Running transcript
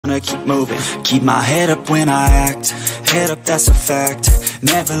wanna keep moving. Keep my head up when I act, head up, that's a fact.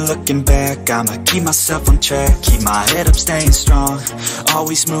 Never looking back, I'ma keep myself on track. Keep my head up, staying strong,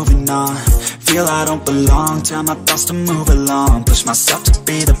 always moving on. Feel I don't belong, tell my thoughts to move along. Push myself to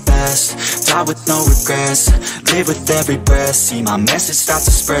be the best, die with no regrets. Live with every breath, see my message start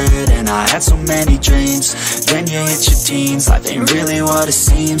to spread. And I had so many dreams, then you hit your teens. Life ain't really what it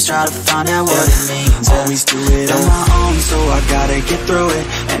seems, try to find out what it means. Always do it on my own, so I gotta get through it.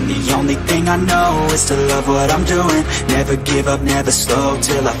 And the only thing I know is to love what I'm doing. Never give up, never slow,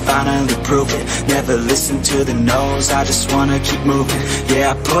 till I finally prove it. Never listen to the no's, I just wanna keep moving.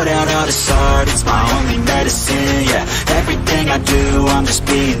 Yeah, I put out all this art, it's my only medicine. Yeah, everything I do, I'm just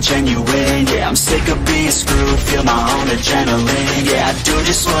being genuine. Yeah, I'm sick of being screwed, feel my own adrenaline. Yeah, I do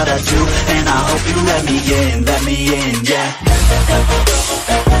just what I do, and I hope you let me in, yeah.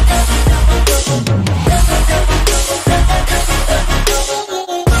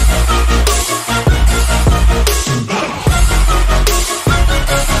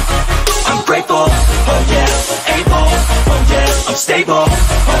 Grateful, oh yeah, able, oh yeah, I'm stable,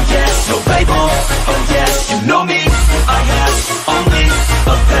 oh yeah, no label, oh yeah, you know me, I have only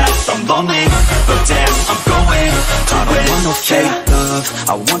a path, I'm lonely, but damn, I'm going to win. I don't want no fake love,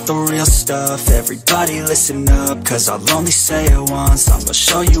 I want the real stuff. Everybody listen up, cause I'll only say it once. I'm gonna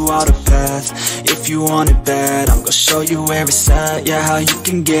show you all the path, if you want it bad. I'm gonna show you where it's at, yeah, how you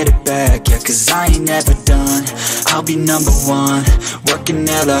can get it back. Yeah, cause I ain't never done, I'll be number one. Working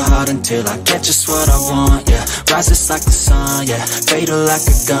hella hard until I get just what I want, yeah. Rises like the sun, yeah. Fatal like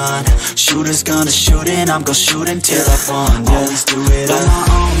a gun. Shooters gonna shoot and I'm gonna shoot until I won, yeah. Always do it on my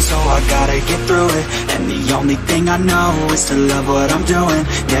own, so I gotta get through it. And the only thing I know is to love what I'm doing.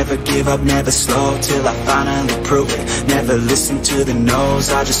 Never give up, never slow, till I finally prove it. Never listen to the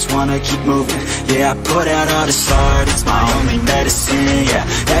no's, I just wanna keep moving. Yeah, I put out all this art, it's my only medicine. Yeah,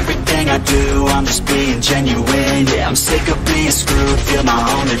 everything I do, I'm just being genuine. Yeah, I'm sick of being screwed, feel my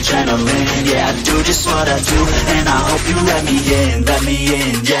own adrenaline. Yeah, I do just what I do, and I hope you let me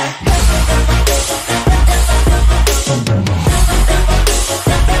in, yeah.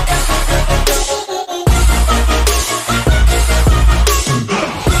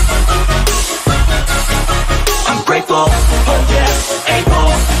 I'm grateful, oh yeah, able,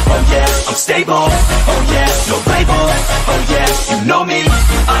 oh yeah, I'm stable, oh yeah, no label, oh yeah, you know me,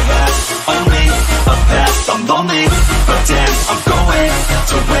 I have only a path, I'm lonely, but damn, I'm going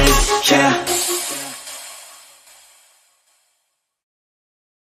to win, yeah.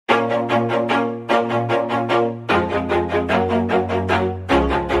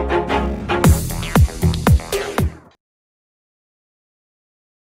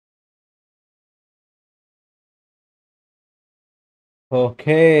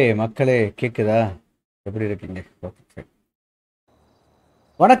 Okay மக்களே, கேக்குதா? எப்படி இருக்கீங்க?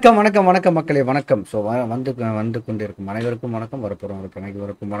 வணக்கம் வணக்கம் வணக்கம் மக்களே, வணக்கம். So வந்து கொண்டிருக்கும் அனைவருக்கும் வணக்கம், வரப்போகிறவங்களுக்கு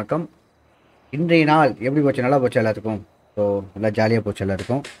அனைவருக்கும் வணக்கம். இன்றைய நாள் எப்படி போச்சு? நல்லா போச்சு எல்லாத்துக்கும்? ஸோ நல்லா ஜாலியாக போச்சு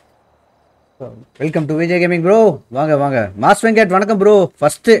எல்லாருக்கும். Welcome to Vijay gaming bro. வாங்க வாங்க. மாஸ் வெங்கட் வணக்கம் ப்ரோ.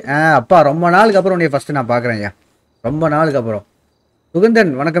 ஃபஸ்ட்டு அப்பா ரொம்ப நாளுக்கு அப்புறம் உன்னை ஃபஸ்ட்டு நான் பார்க்குறேன் ஐயா, ரொம்ப நாளுக்கு அப்புறம். சுகந்தன்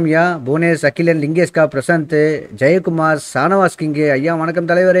வணக்கம் ஐயா. புவனேஷ், அகிலன், லிங்கேஷ்கா, பிரசாந்த், ஜெயக்குமார், சானவாஸ் கிங்கு ஐயா வணக்கம்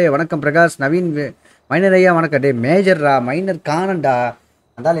தலைவரே. வணக்கம் பிரகாஷ், நவீன், மைனர் ஐயா வணக்கம். டே மேஜர்ரா, மைனர் காணண்டா.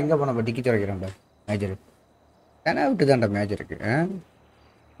 அந்தாலும் எங்கே போனப்பா டிக்கி துறைக்கிறேன்டா மேஜரு. ஏன்னா விட்டு தான்டா மேஜருக்கு.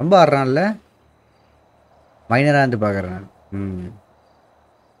 ரொம்ப ஆடுறான்ல, மைனராக இருந்து பார்க்குறேன்.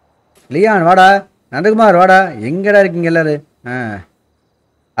 லியான் வாடா, நந்தகுமார் வாடா, எங்கடா இருக்கீங்க எல்லாரும்?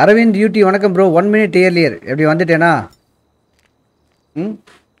 அரவிந்த் யூடி வணக்கம் ப்ரோ. 1 minute earlier. எப்படி வந்துட்டேனா?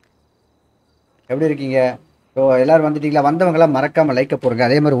 எப்படி இருக்கீங்க? ஸோ எல்லோரும் வந்துட்டீங்களா? வந்தவங்களாம் மறக்காமல் லைக்கை போடுங்க.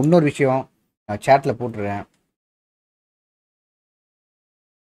 அதே மாதிரி இன்னொரு விஷயம் நான் சேட்டில் போட்டுருவேன்.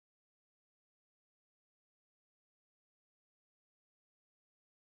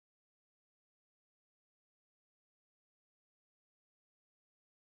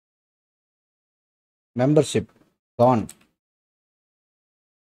 மெம்பர்ஷிப் டான்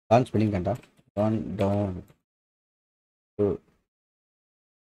ஸ்பெல்லிங் கண்டா டான் டான்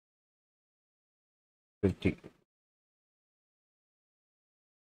 50.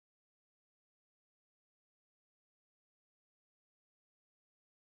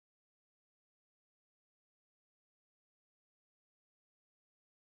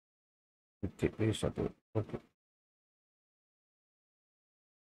 Okay.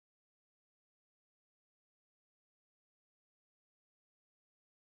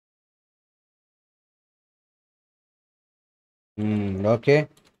 ஓகே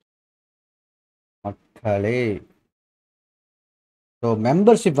மக்களே, ஸோ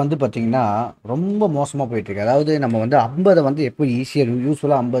மெம்பர்ஷிப் வந்து பார்த்தீங்கன்னா ரொம்ப மோசமாக போயிட்டுருக்கு. அதாவது நம்ம வந்து 50 வந்து எப்போ ஈஸியாக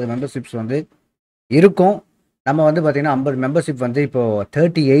யூஸ்ஃபுல்லாக 50 மெம்பர்ஷிப்ஸ் வந்து இருக்கும். நம்ம வந்து பார்த்தீங்கன்னா 50 மெம்பர்ஷிப் வந்து இப்போது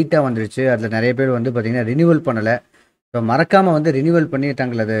 38 வந்துருச்சு. அதில் நிறைய பேர் வந்து பார்த்தீங்கன்னா ரினியூவல் பண்ணலை. ஸோ மறக்காமல் வந்து ரினியூவல் பண்ணி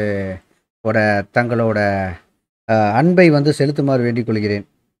தங்களோட அன்பை வந்து செலுத்துமாறு வேண்டிக் கொள்கிறேன்.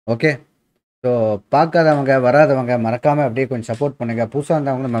 ஓகே. ஸோ பார்க்காதவங்க வராதவங்க மறக்காமல் அப்படியே கொஞ்சம் சப்போர்ட் பண்ணுங்கள். புதுசாக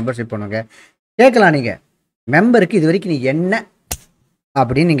இருந்தவங்களும் மெம்பர்ஷிப் பண்ணுங்கள். கேட்கலாம் நீங்கள் மெம்பருக்கு இது வரைக்கும் நீ என்ன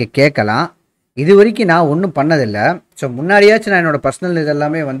அப்படின்னு நீங்கள் கேட்கலாம். இது வரைக்கும் நான் ஒன்றும் பண்ணதில்லை. ஸோ முன்னாடியாச்சும் நான் என்னோடய பர்சனல்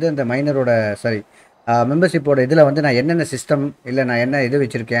இதெல்லாமே வந்து இந்த மைனரோட மெம்பர்ஷிப்போட இதில் வந்து நான் என்னென்ன சிஸ்டம் இல்லை நான் என்ன இது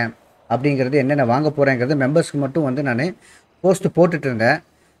வச்சுருக்கேன் அப்படிங்கிறது என்னென்ன வாங்க போகிறேங்கிறது மெம்பர்ஸ்க்கு மட்டும் வந்து நான் போஸ்ட் போட்டுட்டு இருந்தேன்.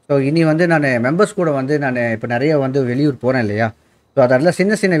 ஸோ இனி வந்து நான் மெம்பர்ஸ் கூட வந்து நான் இப்போ நிறைய வந்து வெளியூர் போகிறேன் இல்லையா. ஸோ அதெல்லாம்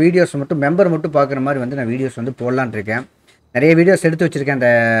சின்ன சின்ன வீடியோஸ் மட்டும் மெம்பர் மட்டும் பார்க்குற மாதிரி வந்து நான் வீடியோஸ் வந்து போடலான் இருக்கேன். நிறைய வீடியோஸ் எடுத்து வச்சுருக்கேன்.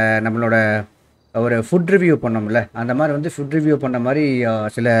 அந்த நம்மளோட ஒரு ஃபுட் ரிவ்யூ பண்ணோம்ல அந்த மாதிரி வந்து ஃபுட் ரிவ்யூ பண்ண மாதிரி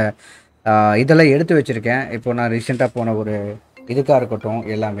சில இதெல்லாம் எடுத்து வச்சுருக்கேன். இப்போ நான் ரீசெண்டாக போன ஒரு இதுக்காக இருக்கட்டும்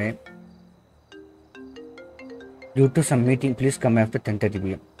எல்லாமே. Due to some meeting, please come after 10:30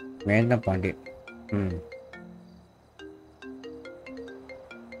 PM. மேக்னா பாண்டியன்.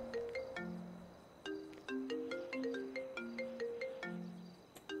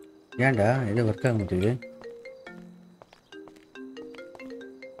 ஏன்டா இது ஒர்க் ஆக மாட்டேங்குது?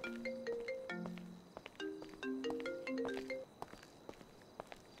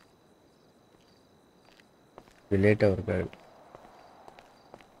 இது லேட்டாக ஒர்க் ஆகுது.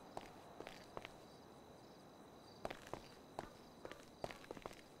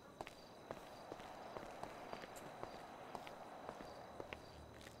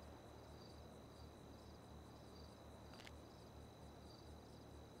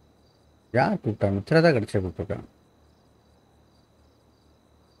 யார் கூப்பிட்டா? மித்திரா தான் கடைசியாக கூப்பிட்டுருக்கான்.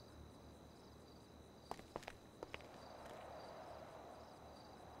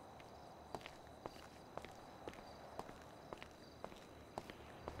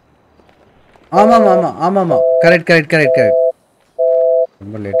 ஆமாம் ஆமாம் ஆமாம் ஆமாம் கரெக்ட்.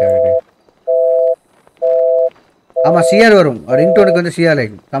 ரொம்ப லேட் ஆகுது. ஆமாம் சிஆர் வரும். ரிங்டோனுக்கு வந்து சிஆர்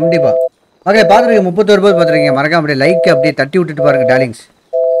லைக் கண்டிப்பாக. ஓகே பார்த்துருக்கீங்க 31 பேர் பார்த்துருக்கீங்க. மறக்காம அப்படியே லைக் அப்படியே தட்டி விட்டுட்டு பாருங்க டார்லிங்ஸ்.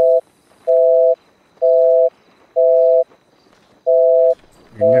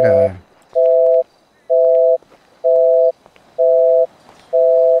 என்னடா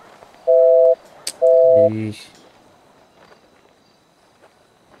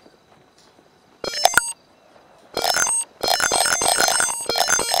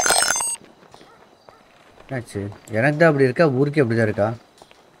என்னாச்சு? எனக்கு தான் அப்படி இருக்கா? ஊருக்கே அப்படி தான் இருக்கா?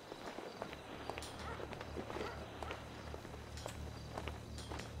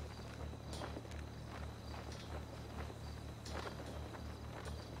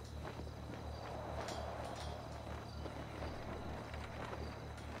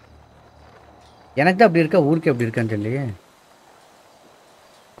 எனக்கு தான் அப்படி இருக்கா? ஊருக்கே அப்படி இருக்கான்னு தெரியலையே.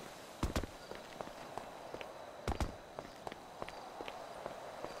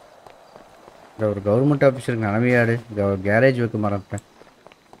 ஒரு கவர்மெண்ட் ஆஃபீஸருக்கு நிலமையாடு கேரேஜ் வைக்க மறப்பேன்.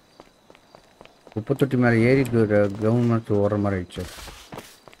 38 மேலே ஏறி கவர்மெண்ட் ஓடுற மாதிரி ஆயிடுச்சு.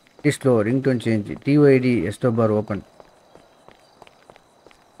 Slow ringtone change டிஒய்டி எஸ்டோபார் open.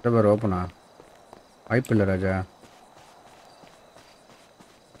 எஸ்டோபார் ஓப்பனா? வாய்ப்பு இல்லை ராஜா.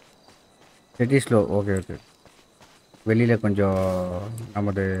 செட்டி ஸ்லோ. ஓகே வெளியில் கொஞ்சம்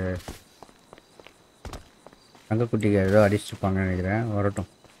நமது தங்கக்குட்டிக்கு ஏதோ அடிச்சுப்பாங்கன்னு நினைக்கிறேன். வரட்டும்.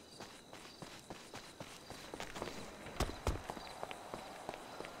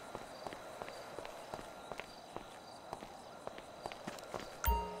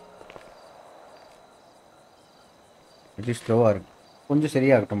 ஸ்லோவாக இருக்கும். கொஞ்சம்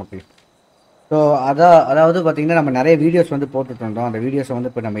சரியாக இருக்கட்டும் மக்கள். ஸோ அதாவது பார்த்திங்கன்னா நம்ம நிறைய வீடியோஸ் வந்து போட்டுட்டு இருந்தோம். அந்த வீடியோஸை வந்து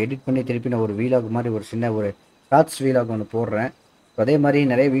இப்போ நம்ம எடிட் பண்ணி திருப்பி நான் ஒரு வீலாக் மாதிரி ஒரு சின்ன ஒரு ஷார்ட்ஸ் வீலாக் ஒன்று போடுறேன். ஸோ அதே மாதிரி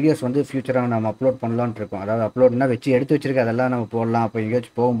நிறைய வீடியோஸ் வந்து ஃப்யூச்சராக நம்ம அப்லோட் பண்ணலான்ட்டு இருக்கோம். அதாவது அப்லோட்னா எடுத்து வச்சுருக்க அதெல்லாம் நம்ம போடலாம். அப்போ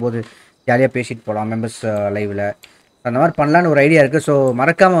எங்கேயாச்சும் போகும்போது ஜாலியாக பேசிட்டு போகலாம் மெம்பர்ஸ் லைவில். அந்த மாதிரி பண்ணலான்னு ஒரு ஐடியா இருக்குது. ஸோ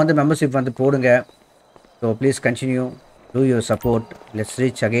மறக்காமல் வந்து மெம்பர்ஷிப் வந்து போடுங்க. So please continue two your support. Let's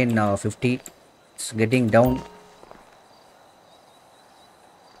reach again 50. It's getting down.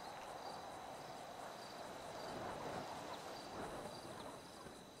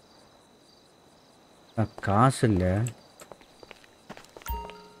 காசு இல்லை.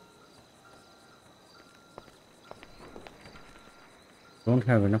 Don't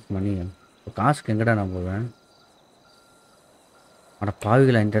have enough money. காசுக்கு எங்கடா நான் போவேன்? ஆனால்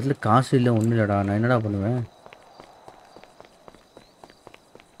பாவிகளா இந்த இடத்துல காசு இல்லை ஒன்றும் இல்லைடா. நான் என்னடா பண்ணுவேன்?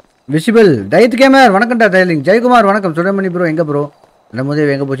 Visible டயத் gamer வணக்கம்டா dialling. ஜெயக்குமார் வணக்கம். சுடமணி ப்ரோ எங்கே ப்ரோ? இந்த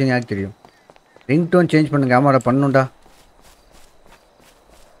முதல் எங்கே போச்சுன்னு எனக்கு தெரியும். ரிங் டோன் சேஞ்ச் பண்ணுங்க. ஆமாடா பண்ணணும்டா.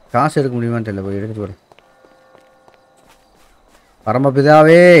 காசு எடுக்க முடியுமான்னு தெரியல, போய் எடுத்துட்டு வரேன்.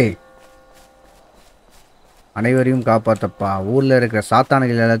 பரமபிதாவே அனைவரையும் காப்பாத்தப்பா. ஊரில் இருக்கிற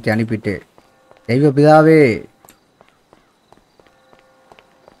சாத்தானுகள் எல்லாத்தையும் அனுப்பிட்டு தெய்வ பிதாவே.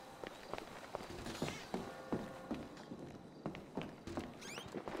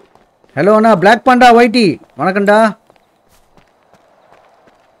 ஹலோ அண்ணா, பிளாக் பாண்டா ஒயிட்டி, வணக்கம்டா.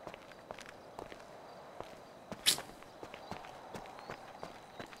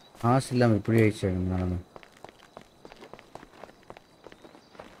 காசு இல்லாமல் இப்படி ஆயிடுச்சு நிலமை.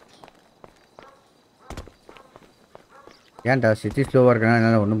 ஏன்டா சிட்டி ஸ்லோவாக இருக்கா?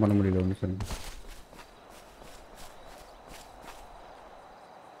 என்னால் ஒன்றும் பண்ண முடியல. ஒன்றும் சொல்லுங்க.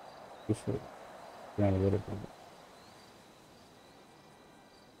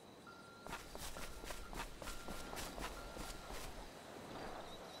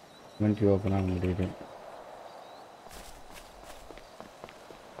 ஓப்பன் ஆக முடியுது.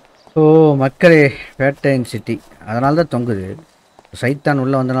 ஸோ மக்களே, பேட்டைன் சிட்டி அதனால தான் தொங்குது. சைத்தான்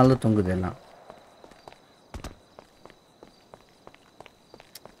உள்ளே வந்தனால தான் தொங்குது எல்லாம்.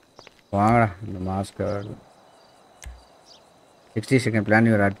 வாங்கடா இந்த mask. 60 second plan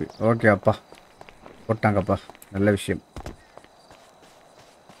your RB. Okay அப்பா, போட்டாங்கப்பா, நல்ல விஷயம்.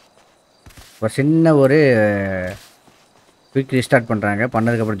 இப்போ சின்ன ஒரு குயிக் ரீஸ்டார்ட் பண்ணுறாங்க,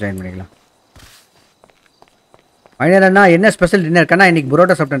 பண்ணதுக்கப்புறம் ஜாயின் பண்ணிக்கலாம். மைனர் அண்ணா, என்ன ஸ்பெஷல் டின்னர்? கண்ணா இன்னைக்கு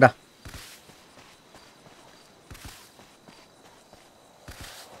புரோட்டா சாப்பிட்டேன்டா.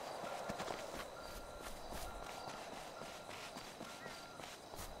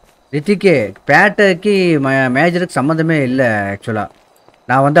 ரித்திகே, பேட்டைக்கு மேஜருக்கு சம்மந்தமே இல்லை ஆக்சுவலாக.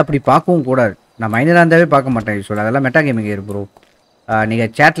 நான் வந்து அப்படி பார்க்கவும் கூடாது. நான் மைனராக இருந்தாவே பார்க்க மாட்டேன் யூஸ்வலாக. அதெல்லாம் மெட்டா கேமிங் இருக்கு ப்ரோ.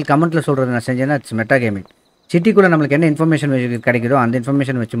 நீங்கள் சேட்டில் கமெண்ட்டில் சொல்கிறது நான் செஞ்சேன்னா இட்ஸ் மெட்டா கேமிங். சிட்டிக்குள்ளே நம்மளுக்கு என்ன இன்ஃபர்மேஷன் கிடைக்குதோ அந்த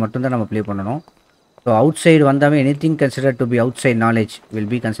இன்ஃபர்மேஷன் வச்சு மட்டும்தான் நம்ம ப்ளே பண்ணணும். ஸோ அவுட் சைடு வந்தாவே anything consider to be out side knowledge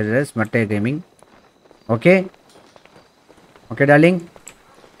will be consider as meta gaming. Okay okay darling.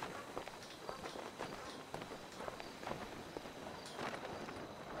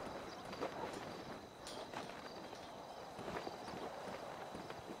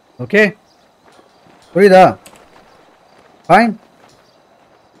 Okay புரியுதா? ஃபைன்.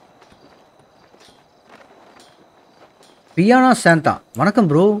 பியானோ சாந்தா, வணக்கம்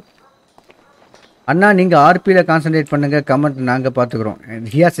ப்ரோ. அண்ணா நீங்கள் ஆர்பியில் கான்சன்ட்ரேட் பண்ணுங்கள், கமெண்ட் நாங்கள் பார்த்துக்குறோம்.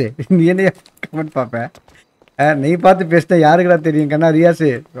 ரியாஸு, நீ என்ன கமெண்ட் பார்ப்பேன்? நீ பார்த்து பேசினா யாருக்குடா தெரியும் கண்ணா? ரியாஸு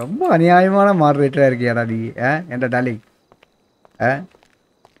ரொம்ப அநியாயமான மாடரேட்டராக இருக்கியாடா நீ. ஏன்டா darling?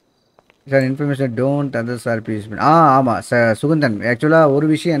 Sir information don't other sir please. ஆமாம் சார் சுகந்தன். ஆக்சுவலாக ஒரு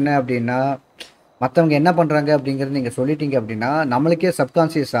விஷயம் என்ன அப்படின்னா, மற்றவங்க என்ன பண்ணுறாங்க அப்படிங்கிறது நீங்கள் சொல்லிட்டீங்க அப்படின்னா நம்மளுக்கே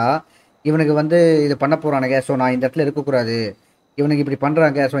சப்கான்சியஸாக இவனுக்கு வந்து இது பண்ண போகிறானுங்க, ஸோ நான் இந்த இடத்துல இருக்கக்கூடாது, இவனுக்கு இப்படி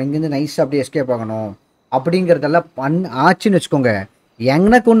பண்ணுறாங்க, ஸோ இங்கேருந்து நைஸாக அப்படியே எஸ்கேப் ஆகணும் அப்படிங்கிறதெல்லாம் ஆச்சுன்னு வச்சுக்கோங்க.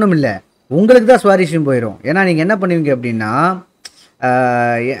 எனக்கு ஒன்றும் இல்லை, உங்களுக்கு தான் சுவாரஸ்யம் போயிடும். ஏன்னா நீங்கள் என்ன பண்ணுவீங்க அப்படின்னா,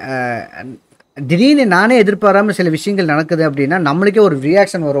 திடீர்னு நானே எதிர்பாராமல் சில விஷயங்கள் நடக்குது அப்படின்னா நம்மளுக்கே ஒரு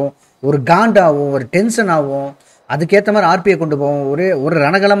ரியாக்ஷன் வரும், ஒரு காண்டாகும், ஒரு டென்ஷன் ஆகும். அதுக்கேற்ற மாதிரி ஆர்பிஐ கொண்டு போவோம். ஒரு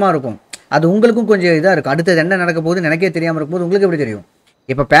ரணகலமாக இருக்கும். அது உங்களுக்கும் கொஞ்சம் இதாக இருக்கும். அடுத்தது என்ன நடக்க போகுது எனக்கே தெரியாமல் இருக்கும்போது உங்களுக்கு எப்படி தெரியும்?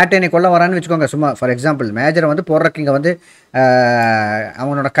 இப்போ பேட்டைனை கொல்ல வரான்னு வச்சுக்கோங்க. சும்மா ஃபார் எக்ஸாம்பிள் மேஜரை வந்து போடுறக்கு இங்கே வந்து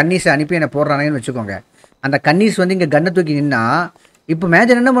அவனோட கன்னீஸை அனுப்பி என்னை போடுறானேன்னு வச்சுக்கோங்க. அந்த கன்னீஸ் வந்து இங்கே கண்ணை தூக்கி நின்னா இப்போ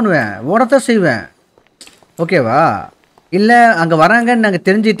மேஜர் என்ன பண்ணுவேன்? ஓடத்தான் செய்வேன். ஓகேவா? இல்லை அங்கே வராங்கன்னு நாங்கள்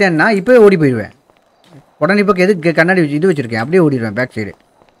தெரிஞ்சிட்டேன்னா இப்போவே ஓடி போயிடுவேன். உடனே இப்போ எதுக்கு கண்ணாடி இது வச்சுருக்கேன், அப்படியே ஓடிடுவேன் பேக் சைடு.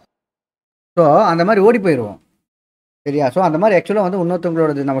 ஸோ அந்த மாதிரி ஓடி போயிடுவோம். சரியா? ஸோ அந்த மாதிரி ஆக்சுவலாக வந்து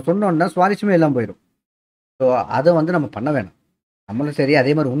இன்னொருத்தவங்களோடது நம்ம சொன்னோன்னா சுவாரஸ்யமே எல்லாம் போயிடும். ஸோ அதை வந்து நம்ம பண்ண வேணும் நம்மளும். சரி,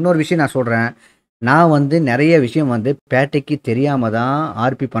 அதே மாதிரி இன்னொரு விஷயம் நான் சொல்கிறேன். நான் வந்து நிறைய விஷயம் வந்து பேட்டைக்கு தெரியாமல் தான்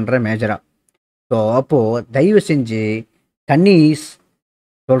ஆர்பி பண்ணுறேன் மேஜராக. ஸோ அப்போது தயவு செஞ்சு கன்னீஸ்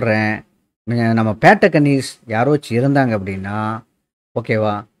சொல்கிறேன், நம்ம பேட்டை கன்னீஸ் யாரோ இருந்தாங்க அப்படின்னா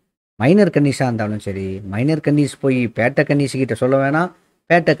ஓகேவா, மைனர் கன்னீஸாக இருந்தாலும் சரி, மைனர் கன்னீஸ் போய் பேட்டை கன்னீஸுக்கிட்ட சொல்ல வேணாம்,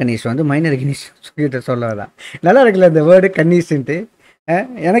 பேட்டை கன்னீஸ் வந்து மைனர் கன்னீஸ் கிட்ட சொல்ல வேணாம். நல்லா இருக்குல்ல இந்த வேர்டு கன்னீஸுன்ட்டு?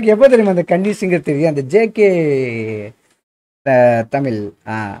 எனக்கு எப்போ தெரியுமா அந்த கன்னீஸுங்கிறது தெரியும்? அந்த ஜேகே தமிழ்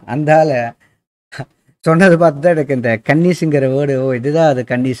அந்தால சொன்னது பார்த்து தான் எனக்கு இந்த கன்னீஸுங்கிற வேர்டு, ஓ இதுதான் அது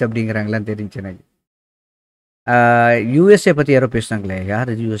கன்னீஸ் அப்படிங்கிறாங்களாம் தெரிஞ்சு எனக்கு. யூஎஸ்ஏ பற்றி யாரோ பேசுனாங்களே,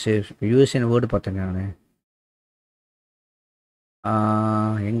 யார் இது? யூஎஸ்ஏன்னு வேர்டு பார்த்தேங்க நான்.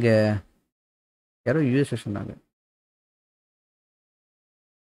 எங்கே யாரோ யூஎஸ்ஏ சொன்னாங்க.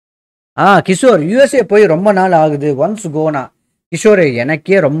 கிஷோர், யூஎஸ்ஏ போய் ரொம்ப நாள் ஆகுது, ஒன்ஸ் கோனா. கிஷோர்,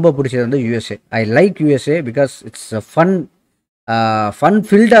 எனக்கே ரொம்ப பிடிச்சது வந்து USA. I like USA because it's fun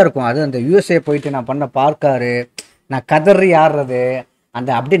ஃபீல்டாக இருக்கும். அது அந்த யூஎஸ்ஏ போயிட்டு நான் பண்ண பார்க்காரு, நான் கதறி ஆடுறது, அந்த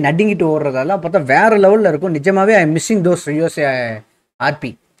அப்படியே நடுங்கிட்டு ஓடுறதெல்லாம் பார்த்தா வேறு லெவலில் இருக்கும். நிஜமாகவே ஐ மிஸ்ஸிங் தோஸ் யூஎஸ்ஏ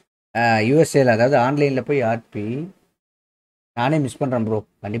ஆர்பி. யூஎஸ்ஏல அதாவது ஆன்லைனில் போய் ஆர்பி நானே மிஸ் பண்ணுறேன் ப்ரோ.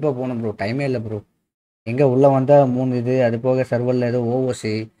 கண்டிப்பாக போகணும் ப்ரோ. டைமே இல்லை ப்ரோ. எங்கே உள்ளே வந்தால் 3 இது அது போக சர்வரில் ஏதோ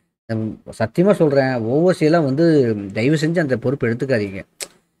ஓஓசி. சத்தியமாக சொல்கிறேன், ஓஓசியெல்லாம் வந்து தயவு செஞ்சு அந்த பொறுப்பு எடுத்துக்காதீங்க.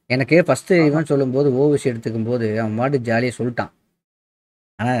 எனக்கு ஃபஸ்ட்டு இவன் சொல்லும்போது ஓஓசி எடுத்துக்கும் போது அவன் மாட்டு ஜாலியாக சொல்லிட்டான்.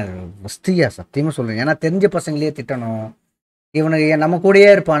 ஆனால் ஃபஸ்ட்டுயா சத்தியமாக சொல்கிறேன், ஏன்னா தெரிஞ்ச பசங்களையே திட்டணும். இவனுக்கு நம்ம கூடயே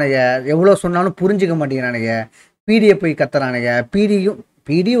இருப்பானுங்க, எவ்வளோ சொன்னாலும் புரிஞ்சிக்க மாட்டேங்கிறானுங்க. பிடியை போய் கத்துறானுங்க.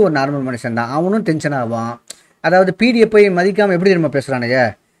 பிடி ஒரு நார்மல் மனுஷன் தான், அவனும் டென்ஷன் ஆவான். அதாவது பிடியை போய் மதிக்காமல் எப்படி தெரியுமா பேசுகிறானுங்க?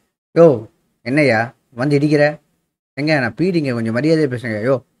 யோ என்னையா வந்து இடிக்கிற? எங்க நான் பீடிங்க கொஞ்சம் மரியாதையாக பேசுங்க.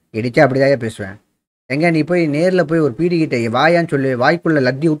 யோ இடிச்சா அப்படிதான் பேசுவேன். எங்க நீ போய் நேரில் போய் ஒரு பீடி கிட்ட வாயான்னு சொல்லி வாய்க்குள்ளே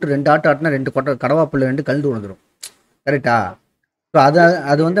லத்தி விட்டு 2 ஆட்டம் ஆட்டினா 2 கொட்டை கடவாப்புள்ள 2 கழுந்து விழுந்துடும். கரெக்டா? ஸோ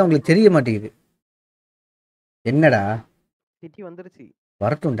அது வந்து அவங்களுக்கு தெரிய மாட்டேங்குது. என்னடா சிட்டி வந்துருச்சு.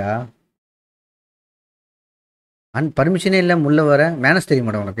 வரட்டும்டா. பர்மிஷனே இல்லை முள்ள வர. மேனஸ்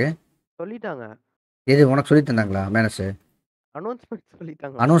தெரியுமாடா உனக்கு? சொல்லிட்டாங்க. எது உனக்கு சொல்லி தந்தாங்களா மேனஸ்? அனௌன்ஸ்மெண்ட்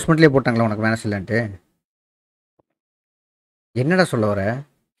சொல்லிட்டாங்க. அனௌன்ஸ்மெண்ட்லேயே போட்டாங்களா உனக்கு மேனஸ் இல்லைன்ட்டு? என்னடா சொல்ல வர?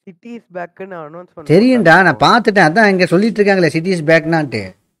 சிட்டி இஸ் பேக்னு அனௌன்ஸ்மெண்ட் தெரியும்டா, நான் பார்த்துட்டேன். அதான் இங்கே சொல்லிட்டு இருக்காங்களே சிட்டி இஸ் பேக்னான்ட்டு.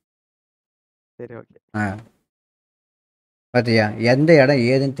 சரி ஓகே. பார்த்தியா, எந்த இடம்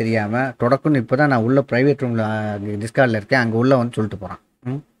ஏதுன்னு தெரியாமல் தொடக்குன்னு இப்போ தான் நான் உள்ள ப்ரைவேட் ரூமில் டிஸ்கார்டில் இருக்கேன், அங்கே உள்ள வந்து சொல்லிட்டு போகிறான்.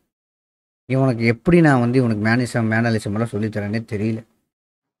 இவனுக்கு எப்படி நான் வந்து இவனுக்கு மேனலிசம் எல்லாம் சொல்லித்தரேன்னே தெரியல.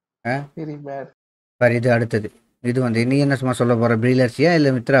 பாரு இது அடுத்தது. இது வந்து நீ என்ன சும்மா சொல்ல போகிற? ப்ரீலர்ஸியா இல்லை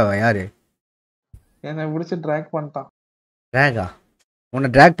மித்ராவா? யாரு என்ன பிடிச்சி ட்ராக் பண்ணிட்டான்? ட்ராகா? உன்னை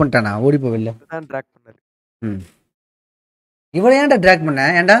ட்ராக் பண்ணிட்டானா? ஓடி போவில்லை. ட்ராக் பண்ணாரு. இவளை ஏன்டா ட்ராக் பண்ண?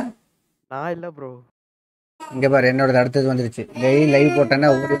 ஏன்டா? நான் இல்லை ப்ரோ. இங்கே பாரு, என்னோட அடுத்தது வந்துருச்சு. டெய்லி லைவ் போட்டேன்னா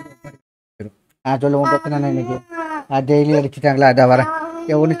ஓடி சொல்லுவோம் பிரச்சனை. இன்னைக்கு டெய்லி அடிச்சுட்டாங்களா? அதான் வரேன்.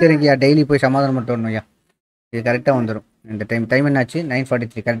 ஒன்று சரிங்கய்யா, டெய்லி போய் சமாதானம் பண்ணிட்டு வரணும்யா. இது கரெக்டாக வந்துடும். இந்த டைம் என்னாச்சு?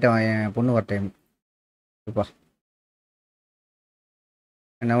 9:43 கரெக்டாக என் பொண்ணு வர டைம். இப்பா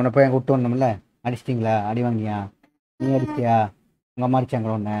என்ன உன்னை போய் என் விட்டு வரணும்ல? அடிச்சிட்டிங்களா? அடி வாங்கியா? நீ அடிச்சியா? உங்கள் அம்மா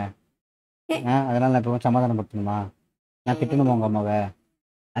அடிச்சாங்களா ஒன்று? அதனால் நான் இப்போ சமாதானம் படுத்தணுமா? நான் திட்டணுமா உங்கள் அம்மாவை?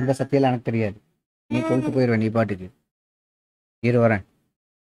 அந்த சத்தியெல்லாம் எனக்கு தெரியாது. நீ சொல்லிட்டு போயிடுவேன் நீ பாட்டுக்கு. இரு வரேன்.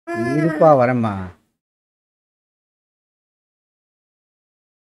 இருப்பா வரேம்மா.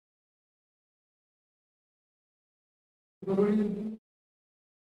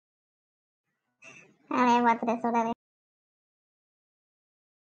 சொல்றாரு.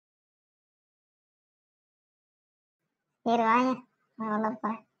 சரி வாங்க, நான் உள்ள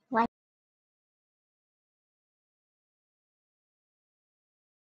போறேன்.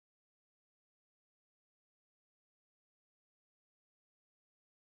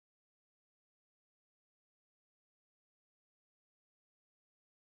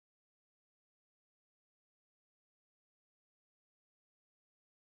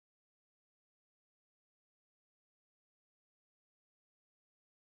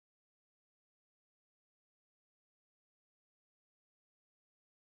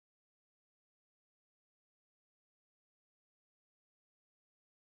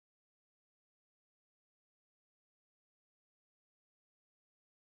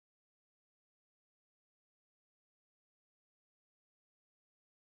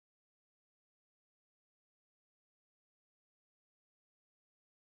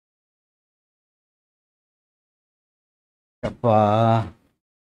 அப்பா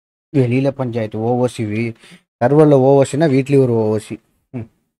வெளியில் பஞ்சாயத்து ஓஓசி. சர்வரில் ஓஓசினா வீட்லேயும் ஒரு ஓஓசி.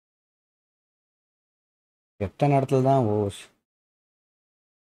 எத்தனை இடத்துல தான் ஓஓசி?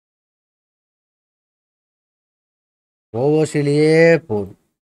 ஓஓசிலேயே போகுது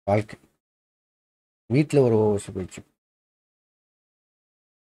வாழ்க்கை. வீட்டில் ஒரு ஓஓசி போயிடுச்சு.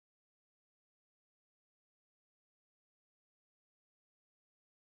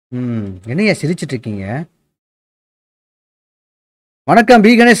 என்னையா சிரிச்சிட்டு இருக்கீங்க? வணக்கம்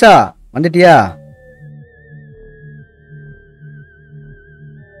பி கணேசா, வந்துட்டியா?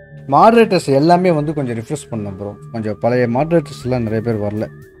 மாடரேட்டர்ஸ் எல்லாமே வந்து கொஞ்சம் ரிஃப்ரெஷ் பண்ண ப்ரோ. கொஞ்சம் பழைய மாடரேட்டர்ஸ் எல்லாம் நிறைய பேர் வரல.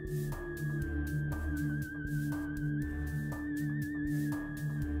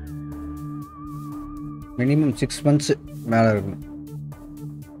 மினிமம் 6 months மேலே இருக்கும்.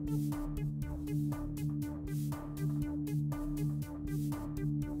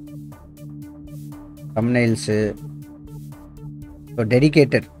 தம்ப்நெயில்ஸு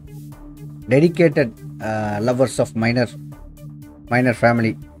dedicated lovers of minor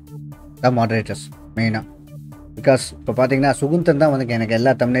family தான் மாடரேட்டர்ஸ் மெயினாக. பிகாஸ் இப்போ பார்த்தீங்கன்னா சுகுந்தன் தான் வந்து எனக்கு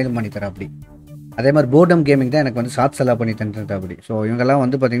எல்லா தம்ப்நெயிலும் பண்ணி தரேன் அப்படி. அதே மாதிரி போர்டம் கேமிங் தான் எனக்கு வந்து ஷார்ட்ஸ் எல்லாம் பண்ணி தந்துட்டு அப்படி. ஸோ இவங்கெல்லாம்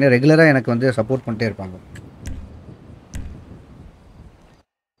வந்து பார்த்தீங்கன்னா ரெகுலராக எனக்கு வந்து சப்போர்ட் பண்ணிட்டே இருப்பாங்க.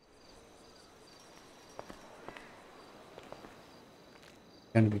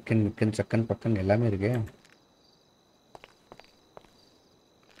 விக்கன் சக்கன் பக்கன் எல்லாமே இருக்கு.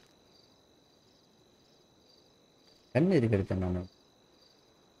 கன் எதுக்கு எடுத்தேன் நான்?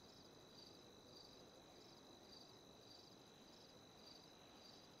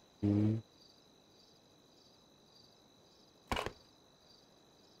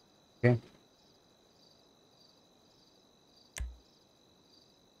 ஓகே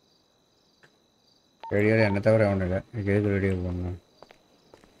ரேடியோவில் என்ன தவிர ஒன்றும் இல்லை. எதுக்கு ரேடியோ பண்ணணும்?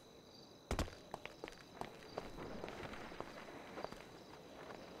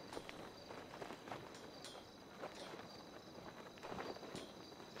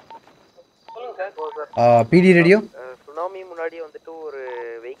 பிடி ரேடியோ சுனாமி முன்னாடி வந்துட்டு ஒரு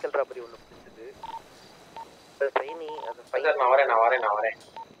வெஹிக்கிள் ராபரி ஒன்று பிடிச்சது. சார் நான் வரேன்.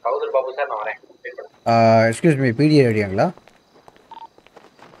 கௌதர் பாபு சார் நான் வரேன். எக்ஸ்கியூஸ் மீ, பிடி ரேடியோங்களா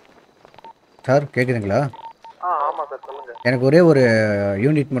சார்? கேட்குதுங்களா? ஆமாம் சார் சொல்லுங்கள். எனக்கு ஒரே ஒரு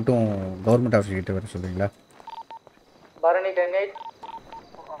யூனிட் மட்டும் கவர்மெண்ட் ஆஃபீஸ் கிட்ட வர சொல்லுவீங்களா? பரணி 10-8.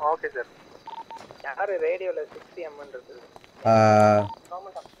 Okay sir. யார் ரேடியோவில் 6M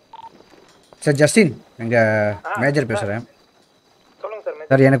சார் ஜஸ்டின், எங்கள் மேஜர் பேசுகிறேன். சொல்லுங்கள் சார்.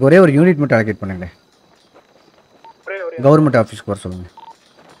 சார் எனக்கு ஒரே ஒரு யூனிட் மட்டும் அலோகேட் பண்ணுங்களேன். கவர்மெண்ட் ஆஃபீஸ்க்கு வர சொல்லுங்கள்.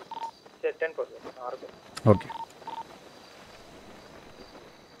 சரி 10%. Okay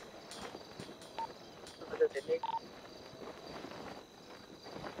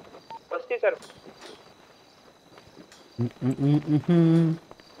sir.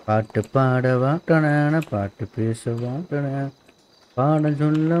 பாட்டு பாடவா பாட்டு பேசவா பாட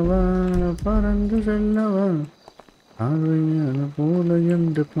சொல்லவா பறந்து சொல்லவா போல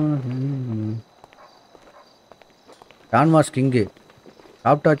என்று பாடு. டான்வாஸ் கிங்கு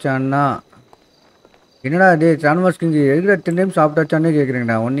சாப்பிட்டாச்சா அண்ணா? என்னடா இது டான்வாஸ் கிங்கு இருக்கிற 10 டைம் சாப்பிட்டாச்சானே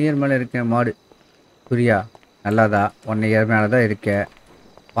கேட்குறீங்கண்ணா. 1 இயர் மேலே இருக்கேன் மாடு. புரியா? நல்லாதா? 1 இயர் மேலே தான் இருக்கேன்.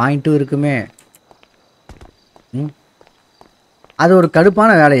 பாயிண்ட்டும் இருக்குமே. அது ஒரு கடுப்பான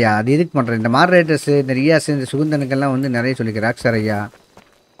வேலையா? அது எதுக்கு பண்ணுறேன்? இந்த மாடரேட்டர்ஸு, இந்த ரியாஸு, இந்த சுகுந்தனுக்கெல்லாம் வந்து நிறைய சொல்லிக்கிறேன். சார் ஐயா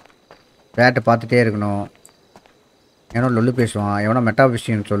வேட்டை பார்த்துட்டே இருக்கணும். எவனோ லொல்லு பேசுவான், எவனோ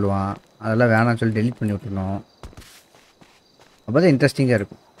மெட்டாபிஷியன் சொல்லுவான், அதெல்லாம் வேணாம்னு சொல்லி டெலிட் பண்ணி விட்டுருணும். அப்போ தான் இன்ட்ரெஸ்டிங்காக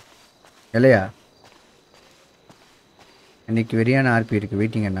இருக்கும் இல்லையா? இன்றைக்கி வெறியான ஆர்பி இருக்குது.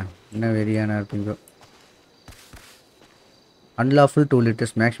 வெயிட்டிங் என்ன வெறியான ஆர்பிங்கோ? unlawful 2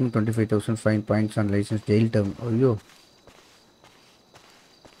 liters maximum 25,000 fine points on license jail term. ஐயோ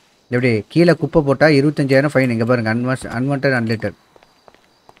எப்படி கீழே குப்பை போட்டால் 25,000 ஃபைன். இங்கே பாருங்கள், அன்வான்ட் அன்லிட்டர்.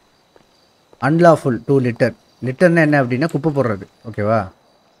 Unlawful 2 litre. லிட்டர்னா என்ன அப்படின்னா குப்பை போடுறது. ஓகேவா?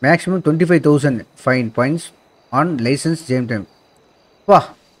 Maximum 25,000 fine points on licence ஜேம் time. வா,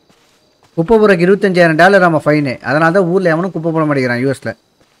 குப்பை போடுறதுக்கு $25,000 நம்ம ஃபைனு. அதனால தான் ஊரில் எவனும் குப்பை போட மாட்டேங்கிறான் யூஎஸில்.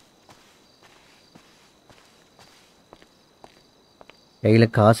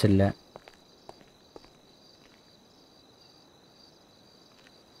 கையில் காசு இல்லை.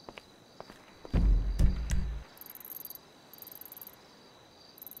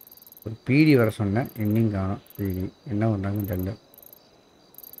 ஒரு பிடி வர சொன்னேன், இன்னும் காணும். பிடி என்ன பண்ணுறாங்கன்னு தெரியல.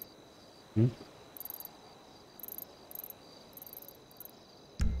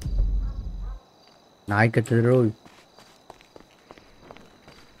 நாய்க்கத்துறோ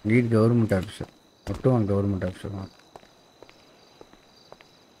நீட் கவர்மெண்ட் ஆஃபீஸர் மட்டும் கவர்மெண்ட் ஆஃபீஸர் தான்.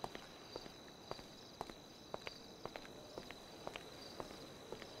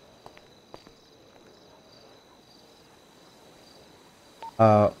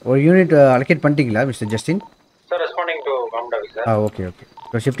 ஒரு யூனிட் அலோகேட் பண்ணிட்டீங்களா mister Justin? Sir responding to government officer. Okay okay.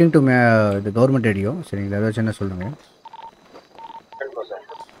 So shifting to இது கவர்மெண்ட் ரேடியோ. சரிங்களா? ஏதாச்சும் என்ன சொல்லுங்கள். சார்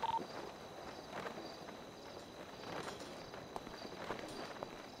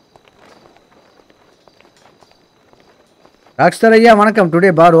ராக்ஸ்டார் ஐயா வணக்கம்.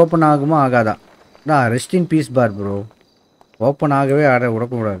 டுடே பார் ஓப்பன் ஆகுமா ஆகாதா? Rest in peace bar bro. Open ஆகவே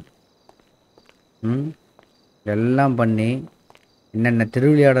விடக்கூடாது. எல்லாம் பண்ணி என்னென்ன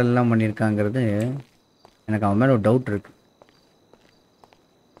திருவிளையாடலாம் பண்ணியிருக்காங்கிறது எனக்கு அவன் மேலே ஒரு டவுட் இருக்குது.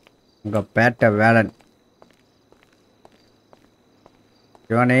 உங்கள் பேட்டை வேலன்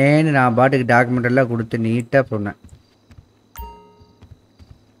இவனேன்னு நான் பாட்டுக்கு டாக்குமெண்ட் எல்லாம் கொடுத்து நீட்டாக சொன்னேன்.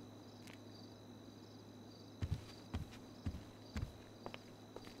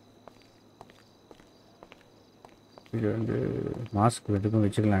 இது வந்து மாஸ்க் எதுக்கும்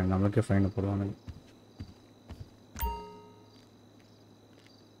வச்சுக்கலாம், நம்மளுக்கே ஃபைனை போடுவானுங்க.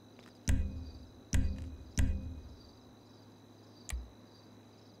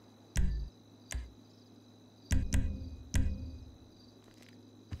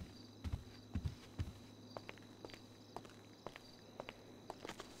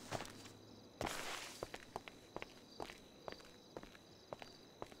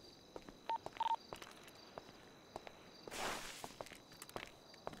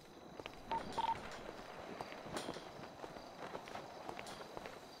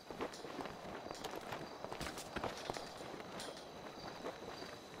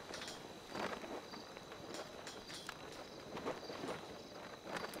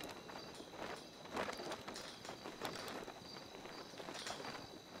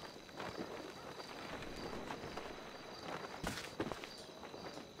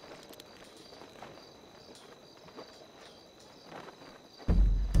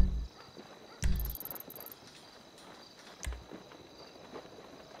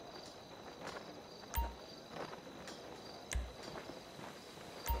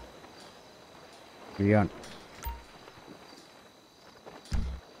 ரியான்.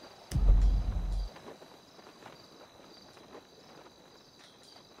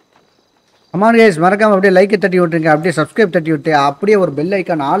 கமான் கைஸ், மறக்காம அப்படியே லைக்கை தட்டி விட்டுருங்க, அப்படியே சப்ஸ்கிரைப் தட்டி விட்டு, அப்படியே ஒரு பெல்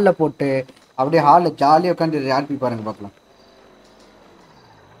ஐக்கான் ஹாலில் போட்டு அப்படியே ஹாலில் ஜாலியாக உட்காந்து ஆர்பி பாருங்க பார்க்கலாம்.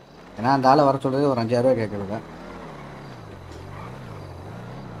 ஏன்னா அந்த ஆளை வர சொல்றது ஒரு 5000 ரூபாய் கேட்குறது.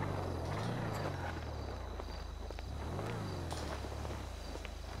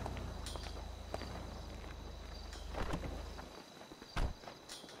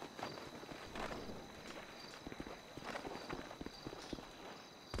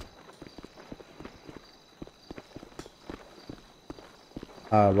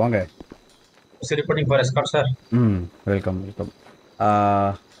 வாங்க. Reporting for escort sir. Welcome welcome.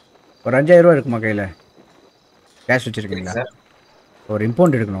 ஒரு 5000 ரூபா இருக்குமா கையில்? கேஷ் வச்சுருக்கீங்களா? சார் ஒரு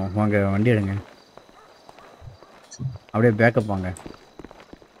இம்பவுண்ட் எடுக்கணும். வாங்க வண்டி எடுங்க, அப்படியே பேக்கப் வாங்க.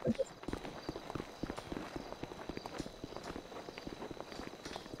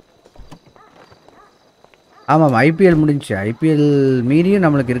 ஆமாம், ஐபிஎல் முடிஞ்சிச்சு. ஐபிஎல் மீறியும்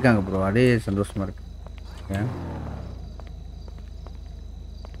நம்மளுக்கு இருக்காங்க ப்ரோ, அதே சந்தோஷமாக இருக்கு.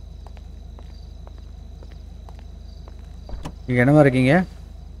 நீங்கள் என்னவா இருக்கீங்க?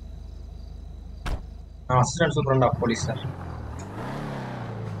 Assistant superintendent of police sir.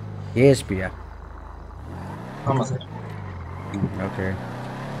 ஏஎஸ்பியா? ஆமாம் சார். ஓகே.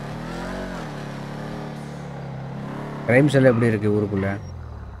 கிரைம்ஸ் எல்லாம் எப்படி இருக்குது ஊருக்குள்ளே?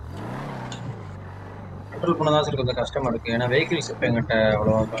 கண்ட்ரோல் பண்ண தான் சார் கொஞ்சம் கஷ்டமாக இருக்குது. ஏன்னா வெஹிக்கிள்ஸ் இப்போ எங்கிட்ட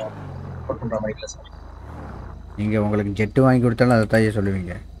அவ்வளோவா சப்போர்ட் பண்ணுற மாதிரி இல்லை சார். நீங்கள் உங்களுக்கு ஜெட்டு வாங்கி கொடுத்தாலும் அதை தாயே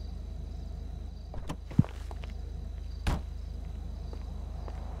சொல்லுவீங்க.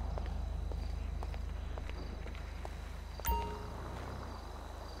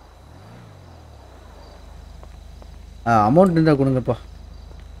 அமௌண்ட் இருந்தால் கொடுங்கப்பா.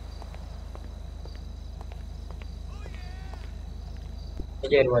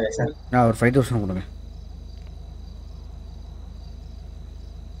 சார் ஒரு 5000 கொடுங்க.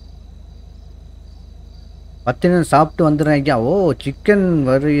 பத்து நிமிஷம் சாப்பிட்டு வந்துடுறேன். ஓ சிக்கன்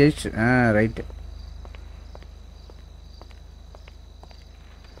வரிஸ். ரைட்டு.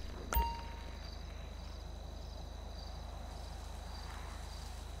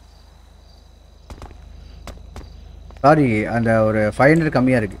 சாரி, அந்த ஒரு 500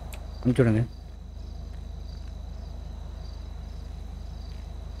 கம்மியாக இருக்குது, அனுப்பிச்சுடுங்க.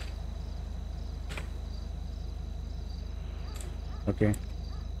 ஓகே.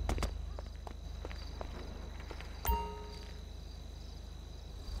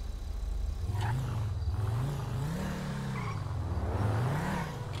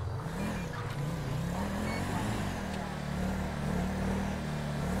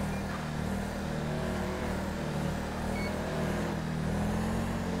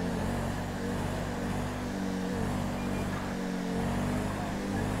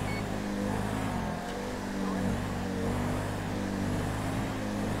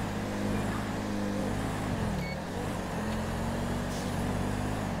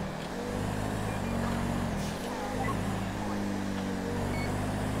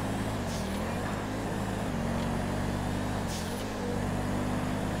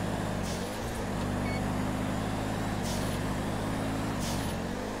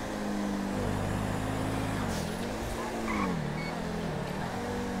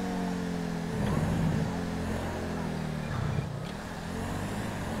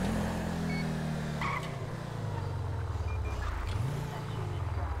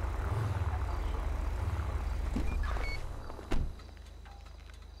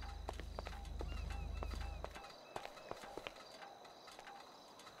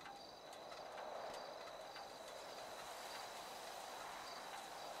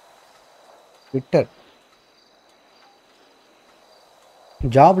 ட்விட்டர்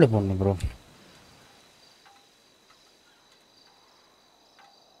ஜாப்ல போடணும் ப்ரோ.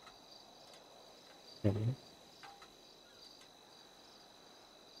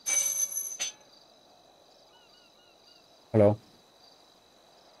 ஹலோ,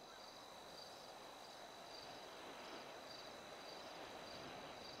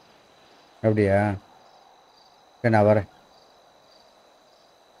 அப்படியா? சரி நான் வரேன்.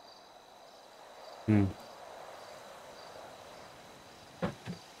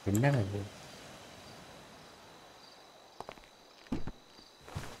 என்னடா இது?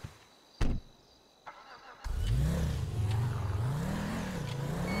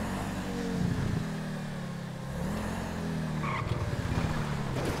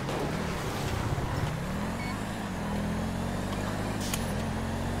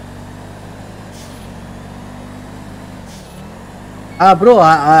 ப்ரோ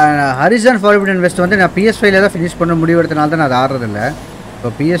ஹரிசான் ஃபார்பிடன் வெஸ்ட் வந்து நான் PS5ல தான் ஃபினிஷ் பண்ண முடிவு எடுத்தனால தான் நான் அதை ஆடுறதில்ல. இப்போ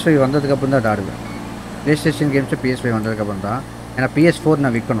PS5 வந்ததுக்கப்புறம் தான் அதை ஆடுவேன். ப்ளே ஸ்டேஷன் கேம்ஸு PS5 வந்ததுக்கப்புறம் தான். ஏன்னா PS4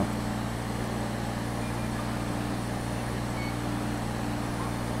 நான் விற்கணும்.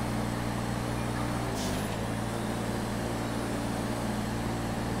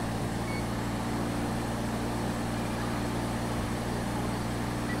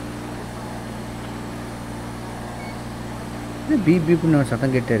 பீப் பீப்னு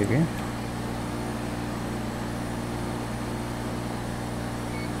சத்தம் கேட்டே இருக்கு.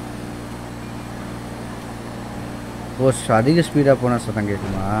 ஓ அதிக ஸ்பீடாக போனால் சத்தம்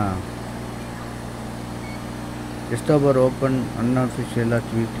கேட்குமா? Disturb her open அன்அஃபிஷியலாக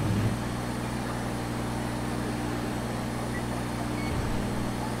tweet.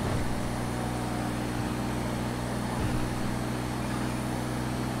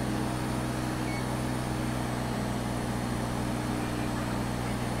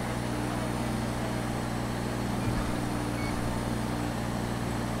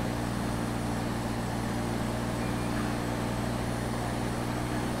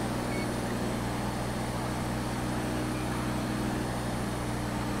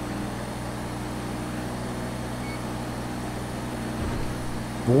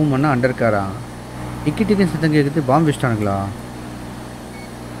 பூமன்னா அண்டர் காரா? டிக்கி டிக்கி சத்தம் கேட்குது. பாம்பு வச்சிட்டானுங்களா?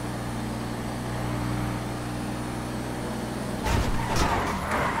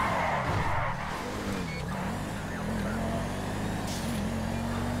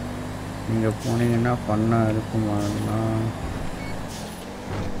 நீங்கள் போனீங்கன்னா ஃபன்னாக இருக்குமாண்ணா?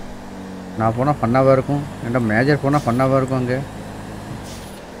 நான் போனால் ஃபன்னாவாக இருக்கும். ஏன்னா மேஜர் போனால் ஃபன்னாவாக இருக்கும். அங்கே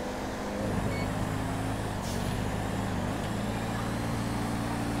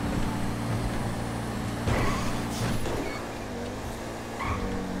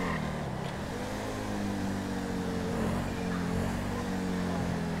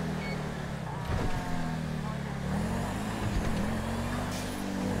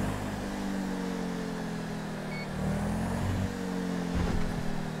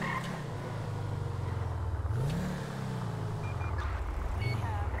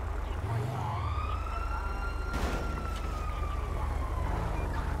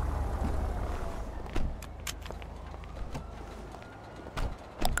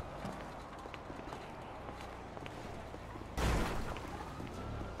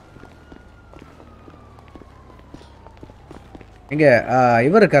இங்கே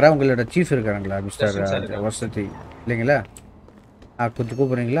இவர் இருக்காரா? உங்களோட சீஃப் இருக்காருங்களா மிஸ்டர் வசதி இல்லைங்களா? கொஞ்சம்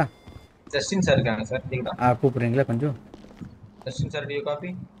கூப்பிட்றீங்களா? ஜஸ்டின் சார் இருக்காங்க சார். கூப்பிட்றீங்களா கொஞ்சம்? Justin sir due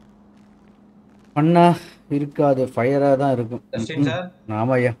copy. பண்ணா இருக்காது, ஃபயராக தான் இருக்கும். Justin sir.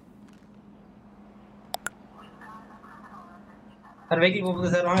 ஆமாம் ஐயா. சார் வெஹிக்கிள்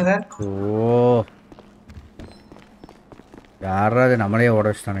போகுது சார், வாங்க சார். ஓ யாராவது நம்மளே ஓட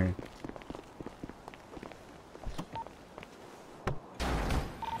வச்சுட்டானுங்க.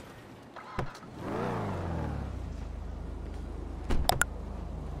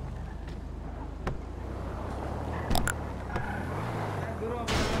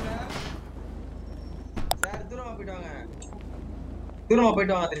 தூரமா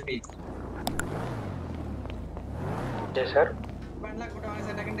போயிட்டு வாங்க திருப்பி. சார் பண்ணலாம் போட்டு வாங்க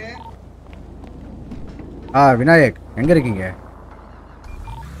சார் டெக்கண்ட். விநாயக் எங்கே இருக்கீங்க?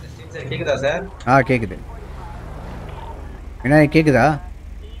 சார் கேக்குதா சார்? கேட்குது. விநாயக் கேட்குதா?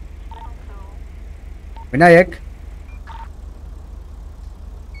 Vinayak,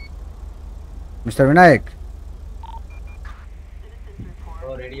 mister Vinayak.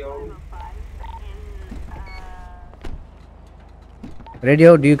 Radio,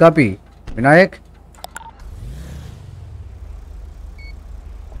 do you copy? Vinayak?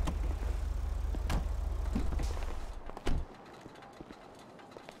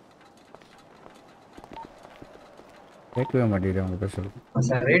 கேட்கவே மாட்டேங்குது அவங்க பேசுறது.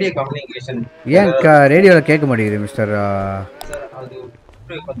 சார் ரேடியோ கம்யூனிகேஷன் ஏன் ரேடியோவில் கேட்க மாட்டேங்குது மிஸ்டர்? சார் அது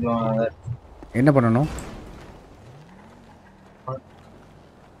கொஞ்சம் என்ன பண்ணணும்?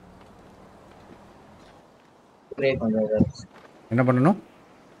 என்ன பண்ணணும்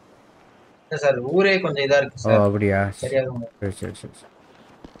சார்? ஊரே கொஞ்சம் இதா இருக்கு சார். அப்படியா? சரியா? சரி சரி சரி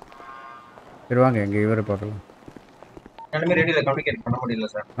சரி வாங்க எங்கள் இவரை பார்க்கலாம். ரெண்டுமே ரேடியோவில் கம்யூனிகேட் பண்ண முடியல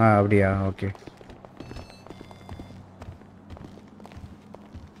சார். அப்படியா? ஓகே.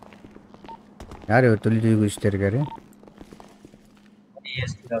 யார் இவர் துள்ளி தூக்கி குதிச்சுட்டு இருக்காரு?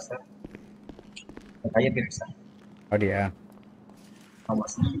 சார் பையன் பேர் சார். அப்படியா?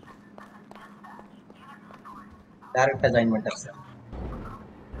 ஆமாம் சார். டேரக்டாக ஜாயின் பண்ணிட்டார் சார்.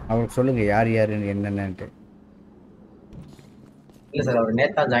 அவருக்கு சொல்லுங்கள் யார் யாருன்னு என்னென்னன்ட்டு. இல்லை சார், அவர்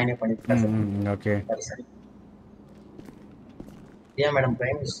நேத்தா ஜாயின் பண்ணிட்டார் சார். ஓகே. சரி சார். ஏன் மேடம்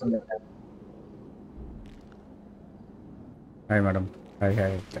பிரைம் மினிஸ்டர் வந்திருக்காரு? Hi madam. Hi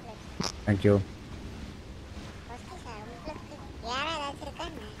hi. Thank you. First sir உங்களுக்கு யாரா ஏதாச்சும் இருக்கா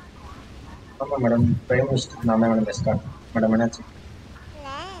என்ன? ஆமா மேடம், பிரைம் மினிஸ்டர் நான் தான் மேடம் பெஸ்ட்டாக. மேடம் என்னாச்சு? இல்ல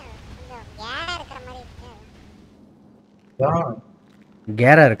கொஞ்சம் யாரா இருக்கிற மாதிரி இருக்கு. ஆ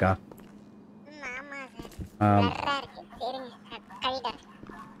கேரா இருக்கா? ஆமா சார். ஆ, பிளர்ரா இருக்கு. சரிங்க கழிடா.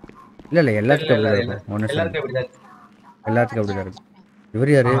 இல்லை இல்லை இல்ல எல்லாத்துக்கும் இல்ல அப்படி இல்ல தான் இருக்கும். ஒன்றும் சார் எல்லாருக்கும் இப்படிதான் இருக்கு. எல்லாத்துக்கும் அப்படி தான் இருக்கும்.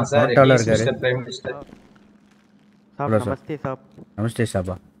 இவர் யாரு? சார் மொரட்டாவில் ஹீஸ் இருக்காரு. Mister prime minister. साहब हेलो सर। नमस्ते साहब। நமஸ்தே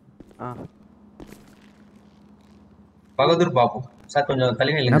சாபா. हाँ பகதூர் பாபு சார் கொஞ்சம்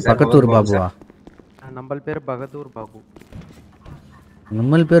தள்ளி என்ன நில்லுங்க sir. பக்கத்தூர் Bahadur Babu பாபுவா? Sir. Number पेर बहादुर बाबू।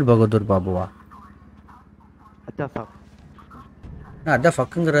 நம்மள் பேர் பகதூர் பாபுவா? अच्छा साहब। அதான்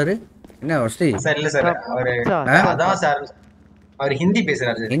ஃபக்குங்கிறாரு. என்ன வசதி? சார் இல்ல சார் அவரு அதான் சார் அவர் ஹிந்தி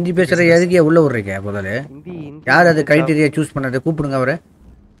பேசுறாரு சார். ஹிந்தி பேசுகிற எதுக்கே உள்ள விட்றீங்க முதல்ல? हिंदी हिंदी யார் அது साहब। கிரைட்டீரியா சூஸ் பண்ணது? கூப்பிடுங்க அவரை.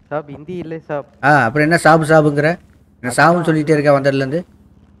 साहब हिंदी इल्ले साहब। அப்புறம் என்ன சாபு சாபுங்கிற? என்ன சாவுன்னு சொல்லிட்டே இருக்கா வந்ததுலேருந்து?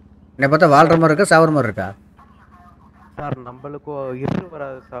 என்னை பார்த்தா வாழ்கிற மாதிரி இருக்கா சாவுற மாதிரி இருக்கா? சார் நம்மளுக்கு இரு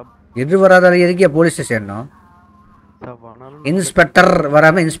வராது சார்। எது வராத எதுக்கே போலீஸ் ஸ்டேஷனும்? சார் ஆனாலும் இன்ஸ்பெக்டர்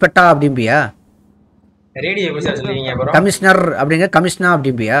வராமல் இன்ஸ்பெக்டா அப்படிம்பியா? ரேடியோ எப்படி சார் சொல்லுவீங்க அப்புறம்? கமிஷனர் அப்படிங்க கமிஷனா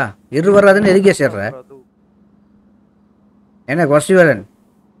அப்படிம்பியா? இரு வராதுன்னு எதுக்கே சேர்ற? என்ன கொஸ்டிவேலன்?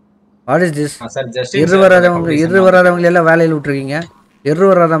 What is this? Sir just இரு வராதவங்க எல்லாம் வேலையில் விட்டுருக்கீங்க. இரு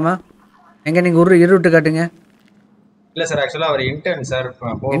வராதம்மா எங்க நீங்கள் இரு விட்டு காட்டுங்க. இல்ல சார் ஆக்சுவலா அவர் இன்டர்ன் சார்.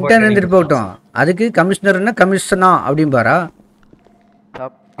 இன்டர்ன் இருந்துட்டு போகட்டும். அதுக்கு கமிஷனர்னா கமிஷனா அப்படிம்பாரா?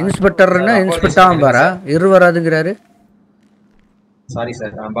 साहब இன்ஸ்பெக்டர்னா இன்ஸ்பெக்டாம்பாரா? இரு வராதுங்கிறாரு. Sorry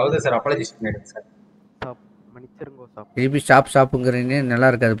sir Bahadur sir apologies பண்ணிடுங்க சார். साहब மன்னிச்சிருங்க साहब। திருப்பி சாப்புங்கிறீங்க நல்லா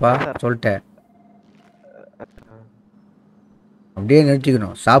இருக்காதுப்பா சொல்லிட்டேன். அப்படியே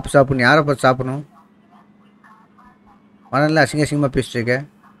நிறுத்திக்கணும். சாப்புன்னு யாரை பார்த்து சாப்பிடணும்? மனதில் அசிங்கமாக பேசிட்டு இருக்கேன்.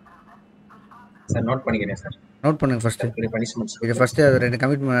 சார் நோட் பண்ணிக்கிறேன் சார். நோட் பண்ணுங்க ஃபஸ்ட்டு. இது பனிஷ்மென்ட் இதை ஃபஸ்ட்டு அது 2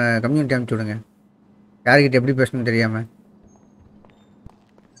 கம்யூனிட்டி அனுப்பிச்சி விடுங்க. யார்கிட்ட எப்படி பேசணும்னு தெரியாமல்.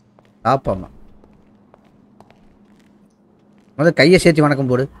 சாப்பாம்மா முதல்ல கையை சேர்த்து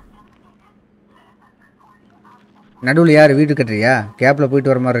வணக்கம் போடு. நடுவில் யார் வீடு கட்டுறியா? கேப்பில்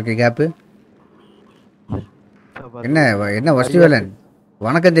போயிட்டு வர மாதிரி இருக்கு கேப்பு. என்ன வசதிவேலன்?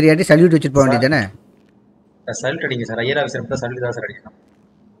 வணக்கம் தெரியாட்டி சல்யூட் வச்சுட்டு போக வேண்டியது தானே? சல்யூட் அடிங்க சார். ஐயரா விசாரிப்பா சல்யூட் தான் சார் அடிக்கணும்.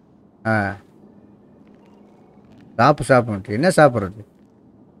 சாப்பிட்டு என்ன சாப்பிட்றது?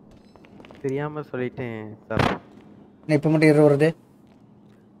 தெரியாம சொல்லிட்டேன் சார்। என்ன இப்போ மட்டும் இரு வருது?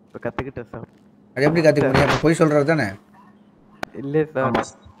 இப்போ கத்துக்கிட்டேன் சார்। அது எப்படி கற்றுக்க முடியும்? அப்போ போய் சொல்கிறது தானே? இல்லை சார்। ஆமா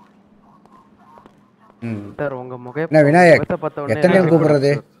ம் சார் உங்க என்ன விநாயக் முகத்தை பார்த்த உடனே எத்தனை டைம்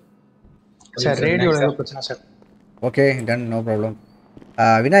கூப்பிட்றது? சார் ரேடியோல ஏதோ பிரச்சனை sir. Okay done no problem.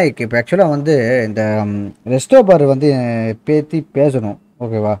 Vinayak இப்போ ஆக்சுவலாக வந்து இந்த ரெஸ்டோ பார் வந்து பேசணும்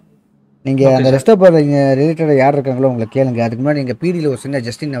ஓகேவா? நீங்கள் அந்த ரெஸ்டோ பார் ரிலேட்டடாக யார் இருக்காங்களோ உங்களை கேளுங்க. அதுக்கு முன்னாடி எங்கள் பிடியில் ஒரு சின்ன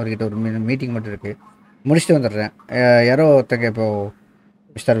ஜஸ்டின் அவர்கிட்ட ஒரு மீட்டிங் மட்டும் இருக்குது, முடிச்சுட்டு வந்துடுறேன். யாரோ ஒருத்தங்க இப்போது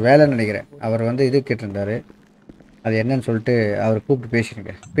மிஸ்டர் வேலைன்னு நினைக்கிறேன், அவர் வந்து இது கேட்டிருந்தாரு. அது என்னன்னு சொல்லிட்டு அவர் கூப்பிட்டு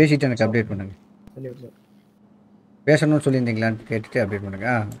பேசிட்டு எனக்கு அப்டேட் பண்ணுங்கள். பேசணும்னு சொல்லியிருந்தீங்களான்னு கேட்டுட்டு அப்டேட்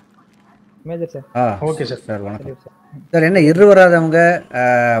பண்ணுங்க. Major sir. Okay sir. Sir வணக்கம் சார். என்ன இரு வராதவங்க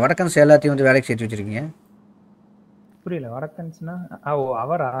வடக்கன்ஸ் எல்லாத்தையும் வந்து வேலைக்கு சேர்த்து வச்சுருக்கீங்க? புரியல. வடக்கன்ஸ்னா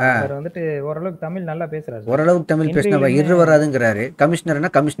அவரா? அவர் வந்துட்டு ஓரளவுக்கு தமிழ் நல்லா பேசுறாரு. ஓரளவுக்கு தமிழ் பேசினவா இரு வராதுங்கிறாரு.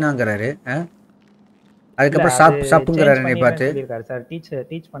 கமிஷனர்னா கமிஷனாங்கிறாரு. அதுக்கப்புறம் சாப்புங்கிறாரு. என்னை பார்த்து சார்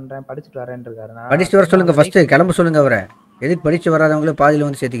டீச் பண்றேன் படிச்சுட்டு வரேன்னு இருக்காரு. படிச்சுட்டு வர சொல்லுங்க. ஃபர்ஸ்ட் கிளம்ப சொல்லுங்க அவரை. எதுக்கு படிச்சு வராதவங்களே பாதியில்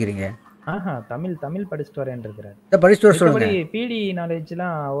வந்து சேர்த்துக்கிறீங்க? தமிழ் படிச்சுட்டு வரேன்னு இருக்காரு. படிச்சுட்டு வர சொல்லுங்க. பிடி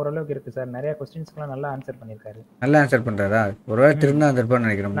நாலேஜ்லாம் ஓரளவுக்கு இருக்கு சார். நிறைய क्वेश्चंसக்குலாம் நல்லா ஆன்சர் பண்ணிருக்காரு. நல்லா ஆன்சர் பண்றாரா? ஒருவேளை திருந்தா இருப்பான்னு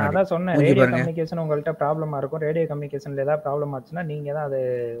நினைக்கிறேன். நான் அதான் சொன்னேன், ரேடியோ கம்யூனிகேஷன் உங்கள்ட்ட ப்ராப்ளமா இருக்கும். ரேடியோ கம்யூனிகேஷன்ல ஏதாவது ப்ராப்ளம் ஆச்சுன்னா நீங்க தான் அது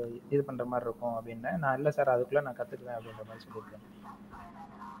இது பண்ற மாதிரி இருக்கும் அப்படின்னு. நான் இல்ல சார் அதுக்குள்ள நான் கத்துக்குவேன் அப்படின்ற மாதிரி சொல்லிருக்கேன்.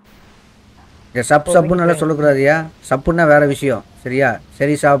 சப்புன்னு நல்லா சொல்லக்கூடாதியா? சப்புன்னா வேற விஷயம் சரியா?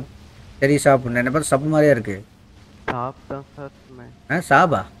 சரி சாப்புன்னு என்ன பார்த்து சப்பு மாதிரியா இருக்கு.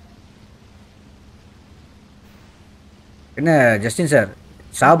 சாபா என்ன ஜஸ்டின் சார்?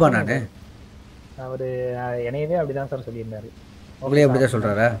 சாபா நானு? அவரு என்னையவே அப்படிதான் சார் சொல்லியிருந்தாரு. உங்களே அப்படிதான்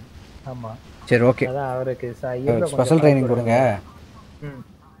சொல்றாரா? ஆமா. சரி ஓகே. அதான் அவருக்கு ஸ்பெஷல் ட்ரைனிங் கொடுங்க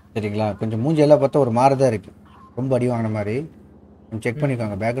சரிங்களா? கொஞ்சம் மூஞ்சி எல்லாம் பார்த்தா ஒரு மாதிரி தான் இருக்கு, ரொம்ப அடி வாங்கின மாதிரி. கொஞ்சம் செக்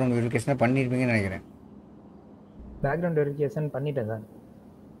பண்ணிக்கோங்க. பேக்ரவுண்ட் வெரிஃபிகேஷன் பண்ணியிருப்பீங்கன்னு நினைக்கிறேன். பேக்ரவுண்ட் வெரிஃபிகேஷன் பண்ணிட்டேன் சார்.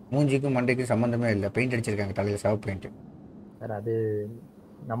 மூஞ்சிக்கும் மண்டைக்கும் சம்மந்தமே இல்லை, பெயிண்ட் அடிச்சிருக்காங்க தலையில் சிவப்பு பெயிண்ட். சார் அது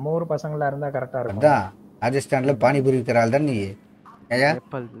நம்ம ஊர் பசங்களா இருந்தா கரெக்டா இருக்கும். அதான் ராஜஸ்தான்ல பானிபூரி விற்கிற ஆள் தான் நீ.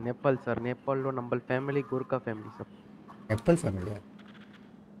 நேபாள் சார். நேபாள்ல நம்ம family Gurkha family sir. Nepal ஃபேமிலியா?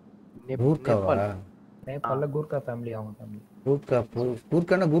 கூர்க்காவா? நேபாள்ல கூர்க்கா ஃபேமிலி அவங்க ஃபேமிலி.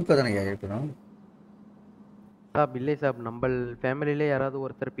 கூர்க்கானா கூர்க்கா தானே இருக்கணும். சாப் இல்லை சாப், நம்ம ஃபேமிலியிலே யாராவது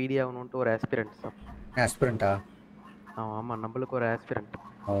ஒருத்தர் பிடி ஆகணும்ட்டு ஒரு ஆஸ்பிரண்ட் சாப். ஆஸ்பிரண்டா? ஆமாம், நம்மளுக்கு ஒரு ஆஸ்பிரண்ட்.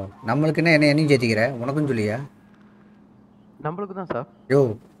 ஓ, நம்மளுக்குன்னா என்னையும் சேர்த்திக்கிற? உனக்கும் சொல்லியா? நம்மளுக்கு தான் சார். யோ,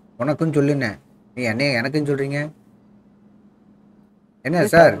 உனக்கும் சொல்லுண்ணே, நீ என்னைய எனக்கும் சொல்றீங்க என்ன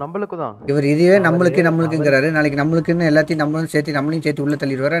சார்? நம்மளுக்கு தான். இவர் இதுவே நம்மளுக்குங்கிறாரு, நாளைக்கு நம்மளுக்குன்னு எல்லாத்தையும் நம்மளும் சேர்த்து நம்மளையும் சேர்த்து உள்ள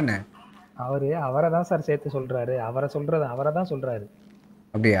தள்ளிடுவாரா என்ன? அவரை தான் சார் சேர்த்து சொல்றாரு. அவரை தான் சொல்றாரு.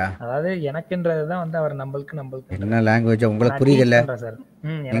 அப்படியா? அதாவது எனக்குன்றது தான் வந்து அவர் நம்மளுக்கு என்ன லாங்குவேஜ் உங்களுக்கு புரியுதில்ல? சார்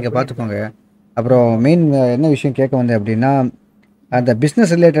நீங்க பார்த்துக்கோங்க. அப்புறம் மெயின் என்ன விஷயம் கேட்க வந்தேன் அப்படின்னா, அந்த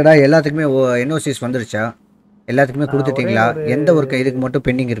பிஸ்னஸ் ரிலேட்டடாக எல்லாத்துக்குமே என்ஓசிஸ் வந்துருச்சா? எல்லாத்துக்குமே கொடுத்துட்டீங்களா? எந்த ஒரு இதுக்கு மட்டும்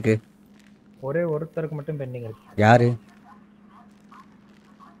பெண்டிங் இருக்கு? ஒரே ஒருத்தருக்கு மட்டும் பெண்டிங் இருக்கு. யாரு?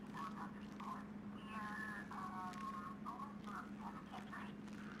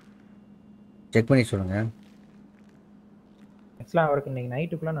 செக் பண்ணி சொல்லுங்க. ஆக்சுவலாக அவருக்கு இன்னைக்கு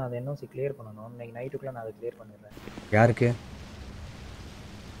நைட்டுக்குள்ள நான் அதை என்ஓசி கிளியர் பண்ணணும். இன்னைக்கு நைட்டுக்குள்ள நான் அதை கிளியர் பண்ணிடுறேன். யாருக்கு?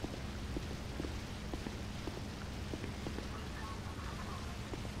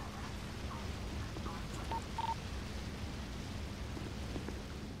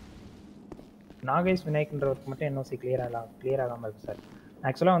 நாகேஷ் விநாயக்ன்றவருக்கு மட்டும் என்ஓசி கிளியர் ஆகாமல் இருக்கு சார்.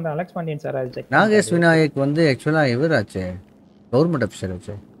 ஆக்சுவலாக வந்து அலெக்ஸ் பாண்டியன் சார் அது செக். நாகேஷ் விநாயக் வந்து ஆக்சுவலாக இவர் ஆச்சு, கவர்மெண்ட் ஆஃபீஸர்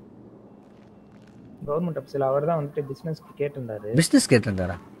ஆச்சு. கவர்மெண்ட் ஆஃபீஸில் அவர் தான் வந்துட்டு பிஸ்னஸ்க்கு கேட்டிருந்தாரு. பிஸ்னஸ்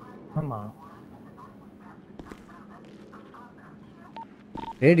கேட்டிருந்தாரா? ஆமாம்.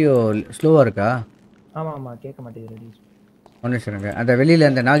 ரேடியோ ஸ்லோவாக இருக்கா? ஆமாம் கேட்க மாட்டேங்குது ரேடியோ. ஒன்று சொல்லுங்க, அந்த வெளியில்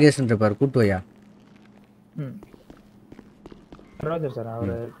அந்த நாகேஷ்ன்ற இருப்பார், கூட்டுவையா? ரோஜர் சார் அவர்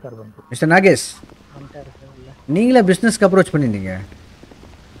இருக்கார். மிஸ்டர் நாகேஷ், நீங்களே பிஸ்னஸ்க்கு அப்ரோச் பண்ணியிருந்தீங்க?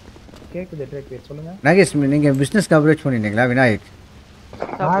 கேட்குது ட்ரேக், சொல்லுங்க. நாகேஷ், நீங்கள் பிஸ்னஸ்க்கு அப்ரோச் பண்ணியிருந்தீங்களா? விநாயக்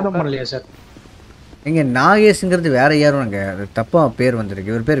பண்ணலையா சார்? நீங்கள் நாகேஷ்ங்கிறது வேற யாரும் அங்கே தப்பாக பேர்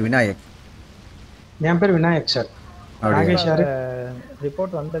வந்திருக்கு, இவர் பேர் விநாயக். என் பேர் விநாயக் சார். நாகேஷ் யாரு?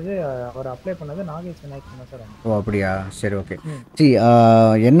 ரிப்போர்ட் வந்தது, அவர் அப்ளை பண்ணது நாகேஷ் விநாயக் தான் சார். ஓ அப்படியா, சரி ஓகே. சரி,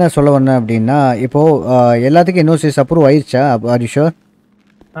 என்ன சொல்ல வந்தேன் அப்படின்னா, இப்போது எல்லாத்துக்கும் என்ஓசிஸ் அப்ரூவ் ஆயிடுச்சா? Are you sure?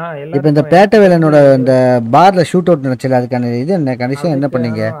 இப்போ இந்த பேட்டவேலனோட இந்த பார்ல ஷூட் அவுட் நினைச்சல, அதுக்கான இது என்ன கண்டிஷன் என்ன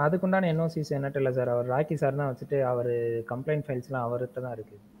பண்ணீங்க? அதுக்குண்டான என்ஓசிஸ் என்னட்டு இல்லை சார், அவர் ராக்கி சார் தான் வச்சுட்டு அவர் கம்ப்ளைண்ட் ஃபைல்ஸ்லாம் அவர்கிட்ட தான்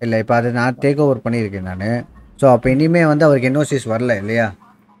இருக்குது. இல்லை, இப்போ அதை நான் டேக் ஓவர் பண்ணியிருக்கேன் நான். ஸோ அப்போ இனிமேல் வந்து அவருக்கு என்ஓசிஸ் வரல இல்லையா?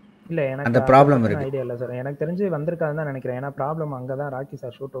 இல்லை, எனக்கு அந்த ப்ராப்ளம் இருக்குது. ஐடியா இல்லை சார், எனக்கு தெரிஞ்சு வந்திருக்காதுன்னு தான் நினைக்கிறேன். ஏன்னா ப்ராப்ளம் அங்கே தான் ராக்கி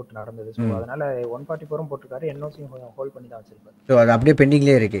சார் ஷூட் அவுட் நடந்தது. ஸோ அதனால 144 போட்டிருக்காரு, என்ஓசியும் ஹோல்ட் பண்ணி தான் வச்சிருப்பாரு. ஸோ அது அப்படியே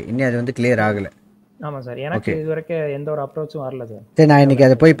பெண்டிங்லேயே இருக்குது, இன்னும் அது வந்து கிளியர் ஆகலை. ஆமாம் சார், எனக்கு இது வரைக்கும் எந்த ஒரு அப்ரோச்சும் வரல சார். சரி, நான் இன்றைக்கி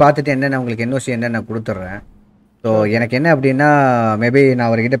அதை போய் பார்த்துட்டு என்னென்ன உங்களுக்கு என்ஓசி என்னென்ன கொடுத்துட்றேன். ஸோ எனக்கு என்ன அப்படின்னா, மேபி நான்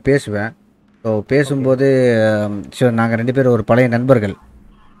அவர்கிட்ட பேசுவேன். ஸோ பேசும்போது ஸோ நாங்கள் 2 பேரும் ஒரு பழைய நண்பர்கள்,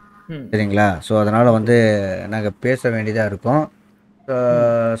 சரிங்களா? ஸோ அதனால் வந்து நாங்கள் பேச வேண்டியதாக இருக்கும்.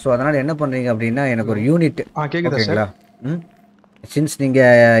 ஸோ அதனால் என்ன பண்ணுறீங்க அப்படின்னா, எனக்கு ஒரு யூனிட் ஓகேங்களா? சின்ஸ்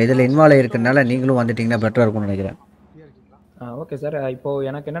நீங்கள் இதில் இன்வால்வ் ஆகிருக்கிறதுனால நீங்களும் வந்துட்டிங்கன்னா பெட்டராக இருக்கும்னு நினைக்கிறேன். Okay sir. இப்போது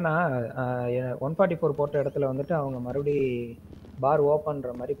எனக்கு என்னென்னா 144 போட்ட இடத்துல வந்துட்டு அவங்க மறுபடி பார்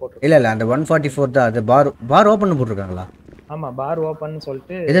ஓப்பன்ற மாதிரி போட்டு. இல்லை அந்த 144 தான், அது பார் ஓப்பன் போட்டிருக்காங்களா? ஆமாம், பார் ஓப்பன்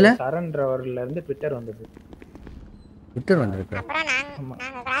சொல்லிட்டு இதில் சரண்ன்றவர்லேருந்து ட்விட்டர் வந்தது. ட்விட்டர் வந்திருக்கு?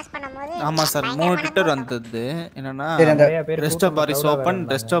 ஆமாம் சார், 3 ட்விட்டர் வந்தது. என்னன்னா ரெஸ்டோ பார்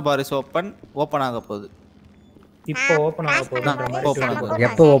இஸ் ஓப்பன் ஆக போகுது. இப்போ ஓப்பன் ஆக போகுது.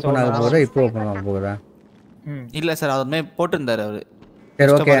 எப்போ ஓப்பன் ஆக போகுதா? இப்போ ஓப்பன் ஆக போகுதா? இல்லை சார், அதுமே போட்டிருந்தாரு அவரு.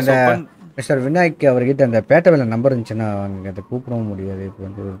 சரி ஓகே. அந்த மிஸ்டர் விநாயக் அவர்கிட்ட அந்த பேட்டவேல நம்பர் இருந்துச்சுன்னா அதை கூப்பிடவும் முடியாது இப்போ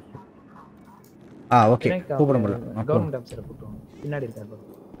வந்து. ஓகே, கூப்பிட முடியல. கவர்மெண்ட் ஆஃபீஸரை கூப்பிடுவோம், பின்னாடி இருக்காரு.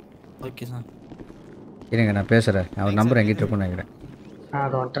 ஓகே சார், இருங்க நான் பேசுகிறேன். அவர் நம்பர் எங்கிட்ட இருக்குன்னு நினைக்கிறேன்.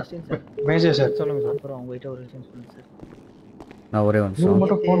 மேஜர் சார் சொல்லுங்க சார். அப்புறம் உங்ககிட்ட ஒரு விஷயம் சொல்லுங்க சார். நான் ஒரே ஒன்று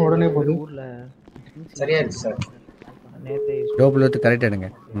மட்டும் ஃபோன் உடனே போகுது. ஊரில் சரியா இருக்கு சார். நேற்று ஜோபில் எடுத்து கரெக்டாக எடுங்க.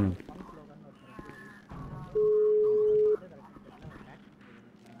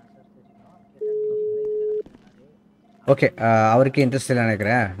 ஓகே, அவருக்கு இன்ட்ரெஸ்ட் இல்லை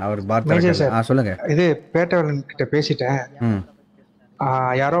நினைக்கிறேன். அவர் பார்த்து சொல்லுங்க. இது பேட்டவேலன் கிட்ட பேசிட்டேன்.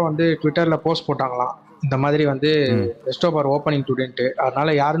 யாரோ வந்து ட்விட்டர்ல போஸ்ட் போட்டாங்களாம், இந்த மாதிரி வந்து ரெஸ்டோ பார் ஓப்பனிங் டுடேன்ட்டு.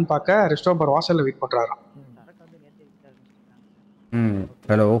 அதனால யாருன்னு பார்க்க ரெஸ்டோ பார் வாசல்ல வெயிட் பண்றாராம்.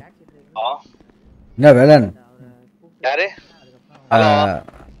 ஹலோ, என்ன வேலன்? யாரு?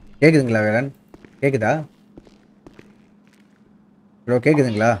 கேக்குதுங்களா வேலன்? கேக்குதா? ஹலோ,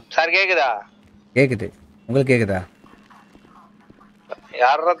 கேக்குதுங்களா சார்? கேக்குதா? கேக்குது. உங்களுக்கு கேக்குதா?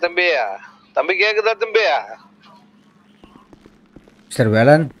 யாரா தம்பி? தம்பி கேக்குதா தம்பி? சார்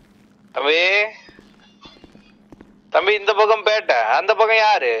வேலன் தம்பி, தம்பி இந்த பக்கம் பேட்டை, அந்த பக்கம்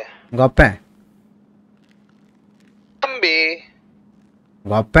யாரு? உங்க அப்பன். தம்பி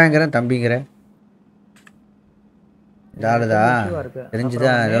உங்க அப்பாங்கிறேன் தம்பிங்கிறேன் ஜாலுதா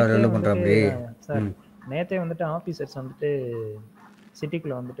தெரிஞ்சுதான் ஏதோ ரெல்லு பண்ற அப்படி. சார் நேத்தே வந்துட்டு ஆபீசர்ஸ் வந்துட்டு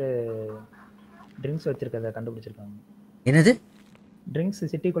சிட்டிக்குள்ள வந்துட்டு ட்ரிங்க்ஸ் வச்சிருக்கத கண்டுபிடிச்சிருக்காங்க. என்னது ட்ரிங்க்ஸ்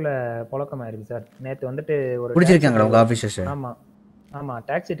சிட்டிக்குள்ள புழக்கமா இருக்கு சார். நேத்து வந்துட்டு ஒரு பிடிச்சிருக்காங்களா உங்க ஆபீசர்ஸ்? ஆமா ஆமா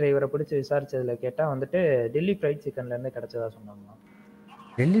டாக்ஸி டிரைவரை பிடிச்சி விசாரிச்சதுல கேட்டா வந்துட்டு டெல்லி ஃப்ரைட் சிக்கன்ல இருந்து கிடைச்சதா சொன்னாங்க.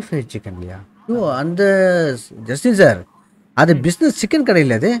 டெல்லி ஃப்ரைட் சிக்கன்லையா? ஓ அந்த ஜஸ்டின் சார் அது பிசினஸ் சிக்கன் கடை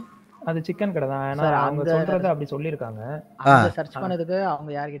இல்ல அது? அது சிக்கன் கடை தான். ஆனா அவங்க சொல்றது அப்படி சொல்லியிருக்காங்க. அவங்க சர்ச் பண்ணதுக்கு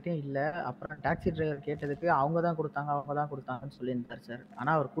அவங்க யார்கிட்டயும் இல்ல. அப்புறம் டாக்ஸி டிரைவர் கேட்டதுக்கு அவங்க தான் கொடுத்தாங்கன்னு சொல்லியிருந்தாரு சார். ஆனா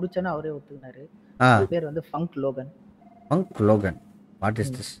அவர் குடிச்சேன்னு அவரே ஒத்துக்கினாரு. பேர் வந்து funk Logan. Funk Logan what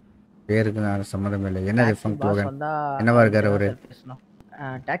is this? பேருக்கு நான் சம்மந்தம் இல்லை. என்னது ஃபங்க் லோகன்? என்னவா இருக்காரு அவரு?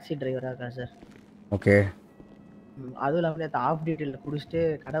 டாக்ஸி டிரைவரா இருக்காரு சார். ஓகே. அதுவும் இல்லாம ஆஃப் டியூட்டில குடிச்சிட்டு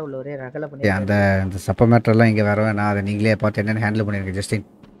கடை உள்ள ஒரே ரகலை பண்ணி அந்த சப்ப மேட்டர்லாம் இங்கே வர வேணாம். அதை நீங்களே பார்த்து என்னென்னு ஹேண்டில் பண்ணிருங்க ஜஸ்டின்.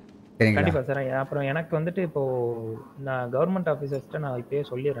 கண்டிப்பா சார். அப்புறம் எனக்கு வந்துட்டு இப்போ நான் கவர்மெண்ட் ஆஃபீஸர்ஸ்ட்ட நான் இப்பயே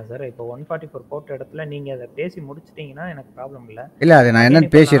சொல்லிடுறேன் சார். இப்போ 144 போட்ட இடத்துல நீங்க அதை பேசி முடிச்சிட்டீங்கன்னா எனக்கு ப்ராப்ளம் இல்லை. இல்லை அது நான்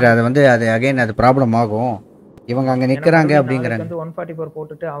என்னன்னு பேசிடுறேன். அது வந்து அது அகைன் அது ப்ராப்ளம் ஆகும். இவங்க அங்கே நிற்கிறாங்க அப்படிங்கிறாங்க. வந்து 144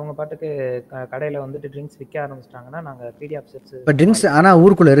 போட்டுட்டு அவங்க பாட்டுக்கு கடையில் வந்துட்டு ட்ரிங்க்ஸ் விற்க ஆரம்பிச்சிட்டாங்கன்னா நாங்கள் பிடி ஆஃபீஸர்ஸ் இப்போ ட்ரிங்க்ஸ் ஆனால்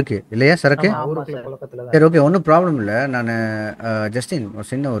ஊருக்குள்ளே இருக்குது இல்லையா சரக்கு? சரி ஓகே ஒன்றும் ப்ராப்ளம் இல்லை. நான் ஜஸ்டின் ஒரு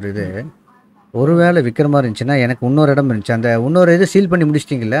சின்ன ஒரு இது ஒருவேளை விற்கிற மாதிரி இருந்துச்சுன்னா எனக்கு இன்னொரு இடம் இருந்துச்சு. அந்த இன்னொரு இது சீல் பண்ணி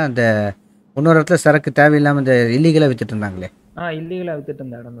முடிச்சிட்டிங்கல்ல? அந்த இன்னொரு இடத்துல சரக்கு தேவையில்லாமல் இந்த இல்லீகலாக வித்துட்டு இருந்தாங்களே? இல்லீகலாக வித்துட்டு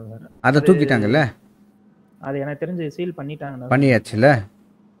இருந்த இடம் தான் சார். அதை தூக்கிட்டாங்கல்ல? அது எனக்கு தெரிஞ்சு சீல் பண்ணிட்டாங்க. பண்ணியாச்சுல்ல?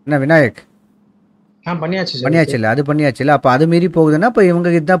 என்ன விநாயக்? பண்ணியாச்சு இல்ல? அது பண்ணியாச்சு இல்ல? அப்ப அது மீறி போகுதுன்னா இப்ப இவங்க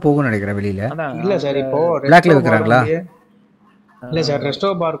கிட்ட தான் போகும்னு நினைக்கிறேன் வெளியில. இல்ல சார் இப்போ பிளாக்ல விக்கிறாங்களா? இல்ல சார்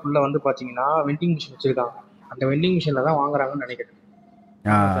ரெஸ்டோ பார்க்குள்ள வந்து பாத்தீங்கன்னா வெண்டிங் மிஷின் வச்சிருக்காங்க. அந்த வெண்டிங் மிஷின்ல தான் வாங்குறாங்கன்னு நினைக்கிறேன்.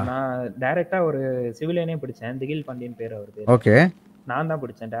 நான் டைரக்டா ஒரு சிவிலியனே பிடிச்சேன். திகில் பாண்டியன் பேர் அவருக்கு. ஓகே. நான் தான்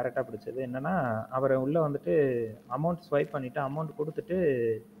பிடிச்சேன். டைரக்டா பிடிச்சது என்னன்னா அவரை உள்ள வந்துட்டு அமௌண்ட் ஸ்வைப் பண்ணிட்டு அமௌண்ட் கொடுத்துட்டு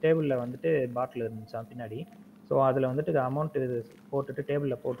டேபிள்ல வந்துட்டு பாட்டில் இருந்துச்சான் பின்னாடி. ஸோ அதில் வந்துட்டு அமௌண்ட் போட்டுட்டு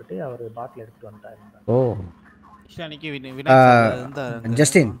டேபிளில் போட்டுட்டு அவர் பாட்டில் எடுத்துட்டு வந்துட்டாரு. ஓ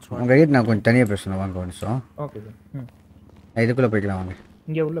ஜஸ்டின் உங்ககிட்ட நான் கொஞ்சம் தனியாக பேசணும். வாங்க ஒரு நிமிஷம். Okay sir. இதுக்குள்ளே போய்க்கலாம் வாங்க.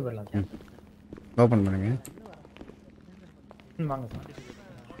 இங்கே உள்ள போயிடலாம் சார். ஓப்பன் பண்ணுங்க. வாங்க சார்.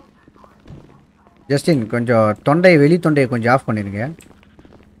 ஜஸ்டின் கொஞ்சம் வெளி தொண்டையை கொஞ்சம் ஆஃப் பண்ணிடுங்க.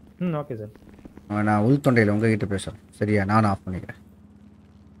 Okay sir. நான் உள் தொண்டையில் உங்ககிட்ட பேசுகிறேன் சரியா? நானும் ஆஃப் பண்ணிக்கிறேன்.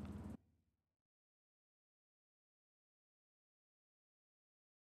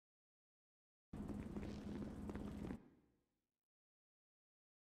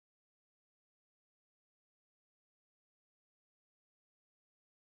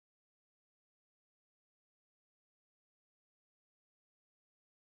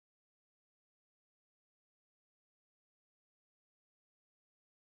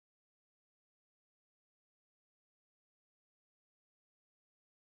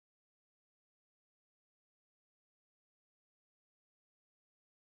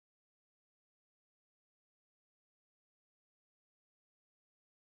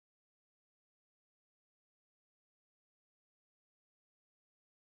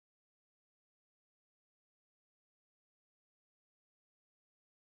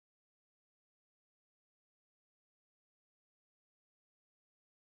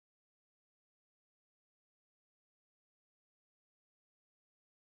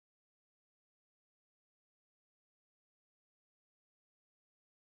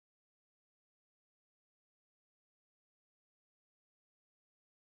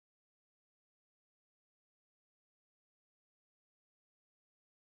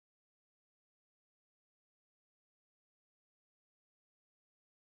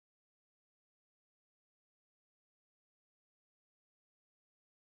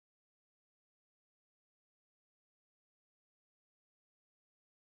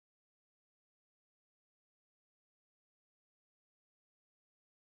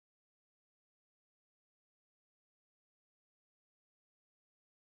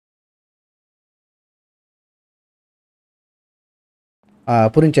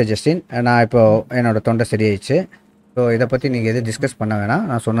 புரிஞ்சா ஜஸ்டின்? நான் இப்போ என்னோடய தொண்டை சரியாயிடுச்சு. ஸோ இதை பற்றி நீங்கள் எதுவும் டிஸ்கஸ் பண்ண வேணாம்.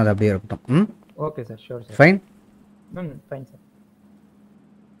 நான் சொன்னது அப்படியே இருக்கட்டும். Okay sir. Sure sir. Fine. Fine sir.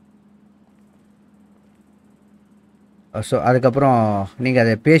 So அதுக்கப்புறம் நீங்கள்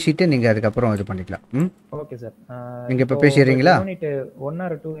அதை பேசிட்டு நீங்கள் அதுக்கப்புறம் இது பண்ணிக்கலாம். Okay sir. நீங்கள் இப்போ பேசிடுறீங்களா? 1 or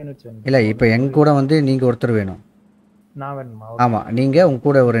 2 யூனிட்ஸ் வேணும். இல்லை இப்போ எங்க கூட வந்து நீங்கள் ஒருத்தர் வேணும். நான் வேணுமா? ஆமாம் நீங்கள் உங்க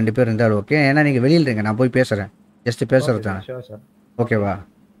கூட ஒரு 2 பேர் இருந்தாலும் ஓகே. ஏன்னா நீங்கள் வெளியில் இருங்க, நான் போய் பேசுகிறேன். ஜஸ்ட் பேசுகிறது தானே. Sure sir. ஓகேவா?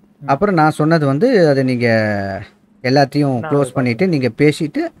 அப்புறம் நான் சொன்னது வந்து அதை நீங்கள் எல்லாத்தையும் க்ளோஸ் பண்ணிவிட்டு நீங்கள்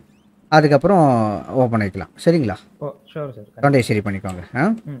பேசிட்டு அதுக்கப்புறம் ஓப்பன் பண்ணிக்கலாம். சரிங்களா? ஓ ஷூர் சார். தொண்டையை சரி பண்ணிக்கோங்க.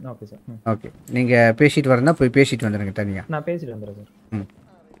 Okay sir. ஓகே. நீங்கள் பேசிட்டு வரனா போய் பேசிட்டு வந்துடுங்க தனியாக. நான் பேசிட்டு வந்துடுறேன் சார்.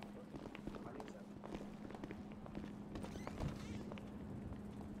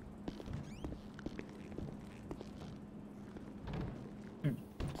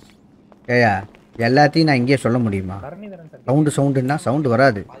 ஏயா எல்லாத்தையும் நான் இங்கேயே சொல்ல முடியுமா? சவுண்டுன்னா சவுண்டு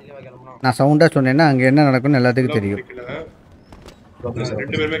வராது. நான் சவுண்டாக சொன்னேன்னா அங்கே என்ன நடக்கும்னு எல்லாத்துக்கும் தெரியும்.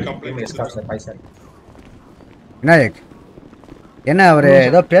 விநாயக் என்ன அவர்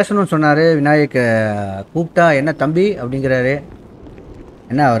ஏதோ பேசணும்னு சொன்னார். விநாயக் கூப்பிட்டா என்ன தம்பி அப்படிங்கிறாரு.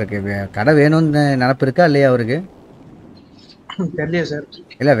 என்ன அவருக்கு கடை வேணும்னு நினப்பு இருக்கா இல்லையா அவருக்கு? தெரியல சார்.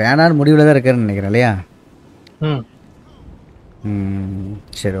 இல்லை வேணான்னு முடிவில் தான் இருக்காருன்னு நினைக்கிறேன் இல்லையா?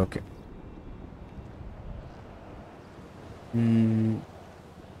 சரி ஓகே.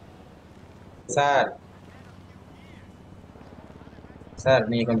 சார் சார்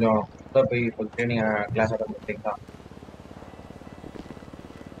நீங்கள் கொஞ்சம் போய் ட்ரைனிங் கிளாஸ் அட்டன் பண்ணுறீங்களா?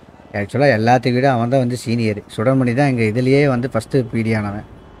 ஆக்சுவலாக எல்லாத்தையும் விட அவன் தான் வந்து சீனியர். சுடர்மணி தான் எங்கள் இதுலேயே வந்து ஃபஸ்ட்டு பிடி ஆனவன்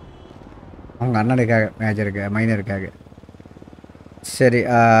அவங்க அண்ணனுக்காக, மேஜருக்காக, மைனருக்காக. சரி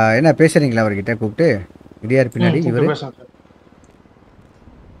என்ன பேசுகிறீங்களா அவர்கிட்ட கூப்பிட்டு? இடியார் பின்னாடி இவர்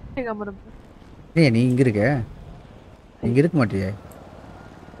நீ இங்கே இருக்க, இங்கே இருக்க மாட்டியே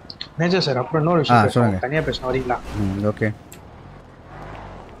மேஜர் சார். அப்புறம் இன்னொரு விஷயம் சொல்லுங்க. தனியாக பேசணும் வரீங்களா? Okay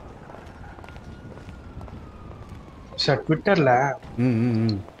sir. ட்விட்டரில்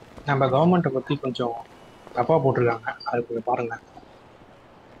நம்ம கவர்மெண்ட்டை பற்றி கொஞ்சம் தப்பாக போட்டிருக்காங்க. அது கொஞ்சம் பாருங்க.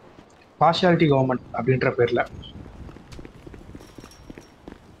 பார்ஷியாலிட்டி கவர்மெண்ட் அப்படின்ற பேரில்.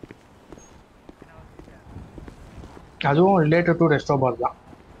 அதுவும் ரிலேட்டட் டு ரெஸ்டோபார் தான்.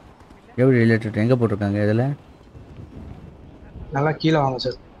 எப்படி ரிலேட்டட்? எங்கே போட்டிருக்காங்க இதில்? நல்லா கீழே வாங்க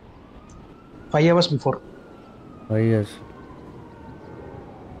sir. 5 hours before. 5 years.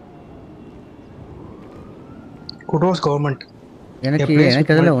 Kudos government.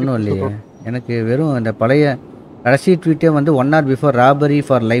 எனக்கு அதில் ஒன்றும் இல்லையே. எனக்கு வெறும் அந்த பழைய கடைசி ட்வீட்டே வந்து 1 hour before robbery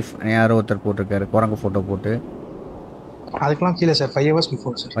for life யாரோ ஒருத்தர் போட்டிருக்காரு, குரங்கு ஃபோட்டோ போட்டு. அதுக்கெல்லாம் கீழே sir 5 hours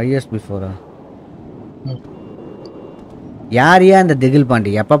before sir. 5 years பிஃபோரா? யாரையா இந்த திகில்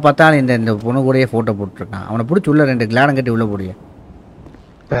பாண்டி எப்போ பார்த்தாலும் இந்த பொண்ணு கூடயே ஃபோட்டோ போட்டுருக்கான். அவனை பிடிச்சி உள்ள 2 கிளாடம் கட்டி உள்ள போடிய,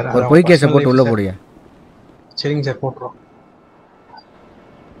 ஒரு பொய் கேஸை போட்டு உள்ள போடிய. சரிங்க சார் போட்டுருவோம்.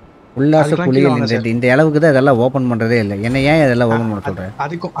 உல்லாச குளியல் இந்த அளவுக்கு தான் இதெல்லாம் ஓப்பன் பண்ணுறதே இல்லை. என்ன ஏன் இதெல்லாம் ஓப்பன் பண்ண சொல்கிறேன்?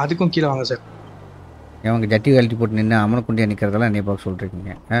 அதுக்கும் கீழே வாங்க சார். அவங்க ஜட்டி கழட்டி போட்டு நின்று அமன குண்டியா நிற்கிறதெல்லாம் என்னை பார்க்க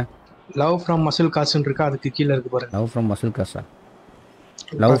சொல்கிறீங்க. லவ் ஃப்ரம் மசில் காசுன்னு இருக்கா, அதுக்கு கீழே இருக்கு பாருங்க. Love from muscle Gaza?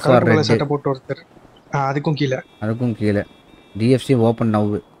 Love for red சட்டை போட்டு ஒருத்தர், அதுக்கும் கீழே டிஎஃப்சி ஓப்பன்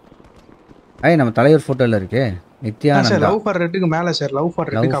நவ். நம்ம தலைவர் ஃபோட்டோவில் இருக்கு நித்யானந்தா. லவ் ஃபார் ரெட்டுக்கு மேலே சார். லவ் ஃபார்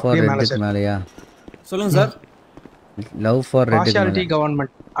ரெட்டுக்கு அப்படியே மேலே சார். மேலையா? சொல்லுங்க sir. Love for red partiality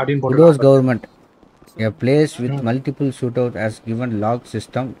government அப்படின்னு போட்டு. Kudos government. A place with multiple shootout has given log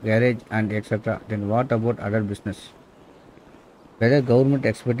system, garage and etc. Then what about other business? Whether government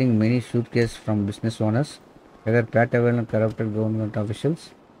expecting many suitcases from business owners? Whether Patavel and corrupted government officials?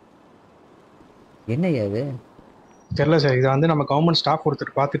 என்ன இது தெரியல sir. இதை வந்து நம்ம government staff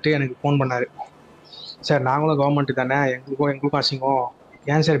ஒருத்தர் பார்த்துட்டு எனக்கு phone பண்ணாரு. சார் நாங்களும் கவர்மெண்ட் தானே, எங்களுக்கும் அசிங்கம்,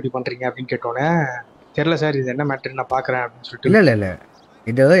 ஏன் சார் இப்படி பண்ணுறீங்க அப்படின்னு கேட்டோன்னே, தெரியல சார் இது என்ன மேட்ரு நான் பார்க்குறேன் அப்படின்னு சொல்லிட்டு. இல்லை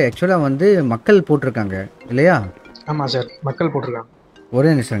இது ஆக்சுவலாக வந்து மக்கள் போட்டிருக்காங்க இல்லையா? ஆமாம் சார் மக்கள் போட்டிருக்காங்க.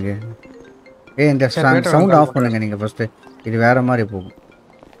 ஒரே நிமிஷங்க. இந்த சவுண்ட் ஆஃப் பண்ணுங்க நீங்கள் ஃபஸ்ட்டு. இது வேறு மாதிரி போகும்.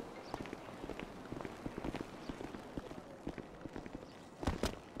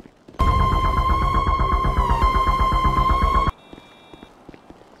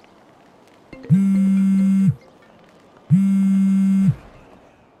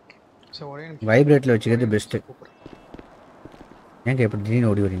 வைப்ரேட்டில் வச்சுக்கிறது பெஸ்ட்டு. ஏங்க எப்படி திடீர்னு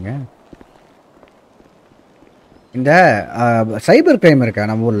ஓடி வரீங்க? இந்த சைபர் கிரைம் இருக்கா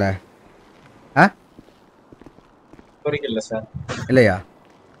நம்ம ஊரில்? இல்லையா?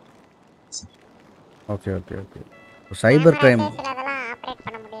 Okay cyber crime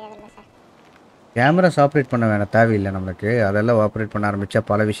cameras operate பண்ண வேணாம், தேவையில்லை நம்மளுக்கு. அதெல்லாம் ஆப்ரேட் பண்ண ஆரம்பித்தா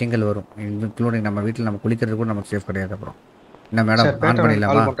பல விஷயங்கள் வரும், இன்க்ளூடிங் நம்ம வீட்டில் நம்ம குளிக்கிறது கூட நமக்கு சேஃப் கிடையாது. அப்புறம் என்ன மேடம் ஆன்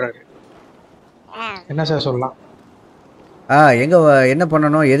பண்ணிடலாமா? என்ன சார் சொல்லலாம்? எங்கே என்ன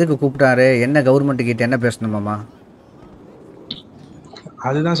பண்ணணும், எதுக்கு கூப்பிட்டாரு, என்ன கவர்மெண்ட் கிட்ட என்ன பேசணுமாம்மா?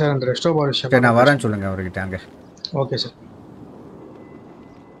 அதுதான் சார் அந்த ரெஸ்டோபார் விஷயம். நான் வரேன்னு சொல்லுங்க அவர்கிட்ட அங்கே. Okay sir.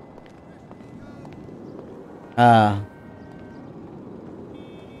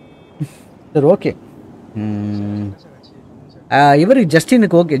 சரி ஓகே. இவருக்கு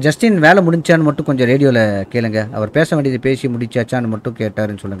ஜஸ்டினுக்கு ஓகே. ஜஸ்டின் வேலை முடிஞ்சான்னு மட்டும் கொஞ்சம் ரேடியோவில் கேளுங்க. அவர் பேச வேண்டியது பேசி முடிச்சாச்சான்னு மட்டும்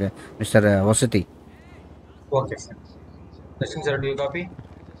கேட்டாருன்னு சொல்லுங்க மிஸ்டர் வசதி. Okay sir. Justin sir, do you copy?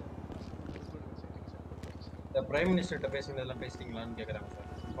 இந்த பிரைம் மினிஸ்டர்கிட்ட பேசினதெல்லாம் பேசிட்டீங்களான்னு கேட்குறாங்க சார்.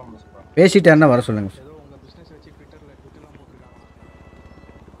 இன்ஃபார்ம் பண்ண சொல்கிறாங்க. பேசிட்டாருன்னா வர சொல்லுங்க. ஏதோ உங்க பிசினஸ் வச்சு ட்விட்டர்லாம் போட்டுருக்காங்க.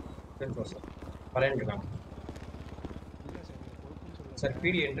 தெரிஞ்சோம் சார். வரேன் இருக்காங்க. இல்லை சார் நீங்கள் பொறுப்புன்னு சொல்லுங்கள் சார்.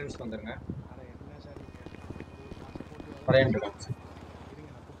 பிடி என்ட்ரன்ஸ் வந்துருங்க. அதை என்ன சார் வரேன் இருக்காங்க சார். இருங்க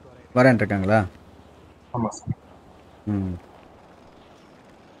நான் கூப்பிட்டு வரேன். வரேன் இருக்காங்களா? ஆமாம் சார். ம்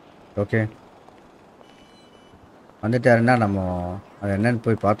ஓகே. வந்துட்டாருன்னா நம்ம அது என்னன்னு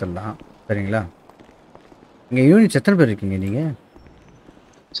போய் பார்த்துடலாம். சரிங்களா? இங்கே யூனிட்ஸ் எத்தனை பேர் இருக்கீங்க நீங்கள்?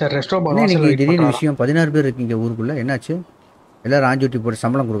 சார் ரெஸ்டோ பார் இன்னைக்கு வாசல்ல வெயிட் திடீர்னு பண்றாரா? விஷயம் 16 பேர் இருக்கீங்க ஊருக்குள்ளே. என்னாச்சு? எல்லோரும் ஆஞ்சூட்டி போட்டு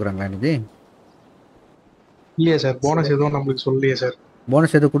சம்பளம் கொடுக்குறாங்களா இன்னைக்கு? இல்லையா சார், போனஸ் எதுவும் நம்மளுக்கு சொல்லலையே சார்.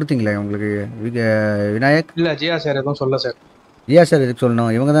 போனஸ் எதுவும் கொடுத்தீங்களா உங்களுக்கு விநாயக்? இல்லை ஜியா சார் எதுவும் சொல்ல சார். ஜியா சார் எதுக்கு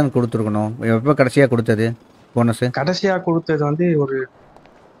சொல்லணும்? இவங்க தான் கொடுத்துருக்கணும். எப்போ கடைசியாக கொடுத்தது போனஸு? கடைசியாக கொடுத்தது வந்து ஒரு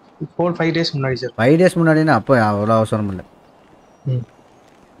 4-5 டேஸ் முன்னாடி சார். 5 டேஸ் முன்னாடினா அப்போ அவ்வளோ அவசரம் இல்லை. ம்.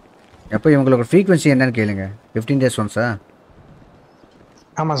 எப்போ இவங்களோட ஃப்ரீக்வன்சி என்னன்னு கேளுங்க. 15 டேஸ் ஒன்ஸா?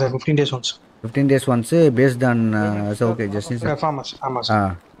 ஆமாம் sir, 15 days once. 15 days once based on okay Justin sir. Performance. ஆமாம்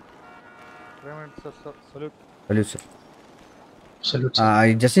sir. Salute sir. Salute.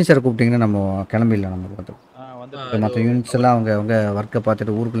 Justin sir கூப்பிட்டிங்கன்னா நம்ம கிளம்பிடலாம். நம்ம பார்த்து மற்ற யூனிட்ஸ் எல்லாம் அவங்க ஒர்க்கை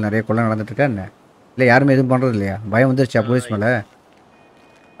பார்த்துட்டு ஊருக்குள்ள நிறைய கொலை நடந்துட்டுருக்கா என்ன? இல்லை யாருமே எதுவும் பண்ணுறது இல்லையா? பயம் வந்துருச்சா போலீஸ் மேலே?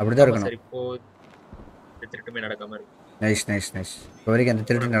 அப்படி தான் இருக்கணும். Nice nice nice. இப்போ வரைக்கும் அந்த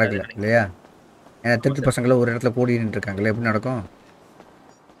திருட்டு நடக்கல இல்லையா? ஏன்னா திருட்டு பசங்களை ஒரு இடத்துல கூடிட்டு இருக்காங்களே, எப்படி நடக்கும்?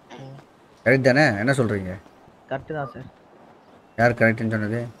 கரெக்ட் தானே? என்ன சொல்கிறீங்க? கரெக்டு தான் சார். யார் கரெக்டுன்னு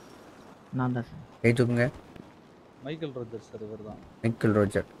சொன்னது? நான் தான் சார். கை தூக்குங்க. மைக்கேல் ரோஜர் சார் இவர் தான். Michael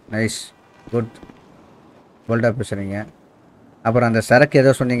Roger. Nice good. போல்டாக பேசுகிறீங்க. அப்புறம் அந்த சரக்கு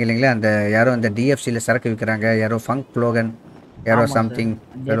ஏதோ சொன்னீங்க இல்லைங்களா? அந்த யாரோ அந்த டிஎஃப்சியில் சரக்கு விற்கிறாங்க, யாரோ ஃபங்க் லோகன் யாரோ சம்திங்.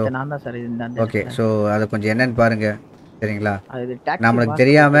 ஓகே. ஸோ அதை கொஞ்சம் என்னன்னு பாருங்கள். சரிங்களா? நம்மளுக்கு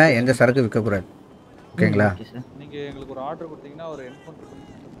தெரியாமல் எந்த சரக்கு விற்கக்கூடாது. ஓகேங்களா? நீங்கள் எங்களுக்கு ஒரு ஆர்டர் கொடுத்தீங்கன்னா ஒரு என்கவுண்டர் பண்ணி.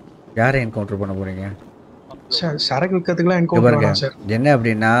 யாரை என்கவுண்டர் பண்ண போகிறீங்க? சார் சரக்கு விற்கிறதுக்குலாம் என்கவுண்டர் பண்ணலாம் சார். என்ன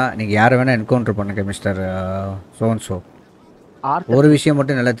அப்படின்னா நீங்கள் யாரை வேணால் என்கவுண்டர் பண்ணுங்க மிஸ்டர் சோன்சோ. ஒரு விஷயம்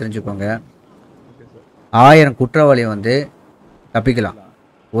மட்டும் நல்லா தெரிஞ்சுக்கோங்க. 1000 குற்றவாளி வந்து தப்பிக்கலாம்,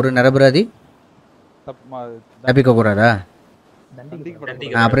 ஒரு நிரபராதி தப்பிக்க கூடாதா?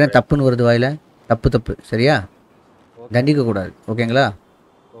 அப்புறம் தப்புன்னு வருது வாயில. தப்பு சரியா? தண்டிக்க கூடாது. ஓகேங்களா?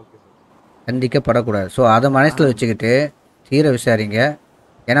 தண்டிக்கப்படக்கூடாது. ஸோ அதை மனசில் வச்சுக்கிட்டு தீர விசாரிங்க.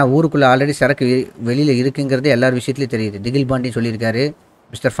 ஏன்னா ஊருக்குள்ளே ஆல்ரெடி சரக்கு வெளியில் இருக்குங்கிறது எல்லார் விஷயத்துலையும் தெரியுது. திகில் பாண்டின்னு சொல்லியிருக்காரு,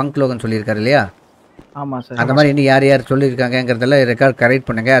 மிஸ்டர் ஃபங்க் லோகன் சொல்லியிருக்காரு இல்லையா? ஆமாம் சார். அந்த மாதிரி இன்னும் யார் யார் சொல்லியிருக்காங்கிறதெல்லாம் ரெக்கார்ட் கரெக்ட்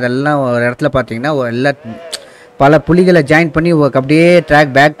பண்ணுங்கள். அதெல்லாம் ஒரு இடத்துல பார்த்தீங்கன்னா எல்லா பல புலிகளை ஜாயின் பண்ணி அப்படியே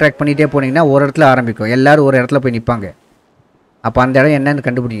பேக் ட்ராக் பண்ணிகிட்டே போனீங்கன்னா ஒரு இடத்துல ஆரம்பிக்கும். எல்லோரும் ஒரு இடத்துல போய் நிற்பாங்க. அப்போ அந்த இடம் என்னன்னு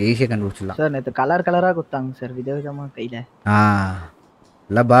கண்டுபிடிங்க, ஈஸியாக கண்டுபிடிச்சிடலாம். சார் நேற்று கலராக கொடுத்தாங்க சார், விதவிதமாக கையில்.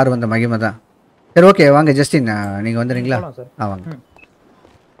 எல்லாம் பார் வந்த மகிமை தான். சரி ஓகே வாங்க ஜஸ்டின், நீங்கள் வந்துடுறீங்களா? வாங்க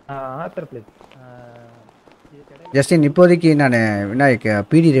ஜஸ்டின். இப்போதைக்கு நான் விநாயக்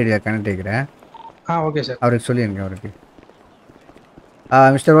பிடி ரேடியோ கனெக்ட் ஆகிக்கிறேன். Okay sir. அவருக்கு சொல்லிடுங்க. அவருக்கு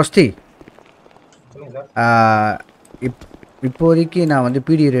மிஸ்டர் வஸ்தி, இப்போதைக்கு நான் வந்து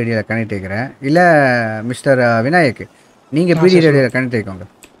பிடி ரேடியோவில் கனெக்ட் ஆகிக்கிறேன். இல்லை மிஸ்டர் விநாயக், நீங்கள் பிடி ரேடியோவில் connect ஆகிக்கோங்க.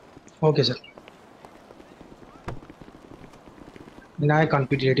 Okay sir. Vinayak on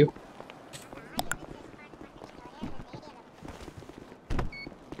பிடி ரேடியோ.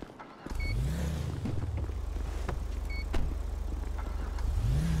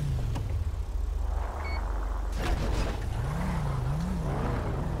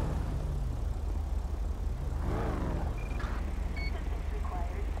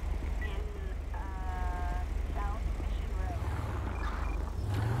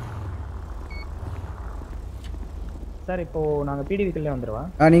 சார் இப்போ நாங்கள் பிடி வீக்கில் வந்துடுவா?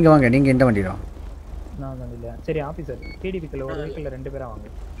 நீங்கள் வாங்க. நீங்கள் எந்த வண்டி தான்? நான் வண்டியில். சரி ஆஃபீஸர், பிடி வீக்கில் ஒரு வீக்கில் 2 பேராக வாங்க.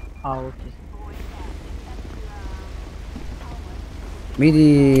 ஓகே.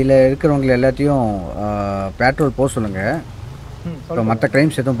 மீதியில் இருக்கிறவங்களை எல்லாத்தையும் பேட்ரோல் போக சொல்லுங்கள். இப்போ மற்ற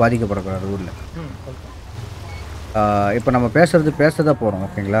க்ரைம்ஸ் எதுவும் பாதிக்கப்படக்கூடாது ஊரில். இப்போ நம்ம பேசுகிறதா போகிறோம்.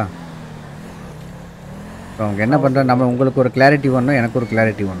 ஓகேங்களா? இப்போ அவங்க என்ன பண்ணுறேன், நம்ம உங்களுக்கு ஒரு கிளாரிட்டி வரணும், எனக்கு ஒரு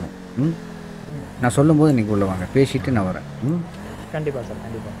கிளாரிட்டி வரணும். நான் சொல்லும்போது நீங்கள் உள்ள வாங்க, பேசிவிட்டு நான் வரேன். கண்டிப்பாக சார்,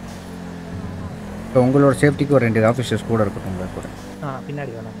 கண்டிப்பாக. இப்போ உங்களோட சேஃப்டிக்கு ஒரு 2 ஆஃபீஸர்ஸ் கூட இருக்கட்டும் உங்களை கூட.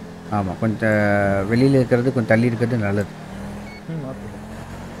 பின்னாடி வேணாம். ஆமாம், கொஞ்சம் வெளியில் இருக்கிறது கொஞ்சம் தள்ளி இருக்கிறது நல்லது. ஓகே.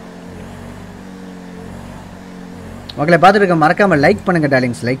 மக்களை பார்த்துருக்க மறக்காமல் லைக் பண்ணுங்கள்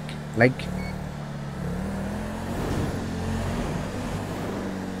டார்லிங்ஸ். லைக்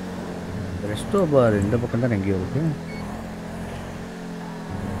ரெஸ்டோ பார் இந்த பக்கம் தான் எங்கேயோ இருக்கு.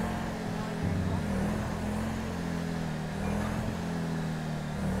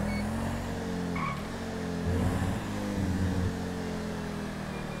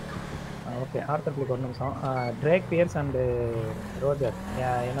 ஓகே ஆர்த்தர் பிளிக் ஒரு நிமிஷம். ட்ரேக் பியர்ஸ் அண்டு ரோஜர்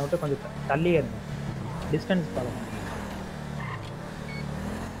என்னை விட்டு கொஞ்சம் தள்ளியே இருங்க, டிஸ்டன்ஸ் ஃபாலோ பண்ணுங்க.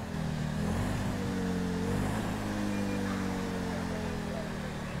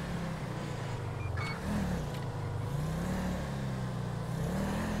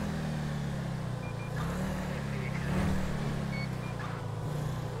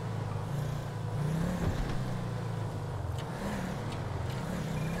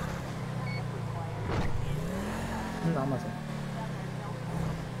 ஆமாம் சார்.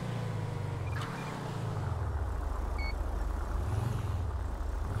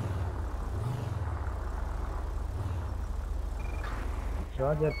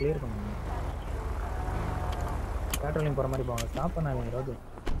 ரோஜர் கிளியர் பண்ணுங்க. பேட்ரோலிங் போகிற மாதிரி போங்க, ஸ்டாப் பண்ணாதீங்க ரோஜர்.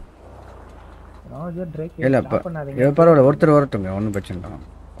 ரோஜர் ட்ரேக் ஸ்டாப் பண்ணாதீங்க. பரவாயில்ல, ஒருத்தர் வரட்டுங்க, ஒன்றும் பிரச்சனை இல்லை.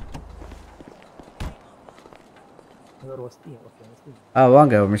 இது ஒரு வசதி. ஓகே வசதி.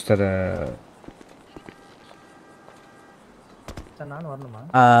 வாங்க மிஸ்டர். சார் நானும் வரணுமா?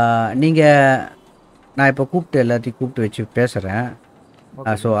 நீங்கள் நான் இப்போ எல்லாத்தையும் கூப்பிட்டு வச்சு பேசுகிறேன்.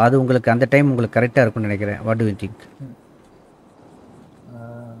 ஸோ அது உங்களுக்கு அந்த டைம் உங்களுக்கு கரெக்டாக இருக்கும்னு நினைக்கிறேன். What to you think?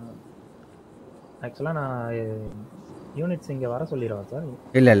 ஆக்சுவலாக நான் யூனிட்ஸ் இங்கே வர சொல்லிடுவா சார்?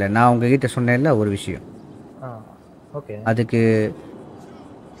 இல்லை நான் உங்ககிட்ட சொன்னேன்ல ஒரு விஷயம். ஓகே. அதுக்கு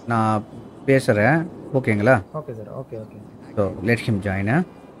நான் பேசுகிறேன், ஓகேங்களா? Okay sir. Okay okay. So let him join.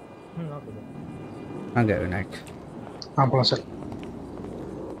 Okay sir. அங்கே விநாயக். போகலாம் சார்.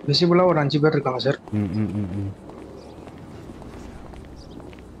 விசிபிளாக ஒரு 5 பேர் இருக்காங்க சார்.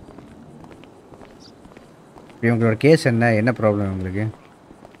 இவங்களோட கேஸ் என்ன ப்ராப்ளம் உங்களுக்கு?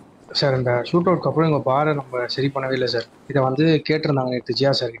 சார் இந்த ஷூட் அவுட்க்கு அப்புறம் எங்கள் பாரை நம்ம சரி பண்ணவே இல்லை சார். இதை வந்து கேட்டிருந்தாங்க நேற்று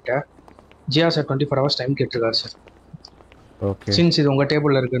ஜியா சார் கிட்ட. ஜியா சார் 24 hours டைம் கேட்டிருக்காரு சார். ஓகே. சின்ஸ் இது உங்கள்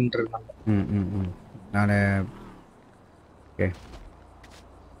டேபிளில் இருக்குன்றாங்க. நான் ஓகே.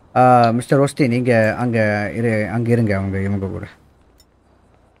 மிஸ்டர் ரோஸ்டி, நீங்கள் அங்கே இருங்க, இவங்க கூட.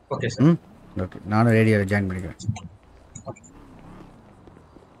 Okay sir. ஓகே, நானும் ரேடியோவில் ஜாயின் பண்ணிக்கிறேன்.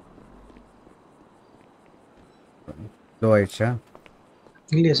 லோ ஆயிடுச்சா?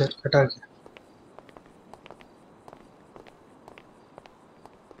 இல்லையா சார், கரெக்டாக இருக்கு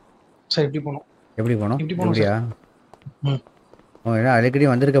சார். எப்படி போகணும்? எப்படியா? ஏன்னா அடிக்கடி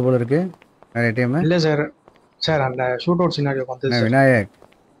வந்திருக்க போல இருக்கு நிறைய டைம். இல்லை சார். சார் அந்த ஷூட் அவுட் சினாரியோ வந்து விநாயக்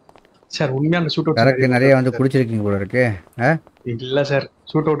சார் உண்மையாக அந்த ஷூட் அவுட் கரெக்ட் நிறைய வந்து குடிச்சிருக்கீங்க போல இருக்கு. இல்லை சார்,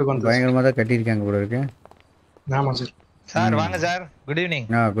 ஷூட் அவுட்டுக்கு வந்து பயங்கரமாக தான் கட்டியிருக்காங்க போல இருக்கு. ஆமாம் சார். சார் வாங்க sir. Good evening.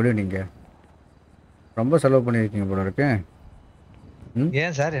 Good evening. ரொம்ப செலவு பண்ணியிருக்கீங்க போல இருக்கு.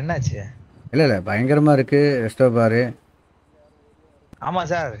 ஏன் சார் என்னாச்சு? இல்லை பயங்கரமாக இருக்கு ரெஸ்டோ பாரு. ஆமாம்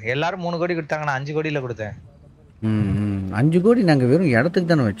சார், எல்லாரும் 3 கோடி கொடுத்தாங்க, நான் 5 கோடியில் கொடுத்தேன். 5 கோடி நாங்கள் வெறும் இடத்துக்கு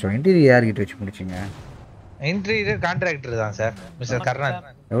தானே வச்சோம். இன்டீரியர் யார்கிட்ட வச்சு முடிச்சிங்க? இன்டீரியர் கான்ட்ராக்டர் தான் சார், மிஸ்டர் கர்ணன்.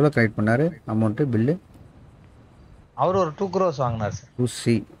 எவ்வளோ கலெக்ட் பண்ணாரு அமௌண்ட்டு பில்லு? அவர் ஒரு 2 crores வாங்கினார் சார்.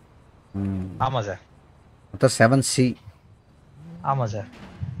 2C. ஆமாம் சார். மொத்தம் 7C. ஆமாம் sir.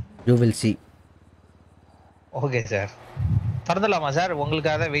 You will see. Okay sir. திறந்துடலாமா sir?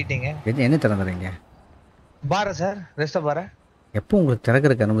 உங்களுக்காக தான் வெயிட்டிங்க. என்ன திறந்துறீங்க? பாரு சார், ரெஸ்ட்டை பாரு. எப்போ உங்களுக்கு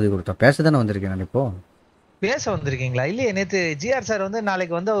திறக்கிறதுக்கு அனுமதி கொடுத்தோம்? பேச தானே வந்திருக்கேன் நான். இப்போ பேச வந்திருக்கீங்களா? இல்லையே, நேற்று ஜிஆர் சார் வந்து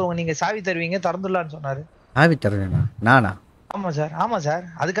நாளைக்கு வந்து நீங்கள் சாவி தருவீங்க, திறந்துடலான்னு சொன்னார். சாவி தருவேண்ணா? நானா? ஆமாம் சார். ஆமாம் சார்,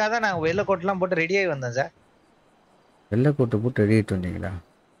 அதுக்காக தான் நான் வெள்ளை கோட்டெலாம் போட்டு ரெடியாகி வந்தேன் சார். வெள்ளை கோட்டை போட்டு ரெடி ஆகிட்டு வந்தீங்களா?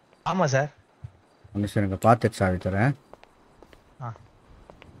 ஆமாம் சார். ஒன்று சார், எனக்கு பார்த்துட்டு சாவி தரேன்.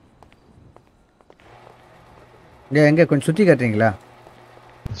 எங்கே கொஞ்சம் சுற்றி காட்டுறீங்களா?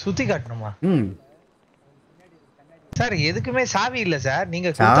 சுற்றி காட்டணுமா? சார் எதுக்குமே சாவி இல்ல சார். நீங்க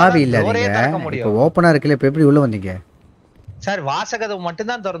சாவி இல்ல, நீங்க ஓபனா இருக்குல, இப்ப எப்படி உள்ள வந்தீங்க? சார் வாசகதவு மட்டும்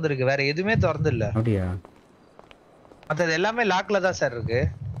தான் திறந்திருக்கு, வேற எதுவுமே திறந்து இல்ல. அப்படியா? மத்தது எல்லாமே லாக்ல தான் சார் இருக்கு.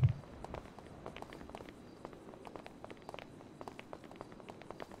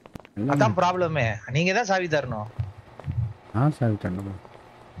 அதான் ப்ராப்ளமே. நீங்க தான் சாவி தரணும். சாவி தரணும்.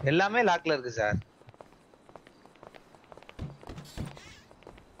 எல்லாமே லாக்ல இருக்கு சார்.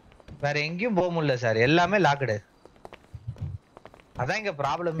 வேற எங்கேயும் போக முடியல சார், எல்லாமே லாக்டு. அதான் இங்க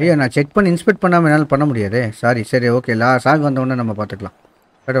ப்ராப்ளம். ஐயா, நான் செக் பண்ணி இன்ஸ்பெக்ட் பண்ணாம என்னால பண்ண முடியாது. சாரி. சரி, ஓகே. சாவி வந்த உடனே நம்ம பாத்துக்கலாம்.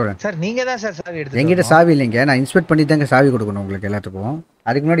 சார் நீங்க தான் சார் சாவி எடுத்து. என்கிட்ட சாவி இல்லைங்க, நான் இன்ஸ்பெக்ட் பண்ணி தாங்க சாவி கொடுக்கணும் உங்களுக்கு எல்லாத்துக்கும்.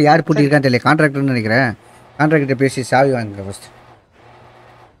 அதுக்கு முன்னாடி யார் பூட்டிருக்கான்னு தெரியல, கான்ட்ராக்டர்னு நினைக்கிறேன். கான்ட்ராக்டர்கிட்ட பேசி சாவி வாங்குங்க ஃபர்ஸ்ட்.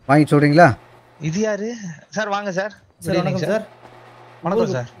 வாங்கி சொல்றீங்களா? இது யாரு சார்? வாங்க சார். வணக்கம் சார்.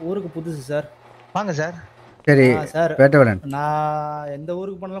 வணக்கம் சார். ஊருக்கு புதுசு சார். வாங்க சார். சரி சார், பேட்டவலன். நான் எந்த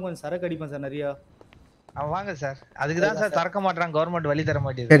ஊருக்கு போனாலும் கொஞ்சம் சரக்கு அடிப்பேன் சார் நிறைய. வாங்க சார். அதுக்கு தான் சார் திறக்க மாட்டறாங்க, கவர்மெண்ட் வழி தர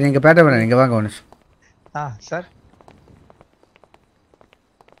மாட்டேங்குது. சரி, நீங்க பேட்டவலன் நீங்க வாங்க ஒன்னு. சார்.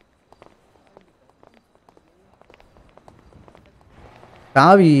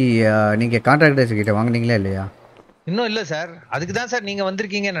 சாவி நீங்கள் கான்ட்ராக்டர்ஸ் கிட்ட வாங்குனீங்களா இல்லையா? இன்னும் இல்ல சார். அதுக்கு தான் சார் நீங்க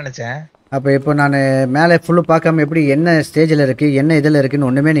வந்திருக்கீங்கன்னு நினைச்சேன். அப்போ இப்போ நான் மேலே ஃபுல்லு பார்க்காம எப்படி என்ன ஸ்டேஜில் இருக்குது என்ன இதில் இருக்குன்னு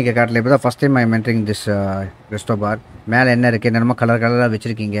ஒன்றுமே நீங்கள் காட்டல. இப்போ தான் first time I entering this resto பார். மேலே என்ன இருக்குது, என்னமோ கலர் கலராக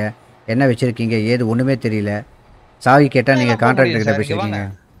வச்சுருக்கீங்க, என்ன வச்சுருக்கீங்க ஏது ஒன்றுமே தெரியல. சாவி கேட்டால் நீங்கள் கான்ட்ராக்டர் கிட்ட பேசியிருக்கீங்க.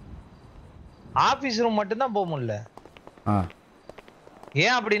 ஆஃபீஸ் ரூம் மட்டும் தான் போக முடியல. ஆ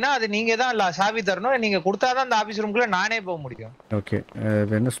ஏன் அப்படின்னா அது நீங்க தான் சாவி தரணும். நீங்க கொடுத்தாதான் அந்த ஆஃபீஸ் ரூம்குள்ள நானே போக முடியும். ஓகே.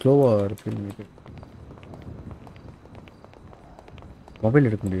 என்ன ஸ்லோவாக இருக்குது. மொபைல்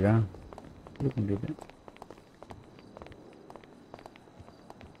எடுக்க முடியுதா? எடுக்க முடியுது.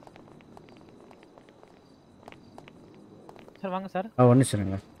 சார் வாங்க சார். ஒன்று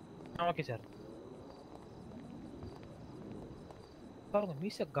சரிங்க. Okay sir. சார் உங்க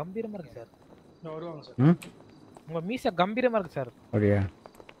மீச கம்பீரமா இருக்கு சார். வருவாங்க சார். உங்க மீச கம்பீரமா இருக்கு சார். அப்படியா?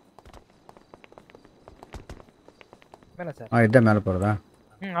 மேல சார். இதான் மேலே போகிறதா?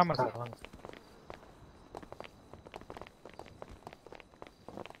 ஆமாம் சார் வாங்க சார்.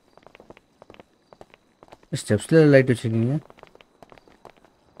 ஸ்டெப்ஸ்ல லைட் வச்சிருக்கீங்க.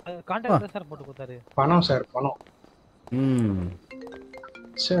 அது கான்ட்ராக்டர் சார் போட்டு கொடுத்தாரு. பணம் சார் பணம்.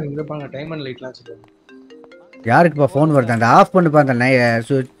 சார் இங்க பாருங்க டைமண்ட் லைட்லாம் வச்சிருக்காங்க. யாருக்குப்பா ஃபோன் வருது? அந்த ஆஃப் பண்ணி பாருங்க.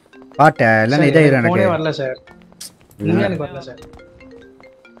 பாட்ட இல்லைன்னா இதாயிரும் எனக்கு. ஃபோனே வரல சார். நீங்க எனக்கு வரல சார்.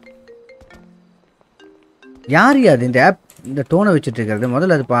 யார் அது இந்த ஆப் இந்த டோனை வச்சிட்டு இருக்கிறது?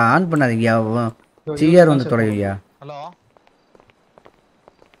 முதல்ல அது ஆன் பண்ணாதீங்க. சிஆர் வந்து தொலைவியா? ஹலோ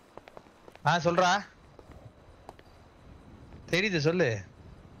சொல்றா. தெரியுது சொல்லு.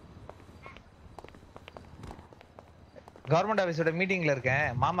 கவர்மெண்ட் ஆபீஸோட மீட்டிங்ல இருக்கேன்.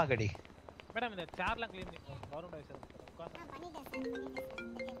 மாமா கடி. மேடம் இந்த சேர்லாம் க்ளீன் பண்ணி கவர்மெண்ட் ஆபீஸ்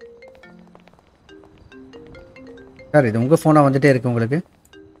சார் இது உங்க போனா வந்துட்டே இருக்கு உங்களுக்கு?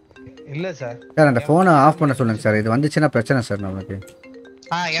 இல்ல சார். சார் அந்த போனை ஆஃப் பண்ண சொல்லுங்க சார். இது வந்துச்சுன்னா பிரச்சனை சார் நமக்கு.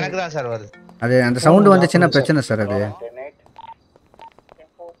 எனக்கு தான் சார் வருது. அது அந்த சவுண்ட் வந்துச்சுன்னா பிரச்சனை சார். அது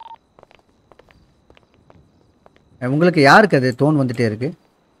உங்களுக்கு யாருக்கு அது டோன் வந்துட்டே இருக்கு?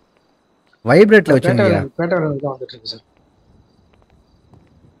 வைப்ரேட்ல வச்சிருக்கீங்க. பேட்டர்ல தான் வந்துட்டு இருக்கு சார்.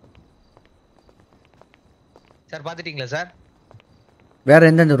 Sir பாத்துட்டீங்களா sir? வேற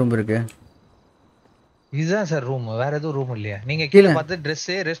எந்தெந்த ரூம் இருக்கு? இதுதான் சார் ரூம். வேற எதுவும் ரூம் இல்லையா? நீங்க கீழ பார்த்து Dress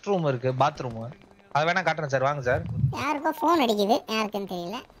ரெஸ்ட் ரூம் இருக்கு, பாத்ரூம். அத வேணா காட்டுறேன் சார். வாங்க சார். யாருக்கோ ஃபோன் அடிக்குது. யாருக்குன்னு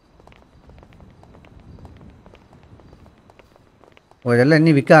தெரியல. ஓ இதெல்லாம்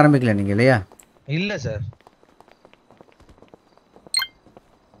இன்னும் விற்க ஆரம்பிக்கல நீங்க இல்லையா? இல்ல சார்.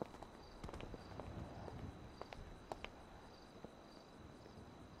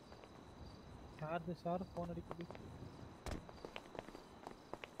 சார் ஃபோன் அடிக்குது.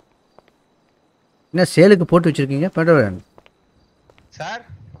 என்ன சேலுக்கு போட்டு வச்சிருக்கீங்க? பரவாயில்லை சார்.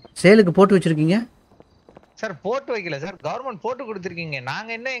 சேலுக்கு போட்டு வச்சிருக்கீங்க? சார் போட்டு வைக்கல சார். கவர்மெண்ட் போட்டு கொடுத்துருக்கீங்க. நாங்க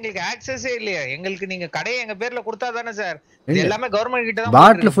என்ன எங்களுக்கு ஆக்சஸே இல்லையா? எங்களுக்கு நீங்க கடையை எங்க பேர்ல கொடுத்தா தானே சார். இது எல்லாமே கவர்மெண்ட் கிட்ட தான்.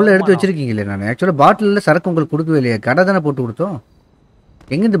 பாட்டில் ஃபுல்லா எடுத்து வச்சிருக்கீங்களே. நான் ஆக்சுவலா பாட்டில்ல சரக்கு உங்களுக்கு கொடுக்கவே இல்லையா? கடை தானே போட்டு கொடுத்தோம்.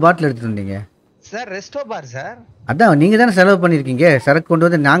 எங்க இருந்து பாட்டில் எடுத்துட்டு வந்தீங்க? சார் ரெஸ்டோ பார் சார். அதான் நீங்க தானே செலவு பண்ணிருக்கீங்க. சரக்கு கொண்டு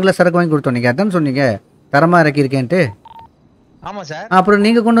வந்து நாங்களே சரக்கு வாங்கி கொடுத்தோம். நீங்க அதான் சொன்னீங்க தரமா இறக்கி இருக்கேன்ட்டு. ஆமா சார். அப்புறம்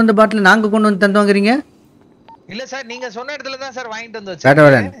நீங்க கொண்டு வந்த பாட்டில் நாங்க கொண்டு வந்து தந்தோங்கறீங்க. இல்ல சார் நீங்க சொன்ன இடத்துல தான் சார் வாங்கிட்டு வந்து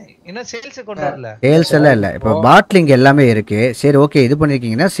வச்சேன். இன்னும் சேல்ஸ் கொண்டு வரல. சேல்ஸ் எல்லாம் இல்ல. இப்போ பாட்டில் இங்க எல்லாமே இருக்கு. சரி ஓகே இது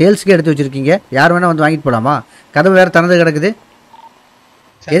பண்ணிருக்கீங்கன்னா சேல்ஸ்க்கு எடுத்து வச்சிருக்கீங்க. யார் வேணா வந்து வாங்கிட்டு போலாமா? கதவு வேற திறந்து கிடக்குது.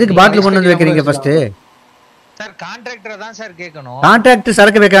 எதுக்கு பாட்டில் கொண்டு வந்து வைக்கிறீங்க ஃபர்ஸ்ட்? சார் கான்ட்ராக்டரை தான் சார் கேட்கணும். கான்ட்ராக்ட்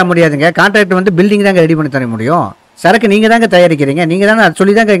சரக்கு வைக்க முடியாதுங்க. கான்ட்ராக்ட் வந்து பில்டிங் தாங்க ரெடி பண்ணி தர முடியும். சரக்கு நீங்க தாங்க தயாரிக்கிறீங்க. நீங்க தானே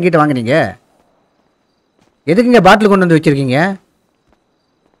சொல்லி தாங்க எங்கிட்ட வாங்குனீங்க. எதுக்குங்க பாட்டில் கொண்டு வந்து வச்சிருக்கீங்க?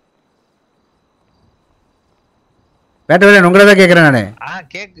 பேட்டவேன் உங்களை தான் கேட்குறேன் நான்.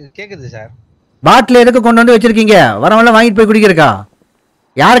 கேக்குது சார். பாட்டில் எதுக்கு கொண்டு வந்து வச்சிருக்கீங்க? வரவெல்லாம் வாங்கிட்டு போய் குடிக்கிறக்கா?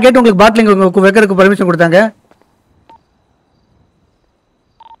 யாரை கேட்டு உங்களுக்கு பாட்டில் இங்கே வைக்கிறதுக்கு பர்மிஷன் கொடுத்தாங்க?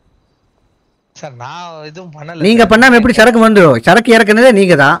 சார் நான் எதுவும் பண்ணல. நீங்க பண்ணாம எப்படி சரக்கு வந்துடும்? சரக்கு இறக்குனதே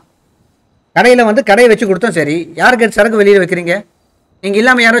நீங்க தான். கடையில வந்து கடையை வச்சு கொடுத்தோம். சரி யாருக்கு சரக்கு வெளியில வைக்கிறீங்க? நீங்க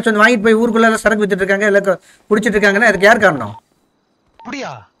இல்லாம யாராச்சும் வந்து வாங்கிட்டு போய் ஊருக்குள்ள சரக்கு வித்துட்டு இருக்காங்க இல்ல குடிச்சிட்டு இருக்காங்கன்னா அதுக்கு யார் காரணம்?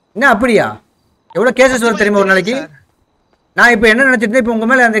 அப்படியா? என்ன அப்படியா? எவ்வளவு கேசஸ் வரும் தெரியுமா ஒரு நாளைக்கு? நான் இப்போ என்ன நினைச்சிட்டு இப்போ உங்க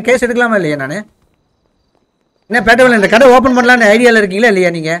மேல அந்த கேஸ் எடுக்கலாமா இல்லையா? நான் என்ன பேட்டவில் இந்த கடை ஓபன் பண்ணலாம்னு ஐடியால இருக்கீங்களா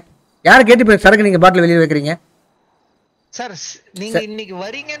இல்லையா? நீங்க யாரை கேட்டு இப்போ சரக்கு நீங்க பாட்டில் வெளியே வைக்கிறீங்க? சார் நீங்க இன்னைக்கு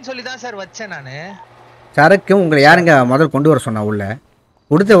வரீங்கன்னு சொல்லி தான் சார் வச்சேன் நானு. சரக்கு உங்களை யாருங்க முதல்ல கொண்டு வர சொன்னா? உள்ள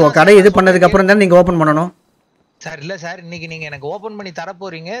கொடுத்து கடை இது பண்ணதுக்கு அப்புறம் தான் நீங்க ஓபன் பண்ணணும். சார் இல்ல சார் இன்னைக்கு நீங்க எனக்கு ஓபன் பண்ணி தர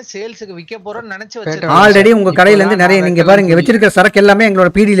போறீங்க. சேல்ஸ்க்கு விற்க போறோம்னு நினைச்சு வச்சேன். ஆல்ரெடி உங்க கடையில இருந்து நிறைய நீங்க பாருங்க வச்சிருக்கிற சரக்கு எல்லாமே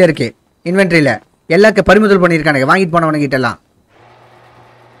எங்களோட பிடில இருக்கு. இன்வென்ட்ரியில எல்லாருக்கும் பறிமுதல் பண்ணியிருக்காங்க. வாங்கிட்டு போனவங்க கிட்ட எல்லாம்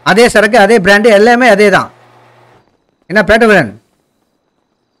அதே சரக்கு அதே பிராண்டு எல்லாமே அதே தான். என்ன பேட்டவேன்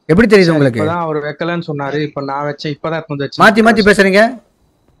எப்படி தெரியுது உங்களுக்கு? இப்பதான் அவர் வைக்கலன்னு சொன்னாரு. இப்ப நான் வச்சேன். இப்பதான் வந்து வச்சேன். மாத்தி மாத்தி பேசுறீங்க.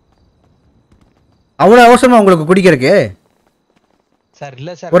 அவ்வளவு அவசரமா உங்களுக்கு குடிக்கிறதுக்கு? சார்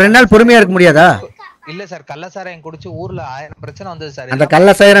இல்ல சார். ஒரு 2 நாள் பொறுமையா இருக்க முடியாதா? இல்ல சார், கள்ளசாராயம் குடிச்சு ஊர்ல 1000 பிரச்சனை வந்தது சார். அந்த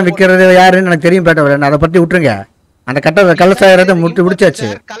கள்ளசாராயம் விக்கிறது யாருன்னு எனக்கு தெரியும் பேட்டவரன். அதை பத்தி விட்டுருங்க. அந்த கள்ளசாராயத்தை முடிச்சாச்சு.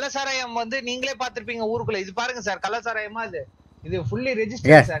 கள்ளசாராயம் வந்து நீங்களே பாத்திருப்பீங்க ஊருக்குள்ள. இது பாருங்க சார், கள்ளசாராயமா இது ஃபுல்லி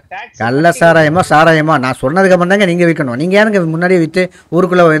ரெஜிஸ்டர்ட் சார். டாக்ஸ் கள்ளசாராயமா சாராயமா நான் சொன்னதுக்கு அப்புறம் தாங்க நீங்க விற்கணும். நீங்க யாருங்க முன்னாடியே வித்து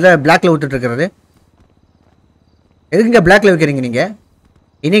ஊருக்குள்ள இல்ல பிளாக்ல விட்டுட்டு இருக்கிறது? எதுக்குங்க பிளாக்ல விற்கிறீங்க நீங்க?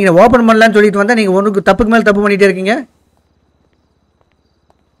 இன்னைக்கு ஓபன் பண்ணலான்னு சொல்லிட்டு வந்தா நீங்க ஒண்ணுக்கு தப்புக்கு மேல தப்பு பண்ணிட்டே இருக்கீங்க.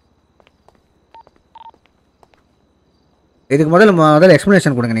 இதுக்கு முதல்ல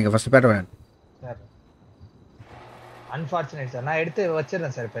எக்ஸ்பிளனேஷன் கொடுங்க நீங்க ஃபர்ஸ்ட் பேட்டவரன். Unfortunate sir. நான் எடுத்து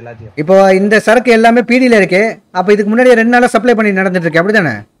வச்சிரேன் சார் இப்ப எல்லாத்தையும். இப்போ இந்த சரக்கு எல்லாமே பீடியில இருக்கு. அப்ப இதுக்கு முன்னாடி 2 நாளா சப்ளை பண்ணி நடந்துட்டு இருக்கு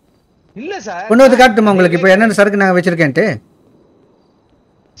அப்படிதானே? இல்ல சார். கொண்டு வந்து காட்டுமா உங்களுக்கு இப்போ என்னென்ன சரக்கு நான் வச்சிருக்கேன்ட்டு?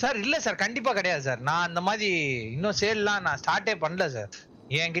 சார் இல்ல சார், கண்டிப்பா கிடையாது சார். நான் அந்த மாதிரி இன்னும் சேல்லாம் நான் ஸ்டார்ட்டே பண்ணல சார்.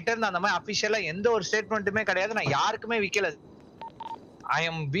 என்கிட்ட இருந்து அந்த மாதிரி அபிஷியலா எந்த ஒரு ஸ்டேட்மெண்ட்டுமே கிடையாது. நான் யாருக்குமே விக்கல. ஐ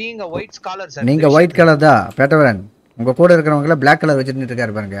அம் being a white scholar sir. நீங்க ஒயிட் கலர் தான் பேட்டவரன். உங்க கூட இருக்கிறவங்கள பிளாக் கலர் வச்சிட்டு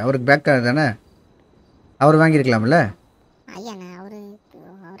இருக்காரு பாருங்க. அவருக்கு பிளாக் கலர் தானே? அவர் வாங்கி இருக்கலாம்ல?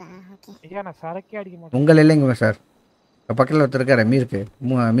 ஐயா நான் சரக்கே அடிக்க மாட்டேன். உங்கள் இல்லைங்க சார். பக்கத்தில் ஒருத்தர் இருக்காரு மீருக்கு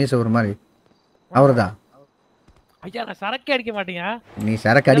மீச ஒரு மாதிரி. அவர் தான். ஐயா நான் சரக்கே அடிக்க மாட்டீங்க. நீ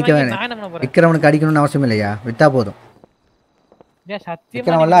சரக்கு அடிக்க வேணாம். விற்கிறவனுக்கு அடிக்கணும்னு அவசியம் இல்லையா? வித்தா போதும்.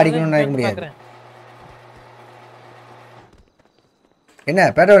 விற்கிறவெல்லாம் அடிக்கணும்னு நினைக்க முடியாது.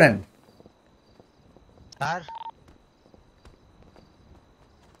 என்ன பேட்டவரன் சார்?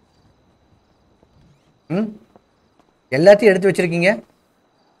 எல்லாத்தையும் எடுத்து வச்சிருக்கீங்க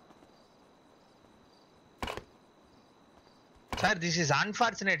sir. this is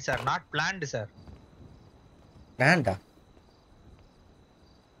unfortunate sir, not planned sir. planned-ஆ?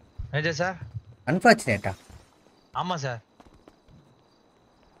 AJ sir unfortunate-ஆ? ஆமா சார்.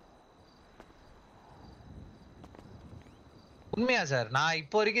 உண்மையா சார்? நான்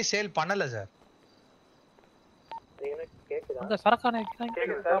இப்போ வரைக்கும் சேல் பண்ணல சார். அந்த சரக்கான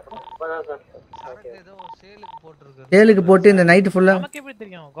சேலுக்கு போட்டு இந்த நைட் ஃபுல்லா நமக்கு எப்படி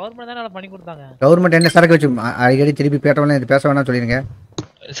தெரியும்? கவர்மெண்ட் தான பண்ணி கொடுத்தாங்க. கவர்மெண்ட் என்ன சரக்கு வச்சு அடிக்கடி திருப்பி பேட்டவன இது பேச வேணாம் சொல்லிருங்க.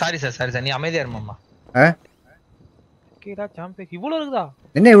 சாரி சார் நீ அமைதியா இருமாமா. கேடா சாம்பியன் இவ்வளவு இருக்குதா?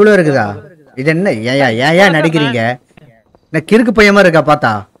 என்ன இவ்வளவு இருக்குதா? இது என்ன ஏன் நடிக்கிறீங்க? என்ன கிறுக்கு பையமா இருக்கா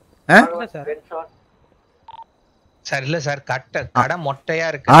பார்த்தா? சார் இல்ல சார், கடை மொட்டையா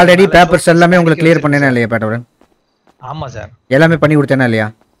இருக்கு. ஆல்ரெடி பேப்பர்ஸ் எல்லாமே உங்களுக்கு கிளியர் பண்ணேனா இல்லையா பேட்டவரன்? ஆமா சார். எல்லாமே பண்ணி கொடுத்தேனா இல்லையா?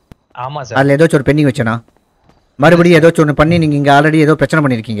 ஆமா சார். அதுல ஏதாச்சும் ஒரு பெண்டிங் வச்சனா? மறுபடியும் ஏதாச்சும் ஒன்று பண்ணி நீங்க இங்க ஆல்ரெடி ஏதோ பிரச்சனை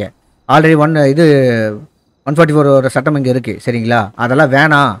பண்ணிருக்கீங்க. ஆல்ரெடி 144 ஒரு சட்டம் இங்க இருக்கு சரிங்களா? அதெல்லாம்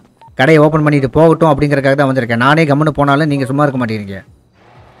வேணாம், கடையை ஓபன் பண்ணிட்டு போகட்டும் அப்படிங்கறதுக்காக தான் வந்திருக்கேன். நானே கம்முன்னு போனாலும் நீங்க சும்மா இருக்க மாட்டீங்க.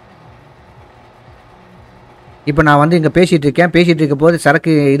 இப்போ நான் வந்து இங்கே பேசிகிட்டு இருக்க போது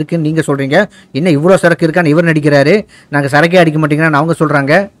சரக்கு இருக்குன்னு நீங்கள் சொல்கிறீங்க. இன்னும் இவ்வளோ சரக்கு இருக்கான்னு இவர் நடிக்கிறாரு. நாங்கள் சரக்கே அடிக்க மாட்டீங்கன்னு அவங்க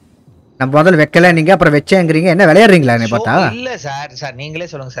சொல்கிறாங்க. நம்ம முதல்ல வைக்கல நீங்கள் அப்புறம் வச்சேங்கிறீங்க. என்ன விளையாடுறீங்களா என்ன பார்த்தா? இல்லை சார் நீங்களே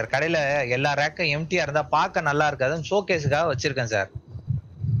சொல்லுங்கள் சார். கடையில் எல்லா ரேக்கும் எம்டியாக இருந்தால் பார்க்க நல்லா இருக்காதுன்னு ஷோகேஸுக்காக வச்சுருக்கேன் சார்.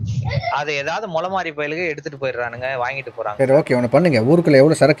 அதை ஏதாவது முளமாரி பயிலுக்கு எடுத்துகிட்டு போயிடுறானுங்க, வாங்கிட்டு போகிறாங்க. சரி ஓகே, ஒன்று பண்ணுங்கள். ஊருக்குள்ளே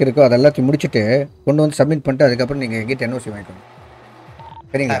எவ்வளோ சரக்கு இருக்கோ அதை எல்லாத்தையும் முடிச்சுட்டு கொண்டு வந்து சப்மிட் பண்ணிட்டு அதுக்கப்புறம் நீங்கள் எங்கிட்ட என்ஓசி வாங்கிக்கணும்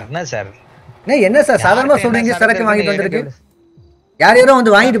சரிங்களா? என்ன சார் என்ன சார் சாதாரணமா சொல்றீங்க? சரக்கு வாங்கிட்டு வந்திருக்கு. யாரோ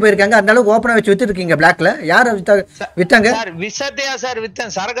வந்து வாங்கிட்டு போயிருக்காங்க. அந்த அளவுக்கு ஓபனா வச்சு வித்துட்டு இருக்கீங்க பிளாக்ல. யார வித்தாங்க சார்? விசத்தையா சார்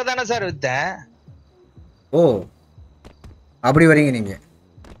வித்தேன்? சரக்கு தானே சார் வித்தேன். ஓ அப்படி வரீங்க நீங்க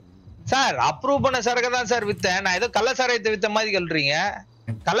சார்? அப்ரூவ் பண்ண சரக்கு தான் சார் வித்தேன். நான் ஏதோ கள்ளசாராயத்தை வித்த மாதிரி சொல்றீங்க.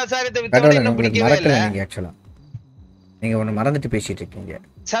 கள்ளசாராயத்தை வித்தவங்க இன்னும் பிடிக்கவே இல்ல. நீங்க ஆக்சுவலா நீங்க ஒன்னு மறந்துட்டு பேசிட்டு இருக்கீங்க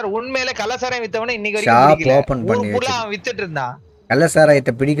சார். உண்மையிலே கள்ளசாராயம் வித்தவனே இன்னைக்கு வரைக்கும் பிடிக்கல. ஓபன் பண்ணி ஊருக்குள்ள அவன் வித்துட்டு இருந்தான். நல்ல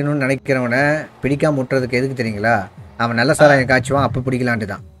சாராயத்தை பிடிக்கணும்னு நினைக்கிறவனை பிடிக்காம விட்டுறதுக்கு எதுக்கு தெரியுங்களா? அவன் நல்ல சாராயம் காய்ச்சுவான், அப்போ பிடிக்கலான்ட்டு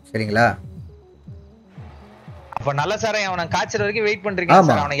தான் சரிங்களா? அப்ப நல்ல சாராயம் அவனை காய்ச்சற வரைக்கும் வெயிட் பண்றீங்க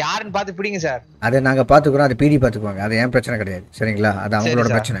சார். அவனை யாருன்னு பார்த்து பிடிங்க சார். அதை நாங்கள் பார்த்துக்குறோம். அது பிடி பார்த்துக்குவாங்க. அது என் பிரச்சனை கிடையாது சரிங்களா? அது அவங்களோட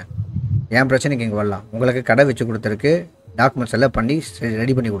பிரச்சனை. என் பிரச்சனைக்கு இங்கே வரலாம். உங்களுக்கு கடை வச்சு கொடுத்துருக்கு, டாக்குமெண்ட்ஸ் எல்லாம் பண்ணி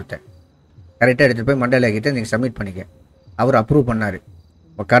ரெடி பண்ணி கொடுத்தேன். கரெக்டாக எடுத்துகிட்டு போய் மண்டல ஆகிட்டு நீங்கள் சப்மிட் பண்ணிக்க. அவர் அப்ரூவ் பண்ணார்.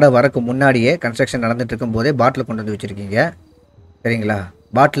 கடை வரக்கு முன்னாடியே கன்ஸ்ட்ரக்ஷன் நடந்துட்டு இருக்கும் போதே பாட்டில் கொண்டு வந்து வச்சுருக்கீங்க சரிங்களா?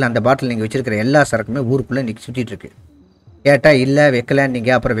 அந்த பாட்டில் நீங்கள் வச்சிருக்கிற எல்லா சரக்குமே ஊருக்குள்ளே இன்றைக்கி சுற்றிட்டு இருக்கு. கேட்டால் இல்லை வைக்கலான்னு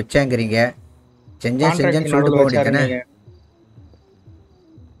நீங்கள் அப்புறம் வச்சாங்கிறீங்க. செஞ்சேன்னு சொல்லிட்டு போக வேண்டியதானே?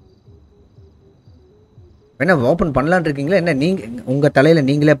 என்ன ஓப்பன் பண்ணலான் இருக்கீங்களா என்ன? நீங்கள் உங்கள் தலையில்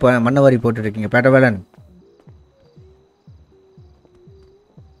நீங்களே மண்ணவாரி போட்டுருக்கீங்க பேட்டவேலன்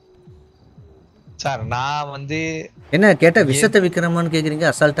சார். நான் வந்து என்ன கேட்டால் விஷத்தை விற்கிறோமான்னு கேட்குறீங்க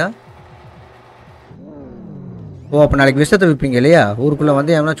அசால்ட்டா? ஓ அப்போ நாளைக்கு விஷத்தை விற்பீங்க இல்லையா? ஊருக்குள்ளே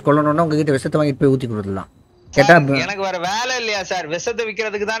வந்து எவனாச்சும் கொல்லணும்னா உங்ககிட்ட விஷத்தை வாங்கிட்டு போய் ஊற்றி கொடுத்துடலாம். கேட்டா எனக்கு வேற வேலை இல்லையா சார்? விஷத்தை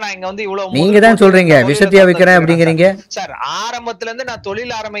விக்கிறதுக்கு தான் நான் இங்க வந்து இவ்வளவு நீங்க தான் சொல்றீங்க விஷத்தையா விக்கிறேன் அப்படிங்கிறீங்க சார். ஆரம்பத்துல இருந்து நான்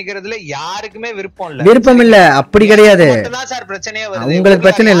தொழில் ஆரம்பிக்கிறதுல யாருக்குமே விருப்பம் இல்ல. அப்படி கிடையாது சார். பிரச்சனையே வருது. உங்களுக்கு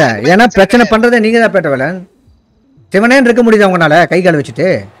பிரச்சனை இல்ல. ஏன்னா பிரச்சனை பண்றதே நீங்க தான் பேட்ட வேலை. சிவனேன்னு இருக்க முடியுது அவங்களால கை கால் வச்சுட்டு.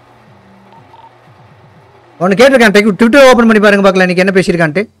 ஒன்னு கேட்டிருக்கேன், ட்விட்டர் ஓபன் பண்ணி பாருங்க பார்க்கலாம் இன்னைக்கு என்ன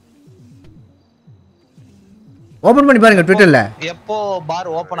பேசியிருக்கான்ட்டு. ஓபன் பண்ணி பாருங்க ட்விட்டர்ல. எப்போ பார்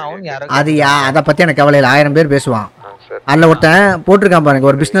ஓபன் ஆகும் யாரும் அது அத பத்தி எனக்கு கவலை இல்ல. 1000 பேர் பேசுவான். அதுல ஒருத்தன் போட்டிருக்கான் பாருங்க,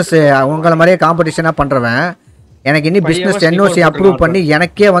 ஒரு பிசினஸ் உங்கள மாதிரியே காம்படிஷனா பண்றவன் எனக்கு இன்னும் பிசினஸ் என்ஓசி அப்ரூவ் பண்ணி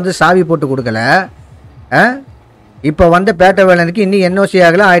எனக்கே வந்து சாவி போட்டு கொடுக்கல. இப்போ வந்து பேட்ட வேலைக்கு இன்னும் என்ஓசி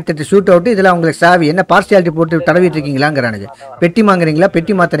ஆகல. 1008 ஷூட் அவுட். இதுல உங்களுக்கு சாவி என்ன பார்சியாலிட்டி போட்டு தடவிட்டு இருக்கீங்களாங்கிறானுங்க. பெட்டி வாங்குறீங்களா,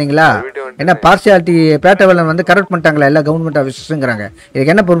 பெட்டி மாத்துறீங்களா, என்ன பார்சியாலிட்டி பேட்ட வேலை வந்து கரெக்ட் பண்ணிட்டாங்களா எல்லா கவர்மெண்ட் ஆஃபீஸர்ஸ்ங்கிறாங்க.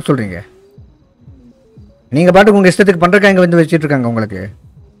 இதுக்கு என்ன பொறுப்பு சொல்றீங்க? நீங்க பாட்டுக்கு உங்க இஷ்டத்துக்கு பண்றதுக்கு இங்க வந்து வச்சிட்டு இருக்காங்க உங்களுக்கு.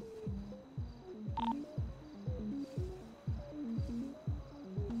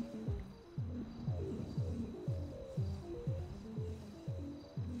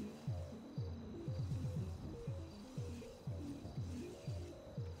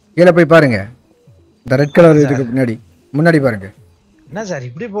 கீழே போய் பாருங்க, இந்த ரெட் கலர் இதுக்கு முன்னாடி பாருங்க. என்ன சார்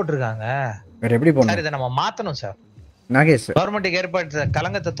இப்படி போட்டிருக்காங்க? வேற எப்படி போடணும் சார்? இதை நம்ம மாத்தணும் சார். நாகேஷ் கவர்மெண்ட்டுக்கு ஏற்பட்ட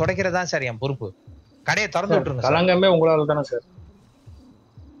கலங்கத்தை துடைக்கிறதா சார் என் பொறுப்பு. கடையை திறந்து விட்டுருங்க. கலங்கமே உங்களால தானே சார்.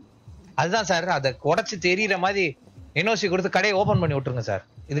 அதுதான் சார், அதை உடைச்சு தெரியற மாதிரி என்ஓசி கொடுத்து கடையை ஓபன் பண்ணி விட்டுருங்க சார்.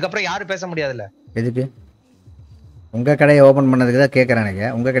 இதுக்கப்புறம் யாரும் பேச முடியாதுல்ல. எதுக்கு? உங்க கடையை ஓபன் பண்ணதுக்கு தான் கேட்கறானுங்க.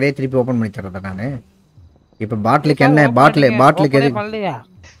 உங்க கடையை திருப்பி ஓபன் பண்ணி தரதா நானு? இப்ப பாட்டிலுக்கு என்ன பாட்டிலுக்கு எதுக்கு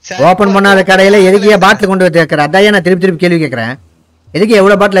ஓபன் பண்ணாத கடையில எதுக்கு பாட்டில் கொண்டு வந்து கேட்கற? அதான் நான் திருப்பி கேள்வி கேட்கறேன். எதுக்கு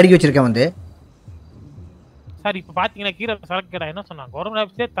எவ்வளவு பாட்டில் அடுக்கி வச்சிருக்கேன் வந்து? சார் இப்ப பாத்தீங்கன்னா கீரை சரக்கு கடை என்ன சொன்னாங்க, கவர்மெண்ட்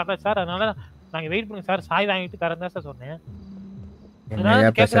ஆஃபீஸே தர சார், அதனால நாங்க வெயிட் பண்ணுங்க சார், சாய் வாங்கிட்டு தரேன் தான் சார் சொன்னேன்.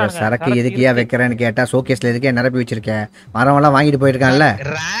 சரக்கு எதுக்கியா வைக்கிறேன்னு கேட்டா ஷோகேஸ்ல எதுக்கே நிரப்பி வச்சிருக்கேன், மரமெல்லாம் வாங்கிட்டு போயிருக்கான்ல.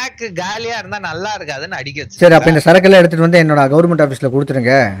 ரேக் காலியா இருந்தா நல்லா இருக்காதுன்னு அடிக்க. சரி அப்ப இந்த சரக்கு எல்லாம் எடுத்துட்டு வந்து என்னோட கவர்மெண்ட் ஆஃபீஸ்ல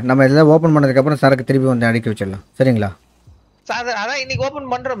கொடுத்துருங்க. நம்ம இதெல்லாம் ஓபன் பண்ணதுக்கு அப்புறம் சரக்கு திருப்பி வந்து அடுக்கி வச்சிடலாம். சரிங்களா? அதான் இன்னைக்கு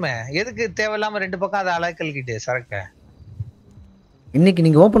ஓபன் பண்றோமே, எதுக்கு தேவையில்லாம ரெண்டு பக்கம் அதை அலைக்கல்கிட்டு சரக்க. இன்னைக்கு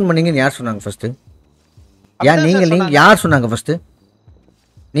நீங்க ஓபன் பண்ணீங்கன்னு யார் சொன்னாங்க ஃபர்ஸ்ட்? நீங்க யார் சொன்னாங்க ஃபர்ஸ்ட்?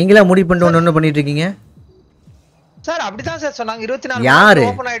 நீங்களா முடிவு பண்ணிட்டு ஒண்ணு பண்ணிட்டு இருக்கீங்க சார்? அப்படிதான் சார் சொன்னாங்க. 24 யாரு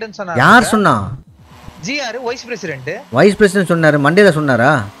ஓபன் ஆயிடுன்னு சொன்னாங்க. யார் சொன்னா? ஜிஆர் வைஸ் பிரசிடென்ட் சொன்னாரு. மண்டேல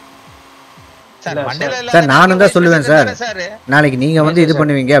சொன்னாரா? சார் மண்டேல இல்ல சார் நானும் தான் சொல்லுவேன் சார். நாளைக்கு நீங்க வந்து இது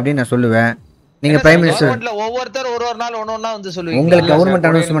பண்ணுவீங்க அப்படின்னு நான் சொல்லுவேன். நீங்க பிரைம் மினிஸ்டர் ஒவ்வொருத்தர் ஒரு நாள் ஒண்ணா வந்து சொல்லுவீங்க. உங்களுக்கு கவர்மெண்ட்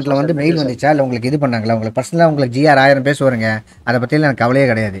அனௌன்ஸ்மென்ட்ல வந்து மெயில் வந்துச்சா இல்ல உங்களுக்கு இது பண்ணாங்களா? உங்களுக்கு பர்சனலா உங்களுக்கு ஜிஆர் 1000 பேசுவாருங்க. அதை பத்தி எனக்கு கவலையே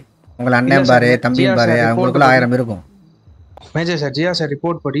கிடையாது. உங்களை அண்ணன் பாரு தம்பியும் பாரு அவங்களுக்குள்ள 1000 இருக்கும். மேஜர் சார் ஜியா சார்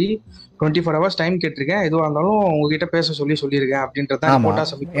ரிப்போர்ட் படி 24 hours டைம் கேட்டிருக்கேன். எதுவாக இருந்தாலும் உங்ககிட்ட பேச சொல்லியிருக்கேன் அப்படின்றத ரிப்போர்ட்டா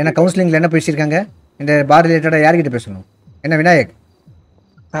சப்மிட். ஏன்னா கவுன்சிலிங்ல என்ன பேசியிருக்காங்க இந்த பார் ரிலேட்டடா யார்கிட்ட பேசணும்? என்ன விநாயக்?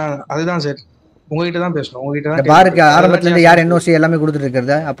 அதுதான் சார் உங்ககிட்ட தான் பேசணும். உங்ககிட்ட தான். பாருக்கு ஆரம்பத்துல இருந்து யார் என்ஓசி எல்லாமே கொடுத்துட்டு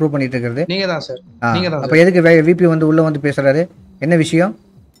இருக்கிறது அப்ரூவ் பண்ணிட்டு இருக்கிறது நீங்க தான் சார். நீங்க தான். அப்ப எதுக்கு விபி வந்து உள்ள வந்து பேசுறாரு? என்ன விஷயம்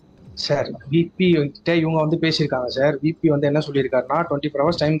சார்? விபி கிட்ட இவங்க வந்து பேசியிருக்காங்க சார். விபி வந்து என்ன சொல்லியிருக்காருன்னா 24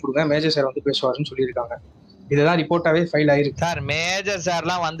 hours டைம் கொடுங்க, மேஜர் சார் வந்து பேசுவாருன்னு சொல்லியிருக்காங்க. இதுதான் ரிப்போர்ட்டாவே ஃபைல் ஆயிருக்கு சார். மேஜர்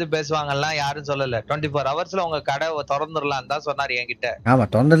சார்லாம் வந்து பேசுவாங்கலாம் யாரும் சொல்லல. 24 ஹவர்ஸ்ல உங்க கடை திறந்துடலாம் தான் சொன்னாரு என்கிட்ட. ஆமா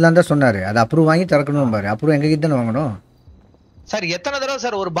திறந்துடலாம் தான் சொன்னாரு. அது அப்ரூவ் வாங்கி திறக்கணும் பாரு. அப்ரூவ் எங்க கிட்ட தானே வாங்கணும் சார். எத்தனை தடவை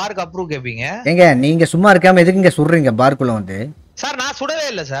சார் ஒரு பாருக்கு அப்ரூவ் கேப்பீங்க? எங்க நீங்க சும்மா இருக்காம எதுக்கு இங்க சொல்றீங்க பார்க்குள்ள வந்து? சார் நான் சுடவே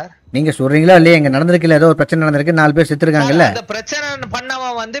இல்ல சார். நீங்க சொல்றீங்களா இல்லையா? இங்க நடந்திருக்கல ஏதோ ஒரு பிரச்சனை நடந்திருக்கு, 4 பேர் செத்துருக்காங்கல்ல. அந்த பிரச்சனை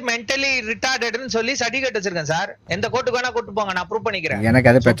பண்ணவன் வந்து மென்டலி ரிட்டார்டட்னு சொல்லி சர்டிபிகேட் வச்சிருக்கேன் சார். எந்த கோர்ட்டுக்கு வேணா கூட்டி போங்க, நான் அப்ரூவ் பண்ணிக்கிறேன். எனக்கு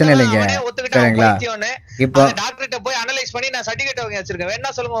அது பிரச்சனை இல்லைங்க. சரிங்களா? இப்போ டாக்டர்கிட்ட போய் அனலைஸ் பண்ணி நான் சர்டிபிகேட் வாங்கி வச்சிருக்கேன்.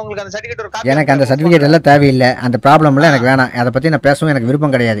 வேணா சொல்லுங்க உங்களுக்கு அந்த சர்டிபிகேட் ஒரு காப்பி. எனக்கு அந்த சர்டிபிகேட் எல்லாம் தேவையில்லை. அந்த ப்ராப்ளம் எல்லாம் எனக்கு வேணாம். அதை பத்தி நான் பேசவும் எனக்கு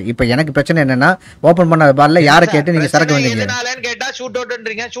விருப்பம் கிடையாது. இப்போ எனக்கு பிரச்சனை என்னன்னா ஓபன் பண்ணாத பார்ல யாரை கேட்டு நீங்க சரக்கு வந்தீங்க? எதனாலன்னு கேட்டா ஷூட்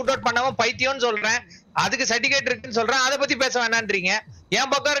அவுட்ன்றீங்க. ஷூட் அவுட் பண்ணாம பைத்தியம்னு சொல்றேன். அதுக்கு சர்டிபிகேட் இருக்குன்னு சொல்றேன். அதை பத்தி பேச வேணான்றீங்க.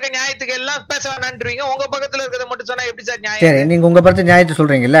 என் பக்கம் இருக்க நியாயத்துக்கு எல்லாம் பேச வேணான்றீங்க. உங்க பக்கத்துல இருக்கிறத மட்டும் சொன்னா எப்படி சார் நியாயம்? சரி நீங்க உங்க பக்கத்து நியாயத்தை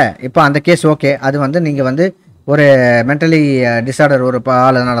சொல்றீங்கல்ல. இப்போ அந்த கேஸ் ஓகே, அது வந்து நீங்க வந்து ஒரு மென்டலி டிசார்டர் ஒரு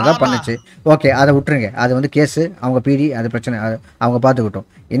ஆளுனால தான் பண்ணுச்சு. ஓகே அதை விட்டுருங்க. அது வந்து கேஸ் அவங்க பிடி, அது பிரச்சனை அவங்க பார்த்துக்கிட்டோம்.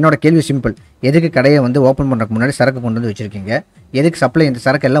 என்னோட கேள்வி சிம்பிள். எதுக்கு கடையை வந்து ஓப்பன் பண்ணுறதுக்கு முன்னாடி சரக்கு கொண்டு வந்து வச்சிருக்கீங்க? எதுக்கு சப்ளை? இந்த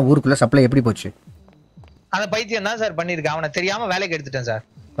சரக்கு எல்லாம் ஊருக்குள்ள சப்ளை எப்படி போச்சு? அந்த பைத்தியம் தான் சார் பண்ணியிருக்கேன். அவனை தெரியாம வேலைக்கு எடுத்துட்டேன் சார்.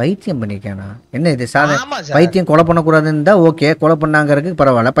 பைத்தியம் பண்ணிருக்கேனா? என்ன இது சாதாரண பைத்தியம்? கொலை பண்ணக்கூடாதுன்னு தான் ஓகே, கொலை பண்ணாங்கிறதுக்கு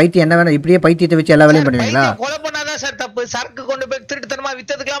பரவாயில்ல. பைத்தியம் என்ன வேணும்? இப்படியே பைத்தியத்தை வச்சு எல்லா வேலையும் பண்ணுவீங்களா? கொலை பண்ணாதான் சார் தப்பு. சரக்கு கொண்டு போய் திருட்டுத்தனமா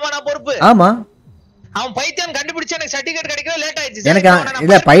வித்ததுக்கலாமா நான் பொறுப்பு? ஆமா. அவன் பைத்தியம் கண்டுபிடிச்சு எனக்கு சர்டிபிகேட் கிடைக்கவே லேட் ஆயிடுச்சு. எனக்கு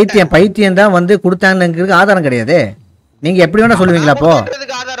இல்ல பைத்தியம் தான் வந்து கொடுத்தாங்கிறதுக்கு ஆதாரம் கிடையாது. நீங்க எப்படி வேணா சொல்லுவீங்களா? அப்போ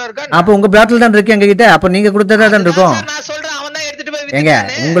இருக்கா? அப்ப உங்க பாட்டில் தான் இருக்கு எங்க கிட்ட. அப்ப நீங்க கொடுத்ததா தான் இருக்கும். நான் சொல்றேன் அவன் தான் எடுத்துட்டு போய் ஏங்க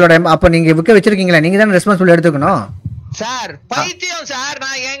உங்களோட அப்ப நீங்க விக்க வச்சிருக்கீங்களா? நீங்க தான் ரெஸ்பான்சிபிள் எடுத்துக்கணும். சார் பைத்தியம் சார்.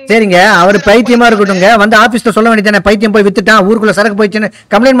 நான் சரிங்க, அவர் பைத்தியமா இருக்கட்டும்ங்க. வந்து ஆபீஸ்ல சொல்ல வேண்டியதானே, பைத்தியம் போய் வித்துட்டான் ஊருக்குள்ள சரக்கு போயிடுச்சுன்னு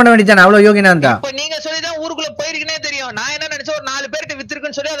கம்ப்ளைண்ட் பண்ண வேண்டியதானே. அவ்வளவு யோகினா இருந்தா இப்ப நீங்க சொல்லி தான் ஊருக்குள்ள போயிருக்கனே தெரியும். நான் என்ன நினைச்சேன், ஒரு 4 பேர்ட்ட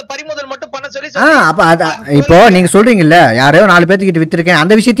வித்திருக்குன்னு சொல்லி அத பறிமுதல் மட்டும் பண்ண சொல்லி. அப்ப இப்போ நீங்க சொல்றீங்கல்ல யாரையோ 4 பேர்த்துக்கிட்ட வித்திருக்கேன்,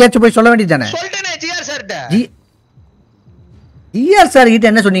 அந்த விஷயத்தையாச்சும் போய் சொல்ல வேண்டியதானே. சொல்லிட்டேனே ஜிஆர் சார்ட்ட. ஜிஆர் சார்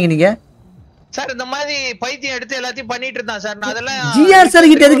கிட்ட என்ன சொன்னீங்க நீங்க? சார் இந்த மாதிரி பைத்தியம் எடுத்து எல்லாத்தையும் பண்ணிட்டு இருந்தான் சார். நான் அதெல்லாம் ஜிஆர் சார்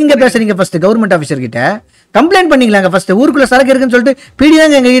கிட்ட எதுக்குங்க பேசுறீங்க? ஃபர்ஸ்ட் கவர்மெண்ட் ஆபீசர் கிட்ட கம்ப்ளைண்ட் பண்ணீங்களாங்க. ஃபர்ஸ்ட் ஊருக்குள்ள சரக்கு இருக்குன்னு சொல்லிட்டு பிடி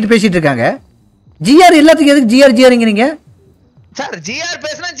தாங்க எங்க கிட்ட பேசிட்டு இருக்காங்க. ஜிஆர் எல்லாத்துக்கும் எதுக்கு ஜிஆர்ங்கிறீங்க? சார் ஜிஆர்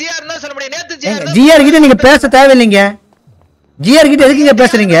பேசினா ஜிஆர் என்ன சொல்ல முடியும்? நேத்து ஜிஆர் கிட்ட நீங்க பேச தேவையில்லைங்க. ஜிஆர் கிட்ட எதுக்குங்க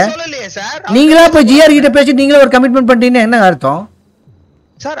பேசுறீங்க? நீங்களா போய் ஜிஆர் கிட்ட பேசி நீங்களே ஒரு கமிட்மெண்ட் பண்ணிட்டீங்கன்னா என்ன அர்த்தம்?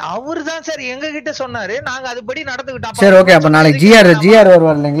 சார் அவர்தான் சார் எங்க கிட்ட சொன்னாரு, நாங்க அதுபடி நடந்துக்கிட்டோம். சரி ஓகே, அப்ப நாளைக்கு ஜிஆர்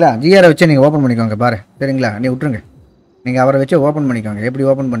வருவார் இல்லைங்களா? ஜிஆர் வச்சு நீங்க ஓபன் பண்ணிக்கோங்க பாரு. சரிங்களா, நீ விட்டுருங்க. நீங்க அவரை வச்சு ஓபன் பண்ணிக்கோங்க. எப்படி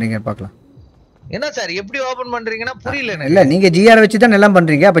ஓபன் பண்றீங்க பார்க்கலாம். என்ன சார் எப்படி ஓபன் பண்றீங்கன்னா புரியல எனக்கு. இல்ல நீங்க ஜிஆர் வச்சு தான் எல்லாம்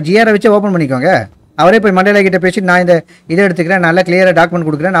பண்றீங்க. அப்ப ஜிஆர் வச்சு ஓபன் பண்ணிக்கோங்க. அவரே போய் மண்டேலா கிட்ட பேசி நான் இதை எடுத்துக்கிறேன், நல்லா கிளியரா டாக்குமெண்ட்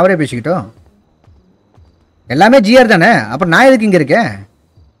கொடுக்குறேன், அவரே பேசிக்கிட்டோம். எல்லாமே ஜிஆர் தானே. அப்ப நான் எதுக்கு இங்க இருக்கேன்?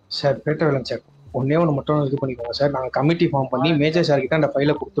 சார் பேட்டவேலன் சார் ஒன்னே ஒன்று மட்டும் இது பண்ணிக்கோங்க சார். நாங்கள் கமிட்டி ஃபார்ம் பண்ணி மேஜர் சார் கிட்ட அந்த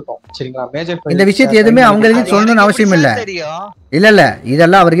ஃபைலை கொடுத்துட்டோம். சரிங்களா? மேஜர் இந்த விஷயத்தை எதுவுமே அவங்களுக்கு சொல்லணும்னு அவசியம் இல்லை. இல்ல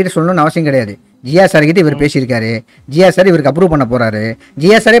இதெல்லாம் அவர்கிட்ட சொல்லணும்னு அவசியம் கிடையாது. ஜிஆர் சார் கிட்ட இவர் பேசியிருக்காரு. ஜிஆர் சார் இவருக்கு அப்ரூவ் பண்ண போறாரு.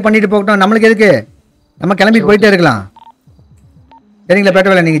 ஜிஆர் சாரே பண்ணிட்டு போகட்டும், நம்மளுக்கு எதுக்கு? நம்ம கிளம்பி போயிட்டே இருக்கலாம். சரிங்களா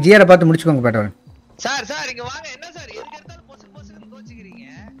பேட்டவேலன், நீங்க ஜிஆரை பார்த்து முடிச்சுக்கோங்க பேட்டவேலன். சார் சார் இங்க வாங்க. என்ன சார் எதுக்கு எடுத்தாலும் பொசுன்னு கோச்சிக்கிறீங்க?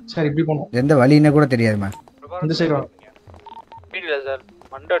 சார் இப்படி போணும். எந்த வழின்னு கூட தெரியாதுமா. இந்த சைடு வாங்க. வீடியோல சார்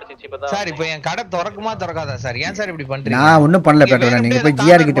மண்டை அடிச்சிச்சு இப்பதான். சார் இப்போ என் கடை திறக்குமா திறக்காதா சார்? ஏன் சார் இப்படி பண்றீங்க? நான் ஒன்றும் பண்ணல பேட்டவேலன், நீங்க போய்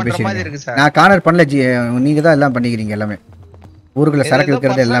ஜிஆர் கிட்ட பேசுறீங்க. நான் கார்னர் பண்ணல, நீங்க தான் எல்லாம் பண்ணிக்கிறீங்க. எல்லாமே ஊருக்குள்ள சரக்கு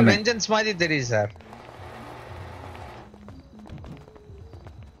விற்கிறது எல்லாமே வெஞ்சன்ஸ் மாதிரி தெரியுது சார்.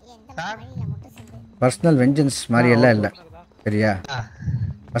 பர்சனல் வெஞ்சன்ஸ் மாதிரி எல்லாம் இல்லை. சரியா?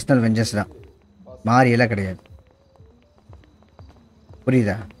 பர்சனல் வெஞ்சன்ஸ் தான், மாறி எல்லாம் கிடையாது.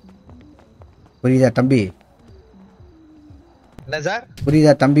 புரியுதா தம்பி? என்ன சார்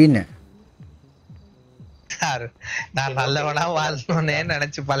புரியுதா தம்பின்னு? சார் நான் நல்லவனா வாழணும்னே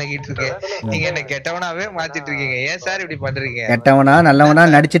நினைச்சு பழகிட்டு இருக்கேன். நீங்க என்ன கெட்டவனாவே மாத்திட்டு இருக்கீங்க. ஏன் சார் இப்படி பண்றீங்க? கெட்டவனா நல்லவனா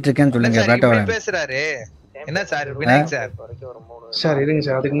நடிச்சிட்டு இருக்கேன்னு சொல்லுங்க பேட்டவேலன். பேசுறாரு என்ன சார் விநாயக் சார்? சார் இருங்க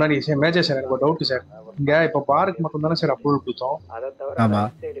சார், அதுக்கு முன்னாடி மேஜர் சார் எனக்கு ஒரு டவுட் சார். இங்க இப்போ பாருக்கு மட்டும் தானே சார் அப்ரூவல் கொடுத்தோம். ஆமா,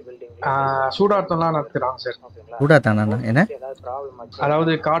 சூடாட்டம்லாம் நடத்துறாங்க சார். சூடாட்டானா என்ன?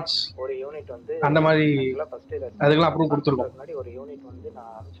 அதாவது கார்ட்ஸ் அந்த மாதிரி அதுக்கெல்லாம் அப்ரூவல் கொடுத்துருக்கோம்.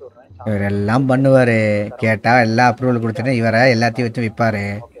 இவர் எல்லாம் பண்ணுவாரு. கேட்டா எல்லா அப்ரூவல் கொடுத்துட்டேன். இவரை எல்லாத்தையும் வச்சு விற்பாரு.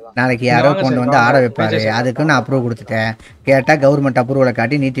 நாளைக்கு யாரோ கொண்டு வந்து ஆட வைப்பாரு. அதுக்கு நான் அப்ரூவல் கொடுத்துட்டேன். கேட்டா கவர்மெண்ட் அப்ரூவலை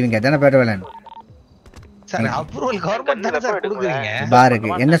காட்டி நீட்டுவீங்க தானே பேட்டவேலன்? சார் அப்ரூவல் கவர்மெண்ட் தான சார் கொடுக்குறீங்க. பாருக்கு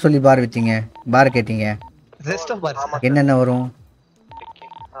என்ன சொல்லி பார் வித்தீங்க? பார் கேட்டீங்க, ரெஸ்ட் ஆஃப் பார் என்னென்ன வரும்?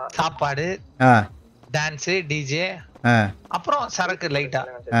 சாப்பாடு, டான்ஸ், டிஜே, அப்புறம் சரக்கு லைட்டா.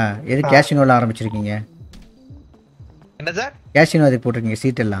 எது கேசினோல ஆரம்பிச்சிருக்கீங்க? என்ன சார் கேசினோ எதுக்கு போட்டிருக்கீங்க?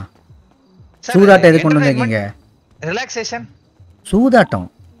 சீட் எல்லாம் சூதாட்டம் எதுக்கு கொண்டு வந்திருக்கீங்க? ரிலாக்ஸேஷன். சூதாட்டம்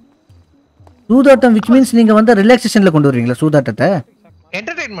which means நீங்க வந்து ரிலாக்ஸேஷன்ல கொண்டு வருவீங்களா சூதாட்டத்தை?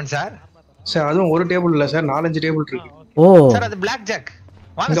 Entertainment sir. சார் அதுவும் ஒரு டேபிள் இல்ல சார், 4-5 டேபிள் இருக்கு. ஓ சார் அது பிளாக் ஜாக்.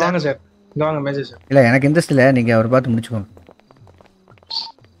 வாங்க சார், இங்க வாங்க மேஜர் சார். இல்ல எனக்கு இன்ட்ரெஸ்ட் இல்ல, நீங்க அவர் பார்த்து முடிச்சுக்கோங்க.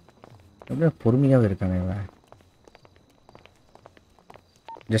 ரொம்ப பொறுமையாவே இருக்காங்க இவன்.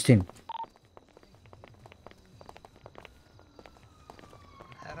 ஜஸ்டின்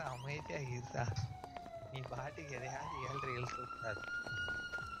அமைதியா இருடா. நீ பாட்டுக்கு எதையாவது ஏழ்ரை எழுத்துறாரு.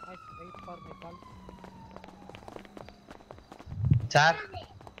 Sir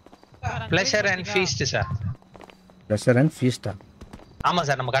Pleasure and feast sir. Pleasure and feast. ஆமா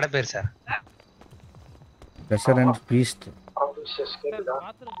சார் நம்ம கடை பேர் sir. Pleasure and feast.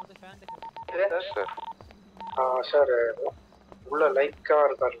 Sir உள்ள லைக்கா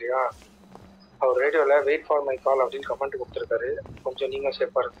இருக்கார் இல்லையா, அவர் ரேடியோல வெயிட் ஃபார் மை கால் அப்படின்னு கமெண்ட் கொடுத்திருக்காரு. கொஞ்சம் நீங்க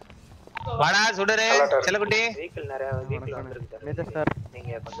சேஃபா இருங்க. வாடா சுடரே செல்லகுட்டி. வெஹிக்கிள் நிறைய வெஹிக்கிள் வந்திருக்கு சார். மேஜர் சார்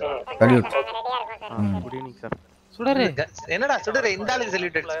நீங்க கொஞ்சம் குட் ஈவினிங் சார். சுடரே என்னடா சுடரே இந்த ஆளுக்கு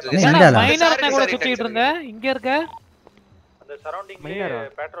சல்யூட் அடிச்சிட்டு இருக்க. மைனர் கூட சுத்திட்டு இருங்க. இங்க இருக்க அந்த சரவுண்டிங்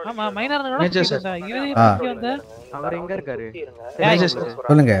பெட்ரோல். ஆமா மைனர் கூட சுத்திட்டு இருந்தா. இவரே இங்க வந்த அவர் எங்க இருக்காரு?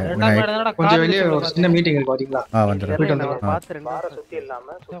 சொல்லுங்க. கொஞ்சம் வெளிய ஒரு சின்ன மீட்டிங் இருக்கு பாத்தீங்களா? வந்துறேன். போய் வந்து பாத்துறேன். காரை சுத்தி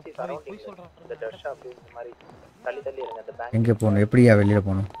இல்லாம சுத்தி சரவுண்டிங் இந்த டஷ் ஷாப் இந்த மாதிரி தள்ளி தள்ளி இருங்க. அந்த பேங்க் எங்க போணும்? எப்படியா வெளிய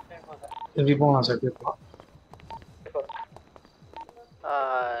போணும்? எப்படி போலாம் சார்? போலாம்.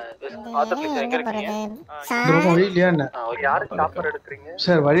 ஆத்தர் எங்க இருக்கீங்க? இந்த பக்கம் வழி இல்லையா என்ன? யாரு சாப்பர் எடுக்கிறீங்க?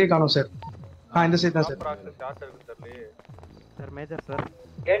 சார் வழியை காணோம் சார். இந்த சைடு தான் சார். Sir major sir.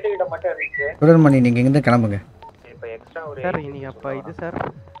 கேட்டுக்கிட்ட மட்டும் இருந்துச்சு. சுடர்மணி நீங்க இங்க இருந்து கிளம்புங்க. இப்போ எக்ஸ்ட்ரா ஒரு சார் நீங்க அப்ப இது சார்.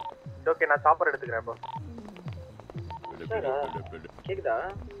 ஓகே நான் சாப்பர் எடுத்துக்கிறேன் அப்போ. சார் கேக்குதா?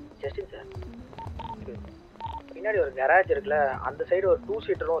 Justin sir. பின்னாடி ஒரு கராஜ் இருக்குல, அந்த சைடு ஒரு 2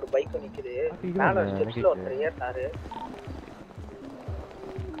 சீட்டரும் ஒரு பைக்கும் நிக்குது. மேல ஸ்டெப்ஸ்ல ஒருத்தர் ஏறாரு.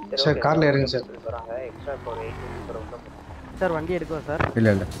 சார் கார்ல ஏறுங்க சார். வராங்க எக்ஸ்ட்ரா ஒரு 8 நிமிஷம். சார் வண்டி எடுக்கவா சார்?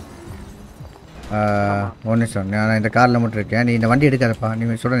 இல்ல இல்ல. ஒரு நிமிஷம், நான் இந்த காரில் மட்டும் இருக்கேன். நீ இந்த வண்டி எடுக்காதப்பா,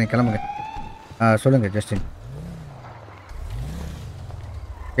 நீ சொல்ல நீ கிளம்புங்க. சொல்லுங்க ஜஸ்டின்.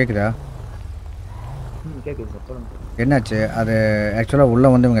 கேட்குதா? கேட்குது சார், சொல்லுங்கள். என்னாச்சு? அது ஆக்சுவலாக உள்ளே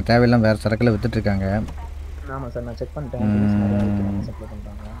வந்து இவங்க தேவையில்லாம் வேறு சரக்கில் விற்றுட்ருக்காங்க. ஆமாம் சார், நான் செக் பண்ணிட்டேன். சப்ளை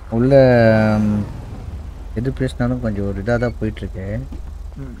பண்ணுறாங்க. உள்ள எது பேசினாலும் கொஞ்சம் ஒரு இதாக தான் போயிட்டுருக்கு.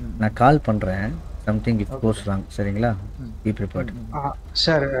 நான் கால் பண்ணுறேன். Something it goes wrong. சரிங்களா? Be prepared.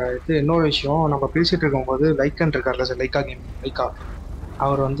 சார் இது இன்னொரு விஷயம், நம்ம பேசிட்டு இருக்கும்போது லைக்கன் இருக்கார்ல சார், லைக்கா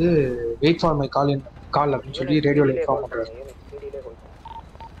அவர் வந்து வெயிட் ஃபார் மை கால் அப்படின்னு சொல்லி ரேடியோவில் இன்ஃபார்ம் பண்ணுறாரு.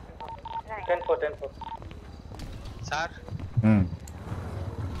 சார்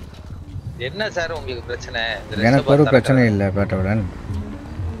என்ன சார் உங்களுக்கு பிரச்சனை? எனக்கு ஒரு பிரச்சனை இல்லை பேட்டவுடன்.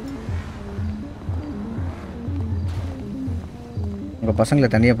 உங்கள் பசங்களை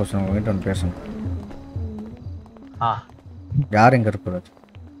தனியாக பேசணும், உங்ககிட்ட ஒன்று பேசணும். யார் எங்க இருக்கக்கூடாது?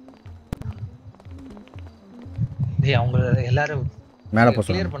 அவங்க எல்லாரும் மேலே போக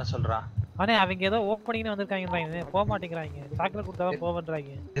கிளியர் பண்ண சொல்றா. ஆனா அவங்க ஏதோ ஓப்பனிங்னு வந்திருக்காங்க, போக மாட்டேங்கிறாங்க. சாக்லேட் கொடுத்தாதான்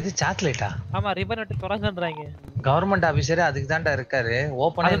போவன்றாங்க. இது சாக்லேட்டா? ஆமா, ரிப்பன் வெட்டி திறங்கன்றாங்க. கவர்மெண்ட் ஆபீசரே அதுக்கு தான்டா இருக்காரு.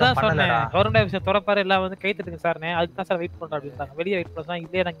 ஓபனே நான் பண்ணலடா. கவர்மெண்ட் ஆபீசர் திறப்பாரு, எல்லாம் வந்து கை தட்டுங்க சார். அதுக்கு தான் சார் வெயிட் பண்றோம் அப்படின்றாங்க. வெளியே வெயிட் பண்றோம்,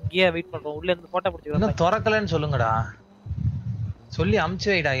 இல்லையே நாங்க இங்கேயே வெயிட் பண்றோம். உள்ள இருந்து போட்டோ பிடிச்சிக்கிறோம். இன்னும் திறக்கலன்னு சொல்லுங்கடா, சொல்லி அமுச்சு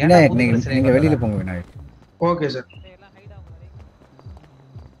வைடா. விநாயக் நீங்க வெளியில போங்க விநாயக். Okay sir.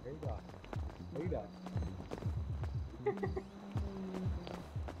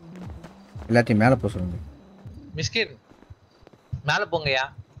 எல்லாத்தையும் மேலே போக சொல்லுங்க. மிஸ்கின் மேலே போங்கயா.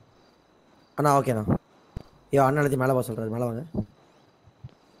 அண்ணா ஓகேண்ணா. அண்ணன் எல்லாத்தையும் மேலே போக சொல்றாரு. மேலே வாங்க.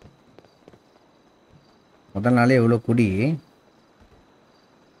 முதல் நாளே எவ்வளோ குடி.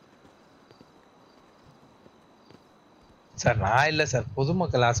 சார் நான் இல்லை சார்,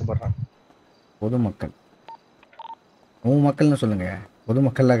 பொதுமக்கள் ஆசைப்படுறாங்க. பொதுமக்கள் உன் மக்கள்னு சொல்லுங்க,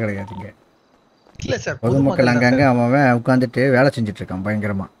 பொதுமக்கள்லாம் கிடையாதுங்க. இல்லை சார், பொதுமக்கள் அங்கங்கே அவன் உட்காந்துட்டு வேலை செஞ்சுட்டு இருக்கான்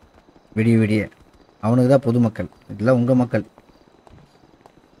பயங்கரமா விடிய விடிய. அவனுக்கு தான் பொதுமக்கள், இதெல்லாம் உங்க மக்கள்.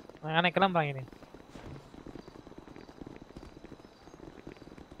 கிளம்புறாங்க.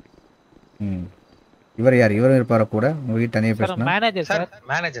 இவர் யார்? இவரும் இருப்பாரா கூட? உங்க வீட்டு தனியாக பேசணும். Manager sir.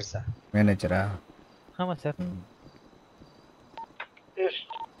 Manager sir. மேனேஜரா? ஆமா சார்.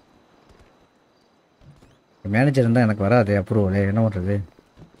 மேனேஜர் இருந்தால் எனக்கு வராது அப்ரூவல். என்ன பண்ணுறது?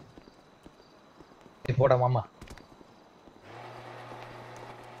 போட மாமா.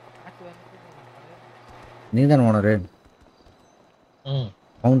 நீ தான் ஓனரு?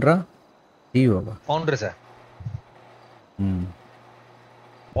 ஃபவுண்டரா சிஇஓவா? Founder sir.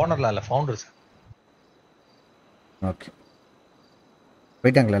 ஓனர்லாம் இல்லை, ஃபவுண்டர் சார். ஓகே,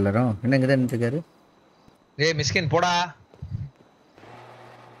 போயிட்டாங்களா எல்லாரும்? என்ன இங்கே தான் நின்றுருக்காரு? ஏய் மிஸ்கின் போடா.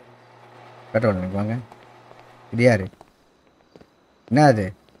 பேட்டோட வாங்க. இது யாரு? என்ன அது?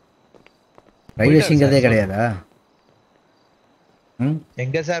 பிரைவசிங்கிறதே கிடையாதா?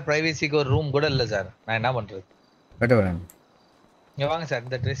 எங்க சார் பிரைவசிக்கு ஒரு ரூம் கூட இல்லை சார். நான் என்ன பண்றது? பேட்டோட இங்க வாங்க சார்,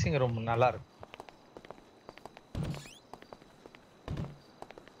 இந்த ட்ரெஸ்ஸிங் ரூம் நல்லா இருக்கு.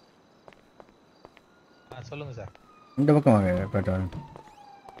 சொல்லுங்க சார். இந்த பக்கம் வாங்க பேட்டோட.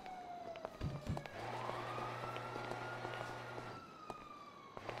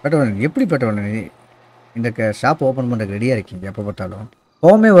 பேட்டோட எப்படி பேட்டோட இந்த ஷாப் ஓப்பன் பண்ணுறதுக்கு ரெடியாக இருக்கீங்க எப்போ பார்த்தாலும்?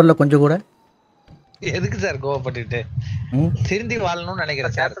 கோவமே வரல கொஞ்சம் கூட? எதுக்கு சார் கோவப்பட்டுட்டு? திருந்தி வாழணும்னு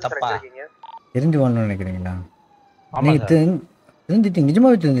நினைக்கிறேன் சார். தப்பா? திருந்தி வாழணும்னு நினைக்கிறீங்களா? நீங்க திருந்திட்டீங்க?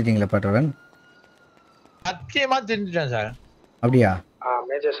 நிஜமாவே திருந்திட்டீங்களா பேட்டோடன்? சத்தியமா திருந்திட்டேன் சார். அப்படியா?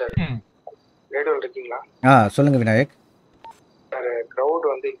 மேஜர் சார், ரேடியோவில் இருக்கீங்களா? சொல்லுங்க விநாயக். சார் க்ரௌட்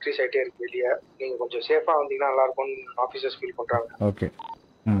வந்து இன்க்ரீஸ் ஆகிட்டே இருக்கு வெளியே. நீங்கள் கொஞ்சம் சேஃபாக வந்தீங்கன்னா நல்லா இருக்கும்னு ஆஃபீஸர்ஸ் ஃபீல் பண்ணுறாங்க. ஓகே,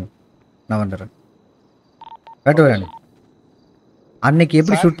 நான் வந்துடுறேன். பேட்டோடன் அன்னைக்கு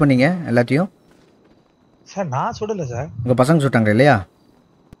எப்படி ஷூட் பண்ணீங்க எல்லாத்தையும்? சார் நான் சுடல சார், உங்க பசங்க சுட்டாங்க இல்லையா?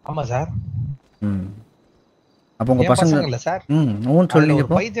 ஆமா சார். அப்ப உங்க பசங்க இல்ல சார். ஊன் சொல்றீங்க.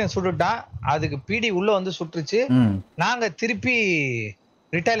 பைத்தியம் சுட்டுட்டா, அதுக்கு பிடி உள்ள வந்து சுட்டுச்சு. நாங்க திருப்பி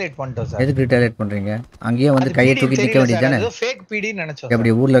ரிட்டாலியேட் பண்ணிட்டோம் சார். எதுக்கு ரிட்டாலியேட் பண்றீங்க? அங்கேயே வந்து கையை தூக்கி நிக்க வேண்டியது தானே? ஏதோ ஃபேக் பிடி நினைச்சோம்.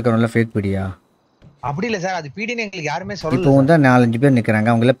 எப்படி ஊர்ல இருக்கறவங்க ஃபேக் பிடியா? அப்படி இல்ல சார், அது பிடின்னு எங்களுக்கு யாருமே இப்போ சொல்லல. வந்து 4-5 பேர் நிற்கிறாங்க.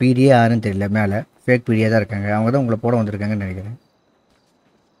 அவங்களாம் பிடியே யாருன்னு தெரியல. மேலே ஃபேக் பிடியாக தான் இருக்காங்க. அவங்க தான் உங்களை போட வந்திருக்காங்கன்னு நினைக்கிறேன்.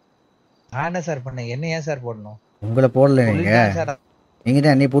 நான் என்ன சார் பண்ணேன்? என்ன ஏன் சார் போடணும்? உங்களை போடல நீங்க. சொல்லிருந்தேன் சார். நீங்கள்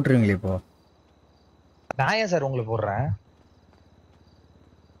தான் என்னைய போட்டுருவீங்களே இப்போ. நான் ஏன் சார் உங்களை போடுறேன்?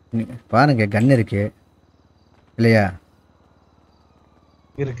 பாருங்க கன் இருக்கு இல்லையா?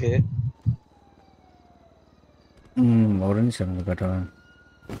 இருக்கு. ஒரு நிமிஷம் பேட்டவன்.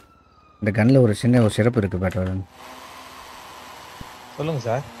 இந்த கன்னில் ஒரு சின்ன ஒரு சிறப்பு இருக்குது பேட்டவன். சொல்லுங்க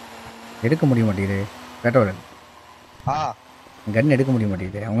சார். எடுக்க முடிய மாட்டேங்குது பேட்டவன். கன் எடுக்க முடிய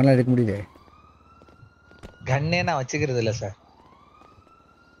மாட்டேங்குது. அவங்களாம் எடுக்க முடியுது. கன்னே நான் வச்சுக்கிறது இல்லை சார்.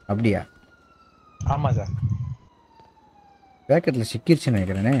 அப்படியா? ஆமாம் சார். பேக்கெட்டில் சிக்கிருச்சுன்னு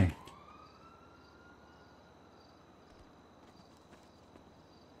நினைக்கிறேனே.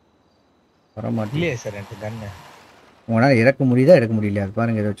 வரமாட்டேன் இல்லையே சார் எனக்கு கன்னு. உங்களால் இறக்க முடியுதா எடுக்க முடியல? அது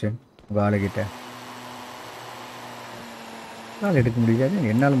பாருங்கள் இதை வச்சு உங்கள் ஆளுகிட்ட. என்னால் எடுக்க முடியாது.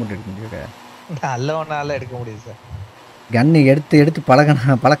 என்னால் மட்டும் எடுக்க முடியாது. நல்லவனால எடுக்க முடியுது சார். கன்னு எடுத்து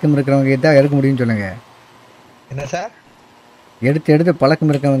பழக்கம் இருக்கிறவங்க கிட்ட எடுக்க முடியும்னு சொல்லுங்க. என்ன சார்? எடுத்து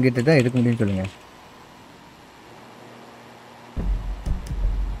பழக்கம் இருக்கிறவங்க கிட்ட தான் எடுக்க முடியும்னு சொல்லுங்க.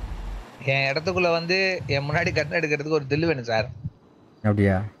 என் இடத்துக்குள்ள வந்து என் முன்னாடி கன் எடுக்கிறதுக்கு ஒரு தில்லு வேணும் சார்.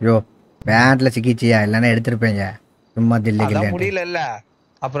 அப்படியா? யோ பேண்ட்ல சிக்கிச்சியா? இல்லைன்னா எடுத்துருப்பேங்க. சும்மா தில்லிக்கு முடியல இல்ல.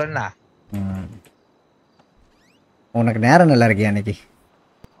 அப்புறம் என்ன? உனக்கு நேரம் நல்லா இருக்கியா அன்னைக்கு?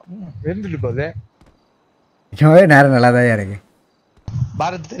 வெந்துட்டு போகுது. நேரம் நல்லா தான் இருக்கு.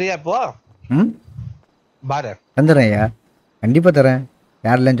 பாரத் தெரியா இப்போ? பாரத் தந்துடுறேன் ஐயா, கண்டிப்பாக தரேன்.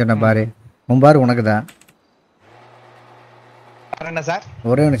 யாரெல்லாம் சொன்ன பாரு, உன் பாரு உனக்கு தான். என்ன சார்?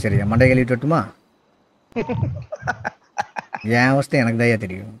 ஒரே ஒன்று சரியா மண்டை கழுவிட்டு வரட்டுமா? என் அவஸ்தை எனக்கு தான்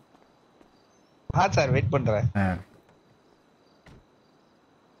தெரியும். சார் வெயிட் பண்றேன்.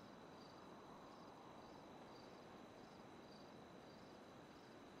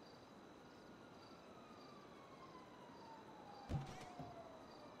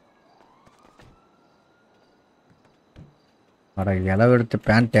 அட இளவெடுத்து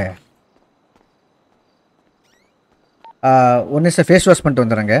பேண்ட்டு. ஒன்று சார் ஃபேஸ் வாஷ் பண்ணிட்டு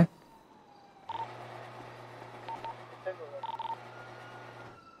வந்துடுறேங்க.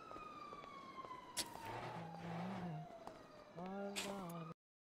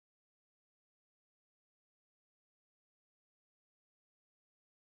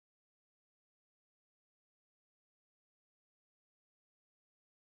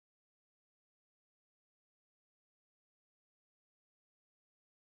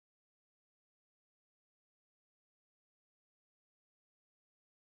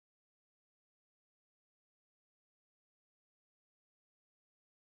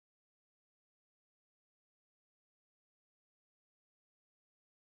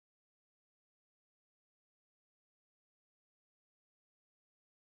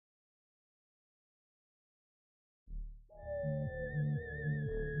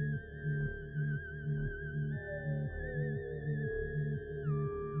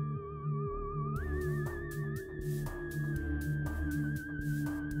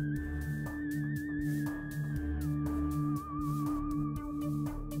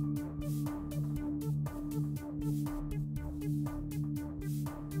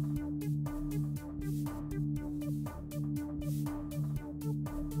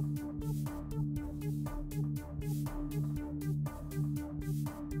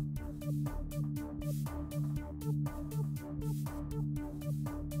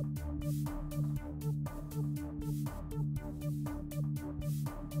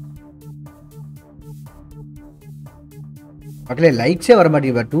 மக்களே லைக்ஸே வர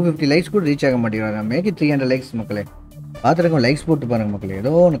மாட்டேங்குது. 250 லைக்ஸ் கூட ரீச் ஆக மாட்டேங்கிறாங்க. மேக் இட் 300 லைக்ஸ் மக்களே. பார்த்துருக்கோம், லைக்ஸ் போட்டு பாருங்க மக்களே.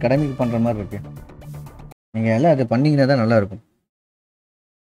 ஏதோ ஒன்று கடமைக்கு பண்ணுற மாதிரி இருக்கு. நீங்கள் எல்லாம் அதை பண்ணிங்கன்னா தான் நல்லாயிருக்கும்.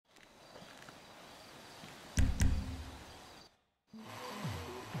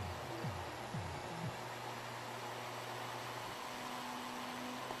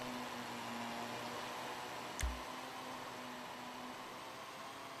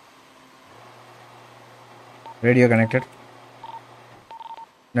 Radio connected.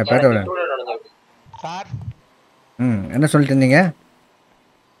 என்ன பேட்டோட சார்? என்ன சொல்லிட்டு இருந்தீங்க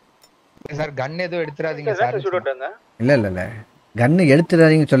சார்? கன் எதுவும் எடுத்துறாதீங்க சார். இல்ல இல்ல இல்ல கன்னு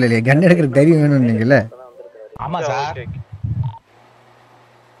எடுத்துறாதீங்க சொல்லலையே. கன் எடுக்கிற தைரியம் வேணும் நீங்கல்ல. ஆமா சார்.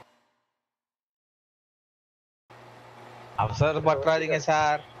 அவசரப்படாதீங்க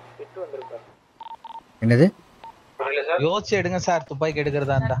சார். என்னது? யோசிச்சு எடுங்க சார். துப்பாக்கி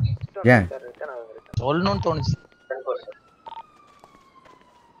எடுக்கிறதா இருந்தா ஏன் சொல்லணும்னு தோணுச்சு.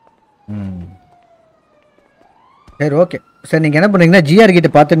 சரி ஓகே, சார் நீங்கள் என்ன பண்ணுறீங்கன்னா ஜிஆர் கிட்ட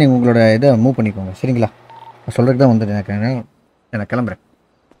பார்த்து நீங்கள் உங்களோட இதை மூவ் பண்ணிக்கோங்க சரிங்களா? சொல்கிறதுக்கு தான் வந்து எனக்கு கிளம்புறேன்.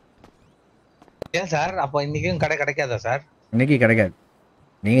 ஏன் சார் அப்போ இன்னைக்கும் கடை கிடைக்காதா சார்? இன்னைக்கு கிடைக்காது.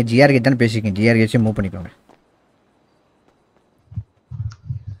 நீங்கள் ஜிஆர் கிட்ட தானே பேசிக்கங்க, ஜிஆர் கிட்ட மூவ் பண்ணிக்கோங்க.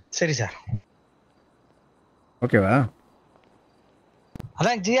 சரி சார். ஓகேவா?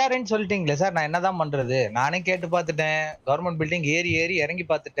 அதான் ஜிஆர்ன்னு சொல்லிட்டீங்களே சார், நான் என்னதான் பண்றது? நானே கேட்டு பார்த்துட்டேன், கவர்மெண்ட் பில்டிங் ஏறி இறங்கி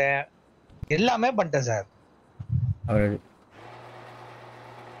பார்த்துட்டேன், எல்லாமே பண்ணிட்டேன் சார். அவர்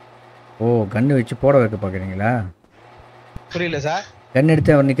ஓ கன்று வச்சு போட வைக்க பார்க்குறீங்களா? புரியல சார். கன்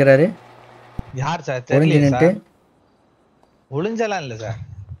எடுத்து அவர் நிற்கிறாரு. யார் சார்? ஒளிஞ்சிட்டு ஒளிஞ்சலாம் இல்லை சார்.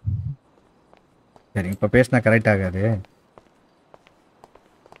 சரி இப்போ பேசினா கரெக்ட் ஆகாது.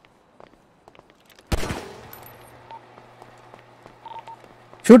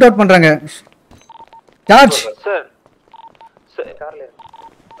 ஷூட் அவுட் பண்றாங்க. சார்ஜ் சார் கார்ல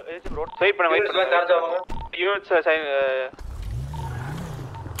ரோட் சைட் பண்ண வெயிட் பண்ணுங்க. சார்ஜ் ஆவாங்க. யூனிட் சார்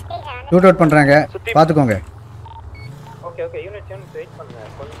ஷூட் அவுட் பண்றாங்க, பாத்துக்கோங்க. ஓகே ஓகே யூனிட் வெயிட் பண்ணுங்க,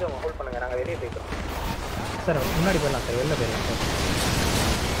 கொஞ்சம் ஹோல்ட் பண்ணுங்க, நாங்க வெளிய போய்க்கிறோம். சார் முன்னாடி போலாம் சார், வெளில போயிடலாம் சார்.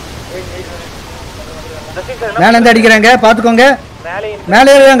 மேல இருந்து அடிக்கிறாங்க, பாத்துக்கோங்க.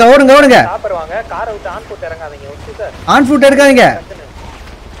 மேலே ஏறுங்க, ஓடுங்க ஓடுங்க. சாப்பர் வாங்க, காரை விட்டு on food இறங்காதீங்க. Okay sir. On food எடுக்காதீங்க.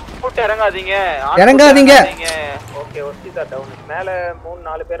 Food இறங்காதீங்க. இறங்காதீங்க. Okay okay sir town. மேல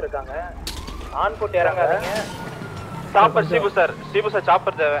 3-4 பேர் இருக்காங்க. On food இறங்காதீங்க. Chopper Shibu sir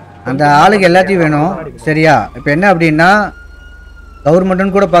chopper தேவை. அந்த ஆளுக்கு எல்லாத்தையும் வேணும் சரியா? இப்போ என்ன அப்படின்னா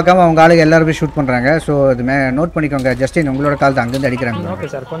கவர்மெண்ட்னு கூட பார்க்காம அவங்க ஆளுங்க எல்லாரும் ஷூட் பண்றாங்க. ஸோ இது நோட் பண்ணிக்கோங்க. ஜஸ்டின் உங்களோட கால் தான் அங்கிருந்து அடிக்கிறாங்க. ஓகே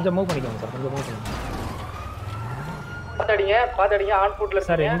சார், கொஞ்சம் மூவ் பண்ணிக்கோங்க சார், கொஞ்சம் மூவ் பண்ணுங்க. பாத்தடிங்க ஆன் ஃபுட்ல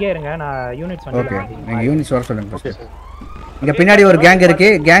சார் எங்கே இருங்க, நான் யூனிட்ஸ் வந்து. ஓகே நீங்க யூனிட்ஸ் வர சொல்லுங்க ஃபர்ஸ்ட். இங்க பின்னாடி ஒரு கேங் இருக்கு,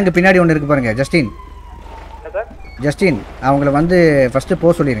 கேங் பின்னாடி ஒன்னு இருக்கு பாருங்க. ஜஸ்டின் ஜஸ்டின் அவங்கள வந்து ஃபர்ஸ்ட்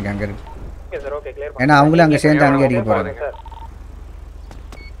போ சொல்லிருங்க அங்க இருக்கு. Okay sir okay clear. ஏன்னா அவங்களும் அங்க சேர்ந்து அங்க அடிக்க போறாங்க.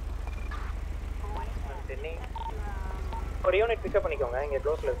 ஒரு யூனிட் பிக்கப் பண்ணிக்கோங்க, இங்க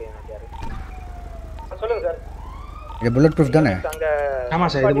க்ளோஸ்ல இருக்கீங்க யாரு? சொல்லுங்க சார். இது புல்லட் ப்ரூஃப் தானே? ஆமா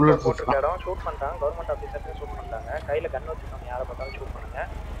சார், இது புல்லட் ப்ரூஃப். ஷூட் பண்றாங்க, கவர்மெண்ட் ஆபீசர்ஸ் ஷூட் பண்றாங்க. கையில கன் வச்சிருக்காங்க, யாரை பார்த்தாலும் ஷூட் பண்ணுங்க.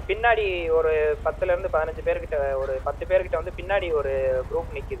 பின்னாடி ஒரு 10ல இருந்து 15 பேர் கிட்ட, ஒரு 10 பேர் கிட்ட வந்து பின்னாடி ஒரு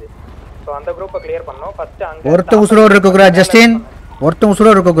குரூப் நிக்குது. சோ அந்த குரூப்பை கிளியர் பண்ணனும். ஃபர்ஸ்ட் அங்க ஒருத்த உசுரோட இருக்க கூடாது ஜஸ்டின், ஒருத்த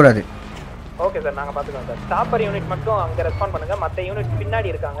உசுரோட இருக்க கூடாது. ஓகே சார், நாங்க பாத்துக்கோம் சார். ஸ்டாப்பர் யூனிட் மட்டும் அங்க ரெஸ்பாண்ட் பண்ணுங்க, மத்த யூனிட் பின்னாடி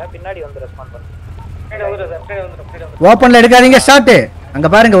இருக்காங்க, பின்னாடி வந்து ரெஸ்பாண்ட் பண்ணுங்க. ஓபன்ல எடுக்காதீங்க. ஸ்டார்ட். அங்க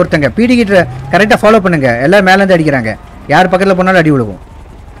பாருங்க ஒருத்தங்க பிடி கிட்ட கரெக்ட்டா ஃபாலோ பண்ணுங்க. எல்லாம் மேல இருந்து அடிக்கிறாங்க, யார் பக்கத்துல போனாலும் அடி விழுகும்.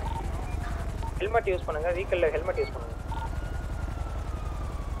 ஹெல்மெட் யூஸ் பண்ணுங்க, வெஹிக்கிள்ல ஹெல்மெட் யூஸ் பண்ணுங்க.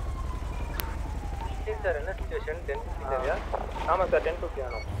 சார் என்ன சிச்சுவேஷன்? 10:50 ஆமா சார் 10:50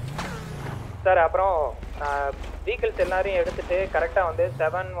 ஆனோம் சார். அப்புறம் வெஹிக்கிள்ஸ் எல்லாரையும் எடுத்துட்டு கரெக்டா வந்து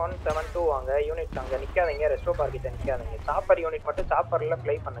 7172 வாங்க. யூனிட் அங்க நிக்காதீங்க, ரெஸ்டோ பார்க் கிட்ட நிக்காதீங்க. சாப்பர் யூனிட் மட்டும் சாப்பர்ல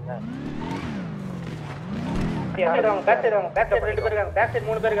ப்ளே பண்ணுங்க. பேக் சைடு 2 பேர் இருக்காங்க, பேக் சைடு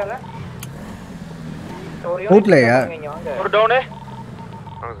 3 பேர் இருக்காங்க. கூட்லையா ஒரு டவுன்.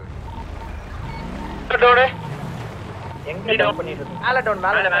 ஒரு டவுன். எங்க டவுன் பண்ணிட்டு இருக்கீங்க? மேல டவுன்,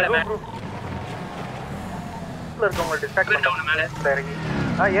 மேல ரூஃப் இருக்கவங்க டிஸ்ட்ராக்ட் டவுன் மேல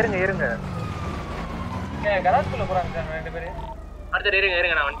இறங்கி. ஏறுங்க. கராஜ்க்குள்ள போறாங்க சார் 2 பேர். அடுத்து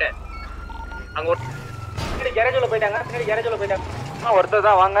ஏறுங்க நான் வந்துட்டேன். அங்க பின்னாடி கேரேஜ்ல போய்ட்டாங்க. ஒருத்தர்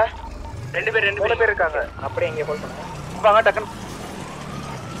தான் வாங்க. 2 பேர் இருக்காங்க. அப்படியே இங்க ஹோல்ட் பண்ணுங்க. வாங்க டக்கன்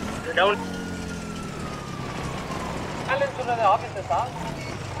டவுன். பேலன்ஸ் சொல்றது ஆபீசர்ஸா?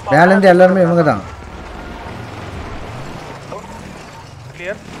 பேலன்ஸ் எல்லாரும் இவங்க தான்.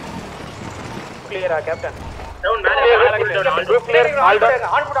 கிளியரா கேப்டன்? டவுன் மேல roof clear. All down.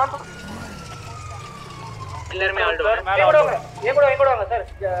 On put எல்லாரும் ஆல் டவுன். எங்கூட வாங்க சார்.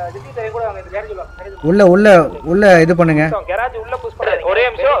 ஜிசி சார் எங்கூட வாங்க. இந்த கேரேஜ் உள்ள இது பண்ணுங்க. கேரேஜ் உள்ள புஷ் பண்ணாதீங்க.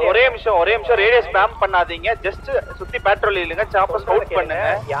 ஒரே நிமிஷம் ரேடியஸ் ஸ்பாம் பண்ணாதீங்க. ஜஸ்ட் சுத்தி பெட்ரோல் இல்லங்க, சாப்பர்ஸ் அவுட் பண்ணுங்க.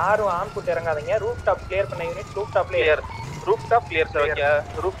 யாரும் on put இறங்காதீங்க. Roof top clear பண்ண unit roof top clear. Roof top clear sir. Okay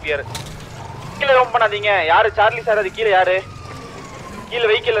roof clear. கீழ ரோம் பண்ணாதீங்க. யாரு சார்லி சார்? அது கீழ யாரு? கீழ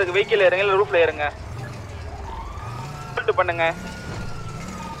வெஹிக்கிள் இருக்கு, வெஹிக்கிள் இறங்க, இல்ல ரூஃப்ல இறங்க. ஹோல்ட் பண்ணுங்க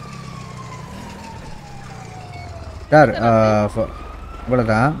சார்.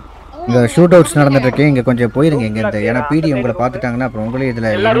 இவ்வளோதான். இங்கே ஷூட் அவுட்ஸ் நடந்துட்டு இருக்கு. இங்கே கொஞ்சம் போயிருங்க இங்கே இருந்து. ஏன்னா பிடி உங்களை பார்த்துட்டாங்கன்னா அப்புறம் உங்களே இதில்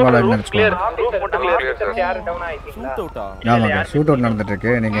இன்வால்வ் நினச்சிக்கலாம். ஆமாங்க, ஷூட் அவுட் நடந்துட்டு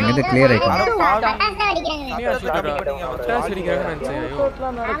இருக்கு. நீங்கள் இங்கேருந்து கிளியர் ஆகிக்கலாம்.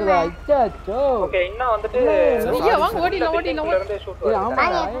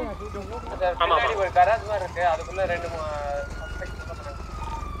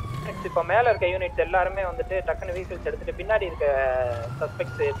 இப்போ மேல இருக்க யூனிட்ஸ் எல்லாருமே வந்துட்டு டக்குன்னு வெஹிக்கிள்ஸ் எடுத்துட்டு பின்னாடி இருக்க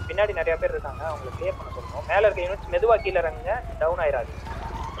சஸ்பெக்ட்ஸ் பின்னாடி நிறைய பேர் இருக்காங்க அவங்களை கிளியர் பண்ண சொல்லணும். மேல இருக்க யூனிட்ஸ் மெதுவா கீழே இறங்குங்க, டவுன் ஆயிராது.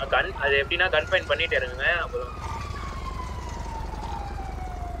 கன் அது எப்படின்னா கன் ஃபைன் பண்ணிட்டு இறங்குங்க. அப்புறம்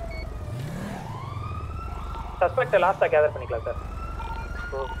சஸ்பெக்டை லாஸ்டா கேதர் பண்ணிக்கலாம் சார்.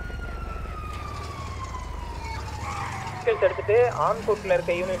 வெஹிக்கிள்ஸ் எடுத்துட்டு ஆன் ஃபுட்ல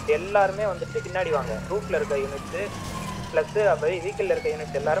இருக்க யூனிட் எல்லாருமே வந்துட்டு பின்னாடி வாங்க. ரூஃப்ல இருக்க யூனிட்ஸ் பிளஸ் வெஹிக்கிள்ல இருக்க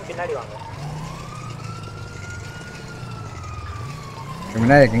யூனிட்ஸ் எல்லாரும் பின்னாடி வாங்க.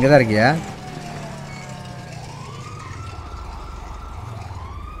 விநாயக் இங்கே தான் இருக்கியா?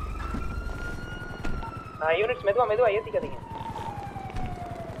 யூனிட்ஸ் மெதுவா ஏத்திக்காதீங்க.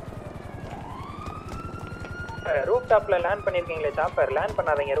 ரூஃப் டாப்ல லேண்ட் பண்ணிருக்கீங்களே சாப்பர், லேண்ட்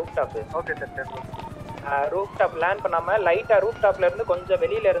பண்ணாதீங்க roof top. Okay sir. Roof top land பண்ணாம லைட்டா ரூஃப் டாப்ல இருந்து கொஞ்சம்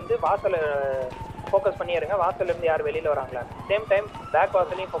வெளியில இருந்து வாசல ஃபோக்கஸ் பண்ணிருங்க. வாசல்ல இருந்து யார் வெளியில வராங்களா? சேம் டைம் பேக்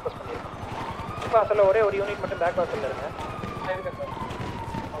வாசலையும் ஃபோக்கஸ் பண்ணிருங்க. பேக் வாசல்ல ஒரே ஒரு யூனிட் மட்டும் பேக் வாசல்ல இருங்க.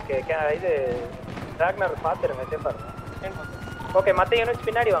 ஓகே இது டிராக்னர் பாத்துருங்க, சேஃபா இருங்க. ஓகே மத்த யூனிட்ஸ்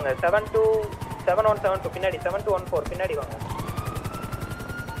பின்னாடி வாங்க. 7172 பின்னாடி 7214 பின்னாடி வாங்க.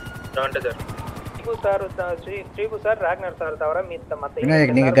 72 சார். ஸ்ரீபு சார் ராக்னர் சார் தவிர மத்த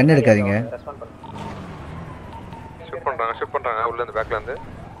விநாயக் நீங்க கன் எடுக்காதீங்க. ரெஸ்பாண்ட் பண்ணுங்க. ஷூட் பண்றாங்க உள்ள இருந்து பேக்ல இருந்து.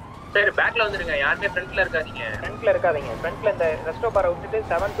 சரி பேக்ல வந்துருங்க. யாருமே ஃப்ரண்ட்ல இருக்காதீங்க. ஃப்ரண்ட்ல இந்த ரெஸ்டோ பாரை விட்டுட்டு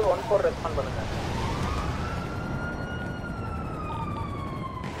 7214 ரெஸ்பாண்ட் பண்ணுங்க.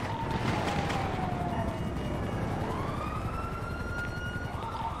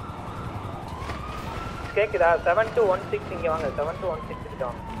 கேக்குதா? 7216 இங்க வாங்க. 7216 கிட்ட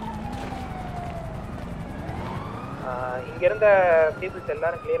வாங்க. இங்க இருந்த பீப்புள்ஸ்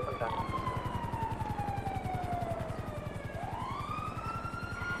எல்லாரும் கிளியர் பண்ணிட்டாங்க.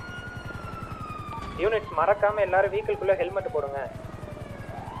 யூனிட்ஸ் மறக்காம எல்லாரும் வெஹிக்கிள்குள்ள ஹெல்மெட் போடுங்க.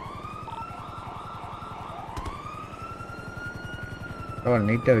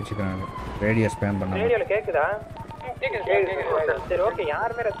 நீட்டா வச்சுக்கிறாங்க. ரேடியோ ஸ்பேம் பண்ணாங்க. ரேடியோல கேக்குதா? சரி ஓகே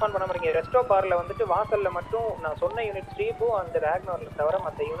யாருமே ரெஸ்பாண்ட் பண்ண மாட்டீங்க. ரெஸ்டோ பார்ல வந்துட்டு வாசல்ல மட்டும் நான் சொன்ன யூனிட் ஸ்ரீபு அந்த ராக்னர்ல தவிர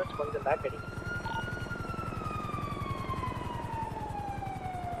மத்த யூனிட்ஸ் கொஞ்சம் பேக் அடிங்க.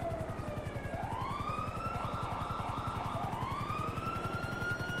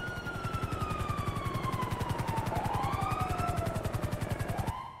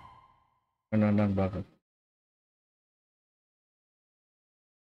 என்னன்னு பாக்க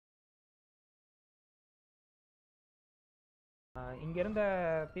இங்க இருந்த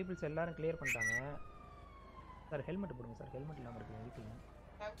பீப்புள்ஸ் எல்லாரும் கிளியர் பண்ணிட்டாங்க சார். ஹெல்மெட் போடுங்க சார். ஹெல்மெட் இல்லாம இருக்கு வீட்டுல.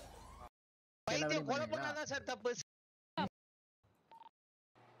 பைத்தியம் கொலை பண்ணாதான் சார் தப்பு.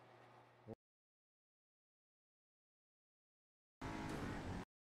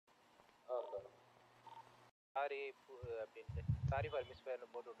 சாரி அப்படின்ட்டு சாரி ஃபார் மிஸ் ஃபயர்ல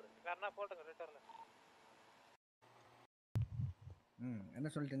போட்டு விட்டுருங்க. வேறனா போட்டுங்க ரிட்டர்ன்ல. என்ன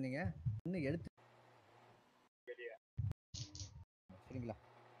சொல்லிட்டு இருந்தீங்க? இன்னும் எடுத்து சரிங்களா?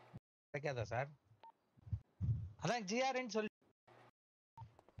 கிடைக்காதா சார்? அதான் ஜிஆர்ன்னு சொல்லி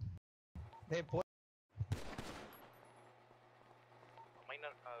டேய் போ.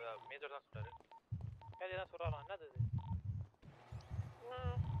 மைனர் மேஜர் தான் சொல்றாரு. மேஜர் தான் சொல்றாரா? என்னது இது?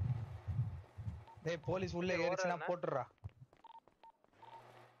 டேய் போலீஸ் உள்ள ஏறிச்சுனா போட்டுறா.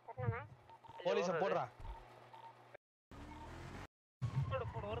 போலீஸ போடுறா.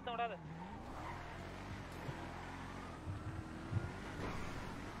 போடு ஒருத்தன் விடாத.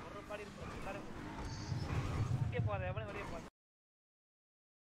 ஒரு பாடி இருக்கு. எல்லாரும் வெளியே போகாத. எவனும் வெளியே போகாத.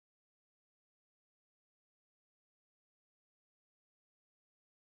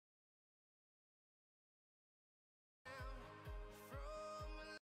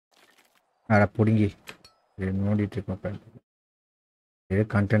 அட புடுங்கி நோண்டிட்டு இருக்கோம். இது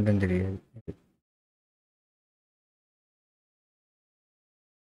கண்டென்ட்டும் தெரியாது.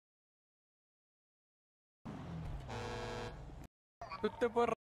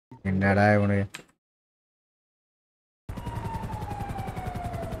 என்னடா இவனுக்கு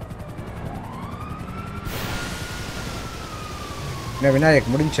என்ன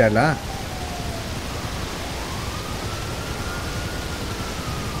விநாயக் முடிஞ்சாலா?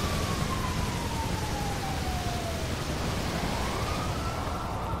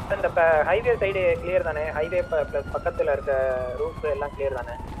 இந்த ஹைவே சைடு கிளியர் தானே? ஹைவே பிளஸ் பக்கத்துல இருக்க ரூஃப் எல்லாம் கிளியர்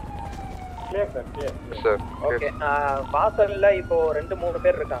தானே? Clear sir. Clear sir. Okay வாசல்ல இப்போ 2-3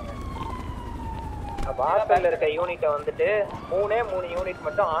 பேர் இருக்காங்க. வாசல்ல இருக்க யூனிட்டை வந்துட்டு 3 யூனிட்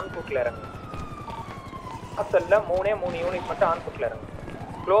மட்டும் ஆன் ஃபுட்ல இறங்கு. வாசல்ல 3 யூனிட் மட்டும் ஆன் ஃபுட்ல இறங்கு.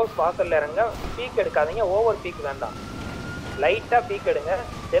 க்ளோஸ் வாசல்ல இறங்க. பீக் எடுக்காதீங்க. ஓவர் பீக் வேண்டாம். லைட்டா பீக் எடுங்க.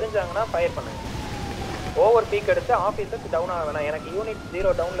 தெரிஞ்சாங்கன்னா ஃபயர் பண்ணுங்க. ஓவர் பீக் எடுத்து ஆஃபீஸர்ஸ் டவுன் ஆக வேணாம். எனக்கு யூனிட் 0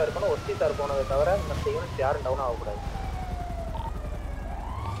 டவுனில் இருக்கணும். ஒஸ்டி சார் போனதை தவிர மற்ற யூனிட்ஸ் யாரும் டவுன் ஆகக்கூடாது.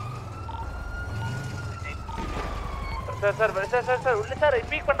 Sir sir sir sir sir உள்ள சார்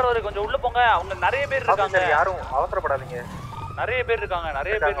பீக் பண்றவரு கொஞ்சம் உள்ள போங்க. அவங்க நிறைய பேர் இருக்காங்க. யாரும் அவசரப்படாதீங்க. நிறைய பேர் இருக்காங்க.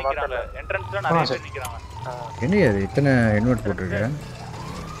 நிறைய பேர் நிக்கறாங்க. என்ட்ரன்ஸ்ல நிறைய பேர் நிக்கறாங்க. என்ன இது இத்தனை இன்வெர்ட் போட்டுருக்கு?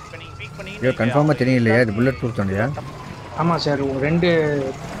 இப்போ நீங்க பீக் பண்ணி இது கன்ஃபார்மா தெரியலையா? இது புல்லட் ப்ரூஃப் தானயா? ஆமா சார். ரெண்டு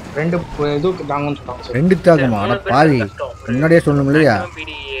இது தாங்கன்னு சொன்னாங்க சார். ரெண்டு தாங்குமா? அட பாவி. முன்னாடியே சொல்லணும் இல்லையா?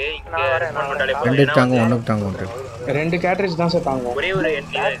 ரெண்டு தாங்க ஒண்ணுக்கு தாங்க. ரெண்டு கேட்டரேஜ் தான் சார் தாங்கும். ஒரே ஒரு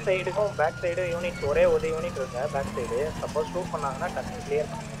பேக் சைடுக்கும் பேக் சைடு யூனிட் ஒரே ஒரு யூனிட் இருக்கு. பேக் சைடு சப்போஸ் ஷூட் பண்ணாங்கன்னா டக்குனு கிளியர்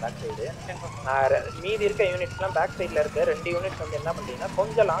பண்ணுங்க. பேக் சைடு மீதி இருக்க யூனிட்ஸ்லாம் பேக் சைடில் இருக்கு. 2 யூனிட்ஸ் வந்து என்ன பண்ணுறீங்கன்னா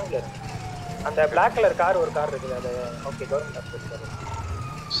கொஞ்சம் லாங்கில் இருக்கு. அந்த பிளாக் கலர் கார் ஒரு கார் இருக்குது. அது ஓகே கவர்மெண்ட் ஹாஸ்பிட்டல்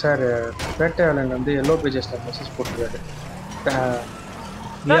சார். பேட்டையாளன் வந்து எல்லோ பேஜஸ்ல மெசேஜ் போட்டுருக்காரு.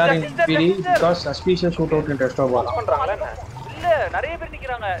 We are in PD because suspicious shootout in rest of all. பண்றாங்களா? இல்ல நிறைய பேர்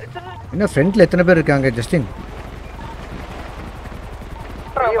நிக்கறாங்க. என்ன ஃப்ரண்ட்ல எத்தனை பேர் இருக்காங்க ஜஸ்டின்?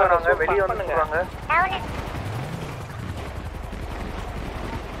 வெளிய வந்து போறாங்க.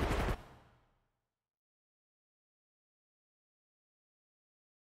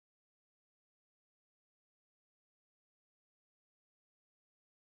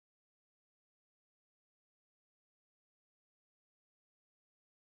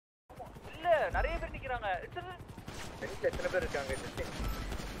 இல்ல நிறைய பேர் நிக்கறாங்க. ஃப்ரெண்ட்ல எத்தனை பேர் இருக்காங்க?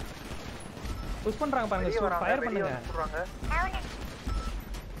 புஷ் பண்றாங்க பாருங்க. ஃபயர் பண்ணுங்க.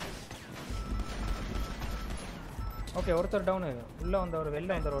 ஓகே ஒருத்தர் டவுன். உள்ள வந்தவர்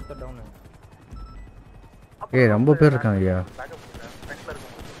வெளில வந்தவர் ஒருத்தர் டவுன். ஏய் ரொம்ப பேர் இருக்காங்க ஐயா.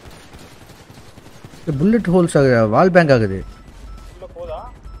 இது புல்லட் ஹோல்ஸ் ஆகுது. வால் பேங்க் ஆகுது. உள்ள போதா?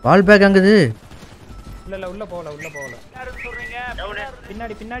 வால் பேங்க் ஆகுது. இல்ல உள்ள போகல. யாரு சொல்றீங்க?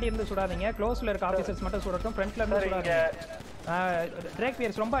 பின்னாடி இருந்து சுடாதீங்க. க்ளோஸ்ல இருக்க ஆபீசர்ஸ் மட்டும் சுடட்டும். ஃப்ரண்ட்ல இருந்து சுடாதீங்க. ட்ரேக்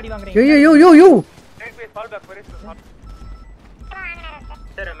பியர்ஸ் ரொம்ப அடி வாங்குறீங்க. யோ track piers fall back very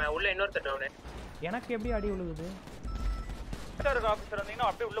sir நான் உள்ள இன்னொருத்தர் டவுன். எனக்கு எப்படி அடி விழுகுது? பிரஷர் ஆபீசர் வந்தீங்கன்னா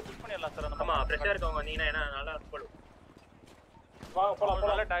அப்படியே உள்ள புஷ் பண்ணிடலாம் சார். ஆமா பிரஷர் இருக்கவங்க வந்தீங்கன்னா என்ன நல்லா போடும். வாங்க போலாம்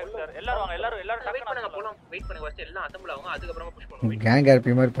நல்ல டைம் சார். எல்லாரும் வாங்க. எல்லாரும் வெயிட் பண்ணுங்க. போலாம் வெயிட் பண்ணுங்க. ஃபர்ஸ்ட் எல்லாம் அசெம்பிள் ஆகுங்க. அதுக்கு அப்புறமா புஷ் பண்ணுவோம். கேங்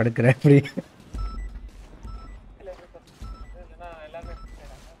ஆர்பி மாதிரி படுக்குற அப்படி.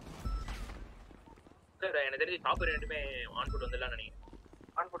 சார் எனக்கு தெரிஞ்சு டாப்பர் ரெண்டுமே ஆன் ஃபுட் வந்துடலாம் நினைக்கிறேன்.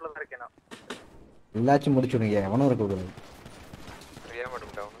 ஆன் ஃபுட்ல தான் இருக்கேன் நான். எல்லாச்சும் முடிச்சுடுங்க. எவனும் இருக்க கூடாது. சரியா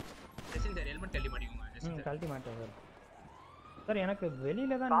மட்டும் டவுன். ஜெஸ்டின் சார் ஹெல்மெட் கழட்டி மாட்டீங்க. கழட்டி மாட்டேன் சார். சார் எனக்கு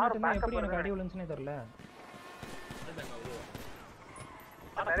வெளியில தான் நின்னுட்டேன். எப்படி எனக்கு அடி விழுந்துச்சுனே தெரியல.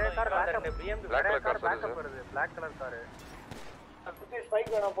 நிறைய car backup BMW Black color car backup வருது. Black color car. சுத்தி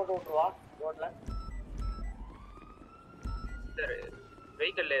ஸ்பைக் வேணா போட்டு விட்டுருவா ரோட்ல. சார்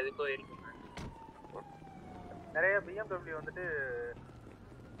வெஹிக்கிள்ல எதுக்கோ இருக்கு. நிறைய BMW வந்துட்டு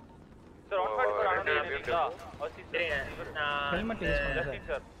சார் 144 ஆனீங்களா? ஹெல்மெட் யூஸ் பண்ணுங்க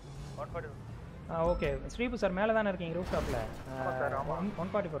சார். 144. ஓகே ஸ்ரீபு சார் மேலே தானே இருக்கீங்க ரூஃப் டாப்ல.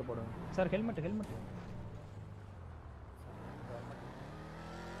 144 போடுங்க சார்.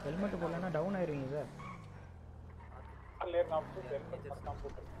 ஹெல்மெட் போடலன்னா டவுன் ஆயிருவீங்க சார்.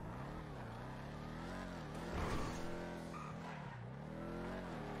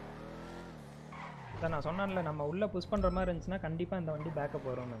 சார் நான் சொன்னேன்ல நம்ம உள்ள புஷ் பண்ற மாதிரி இருந்துச்சுன்னா கண்டிப்பா இந்த வண்டி பேக்கப்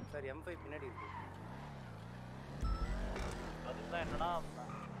வரும் சார். M5 பின்னாடி இருக்கு. அதுதான் என்னன்னா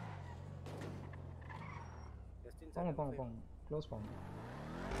போங்க க்ளோஸ் போங்க.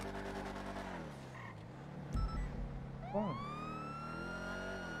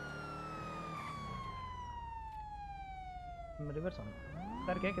 ரிவர்ஸ் ஆகும்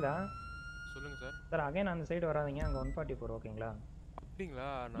சார். கேக்குதா? சொல்லுங்க சார். சார் அகைன் அந்த சைடு வராதீங்க. அங்க 144 ஓகேங்களா? அப்படிங்களா?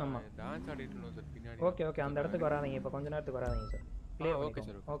 நான் டான்ஸ் ஆடிட்டு இருந்தோம் சார் பின்னாடி. ஓகே அந்த இடத்துக்கு வராதீங்க. இப்போ கொஞ்ச நேரத்துக்கு வராதீங்க sir. Clear okay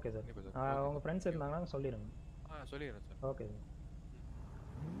sir. Okay sir. உங்க ஃப்ரெண்ட்ஸ் இருந்தாங்கன்னா சொல்லிடுங்க. சொல்லிடுறேன் சார். Okay sir.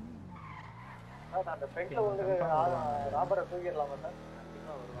 அந்த ஃப்ரெண்ட்ல வந்து ராபரை தூக்கிடலாமா சார்?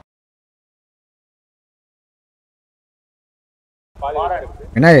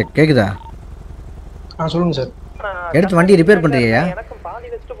 என்ன கேக்குதா? சொல்லுங்க சார். எடுத்து வண்டியை ரிப்பேர் பண்றியா? எனக்கு பாதி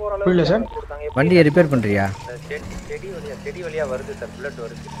வெஸ்ட் போற அளவுக்கு இல்ல சார். வண்டியை ரிப்பேர் பண்றியா? செடி வழியா வருது சார். புல்லட்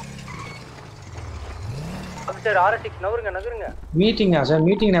வருது. Sir R6 நகருங்க. மீட்டிங்கா சார்?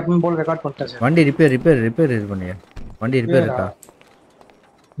 மீட்டிங் எப்பவும் போல ரெக்கார்ட் பண்ணிட்டேன் சார். வண்டி ரிப்பேர் இது பண்ணியா? வண்டி ரிப்பேர் இருக்கா?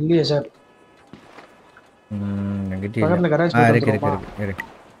 இல்லையே சார். பக்கத்துல கராஜ் இருக்கு.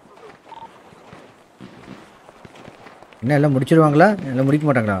 என்ன எல்லாம் முடிச்சிருவாங்களா? எல்லாம் முடிக்க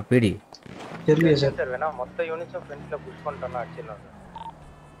மாட்டாங்களா? பிடி தெரியலையே சார். சார் வேணா மொத்த யூனிட்ஸும் ஃப்ரண்ட்ல புஷ் பண்ணிட்டோம்னா அடிச்சிடலாம் சார்.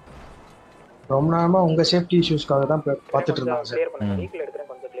 ரொம்ப நேரமா உங்க சேஃப்டி இஷ்யூஸ்க்காக தான் பார்த்துட்டு இருந்தாங்க சார். கிளியர் பண்ணுங்க. வீக்ல எடுக்கிறேன்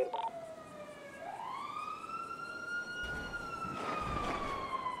கொஞ்சம் கிளியர் பண்ணுங்க.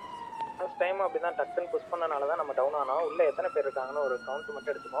 டைம் அப்படிதான் டக்குன்னு புஷ் பண்ணனால தான் நம்ம டவுன் ஆனோம். உள்ள எத்தனை பேர் இருக்காங்கன்னு ஒரு கவுண்ட்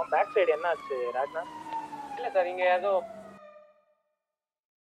மட்டும் எடுத்துப்போம். பேக் சைடு என்ன ஆச்சு ராஜ்னா? இல்ல சார் இங்க ஏதோ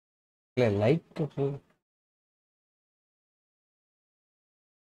இல்ல லைட்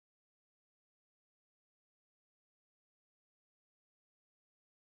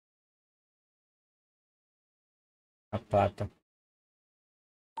பார்த்தேன்.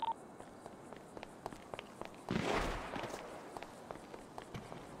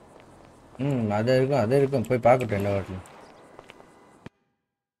 அது இருக்கும் போய் பார்க்கட்டும் எல்லா வாட்டிலும்.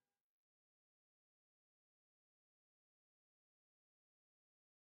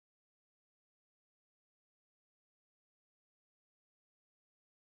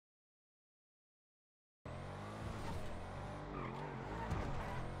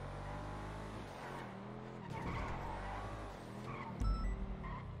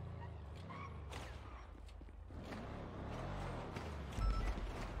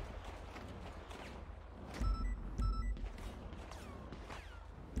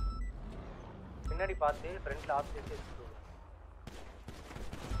 பின்னாடி பார்த்து ஃப்ரண்ட்ல ஆஃப் சேர்த்து வச்சுக்கோங்க.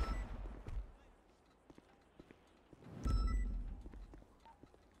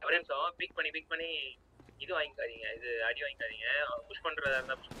 ஒரே நிமிஷம் பிக் பண்ணி இது வாங்கிக்காதீங்க, இது அடி வாங்கிக்காதீங்க. புஷ் பண்றதா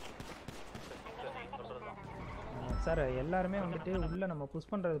இருந்தா சார் எல்லாருமே வந்துட்டு உள்ள நம்ம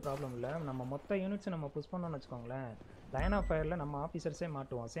புஷ் பண்றது ப்ராப்ளம் இல்லை. நம்ம மொத்த யூனிட்ஸ் நம்ம புஷ் பண்ணோம்னு வச்சுக்கோங்களேன், லைன் ஆஃப் ஃபயர்ல நம்ம ஆஃபீஸர்ஸே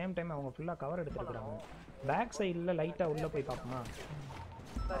மாட்டுவோம். சேம் டைம் அவங்க ஃபுல்லா கவர் எடுத்துக்கிறாங்க. பேக் சைடுல லைட்டா உள்ள போய் பார்ப்போமா?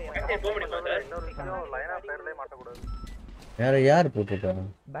 வேற யார் போட்டுருக்காங்க?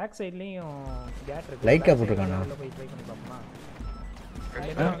 பேக் சைடுலயும் கேட் இருக்கு. லைட்டா போட்டுருக்காங்க. உள்ள போய் ட்ரை பண்ணி பார்ப்போமா?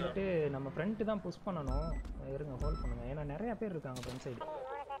 வந்துட்டு நம்ம ஃப்ரண்ட் தான் புஷ் பண்ணணும். இருங்க ஹோல்ட் பண்ணுங்க, ஏன்னா நிறைய பேர் இருக்காங்க ஃப்ரண்ட் சைடு.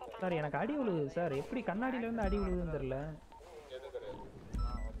 சார் எனக்கு அடி விழுது சார், எப்படி கண்ணாடியில இருந்து அடி விழுதுன்னு தெரியல.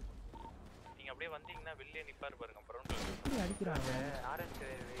 நீங்க அப்படியே வந்தீங்கன்னா வெளியே நிப்பாரு பாருங்க. அப்புறம் எப்படி அடிக்கிறாங்க? ஆரஞ்சு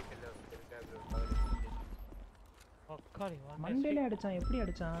வெஹிக்கிள்ல மண்டேல அடிச்சான். எப்படி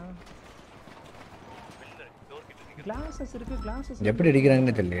அடிச்சான்? கிளாसेस இருக்கு. கிளாसेस எப்படி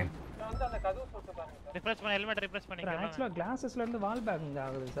அடிக்கிறாங்கன்னு தெரியல. அந்த கதவு போட்டு பாருங்க. ரிஃப்ரெஷ் பண்ணி ஹெல்மெட் ரிஃப்ரெஷ் பண்ணிக்கலாம். ஆக்சுவலா கிளாसेसல இருந்து வால் பேங்கிங்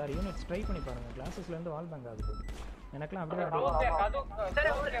ஆகுது சார். யூனிட்ஸ் ட்ரை பண்ணி பாருங்க. கிளாसेसல இருந்து வால் பேங்க் ஆகுது. எனக்குலாம் அப்படியே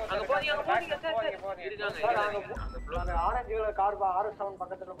அங்க போறீங்க சார் இருக்காங்க. அந்த ஆரஞ்சு கலர் கார் R7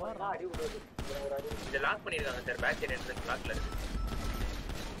 பக்கத்துல போனா அடி விடுது. இத லாக் பண்ணிருக்காங்க சார். பேக் சைடு என்ட்ரன்ஸ் லாக்ல இருக்கு.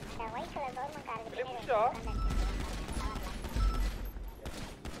 ஒயிட் கலர் கவர்மெண்ட் கார் இல்ல புஷோ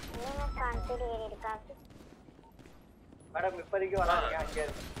நீங்க கான்ஃபிடி இருக்கா? மேடம் இப்போதைக்கு வராங்க அங்க.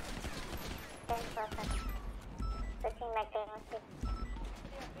 10% செக்கிங் பேக்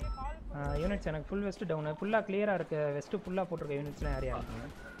யூனிட்ஸ் எனக்கு ஃபுல் வெஸ்ட் டவுன். ஃபுல்லா கிளியரா இருக்கு. வெஸ்ட் ஃபுல்லா போட்டுருக்க யூனிட்ஸ்லாம் யார் யார் இருக்காங்க?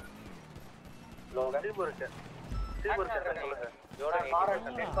 லோகன் சில்பர்ட் சொல்லுங்க. ஜோட கார்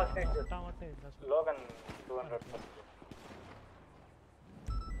 10% லோகன் 200%.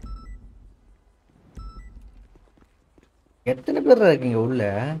 எத்தனை பேர் இருக்கீங்க உள்ள?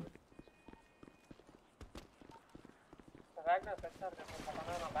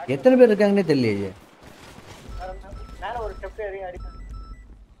 எத்தனை பேர் இருக்காங்கன்னே தெரியலையே. மேல ஒரு ஸ்டெப் ஏறி அடி.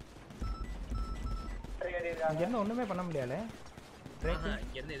 என்ன ஒண்ணுமே பண்ண முடியல.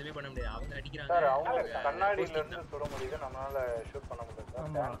 இங்க இருந்து எதுமே பண்ண முடியாது. அவங்க அடிக்குறாங்க சார். அவங்க கண்ணாடியில இருந்து சுட முடியுது, நம்மளால ஷூட் பண்ண முடியல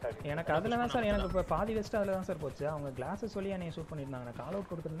சார். எனக்கு அதுல தான் சார் எனக்கு இப்ப பாதி வெஸ்ட் அதுல தான் சார் போச்சு. அவங்க கிளாसेस வழியா நீ ஷூட் பண்ணிருந்தாங்க. நான் கால் அவுட்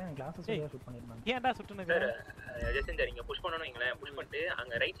கொடுத்திருந்தேன். கிளாसेस வழியா ஷூட் பண்ணிருந்தாங்க. ஏன்டா சுட்டுனீங்க சார்? ஜெசன் சார் இங்க புஷ் பண்ணனும் நீங்களே. புஷ் பண்ணிட்டு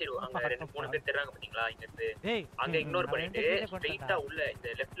அங்க ரைட் சைடு அங்க 2-3 பேர் தெறாங்க பாத்தீங்களா? இங்க இருந்து அங்க இக்னோர் பண்ணிட்டு ஸ்ட்ரைட்டா உள்ள இந்த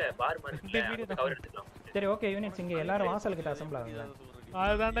லெஃப்ட்ல பார் மார்க்ல கவர் எடுத்துக்கலாம். சரி ஓகே யூனிட்ஸ் இங்க எல்லாரும் வாசல் கிட்ட அசெம்பிள் ஆகுங்க.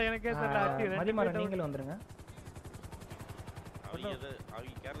 அதுதான்டா எனக்கே தெரியல. மதிமாற நீங்களும் வந்துருங்க. அவங்க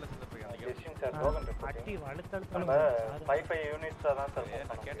கேர்லெஸ்ல போய் சார் லோகன் அடி அடுத்தடுத்து 5 யூனிட்ஸ் தான் சார்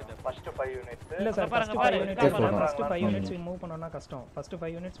கேட்டது. ஃபர்ஸ்ட் 5 யூனிட்ஸ் இல்ல சார் ஃபர்ஸ்ட் 5 யூனிட்ஸ் மூவ் பண்ணனும்னா கஷ்டம். ஃபர்ஸ்ட்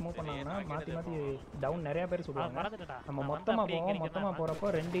 5 யூனிட்ஸ் மூவ் பண்ணனும்னா மாத்தி டவுன் நிறைய பேர் சொல்றாங்க. நம்ம மொத்தமா போறப்போ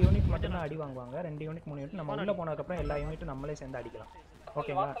 2 யூனிட் மட்டும் தான் அடி வாங்குவாங்க. 2 யூனிட் 3 யூனிட் நம்ம உள்ள போனதுக்கு அப்புறம் எல்லா யூனிட்டும் நம்மளே சேர்ந்து அடிக்கலாம்.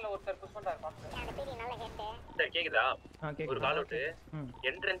 ஓகேங்களா? ஒருத்தர் புஷ் பண்றாரு பாருங்க. சார் கேக்குதா? ஒரு கால் அவுட்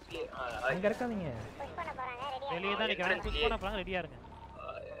என்ட்ரன்ஸ்ல அங்க இருக்காதீங்க. புஷ் பண்ண போறாங்க. ரெடியா வெளிய தான் நிக்கறாங்க. புஷ் பண்ண போறாங்க. ரெடியா இருங்க.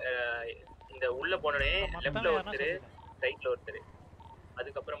 இந்த உள்ள போனனே லெஃப்ட்ல ஒருத்தர், ரைட்ல ஒருத்தர்.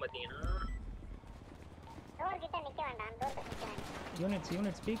 அதுக்கு அப்புறம் பாத்தீங்கன்னா டோர் கிட்ட நிக்க வேண்டாம். டோர் கிட்ட நிக்க வேண்டாம்.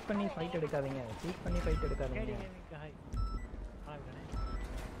 யூனிட் ஸ்பீக் பண்ணி ஃபைட் எடுக்காதீங்க.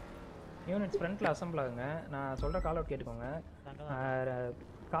 யூனிட்ஸ் ஃப்ரண்ட்ல அசெம்பிள் ஆகுங்க. நான் சொல்ற கால் அவுட் கேட்டுக்கோங்க.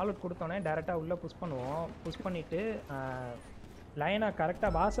 கால் அவுட் கொடுத்தோன்னே டைரக்டா உள்ள புஷ் பண்ணுவோம். புஷ் பண்ணிட்டு லைனா கரெக்டா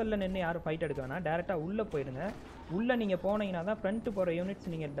வாசல்ல நின்று யாரும் ஃபைட் எடுக்க வேணாம். டைரக்டா உள்ள போயிடுங்க. உள்ள நீங்க போனீங்கன்னா தான் ஃப்ரண்ட் போற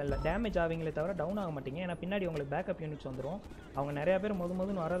யூனிட்ஸ் நீங்க டேமேஜ் ஆவீங்களே தவிர டவுன் ஆக மாட்டீங்க. ஏன்னா பின்னாடி உங்களுக்கு பேக்கப் யூனிட்ஸ் வந்துரும். அவங்க நிறைய பேர்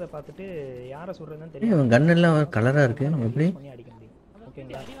மொதன்னு வரதை பார்த்துட்டு யாரை சொல்றதுன்னு தெரியும். கன் எல்லாம் கலரா இருக்கு. எப்படி பண்ணி அடிக்க முடியும்.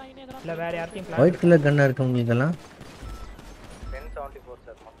 ஓகேங்களா இல்ல வேற யார்ட்டையும் பிளான் ஒயிட் கலர் கன்னா இருக்கு உங்களுக்கு எல்லாம் 1074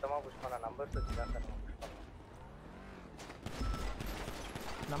 சார் மொத்தமா புஷ் பண்ண நம்பர்ஸ் வச்சு தான் சார் புஷ் பண்ணோம்.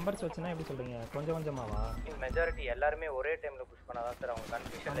 நம்பர்ஸ் வச்சுனா எப்படி சொல்றீங்க கொஞ்சம் கொஞ்சமாவா மெஜாரிட்டி எல்லாரும் ஒரே டைம்ல புஷ் பண்ணாதான் சார் அவங்க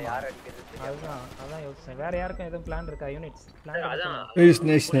கன்ஃபியூஷன்ல யார் அடிக்கிறது அதான் யோசிச்சேன் வேற யாருக்கும் எதுவும் பிளான் இருக்கா யூனிட்ஸ் பிளான் அதான்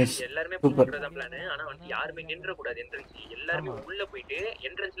நைஸ் எல்லாரும் புஷ் சூப்பர் பண்றதா பிளான். ஆனா வந்து யாருமே நின்ற கூடாது என்ட்ரன்ஸ். எல்லாரும் உள்ள போயிட்டு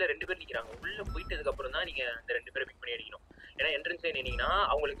என்ட்ரன்ஸ்ல 2 பேர் நிக்கறாங்க. உள்ள போயிட்டதுக்கு அப்புறம் தான் நீங்க அந்த 2 பேரை பிக் பண்ணி அடிக்கணும். ஏன்னா என்ட்ரன்ஸ்ல நின்னீங்கன்னா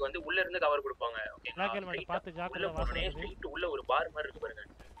அவங்களுக்கு வந்து உள்ள இருந்து கவர் கொடுப்பாங்க. ஓகேங்களா பார்த்து ஜாக்கிரதை வாசனே ஸ்ட்ரைட் உள்ள ஒரு பார் மாதிரி இருக்கு பாருங்க.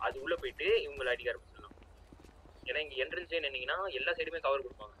 அது உள்ள போயிட்டு இவங்களை அடிக்க ஆரம்பிச்சிடலாம். ஏன்னா இங்க என்ட்ரன்ஸ்ல நின்னீங்கன்னா எல்லா சைடுமே கவர்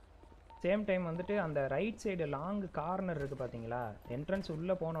கொடுப்பாங்க. சேம் டைம் வந்துட்டு அந்த ரைட் சைடு லாங் கார்னர் இருக்கு பாத்தீங்களா என்ட்ரன்ஸ்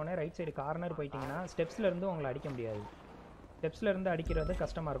உள்ள போனோடனே ரைட் சைடு கார்னர் போயிட்டீங்கன்னா ஸ்டெப்ஸ்ல இருந்து உங்களை அடிக்க முடியாது. ஸ்டெப்ஸ்ல இருந்து அடிக்கிறது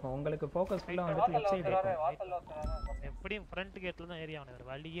கஷ்டமா இருக்கும். உங்களுக்கு ஃபோக்கஸ் ஃபுல்லா வந்துட்டு லெஃப்ட் சைடு இருக்கும். எப்படியும் ஃப்ரண்ட் கேட்ல தான் ஏரியா அவனே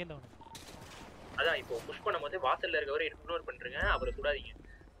வழியே இல்ல அவனுக்கு. அதான் இப்போ புஷ் பண்ணும்போது வாசல்ல இருக்கவரை இக்னோர் பண்றீங்க. அவரை சுடாதீங்க.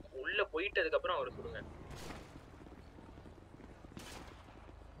 உள்ள போயிட்டதுக்கு அப்புறம் அவரை சுடுங்க.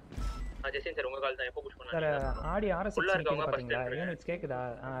 ஜெசின் சார் உங்க கால் தான் எப்போ புஷ் பண்ணாங்க சார் ஆடி RS6 நிக்குது பாத்தீங்களா யூனிட்ஸ் கேக்குதா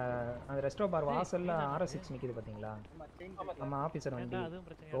அந்த ரெஸ்டோ பார் வாசல்ல RS6 நிக்குது பாத்தீங்களா நம்ம ஆபீசர் வண்டி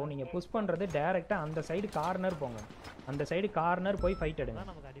ஓ நீங்க புஷ் பண்றது டைரக்ட்டா அந்த சைடு கார்னர் போங்க அந்த சைடு கார்னர் போய் ஃபைட் எடுங்க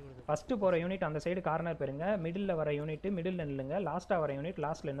ஃபர்ஸ்ட் போற யூனிட் அந்த சைடு கார்னர் போயிருங்க மிடில்ல வர யூனிட் மிடில்ல நில்லுங்க லாஸ்டா வர யூனிட்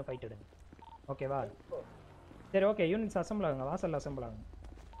லாஸ்ட்ல நின்னு ஃபைட் எடுங்க ஓகேவா சரி ஓகே யூனிட்ஸ் அசெம்பிள் ஆகுங்க வாசல்ல அசெம்பிள் ஆகுங்க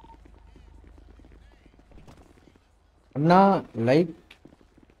அண்ணா லைக்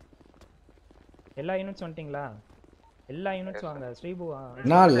எல்லா யூனிட்ஸ் வந்துட்டீங்களா எல்லா யூனிட்ஸ் வாங்க ஸ்ரீபு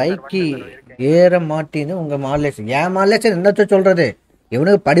நான் லைக்கி ஏற மாட்டேன்னு உங்க மாலேஷன் ஏன் மாலேஷன் என்னத்த சொல்றது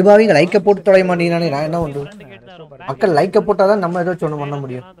இவனுக்கு படிபாவிங்க லைக்கை போட்டு தொலைய மாட்டேங்கிறானே நான் என்ன பண்ணுறது மக்கள் லைக்கை போட்டால் தான் நம்ம ஏதோ ஒன்று பண்ண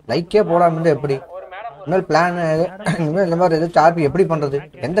முடியும் லைக்கே போடாமல் இருந்தால் எப்படி இனிமேல் பிளான் இனிமேல் இந்த மாதிரி ஏதோ சார்பி எப்படி பண்ணுறது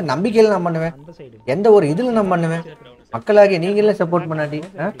எந்த நம்பிக்கையில் நான் பண்ணுவேன் எந்த ஒரு இதில் நான் பண்ணுவேன் மக்களாகிய நீங்களே சப்போர்ட் பண்ணாட்டி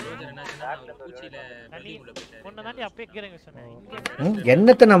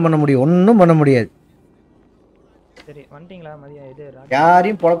என்னத்தை நான் பண்ண முடியும் ஒன்றும் பண்ண முடியாது சரி வந்துட்டீங்களா மதியம் இது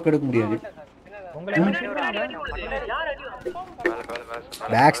யாரையும் பொழப்பு எடுக்க முடியாது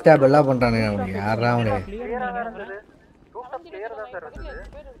பேக் ஸ்டாப் எல்லாம் பண்றானுங்க அவனுக்கு யாரா அவனுக்கு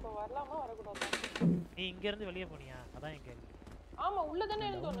நீ இங்க இருந்து வெளிய போனியா அதான் எங்க ஆமா உள்ள தானே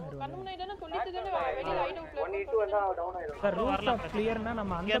இருந்தோம் கண்ணு முன்னாடி தான சொல்லிட்டு தானே வெளிய லைட் அவுட்ல 182 வந்தா டவுன் ஆயிடும் சார் ரூஃப் டாப் கிளியர்னா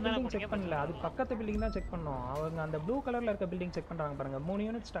நம்ம அந்த பில்டிங் செக் பண்ணல அது பக்கத்து பில்டிங் தான் செக் பண்ணோம் அவங்க அந்த ப்ளூ கலர்ல இருக்க பில்டிங் செக் பண்றாங்க பாருங்க 3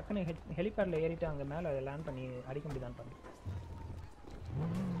 யூனிட்ஸ் டக்குன்னு ஹெலிகாப்டர்ல ஏறிட்டு அங்க மேல லேண்ட் பண்ணி அடிக்க முடியுதான்னு பாருங்க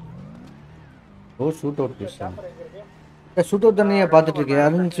ஓ shoot out please shoot out தானே பார்த்துட்டு இருக்கீங்க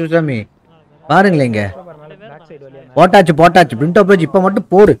அருண் சுசாமி பாருங்களேன் இங்க போட்டாச்சு பிரிண்ட் அப் இப்போ மட்டும்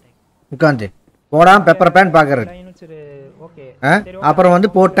போடு உட்காந்து போடாம பெப்பர் பேன் பாக்குறது அப்புறம் வந்து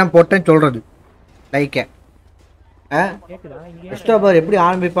போட்டேன் சொல்றது லைக்க எஸ்டோபர் எப்படி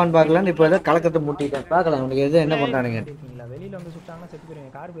ஆரம்பிப்பான்னு பார்க்கலான்னு இப்போ ஏதோ கலக்கத்தை முட்டிட்டேன் பார்க்கலாம் உங்களுக்கு எது என்ன பண்றானுங்க வெளியில வந்து சுட்டாங்கன்னா செத்து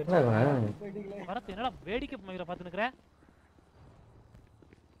போறீங்க கார் போயிடுச்சு வரது என்னடா வேடிக்கை மயிர பாத்து நிக்கற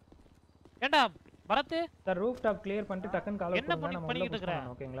ஏண்டா வரது சார் ரூஃப் டாப் கிளியர் பண்ணிட்டு டக்கன் கால் என்ன பண்ணிட்டு இருக்கற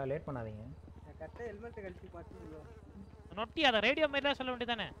ஓகேங்களா லேட் பண்ணாதீங்க கட்ட ஹெல்மெட் கழட்டி பாத்து நொட்டி அத ரேடியோ மேல சொல்ல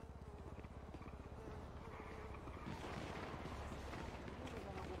வேண்டியதானே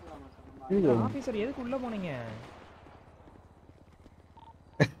ஆபீசர் எதுக்கு உள்ள போனீங்க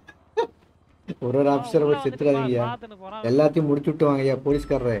ஒரு ஆபீசரை போய் செத்துறாதீங்க எல்லாத்தையும் முடிச்சு விட்டு வாங்கய்யா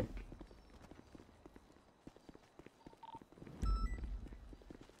போலீஸ்காரரே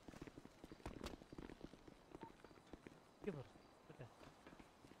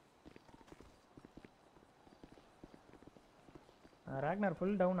ராக்னர்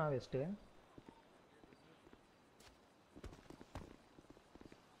ஃபுல் டவுன் ஆவெஸ்ட்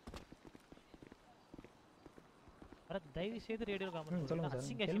தயவு செய்து ரேடியோ காமெண்ட் சொல்லுங்க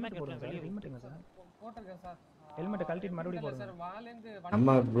சார் ஹெல்மெட் போடுங்க சார் ஹெல்மெட்ங்க சார் போட்டுங்க சார் ஹெல்மெட் கழட்டிட்டு மறுபடியும் போடுங்க சார் வாலேந்து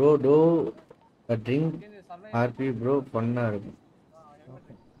நம்ம bro to drink RB bro பண்ணா இருக்கும்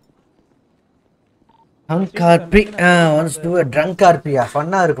trunk RB once to trunk ஆர்பியா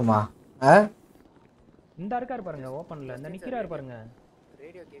ஃபன்னா இருக்குமா இந்த இருக்கார் பாருங்க ஓபன்ல இந்த நிக்கிறார் பாருங்க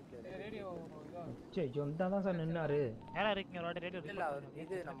ரேடியோ கேக்கல ரேடியோ சே ஜொந்தா தான் சார் நின்னாரு மேல இருக்கீங்க ஒரு ரேடியோ இல்ல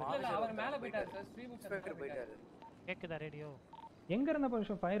இது நம்ம அவர் மேல போயிட்டாரு சார் ஸ்ட்ரீம் இன்ஸ்பெக்டர் போயிட்டாரு கேக்குதா ரேடியோ எங்க இருந்த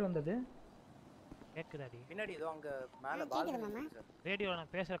பொசிஷன் ஃபயர் வந்தது கேக்குதாடி பின்னாடி ஏதோ அங்க மேல பால் சார் ரேடியோல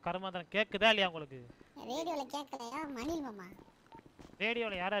நான் பேசுற கர்மாதான் கேக்குதா இல்லையா உங்களுக்கு ரேடியோல கேக்கலையா மணில் மாமா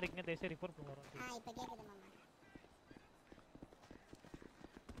ரேடியோல யாரா இருக்கீங்க தேச ரிப்போர்ட் பண்ணுங்க இப்போ கேக்குது மாமா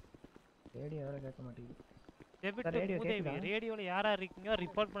ரேடியோ யாரா கேட்க மாட்டேங்குது ரேடியோ கேக்குதா ரேடியோல யாரா இருக்கீங்க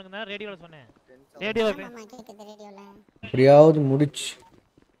ரிப்போர்ட் பண்ணுங்க நான் ரேடியோல சொன்னேன் ரேடியோல மாமா கேக்குது ரேடியோல எப்படியாவது முடிச்சு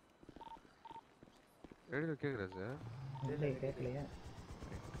ரேடியோ கேக்குதா சார் இல்ல கேக்கலையா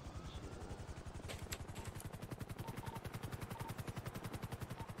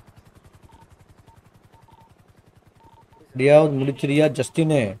எப்படியாவது முடிச்சிரியா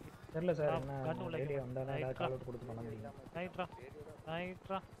ஜஸ்டினு? தெரியல சார் என்ன ரேடியோ வந்தாலும் ஏதாவது கால் அவுட் கொடுத்து பண்ண முடியும்.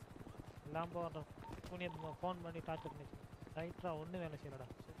 ரைட்ரா எல்லாம் போடுறோம். ஃபோன் பண்ணி டார்ச்சர் பண்ணி ரைட்ரா ஒன்றும் வேலை செய்யலடா.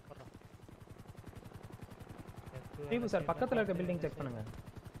 சூப்பர்ரா. தீபு சார் பக்கத்தில் இருக்க பில்டிங் செக் பண்ணுங்க.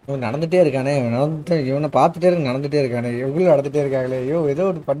 இவன் நடந்துட்டே இருக்கானே, இவனை பார்த்துட்டே இருக்கு, நடந்துட்டே இருக்கானே, எவ்வளோ நடந்துட்டே இருக்காங்களே. ஐயோ ஏதோ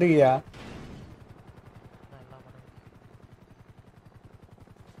ஒரு பண்டிகையா?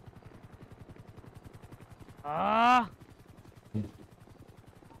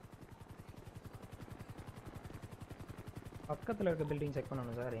 பக்கத்தில் இருக்க பில்டிங் செக்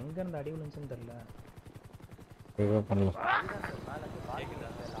பண்ணணும் சார். எங்க இருந்து அடி விழுந்துச்சுன்னு தெரியல. பண்ணலாம்.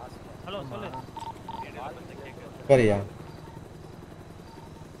 ஹலோ சொல்லு. சரியா?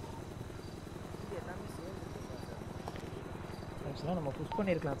 ஆக்சுவலாக நம்ம புஷ்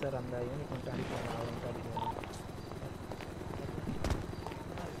பண்ணியிருக்கலாம் சார். அந்த யூனிட் மட்டும் அடிக்கலாம். அவன் அடிக்கலாம்.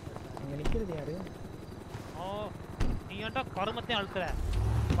 இங்கே நிற்கிறது யாரு? நீ ஏன்டா கருமத்தையும் அழுத்துற?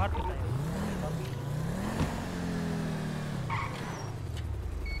 பாட்டு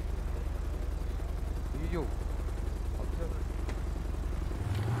ஐயோ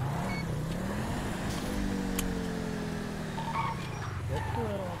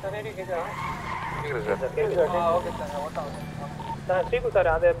சார்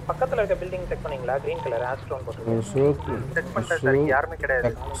அது பக்கத்தில் இருக்க பில்டிங் செக் பண்ணீங்களா? கிரீன் கலர் ஆஸ்ட்ரோன் போட்டு செக் பண்ணிட்டேன் சார். யாருமே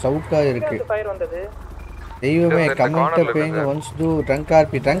கிடையாது. சவுக்கா இருக்கு. ஃபயர் வந்தது. தெய்வமே comment பேங்க once to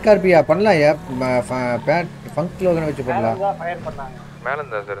trunk ஆர்பியா பண்ணலாம்யா. Funk Logan வச்சு பண்ணலாம். ஃபயர் பண்ணாங்க. மேல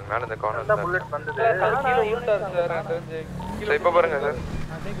இருந்தா சார், மேல இந்த கார்னர்ல அந்த புல்லட் வந்தது. கீழ விழுந்தாரு சார். எனக்கு தெரிஞ்சு சார் இப்ப பாருங்க சார்.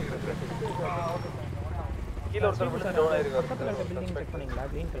 கீழ ஒருத்தர் விழுந்து டவுன் ஆயிருக்காரு. பக்கத்துல இருக்க பில்டிங் செக் பண்ணீங்களா?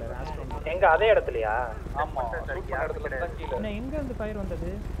 Green colour ஆஸ்ட்ரோன். எங்க அதே இடத்துலயா? ஆமா இடத்துல தான் கீழ. என்ன எங்க இருந்து ஃபயர் வந்தது?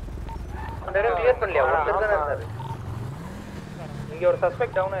 அந்த இடம் கிளியர் பண்ணலையா? ஒருத்தர் தான இருந்தாரு. இங்க ஒரு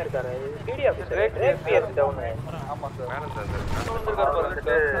சஸ்பெக்ட் டவுன் ஆயிருக்காரு. DD officer ரேக்பியர் down. ஆமா சார். மேல இருந்தா சார். விழுந்திருக்காரு பாருங்க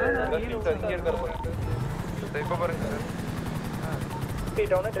சார். சார் இங்க இருக்காரு பாருங்க சார் இப்ப பாருங்க சார். B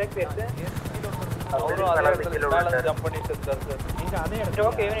down ரேக்பியர். அவரும் அதே இடத்துல மேல ஜம்ப் பண்ணி செத்தார் சார். இங்க அதே இடத்துல.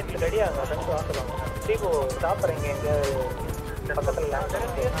 ஓகே யூனிட்ல ரெடி ஆகுங்க. ஃப்ரெண்ட்ஸ் வாசலாம். தீபு சாப்பிடுறீங்க எங்க பக்கத்துல லேண்ட்.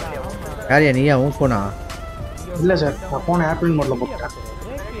 யாரியா நீயா உன் போனா? இல்ல சார் நான் போன ஏர்பிளேன் மோட்ல போட்டேன்.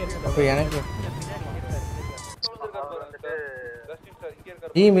 அப்ப எனக்கு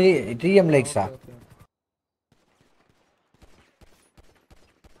டிஎம் லைக்ஸா?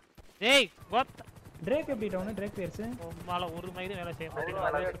 டேய் வாட் ட்ரேக் எப்படி டவுன்? ட்ரேக் பேர்ஸ் உம்மால ஒரு மைல் வேலை செய்ய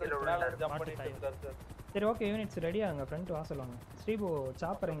மேல ஜம்ப் பண்ணி செத்தார் சார். சரி ஓகே யூனிட்ஸ் ரெடி ஆகுங்க. ஃப்ரண்ட் வாசல் வாங்க. ஸ்ரீபு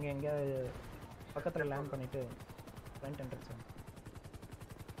சாப்பர் எங்க பக்கத்துல லேண்ட் பண்ணிட்டு ஃப்ரண்ட் என்ட்ரன்ஸ்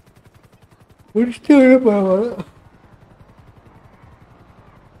முடிச்சிட்டு போவாங்க.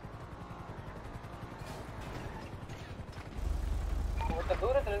 ஒருத்த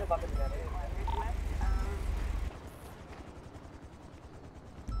தூரத்துல இருந்து பாத்துட்டாரு.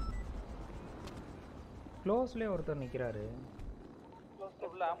 க்ளோஸ்லயே ஒருத்தர் நிக்கிறாரு.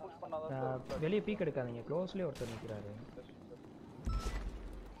 உள்ள ஆம்புஷ் பண்ணாதான் சார். வெளிய பீக் எடுக்காதீங்க. க்ளோஸ்லயே ஒருத்தர் நிக்கிறாரு.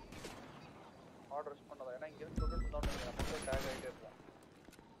 ஆர்டர்ஸ் பண்ணதா? ஏன்னா இங்க இருந்து சொல்லிட்டு இருந்தோம் நீங்க நமக்கு டேக் ஆயிட்டே இருக்கலாம்.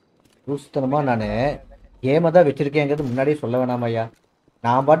 லூஸ்தனமா நான் கேமை தான் வச்சிருக்கேங்கிறது முன்னாடியே சொல்ல வேணாம் ஐயா.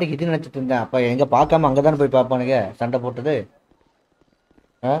 நான் பாட்டுக்கு இது நினச்சிட்டு இருந்தேன். அப்போ எங்கே பார்க்காம அங்கே தானே போய் பார்ப்பானுங்க சண்டை போட்டது.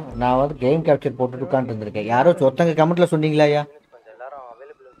 நான் வந்து கேம் கேப்சர் போட்டுட்டு உட்காந்துட்டு இருந்திருக்கேன். யாரோ ஒருத்தங்க கமெண்ட்டில் சொன்னீங்களா ஐயா? கொஞ்சம் எல்லாரும்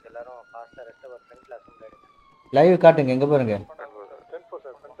அவைலபிள் இருக்கு. எல்லாரும் ஃபாஸ்டா ரெஸ்ட் அவர் ஃப்ரண்ட் கிளாஸ் முன்னாடி லைவ் காட்டுங்க. எங்கே பாருங்க. Front four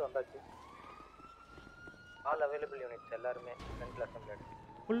sir. ஃப்ரண்ட் வந்தாச்சு. ஆல் அவைலபிள் யூனிட்ஸ் எல்லாரும் ஃப்ரண்ட் கிளாஸ் முன்னாடி.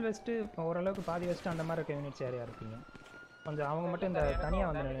 ஃபுல் வெஸ்ட் ஓரளவுக்கு பாதி வெஸ்ட் அந்த மாதிரி இருக்க யூனிட்ஸ் யாரையா இருக்கீங்க? கொஞ்சம் அவங்க மட்டும் இந்த தனியா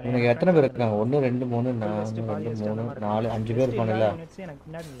வந்து எனக்கு எத்தனை பேர் இருக்காங்க? 1 2 3 4 4 5 பேர் இருப்பாங்கல்ல. எனக்கு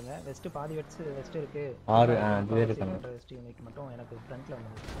பின்னாடி இல்லங்க. வெஸ்ட் பாதி வெஸ்ட் இருக்கு. 6 5 பேர் இருக்காங்க. வெஸ்ட் யூனிட் மட்டும் எனக்கு ஃப்ரண்ட்ல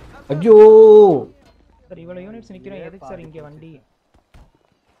வந்து. ஐயோ சார் இவ்வளவு யூனிட்ஸ் நிக்கிறோம். எதுக்கு சார் இங்க வண்டி?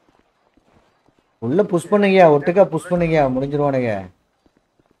 உள்ள புஷ் பண்ணுங்க. ஒட்டுக்கா புஷ் பண்ணுங்க. முடிஞ்சிருவானுங்க.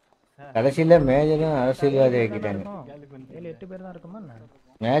 கடைசியில மேஜரும் அரசியல்வாதி ஆக்கிட்டாங்க. 7-8 பேர் தான் இருக்குமா?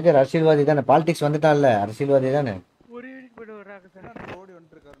 மேஜர் அரசியல்வாதி தானே. பாலிடிக்ஸ் வந்துட்டான்ல. அரசியல்வாதி தானே.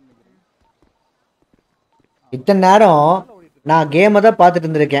 இத்தனை நேரம் நான் கேமை தான் பார்த்துட்டு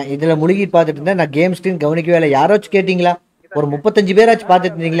இருந்திருக்கேன். இதில் முழுகி பார்த்துட்டு இருந்தேன். நான் கேம் ஸ்க்ரீன் கவனிக்கவே இல்லை. யாராச்சும் கேட்டிங்களா? ஒரு 35 பேராச்சும்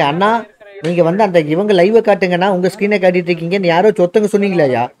பார்த்துட்டு இருந்தீங்களா? அண்ணா நீங்கள் வந்து அந்த இவங்க லைவை காட்டுங்கன்னா உங்கள் ஸ்க்ரீனை காட்டிட்டு இருக்கீங்கன்னு யாராச்சும் ஒருத்தங்க சொன்னீங்களா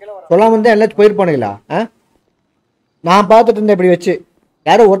ஐயா? சொல்லாம இருந்தால் எல்லாச்சும் போயிருப்பானுங்களா? நான் பார்த்துட்டு இருந்தேன் இப்படி வச்சு.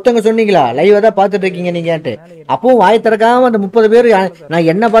 யாரோ ஒருத்தங்க சொன்னீங்களா லைவை தான் பார்த்துட்டு இருக்கீங்க நீங்கன்ட்டு? அப்பவும் வாய் திறக்காம அந்த 30 பேர் நான்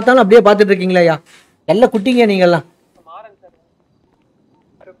என்ன பார்த்தாலும் அப்படியே பார்த்துட்டு இருக்கீங்களா ஐயா? எல்லாம் குட்டிங்க நீங்கெல்லாம்.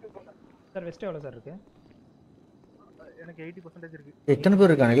 சார் வெஸ்ட் எவ்வளோ சார் இருக்கு? எனக்கு 80% இருக்கு. எத்தனை பேர்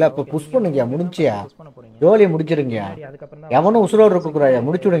இருக்கானுங்களா? அப்போ புஷ் பண்ணுங்க. முடிஞ்சியா? ஜோலியை முடிச்சிருங்க. எவனும் உசுரோடு இருக்கக்கூடாது.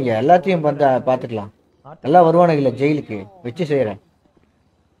 முடிச்சுடுங்க. எல்லாத்தையும் பார்த்துக்கலாம். எல்லாம் வருவானுங்கள ஜெயிலுக்கு வச்சு செய்கிறேன்.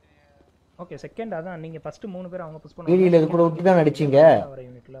 ஓகே செகண்ட் அதான் நீங்க ஃபர்ஸ்ட் 3 பேர் அவங்க புஷ் வீடியோல இது கூட விட்டு தான் நடிச்சீங்க. வர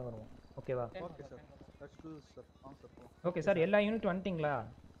யூனிட்ல வருவோம். ஓகேவா? Okay sir. Let's to sir. Okay sir எல்லா யூனிட் வந்துட்டீங்களா?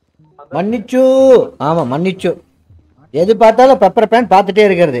 மன்னிச்சு. ஆமா மன்னிச்சு. எது பார்த்தாலும் பெப்பர் பேன் பார்த்துட்டே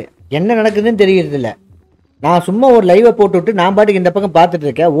இருக்கிறது. என்ன நடக்குதுன்னு தெரியறது இல்ல. நான் சும்மா ஒரு லைவை போட்டுவிட்டு நான் பாட்டுக்கு இந்த பக்கம் பார்த்துட்டு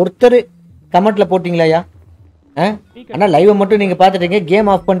இருக்கேன். ஒருத்தர் கமெண்ட்ல போட்டிங்களாயா? ஆனா லைவை மட்டும் நீங்க பார்த்துட்டீங்க. கேம்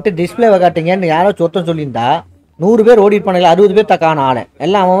ஆஃப் பண்ணிட்டு டிஸ்பிளேவை காட்டுங்கன்னு யாரோ சொத்தம் சொல்லியிருந்தா 100 பேர் ஓடிட் பண்ணல, 60 பேர் தக்கான ஆளை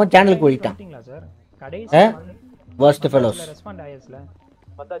எல்லாம் அவன் சேனலுக்கு ஓடிட்டான். worst fellows. ரெஸ்பாண்ட் ஆயிடுச்சுல.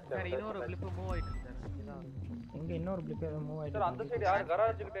 சார் இன்னொரு கிளிப் மூவ் ஆயிட்டு சார். எங்க இன்னொரு கிளிப் மூவ் ஆயிட்டு சார் அந்த சைடு யார்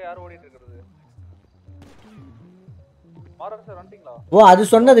கராஜ் கிட்ட யார் ஓடிட்டு இருக்குது? மாறன் சார் வந்துட்டீங்களா? ஓ அது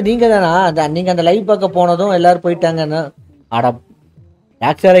சொன்னது நீங்க தானா? நீங்க அந்த லைவ் பார்க்க போனதும் எல்லாரும் போயிட்டாங்கன்னு. அட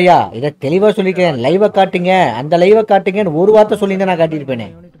டாக்டர் ஐயா இதை தெளிவா சொல்லிக்கிறேன். லைவை காட்டுங்க, அந்த லைவை காட்டுங்கன்னு ஒரு வார்த்தை சொல்லியிருந்தா நான் காட்டியிருப்பேனே.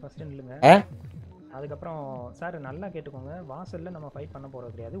 அதுக்கப்புறம் சார் நல்லா கேட்டுக்கோங்க, வாசல்ல நம்ம ஃபைட் பண்ண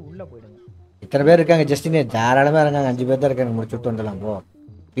போறது கிடையாது, உள்ள போயிடுங்க. இத்தனை பேர் இருக்காங்க ஜஸ்டினே, தாராளமா இருக்காங்க. 5 பேர் தான் இருக்காங்க. முடிச்சுட்டு வந்துடலாம். போ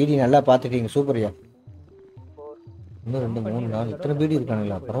பீடி நல்லா பார்த்துட்டீங்க. சூப்பர்யா. இன்னும் 2 3 4 இத்தனை பீடி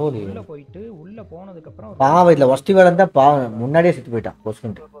இருக்கானுங்களா? பரவாயில்லையே. உள்ள போயிட்டு உள்ள போனதுக்கு அப்புறம் பாவம் இதுல ஒஸ்தி வேலை இருந்தா பாவம் முன்னாடியே செத்து போயிட்டான்.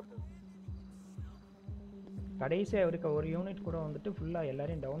 போஸ்ட் கடைசியா இருக்க ஒரு யூனிட் கூட வந்துட்டு ஃபுல்லா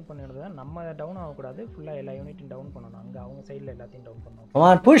எல்லாரையும் டவுன் பண்ணிடுறது. நம்ம டவுன் ஆகக்கூடாது, ஃபுல்லா எல்லா யூனிட்டையும் டவுன் பண்ணணும். அங்க அவங்க சைடுல எல்லாத்தையும் டவுன் பண்ணணும். come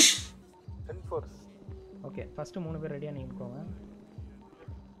on push. Okay first 3 பேர் ரெடியா நின்னுக்கோங்க.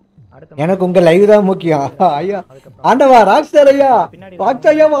 எனக்கு உங்க லைவ் தான் முக்கியம். ஐயா ஆண்டவா ராக்ஸ்டார் ஐயா,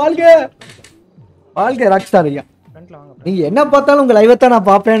 ராக்ஸ்டார் ஐயா வாழ்க வாழ்க ராக்ஸ்டார் ஐயா. நீங்க என்ன பார்த்தாலும் உங்க லைவ் தான் நான்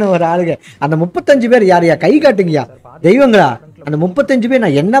பாப்பேன்னு ஒரு ஆளுங்க. அந்த 35 பேர் யாரையா கை காட்டுங்கயா தெய்வங்களா? அந்த 35 பேர்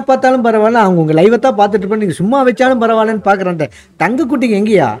நான் என்ன பார்த்தாலும் பரவாயில்ல, அவங்க உங்க லைவ் தான் பார்த்துட்டு இருப்பேன். நீங்க சும்மா வச்சாலும் பரவாயில்லன்னு பாக்குறேன். அந்த தங்க குட்டிங்க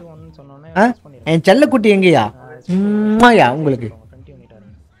எங்கயா? என் செல்ல குட்டி எங்கயா? சும்மாயா உங்களுக்கு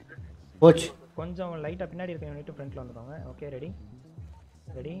போச்சு. கொஞ்சம் லைட்டா பின்னாடி இருக்க யூனிட் ஃப்ரண்ட்ல வந்துடுவாங்க. Okay ready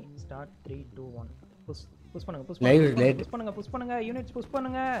ready start 3 2 1 push push பண்ணுங்க புஷ் லைவ் பண்ணுங்க லேட் புஷ் பண்ணுங்க புஷ் பண்ணுங்க யூனிட்ஸ் புஷ்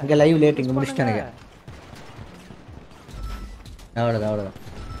பண்ணுங்க. இங்க லைவ் லேட் இங்க முடிச்சிட்டானுங்க. அவ்வளவுதான்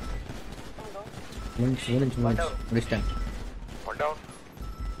முடிச்சிட்டாங்க.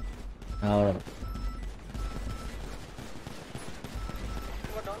 அவ்வளவுதான்.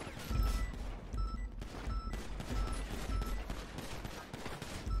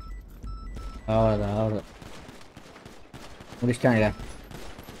 அவ்வளோதான் முடிச்சிட்டாங்க.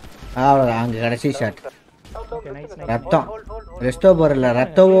 அவ்வளோதான். அங்கே கடைசி ஷாட் ரத்தம். ரெஸ்டோ பார் இல்லை,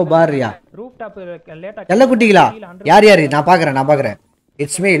 ரத்தவோ பாரியா? எல்லாம் குட்டிங்களா? யார் நான் பார்க்குறேன்.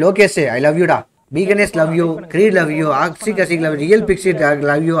 It's me Lokesh. I love யூடா. பீகனேஸ் love you. Greet love you. ஆக்சிக் love you. Real pixie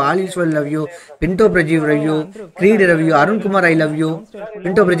love you. ஆலிஸ்வல் love you. Pinto பிரஜீவ் love you. Greet love you. Arunkumar I love you.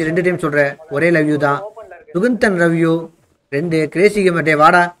 Pinto பிரஜி 2 time சொல்கிறேன், ஒரே லவ் யூ தான். Suganthan love you 2. Crazy கேமட்டே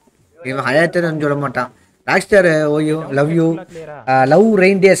வாடா, இவன் ஹயாத்தன்னு சொல்ல மாட்டான். Rockstar OU love you. Love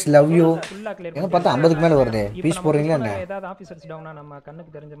rain days love you. என்ன பார்த்தா 50க்கு மேல வருது. பீஸ் போடுறீங்களா என்ன? ஏதாவது ஆபீசர்ஸ் டவுனா நம்ம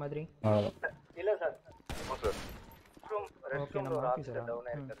கண்ணுக்கு தெரிஞ்ச மாதிரி? இல்ல சார். ஓகே நம்ம ஆபீசர்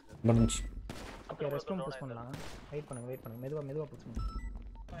டவுனா இருக்காரு. முடிஞ்சு. ஓகே ரெஸ்ட் ரூம் புஷ் பண்ணலாம். வெயிட் பண்ணுங்க மெதுவா புஷ் பண்ணுங்க.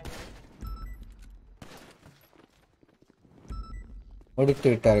 முடித்து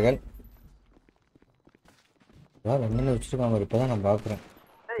விட்டார்கள். யார் என்னென்ன வச்சிருக்காங்க இப்பதான் நான் பாக்குறேன்.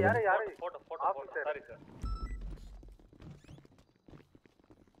 யாரு photo officer. Sorry sir.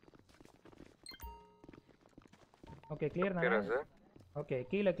 Okay clear தானே? ஓகே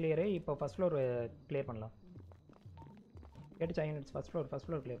கீழ கிளியர். இப்போ ஃபர்ஸ்ட் ஃப்ளோர் கிளியர் பண்ணலாம். கேட்டுச்சா யூனிட்ஸ்? ஃபர்ஸ்ட்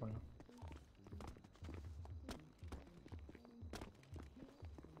ஃப்ளோர் கிளியர் பண்ணலாம்.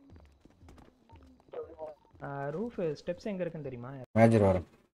 ரூஃப் ஸ்டெப்ஸ் எங்க இருக்குன்னு தெரியுமா? மேஜர் வர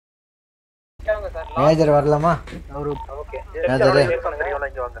மேஜர் வரலாமா? Okay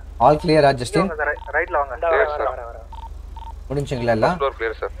all clear. ஜஸ்டின் ரைட்ல வாங்க. முடிஞ்சுங்களா? எல்லாம் floor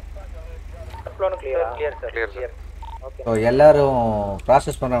clear sir. Floor clear sir. Okay so எல்லாரும்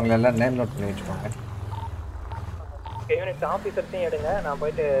ப்ராசஸ் பண்ணுறவங்க எல்லாம் நேம் நோட் பண்ணி வச்சுக்கோங்க. ஓகே யூனிட் ஆஃபீஸர்ஸையும் எடுங்க. நான்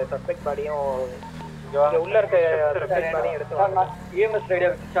போயிட்டு சஸ்பெக்ட் பாடியும் உள்ள இருக்க சஸ்பெக்ட் பாடியும் எடுத்து வரேன். EMS radio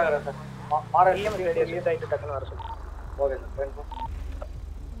fix ஆகுறேன் sir. EMS radio use ஆயிட்டு டக்குன்னு வர சொல்லுங்க. Okay sir.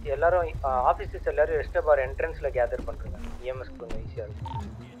 எல்லாரும் ஆஃபீஸர்ஸ் எல்லாரும் ரெஸ்ட் பார் என்ட்ரன்ஸ்ல கேதர் பண்றீங்க. EMS கொஞ்சம் ஈஸியா இருக்கும்.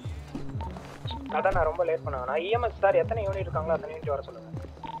 அதான் நான் ரொம்ப லேட் பண்ணேன். நான் EMS சார் எத்தனை யூனிட் இருக்காங்களோ அத்தனை யூனிட் வர சொல்லுங்க.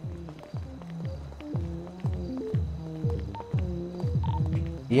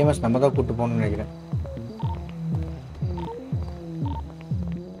 EMS நம்ம தான் கூட்டு போகணும்னு நினைக்கிறேன்.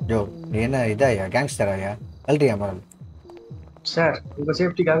 ஜோ நீ என்ன இதாயா கேங்ஸ்டராயா? கல்றியா மாடல் சார்? உங்க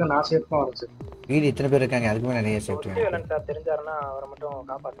சேஃப்டிக்காக நான் சேஃபா வரேன் சார். வீடு இத்தனை பேர் இருக்காங்க, அதுக்கு மேலே நிறைய சேஃப்டி சார். தெரிஞ்சாருன்னா அவரை மட்டும்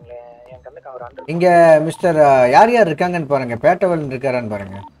காப்பாத்துங்களேன். என் கண்ணுக்கு அவர் இங்க மிஸ்டர் யார் இருக்காங்கன்னு பாருங்க. பேட்டவல் இருக்காரான்னு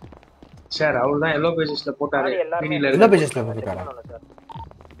பாருங்க. சார் அவர் தான் எல்லோ பேஜஸ்ல போட்டாரு பிடில எல்லோ பேஜஸ்ல போட்டுருக்காரா?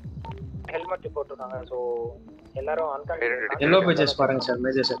 ஹெல்மெட் போட்டுருக்காங்க. ஸோ எல்லாரும் அன்கான்ஷியஸ். எல்லோ பேஜஸ் பாருங்க சார்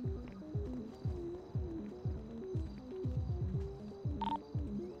மேஜர் சார்.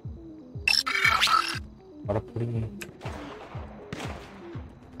 வரப்புடிங்க.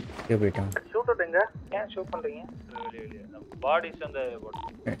 போயிட்டாங்க. ஷூட் அவுட் எங்க? ஏன் ஷூட் பண்றீங்க? பாடிஸ் அந்த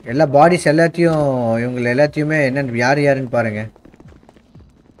எல்லா பாடிஸ் எல்லாத்தையும் இவங்க எல்லாத்தையுமே என்னன்னு யார் யாருன்னு பாருங்க.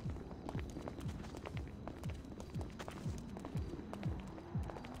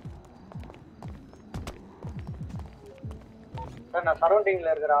 சார் நான்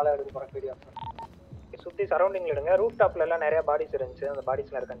சரௌண்டிங்ல இருக்கிற ஆளை எடுத்து போறேன் வீடியோ. சுத்தி சரௌண்டிங்ல எடுங்க. ரூஃப் டாப்ல எல்லாம் நிறைய பாடிஸ் இருந்துச்சு. அந்த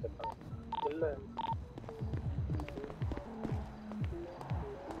பாடிஸ்ல இருக்கான்னு செக் பண்ணுங்க. இல்ல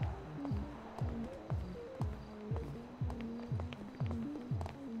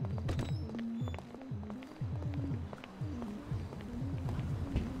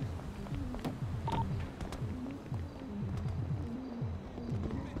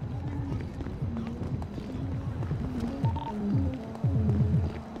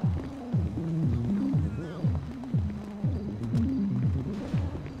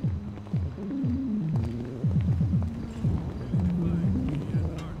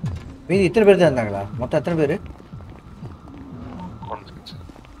மீதி இத்தனை பேர் தான் இருந்தாங்களா? மொத்தம் எத்தனை பேர்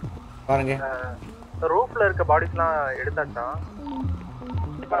பாருங்க. ரூஃப்ல இருக்க பாடிஸ்லாம் எடுத்தாச்சா?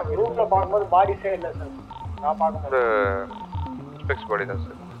 ரூஃப்ல பாக்கும்போது பாடிஸே இல்ல சார். நான் பாக்கும்போது ஸ்பெக்ஸ் பாடி தான்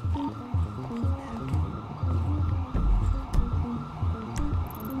சார்.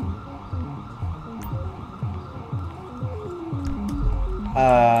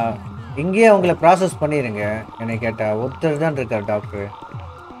 இங்கேயே அவங்கள ப்ராசஸ் பண்ணிடுங்க. என்னை கேட்டா ஒருத்தர் தான் இருக்கார் டாக்டர்.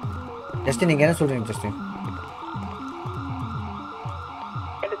 ஜஸ்ட் நீங்க என்ன சொல்றீங்க ஜஸ்டின்?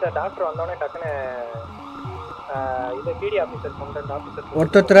 சார் டாக்டர் வந்தோடனே டக்குன்னு இது பிடி ஆஃபீஸர் கொண்டு ஆஃபீஸர்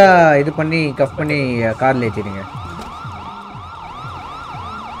ஒருத்தரா இது பண்ணி கஃப் பண்ணி கார்ல ஏற்றிடுங்க.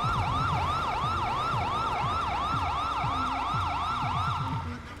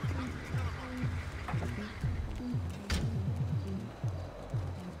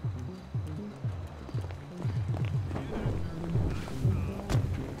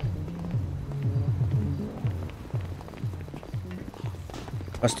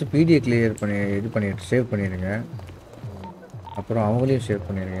 ஃபஸ்ட்டு பிடியை கிளியர் பண்ணி இது பண்ணிட்டு சேவ் பண்ணிடுங்க. அப்புறம் அவங்களையும் சேவ்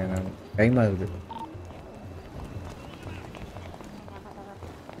பண்ணிடுங்க. நான் டைம் ஆகுது.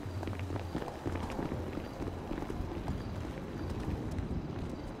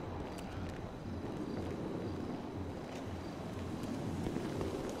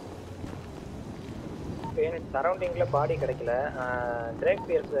 சரௌண்டிங்ல பாடி கிடைக்கல. கிரேக்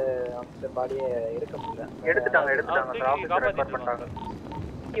பியர்ஸ் ஆஃபீஸர் பாடியே இருக்க முடியல. எடுத்துட்டாங்க சார். ஆஃபீஸர் ரெஃபர் பண்ணிட்டாங்க.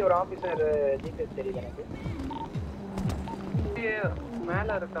 ஒரு ஆஃபீஸர் ஜிபிஎஸ் தெரியல எனக்கு.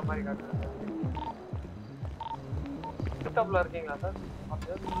 மேல இருக்க மாதிரி காட்டுறாங்க. லேப்டாப்ல இருக்கீங்களா சார்?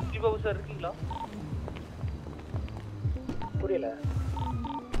 ஜிபோ சார் இருக்கீங்களா? புரியல.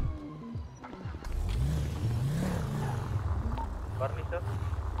 Barney sir.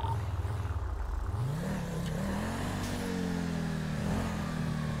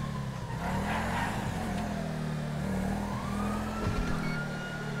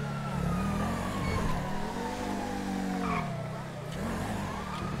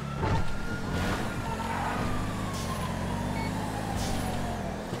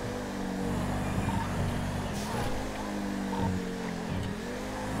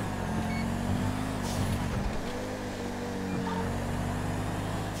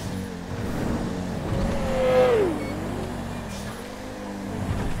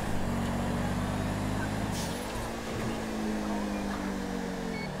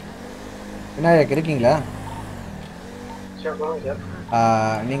 என்ன இருக்கீங்களா?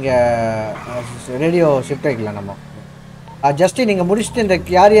 நீங்கள் ரேடியோ ஷிஃப்ட் ஆகிக்கலாம். நம்ம ஜஸ்டின் நீங்கள் முடிச்சுட்டு இந்த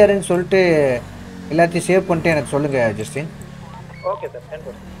யார் யாருன்னு சொல்லிட்டு எல்லாத்தையும் சேவ் பண்ணிட்டு எனக்கு சொல்லுங்கள் Justin. Okay sir.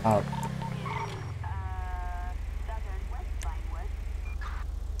 10%. Okay.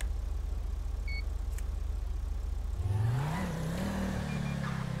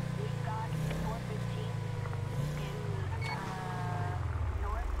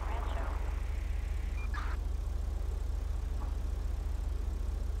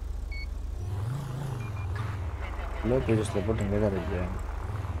 Low பேஜஸில் போட்டு இங்கே தான் இருக்கு.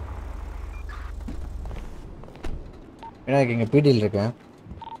 ஏன்னா இங்கே பிடியில் இருக்கேன்.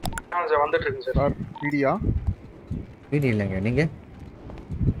 வந்துட்டு இருக்கு சார். பிடியா? பிடி இல்லைங்க. நீங்கள்?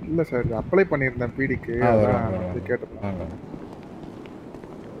 இல்லை சார், அப்ளை பண்ணியிருந்தேன் பிடிக்கு. கேட்டேன்.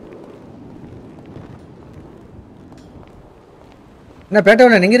 என்ன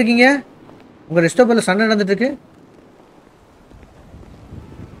பேட்டவில் நீங்கள் இருக்கீங்க? உங்கள் ரெஸ்டோபில் சண்டை நடந்துட்டு இருக்கு.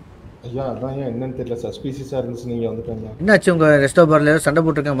 ஐயா அதான் ஏன் என்னன்னு தெரியல சஸ்பீசியஸா இருந்துச்சு நீங்க வந்துட்டாங்க. என்னாச்சு உங்க ரெஸ்டோ பார்ல சண்டை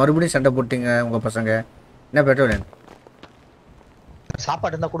போட்டுருக்கீங்க, மறுபடியும் சண்டை போட்டீங்க உங்க பசங்க? என்ன பெட்ரோல்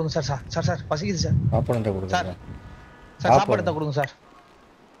சாப்பாடு இருந்தா கொடுங்க சார். சார் சார் பசிக்குது சார். சாப்பாடு இருந்தா கொடுங்க சார். சார் சாப்பாடு இருந்தா கொடுங்க சார்.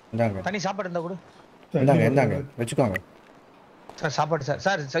 இந்தாங்க. தனி சாப்பாடு இருந்தா கொடு. இந்தாங்க வெச்சுக்கோங்க. சார் சாப்பாடு சார்.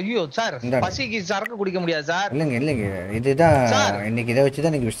 சார் ஐயோ சார் பசிக்கு சரக்கு குடிக்க முடியாது சார். இல்லைங்க இதுதான் இன்னைக்கு இதை வச்சு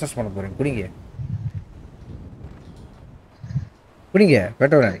தான் நீங்க பிசினஸ் பண்ண போறீங்க. குடிங்க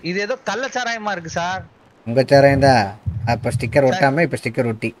பெட்ரோல். இது ஏதோ கள்ளச்சாராயமா இருக்கு சார். உங்க சாராயம் தான். அப்ப ஸ்டிக்கர் ஒட்டாம இப்ப ஸ்டிக்கர்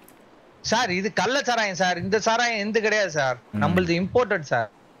ஒட்டி. சார் இது கள்ளச்சாராயம் சார். இந்த சாராயம் எந்த கிடையாது சார். நம்மளது இம்போர்ட்டட் சார்.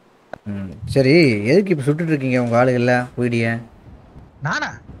 சரி எதுக்கு இப்ப சுட்டுட்டு இருக்கீங்க உங்க ஆளுகள்ல வீடிய?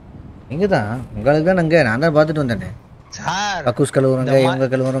 நானா? நீங்க தான். உங்க ஆளுக்கு தான் அங்க நான் தான் பார்த்துட்டு வந்தேன் சார். கக்கூஸ் கழுவுறவங்க இவங்க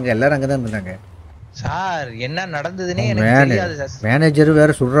கழுவுறவங்க எல்லாரும் அங்க தான் இருந்தாங்க சார். என்ன நடந்ததுன்னே எனக்கு தெரியாது சார். மேனேஜர்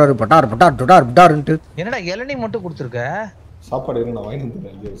வேற சொல்றாரு பட்டார் பட்டார் பட்டார் பட்டார்ன்ட்டு. என்னடா இளநீ மட்டும் கொடுத்துருக்க? சாப்பாடு இருக்கு நான் வாங்கி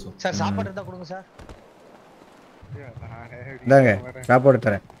வந்துறேன். சார் சாப்பாடு இருந்தா கொடுங்க சார். இந்தாங்க சாப்பாடு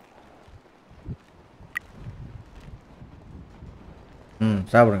தரேன்.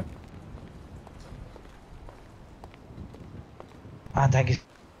 சாப்பிடுங்க. தேங்க்யூ.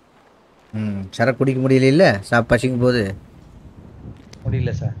 சரக்கு குடிக்க முடியல இல்ல பசிக்கும் போது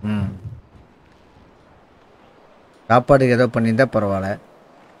முடியல சார். சாப்பாடு ஏதோ பண்ணியிருந்தா பரவாயில்ல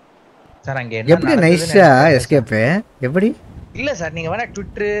சார். அங்க எப்படி நைஸா எஸ்கேப் எப்படி? இல்ல சார் நீங்க வேணா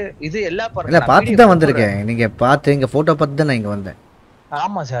ட்விட்டர் இது எல்லா இல்ல பார்த்து தான் வந்திருக்கேன். நீங்க பார்த்து இங்க போட்டோ பார்த்து தான் நான் இங்க வந்தேன்.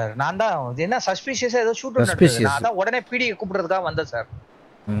 ஆமா சார். நான் தான் என்ன சஸ்பிஷியஸா ஏதோ ஷூட் நடந்துச்சு. நான் அதான் உடனே பிடியை கூப்பிடுறதுக்காக வந்தேன் சார்.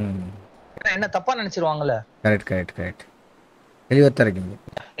 என்ன தப்பா நினைச்சிருவாங்கல? கரெக்ட் தெளிவா இருக்கீங்க.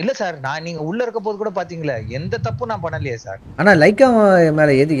 இல்ல சார் நான் நீங்க உள்ள இருக்க போது கூட பாத்தீங்களா எந்த தப்பு நான் பண்ணலையே சார். ஆனா லைக்கா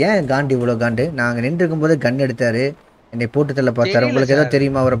மேல எது ஏன் காண்டி இவ்வளவு காண்டு? நாங்க நின்று இருக்கும்போது கன் எடுத்தாரு, என்னை போட்டு தள்ள பார்த்தாரு. உங்களுக்கு ஏதோ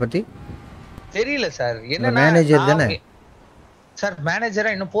தெரியுமா அவரை பத்தி? தெரியல சார். என்ன மேனேஜர் தானே சார்? மேனேஜரா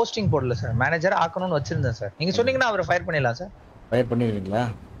இன்னும் போஸ்டிங் போடல சார். மேனேஜரா ஆக்கணும்னு வச்சிருந்தேன் சார். நீங்க சொன்னீங்கன்னா அவரை ஃபயர் பண்ணிடலாம் சார். ஃபயர் பண்ணிடுவீங்களா?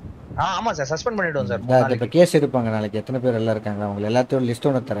 ஆமா சார் சஸ்பெண்ட் பண்ணிடுவோம் சார். இப்போ கேஸ் எடுப்பாங்க நாளைக்கு. எத்தனை பேர் எல்லாம் இருக்காங்க அவங்க எல்லாத்தையும் லிஸ்ட்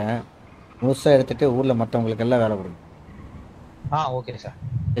ஒன்று தரேன். முழுசா எடுத்துட்டு ஊர்ல மற்றவங்களுக்கு எல்லாம் வேலை கொடுங்க. Okay sir.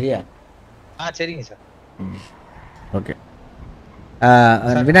 சரியா? சரிங்க சார். ஓகே.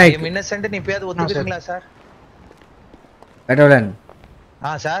 விநாயக் இன்னசென்ட் நீ இப்பயாவது ஒத்துக்கிறீங்களா சார்? பெட்ரோலன்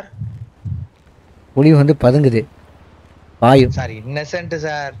சார். புலி வந்து பதுங்குது பாயும் சார். Innocent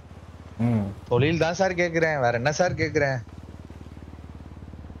sir. தொழில் தான் சார் கேக்குறேன். வேற என்ன சார் கேக்குறேன்?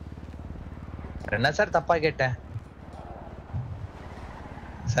 என்ன சார் தப்பா கேட்டேன்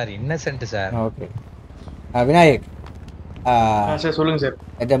sir? Innocent sir. Okay Vinayak sir சொல்லுங்க சார்.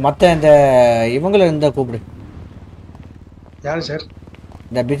 இந்த மற்ற இந்த இவங்கள இருந்தா கூப்பிடு. யாரு சார்?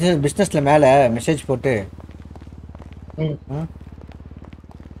 இந்த பிஸ்னஸ்ல மேல மெசேஜ் போட்டு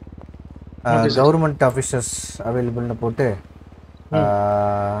கவர்மெண்ட் ஆஃபீஸர்ஸ் அவைலபிள்னு போட்டு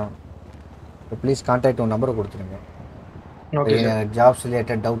ப்ளீஸ் கான்டாக்ட் உன் நம்பரை கொடுத்துருங்க. Jobs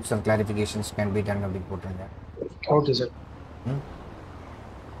related doubts and clarifications can be done அப்படின்னு போட்டுருங்க. Okay sir.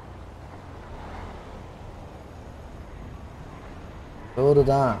 சோறு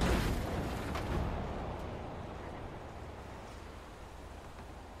தான்.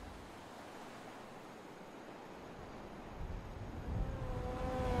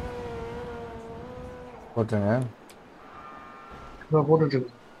 போட்டுருங்க. போட்டுட்டு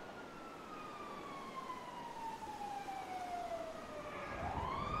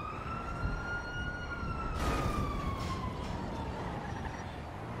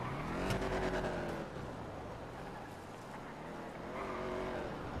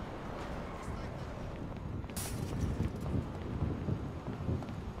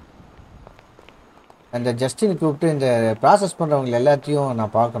அந்த ஜஸ்டின் கூப்பிட்டு இந்த ப்ராசஸ் பண்ணுறவங்க எல்லாத்தையும்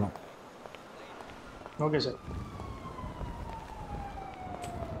நான் பார்க்கணும். Okay sir.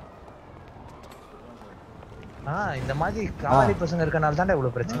 இந்த மாதிரி காவாலி பசங்க இருக்கனால தான்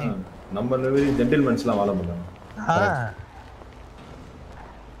இவ்வளவு பிரச்சனை. நம்ம ஜென்டில்மேன்ஸ்லாம் வாழ முடியும்.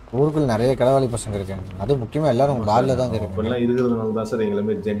 ஊருக்குள்ள நிறைய களவாளி பசங்க இருக்காங்க. அது முக்கியமா எல்லாரும் பார்ல தான் இருக்காங்க. இப்பெல்லாம் இருக்கிறதுனால தான் சார் எங்களை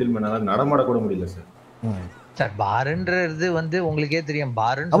மாதிரி ஜென்டில்மேனால நடமாட கூட முடியல சார். சார் பார்ன்றது வந்து உங்களுக்கே தெரியும்.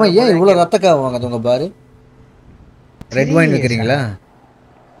 பார்ன் ஆமா ஏன் இவ்வளவு ரத்தக்கா வாங்குது உங்க பார்? Red wine விக்கிறீங்களா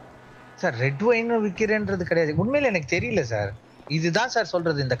sir? Red wine விக்கிறேன்றது கிடையாது. உண்மையில எனக்கு தெரியல சார். இதுதான் சார்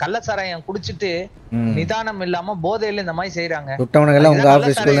சொல்றது. இந்த கள்ளச்சாராயம் குடிச்சிட்டு நிதானம் இல்லாம போதையில இந்த மாதிரி செய்றாங்க. சுட்டவங்க எல்லாம் உங்க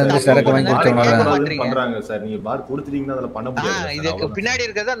ஆபீஸ்க்குள்ள இருந்து சரக்கு வாங்கி கொடுத்தவங்க பண்றாங்க சார். நீங்க பார் கொடுத்துட்டீங்கன்னா அதல பண்ண முடியாது. இதுக்கு பின்னாடி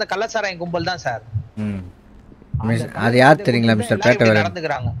இருக்கிறது அந்த கள்ளச்சாராயம் கும்பல் தான் சார். அது யார் தெரியுங்களா மிஸ்டர் பேட்டவேலன்?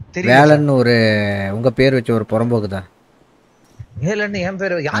 வேலன் ஒரு உங்க பேர் வச்ச ஒரு புறம்போக்கு தான். வேலன் என்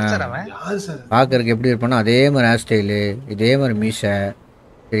பேர் யார் சார்? அவன் யார் சார்? பாக்குறதுக்கு எப்படி இருப்பானோ அதே மாதிரி ஹேர் ஸ்டைலு, இதே மாதிரி மீசை,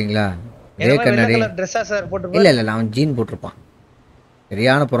 சரிங்களா? இதே கண்ணாடி. ட்ரெஸ்ஸா சார் போட்டுருப்பான்? இல்ல அவன் ஜீன் போட்டிருப்பான்.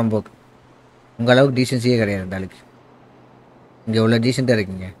 சரியான புறம்போக்கு. உங்கள் அளவுக்கு டீசென்சியே கிடையாது இந்த ஆளுக்கு. இங்கே உள்ள டீசெண்டாக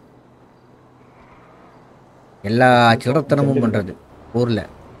இருக்கீங்க, எல்லா சில்லறத்தனமும் பண்ணுறது ஊரில்.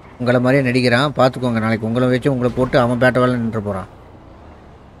 உங்களை மாதிரியே நடிக்கிறான், பார்த்துக்கோங்க. நாளைக்கு உங்களை வச்சு உங்களை போட்டு அவன் பேட்டை வேலை நின்று போகிறான்.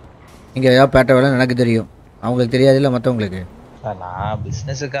 இங்கே ஏதாவது பேட்டை வேலை எனக்கு தெரியும், அவங்களுக்கு தெரியாது இல்லை மற்றவங்களுக்கு. நான்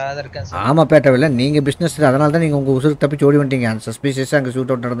பிசினஸுக்காக தான் இருக்கேன் சார். ஆமாம் பேட்டை வேலை, நீங்கள் பிஸ்னஸ், அதனால தான் நீங்கள் உங்கள் உசுருக்கு தப்பிச்சு ஓடி வந்துட்டீங்க அந்த சஸ்பீஷியஸாக அங்கே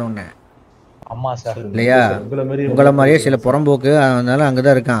ஷூட் அவுட் நடந்த உடனே. ஆமா சார். இல்லையா? உங்களை மாதிரியே சில புறம்போக்கு அதனால அங்கே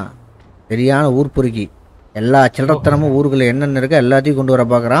தான் இருக்கான், சரியான ஊர் பொறுக்கி. எல்லா சில்லறத்தனமும் ஊருக்குள்ள என்னென்ன இருக்கோ எல்லாத்தையும் கொண்டு வர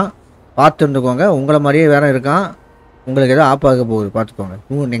பார்க்குறான். பார்த்து இருந்துக்கோங்க. உங்களை மாதிரியே வேற இருக்கான், உங்களுக்கு ஏதோ ஆப்பாக போகுது பார்த்துக்கோங்க.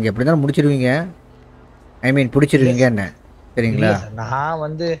 நீங்கள் எப்படி தான் முடிச்சிருவீங்க, ஐ மீன் பிடிச்சிருவீங்க என்ன, சரிங்களா? நான்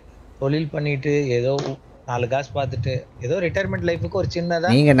வந்து தொழில் பண்ணிட்டு ஏதோ 4 காசு பார்த்துட்டு ஏதோ ரிட்டையர்மெண்ட் லைஃபுக்கு ஒரு சின்னதா.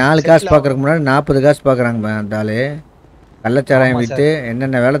 நீங்கள் 4 காசு பார்க்கறதுக்கு முன்னாடி 40 காசு பார்க்குறாங்க அந்த ஆளு. கள்ளச்சாராயம் விற்று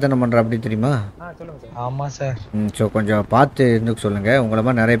என்னென்ன வேலைத்தனம் பண்ணுற அப்படி தெரியுமா? ஆமா சார். ஸோ கொஞ்சம் பார்த்து இருந்துக்க சொல்லுங்கள். உங்களை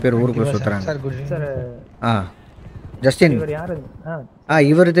மாதிரி நிறைய பேர் ஊருக்குள்ளே சுற்றுறாங்க. ஜஸ்டின்.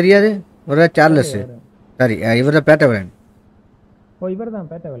 இவர் தெரியாது, ஒரு சார்லஸ். சரி, இவர் தான் பேட்டை வேலன். ஓ, இவர் தான்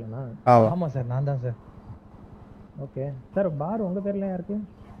பேட்டை வேலனா? ஆமா சார், நான் தான் சார். Okay sir. பார் உங்க பேர்ல யாருக்கு?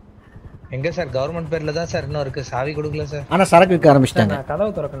 எங்க சார், கவர்மெண்ட் பேர்ல தான் சார் இன்னும் இருக்கு, சாவி கொடுக்கல சார். ஆனா சரக்கு விற்க ஆரம்பிச்சிட்டாங்க.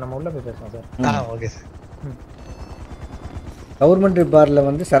 கதவு திறக்க, நம்ம உள்ள போய் பேசலாம் சார். Okay sir. கவர்மெண்ட் பார்ல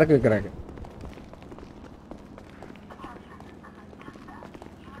வந்து சரக்கு விற்கிறாங்க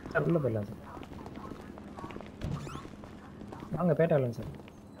சார். உள்ள போயிடலாம் சார். வாங்க பேட்டை வேலன் சார்.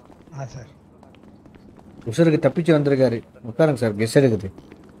 சார் உசருக்கு தப்பிச்சு வந்திருக்காரு. உட்காருங்க சார், கெஸ் எடுக்குது.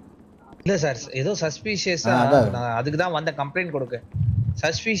 இல்ல சார், ஏதோ சஸ்பீஷியஸா நான் அதுக்கு தான் வந்த கம்ப்ளைண்ட் கொடுக்க.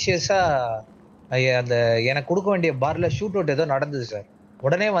 சஸ்பீஷியஸா அந்த எனக்கு கொடுக்க வேண்டிய பார்ல ஷூட் அவுட் ஏதோ நடந்தது சார்.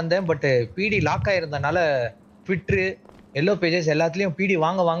 உடனே வந்தேன், பட் பிடி லாக் ஆயிருந்தனால ட்விட்டர் எல்லோ பேஜஸ் எல்லாத்துலயும் பிடி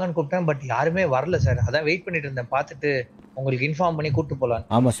வாங்க வாங்கன்னு கூப்பிட்டேன், பட் யாருமே வரல சார். அதான் வெயிட் பண்ணிட்டு இருந்தேன், பார்த்துட்டு உங்களுக்கு இன்ஃபார்ம் பண்ணி கூப்பிட்டு போகலாம்.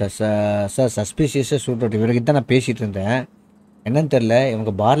 ஆமாம் சார். சார் சஸ்பீஷியஸாக ஷூட் அவுட் இவருக்கு தான் நான் பேசிகிட்டு இருந்தேன். என்னன்னு தெரில,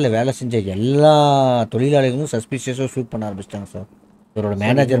 இவங்க பாரில் வேலை செஞ்ச எல்லா தொழிலாளிகளும் சஸ்பீஷியஸாக ஷூட் பண்ண ஆரம்பிச்சிட்டாங்க சார். இவரோட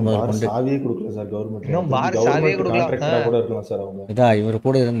மேனேஜர் முதல் கொண்டு சாவியே கொடுக்கல சார் கவர்மெண்ட். இதான் இவர்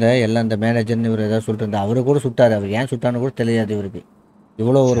கூட இருந்த எல்லாம் இந்த மேனேஜர்னு இவர் ஏதாவது சொல்லிட்டு இருந்தா, அவரு கூட சுட்டாரு. அவர் ஏன் சுட்டான்னு கூட தெரியாது இவருக்கு.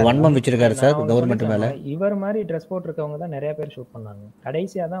 இவ்வளோ ஒரு வன்மம் வச்சிருக்காரு சார் கவர்மெண்ட் மேல. இவர் மாதிரி ட்ரெஸ் போட்டிருக்கவங்க தான் நிறைய பேர் ஷூட் பண்ணாங்க.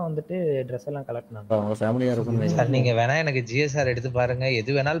 கடைசியா தான் வந்துட்டு ட்ரெஸ் எல்லாம் கலெக்ட் பண்ணாங்க. அவங்க ஃபேமிலியா இருக்கும் சார். நீங்க வேணா எனக்கு ஜிஎஸ்ஆர் எடுத்து பாருங்க,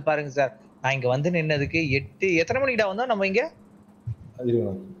 எது வேணாலும் பாருங்க சார். நான் இங்க வந்து நின்னதுக்கு எத்தனை மணிக்கிட்ட வந்தோம் நம்ம இங்க?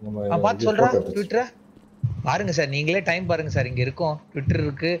 பார்த்து சொல்றேன் ட்விட்டர் பாருங்க சார், நீங்களே டைம் பாருங்க சார். இங்க இருக்கும், ட்விட்டர்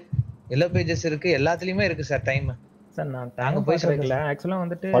இருக்கு, எல்லோ பேஜஸ் இருக்கு, எல்லாத்துலயுமே இருக்கு சார் டைம். சார் நாங்க போய் சொல்றீங்களா ஆக்சுவலா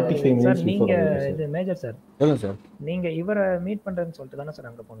வந்துட்டு சார் நீங்க இது மேஜர் சார். சொல்லுங்க சார். நீங்க இவரை மீட் பண்றேன்னு சொல்லிட்டு தானே சார்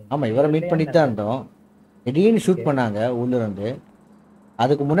அங்க போனீங்க? ஆமா, இவரை மீட் பண்ணிட்டு தான் இருந்தோம். திடீர்னு ஷூட் பண்ணாங்க உள்ள இருந்து.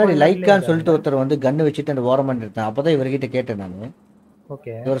 அதுக்கு முன்னாடி லைக்கான்னு சொல்லிட்டு ஒருத்தர் வந்து கன்னு வச்சுட்டு அந்த ஓரமா நிறுத்தேன். அப்பதான் இவர்கிட்ட கேட்டேன் நான்.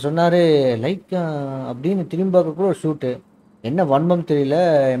 ஓகே. இவர் சொன்னாரு லைக்கா அப்படின்னு. திரும்பி பார்க்க கூட ஒரு ஷூட்டு, என்ன வன்மம் தெரியல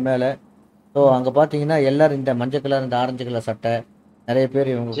என் மேல. ஸோ அங்கே பார்த்தீங்கன்னா எல்லாரும் இந்த மஞ்சள் கலர், இந்த ஆரஞ்சு கலர் சட்டை, நிறைய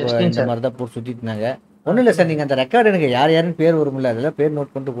பேர் இவங்க இந்த மாதிரி தான் போட்டு சுற்றிட்டு இருந்தாங்க. ஒன்றும் இல்லை சார், நீங்கள் அந்த ரெக்கார்டு எனக்கு யார் யாருன்னு பேர் வரும்ல, அதெல்லாம் பேர்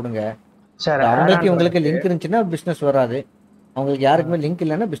நோட் பண்ணிட்டு கொடுங்க. அவங்களுக்கு இவங்களுக்கு லிங்க் இருந்துச்சுன்னா பிஸ்னஸ் வராது. அவங்களுக்கு யாருக்குமே லிங்க்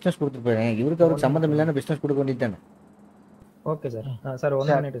இல்லைன்னா பிஸ்னஸ் கொடுத்துட்டு போயிடுறேன். இவருக்கு அவருக்கு சம்மந்தம் இல்லைன்னா பிஸ்னஸ் கொடுக்க வேண்டியது தானே. Okay sir. சார்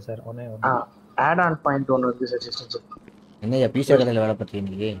ஒன்று பண்ணிட்டு சார் ஆட் ஆன் பாயிண்ட் ஒன்று இருக்கு சார். என்னையா பீஸா கடையில் வேலை பார்த்தீங்க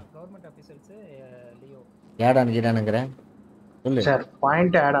நீங்கள்? கவர்மெண்ட் ஆஃபீஸர்ஸ் லியோ ஏடான் கீடானுங்கிறேன் சொல்லு sir.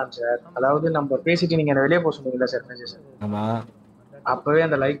 Point add on sir. அதாவது நம்ம பேசிட்டு நீங்க வெளியே போக சொன்னீங்களா சார் மெசேஜ்? ஆமா, அப்பவே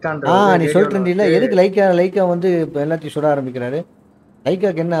அந்த லைக்கான்ற நீ சொல்லிட்டு இருந்தீங்களா? எதுக்கு லைக்கா வந்து இப்போ எல்லாத்தையும் சுட ஆரம்பிக்கிறாரு?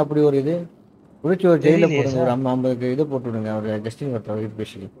 லைக்காக்கு என்ன அப்படி ஒரு இது? குடிச்சு ஒரு ஜெயிலில் போடுங்க, ஒரு 50 இதை போட்டு விடுங்க. அவர் ஜஸ்டின் ஒருத்தர்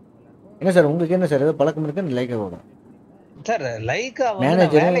பேசி. என்ன சார் உங்களுக்கு என்ன சார் ஏதோ பழக்கம் இருக்கு லைக்கா கூட? சார் லைக்கா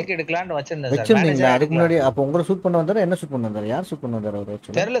வந்து வேலைக்கு எடுக்கலாம்னு வச்சிருந்தீங்களா அதுக்கு முன்னாடி? அப்போ உங்களை ஷூட் பண்ண வந்தாரா, என்ன ஷூட் பண்ண வந்தாரு, யார் ஷூட் பண்ண வந்தாரு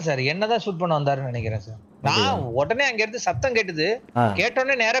அவர்? தெரியல சார், என்னதான் ஷூட் பண்ண வந்தாருன்னு நினைக்கிறேன் சார். நான் உடனே அங்க இருந்து சத்தம் கேட்டது,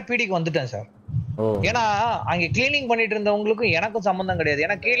 கேட்டோடனே நேரா பீடிக்கு வந்துட்டேன் சார். ஏன்னா அங்க கிளீனிங் பண்ணிட்டு இருந்தவங்களுக்கும் எனக்கும் சம்பந்தம் கிடையாது.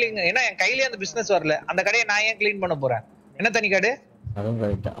 ஏன்னா கிளீனிங், ஏன்னா என் கையிலேயே அந்த பிசினஸ் வரல. அந்த கடையை நான் ஏன் கிளீன் பண்ண போறேன்? என்ன தனி கார்டு? அதுவும்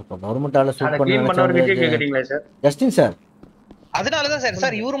கரெக்ட். அப்போ கவர்மெண்டால ஷூட் பண்ண ஜஸ்டின் சார். அதனாலதான் சார்.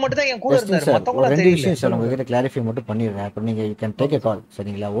 சார் இவரு மட்டும் தான் என் கூட இருந்தாரு, மத்தவங்க ரெண்டு விஷயம் சார் உங்ககிட்ட கிளாரிஃபை மட்டும் பண்ணிடுறேன். இப்போ நீங்க யூ கேன் டேக் எ கால்,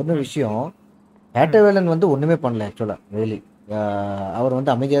 சரிங்களா? ஒரு விஷயம், பேட்டவேலன் வந்து ஒண்ணுமே பண்ணல ஆக்சுவலா. ரியலி அவர்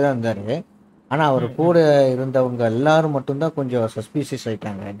வந்து அமைதியாக தான் இருந்தாரு. ஆனா அவர் கூட இருந்தவங்க எல்லாரும் மட்டும்தான் கொஞ்சம் சஸ்பீஷியஸ்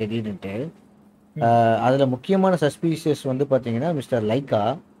ஆயிட்டாங்க திடீர்னுட்டு. அதுல முக்கியமான சஸ்பீஷியஸ் வந்து பாத்தீங்கன்னா மிஸ்டர் லைக்கா.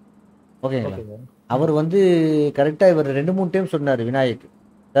 ஓகேங்களா? அவர் வந்து கரெக்டா இவர் 2-3 டைம் சொன்னார் விநாயக்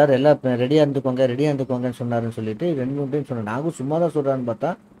சார் எல்லாம் ரெடியாக இருந்துக்கோங்கன்னு சொன்னாருன்னு சொல்லிட்டு 2-3 டைம் சொன்னார். நாங்களும் சும்மா தான் சொல்கிறான்னு பார்த்தா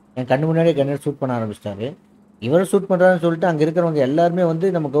என் கண்ணு முன்னாடியே கண்ணு ஷூட் பண்ண ஆரம்பிச்சிட்டாரு. இவரை ஷூட் பண்ணுறாருன்னு சொல்லிட்டு அங்கே இருக்கிறவங்க எல்லாருமே வந்து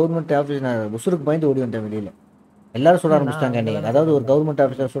நம்ம கவர்மெண்ட் ஆஃபீஸ் உசுருக்கு பயந்து ஓடி வந்தேன் வெளியில். எல்லாரும் சுட ஆரம்பிச்சிட்டாங்க. அதாவது ஒரு கவர்மெண்ட்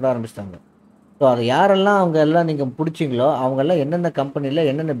ஆஃபீஸர் சுட ஆரம்பிச்சிட்டாங்க. ஸோ அது யாரெல்லாம் அவங்க எல்லாம் நீங்கள் பிடிச்சிங்களோ அவங்கெல்லாம் என்னென்ன கம்பெனியில்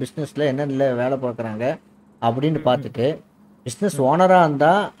என்னென்ன பிஸ்னஸில் என்னென்ன வேலை பார்க்குறாங்க அப்படின்னு பார்த்துட்டு பிஸ்னஸ் ஓனராக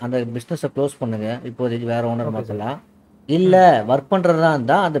இருந்தால் அந்த பிஸ்னஸை க்ளோஸ் பண்ணுங்கள், இப்போதைக்கு வேறு ஓனர் மாற்றலாம். இல்லை ஒர்க் பண்ணுறதா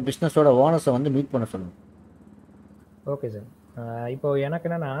இருந்தால் அந்த பிஸ்னஸோட ஓனர்ஸை வந்து மீட் பண்ண சொல்லுங்கள். Okay sir. இப்போ எனக்கு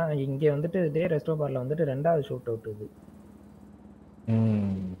என்னன்னா இங்கே வந்துட்டு இதே ரெஸ்டோ பாரில் வந்துட்டு 2வது ஷூட் அவுட் இது.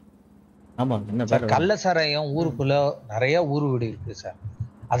 ஆமாம், என்ன சார் கள்ள சாராயம் ஊருக்குள்ள நிறைய ஊர் வீடு இருக்கு சார்.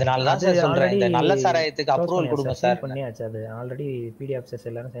 அதனால தான் சார் சொல்றேன், இந்த நல்ல சாராயத்துக்கு அப்ரூவல் கொடுங்க சார். பண்ணியாச்சு, அது ஆல்ரெடி பிடி ஆஃபீஸர்ஸ்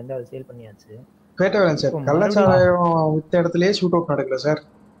எல்லாரும் சேர்ந்து அதை சேல் பண்ணியாச்சு. கேட்டவரேன் சார், கள்ளச்சாராயம் வித்த இடத்துலயே ஷூட் அவுட் நடக்கல சார்.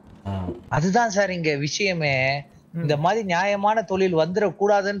 அதுதான் சார் இங்க விஷயமே. இந்த மாதிரி நியாயமான தொழில் வந்துட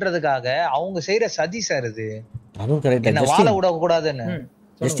கூடாதுன்றதுக்காக அவங்க செய்யற சதி சார் இது. அதுவும் கரெக்ட். என்ன வாழ விட கூடாதுன்னு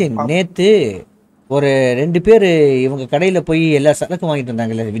ஜஸ்டின் நேத்து ஒரு 2 பேர் இவங்க கடையில போய் எல்லா சரக்கு வாங்கிட்டு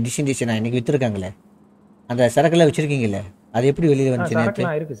வந்தாங்கல்ல, டிஷன் இன்னைக்கு வித்துருக்காங்களே, அந்த சரக்குலாம் வச்சிருக்கீங்கல்ல, அது எப்படி வெளியில வந்துச்சு நேத்து?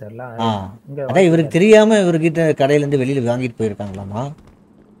 இருக்கு சார். அதான் இவருக்கு தெரியாம இவர்கிட்ட கடையில இருந்து வெளியில வாங்கிட்டு போயிருக்காங்களாமா.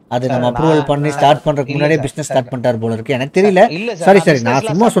 அது நம்ம அப்ரூவல் பண்ணி ஸ்டார்ட் பண்றதுக்கு முன்னாடியே பிசினஸ் ஸ்டார்ட் பண்ணிட்டார் போல இருக்கு, எனக்கு தெரியல. சரி நான்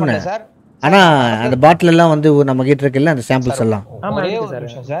சும்மா சொன்னேன். ஆனா அந்த பாட்டில் எல்லாம் வந்து நம்ம கிட்ட இருக்குல்ல அந்த சாம்பிள்ஸ் எல்லாம். ஆமா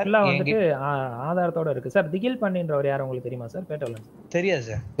இருக்கு சார். எல்லாம் வந்துட்டு ஆதாரத்தோட இருக்கு சார். திகில் பண்ணின்றவர் யார் உங்களுக்கு தெரியுமா சார்? பேட்டோல தெரியாது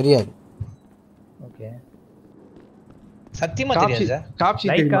சார். தெரியாது. ஓகே, சத்தியமா தெரியாது சார். டாப்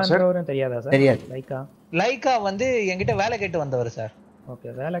ஷீட் தெரியுமா சார்? தெரியாதா சார்? தெரியாது. லைக்கா வந்து என்கிட்ட வேலை கேட்டு வந்தவர் சார். ஓகே,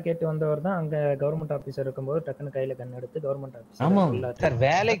 வேலை கேட்டு வந்தவர் தான். அங்க கவர்மெண்ட் ஆபீசர் இருக்கும்போது டக்குன்னு கையில கண் எடுத்து கவர்மெண்ட் ஆபீசர். ஆமா சார்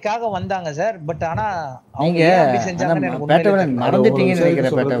வேலைக்காக வந்தாங்க சார். பட் ஆனா நீங்க பேட்டவன் மறந்துட்டீங்கன்னு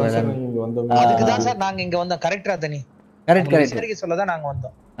நினைக்கிறேன். பேட்டவன் அதுக்கு தான் சார் நாங்க இங்க வந்தோம். கரெக்ட்டா தனி கரெக்ட் சொல்ல தான் நாங்க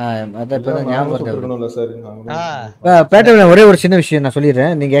வந்தோம். அத இப்ப ஞாபகம் வருது சார். பேட்டவன் ஒரே ஒரு சின்ன விஷயம் நான்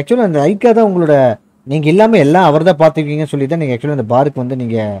சொல்லிடுறேன். நீங்க ஆக்சுவலா அந்த ஐக்கா தான் உங்களோட, நீங்க எல்லாமே எல்லாம் அவர்தான் பாத்துக்கீங்கன்னு சொல்லி தான் நீங்க ஆக்சுவலா அந்த பாருக்கு வந்து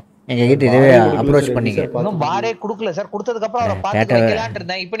நீங்க எங்க கிட்ட இதவே அப்ரோச் பண்ணீங்க. இன்னும் பாரே கொடுக்கல சார். கொடுத்ததுக்கு அப்புறம் அவரை பார்த்து வைக்கலாம்னு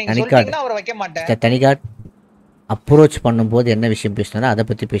இருந்தேன். இப்போ நீங்க சொல்றீங்கன்னா அவரை வைக்க மாட்டேன். தனிகாட் அப்ரோச் பண்ணும்போது என்ன விஷயம் பேசினாரோ அதை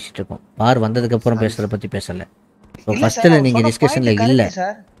பத்தி பேசிட்டு இருக்கோம். பார் வந்ததுக்கு அப்புறம் பேசுறத பத்தி பேசல. ஸோ ஃபர்ஸ்ட்ல நீங்க டிஸ்கஷன்ல இல்ல.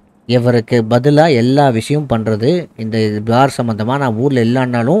 இவருக்கு பதிலா எல்லா விஷயம் பண்றது இந்த பார் சம்பந்தமா நான் ஊர்ல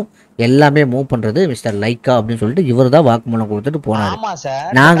இல்லைன்னாலும் எல்லாமே மூவ் பண்றது மிஸ்டர் லைக்கா அப்படின்னு சொல்லிட்டு இவர் தான் வாக்குமூலம் கொடுத்துட்டு போனாரு.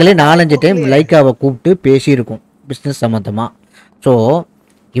 நாங்களே 4-5 டைம் லைக்காவை கூப்பிட்டு பேசியிருக்கோம் பிஸ்னஸ் சம்பந்தமா. ஸோ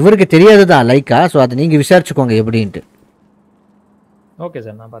இவருக்கு தெரியாதுதான் லைக்கா. ஸோ அதை நீங்க விசாரிச்சுக்கோங்க எப்படின்ட்டு. ஓகே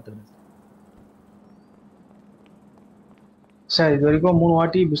சார், நான் பார்த்துக்கிறேன் சார். இது வரைக்கும் 3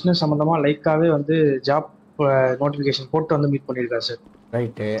 வாட்டி பிசினஸ் சம்பந்தமா லைக்காவே வந்து ஜாப் நோட்டிபிகேஷன் போட்டு வந்து மீட் பண்ணிருக்காரு சார்.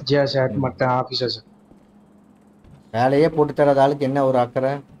 ரைட்டு. ஜியா சார் மற்ற ஆபீசர்ஸ் வேலையே போட்டு தராத ஆளுக்கு என்ன ஒரு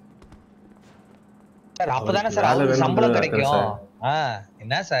அக்கறை சார்? அப்பதானே சார் அவருக்கு சம்பளம் கிடைக்கும்.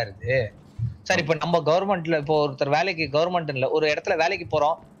 என்ன சார் இது சார்? இப்போ நம்ம கவர்மெண்ட்ல இப்போ ஒருத்தர் வேலைக்கு கவர்மெண்ட்ல ஒரு இடத்துல வேலைக்கு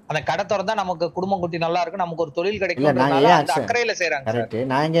போறோம், அந்த கடை திறந்தா நமக்கு குடும்பம் குட்டி நல்லா இருக்கும், நமக்கு ஒரு தொழில் கிடைக்கும்ன்றனால அந்த அக்கறையில செய்றாங்க. கரெக்ட்.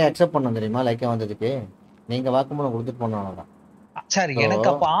 நான் எங்க அக்செப்ட் பண்ண தெரியுமா லைக்கா வந்ததுக்கு? நீங்க வாக்குமூலம் கொடுத்துட்டு போனவங்க சார். எனக்கு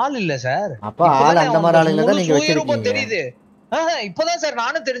அப்ப ஆள் இல்ல சார். அப்ப ஆள் அந்த மாதிரி ஆளுங்க தான் நீங்க வச்சிருக்கீங்க. தெரியுது. இப்பதான் சார்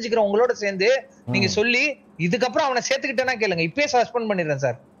நானும் தெரிஞ்சுக்கிறேன் உங்களோட சேர்ந்து நீங்க சொல்லி. இதுக்கப்புறம் அவனை சேர்த்துக்கிட்டேன்னா கேளுங்க, இப்பயே சஸ்பெண்ட் பண்ணிடுறேன்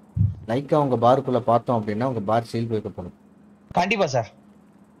சார். லைக்கா உங்க பாருக்குள்ள பார்த்தோம் அப்படின்னா உங்க பார் சீல் வைக்கப்படும். கண்டிப்பா சார்.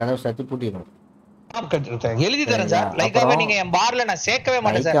 கதவு சத்தி பூட்டிடும். எழுதி தரேன் சார். லைக்காவே நீங்க என் பார்ல நான் சேர்க்கவே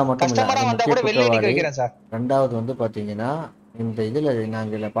மாட்டேன் சார். கஸ்டமரா வந்தா கூட வெளிய நிக்க வைக்கிறேன் சார். ரெண்டாவது வந்து பாத்தீங்கன்னா இந்த இதுல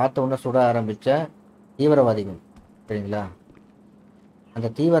நாங்க பார்த்த உடனே சுட ஆரம்பிச்ச தீவிரவாதிகள் சரிங்களா? அந்த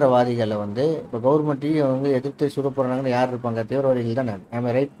தீவிரவாதிகளை வந்து இப்போ கவர்மெண்ட்டையும் வந்து எதிர்த்து சுட போறாங்கன்னு யார் இருப்பாங்க? தீவிரவாதிகள் தானே. ஆமா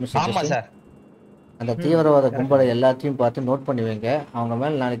ரைட் மிஸ்டர்? ஆமா சார். அந்த தீவிரவாத கும்பலை எல்லாத்தையும் பார்த்து நோட் பண்ணி வைங்க. அவங்க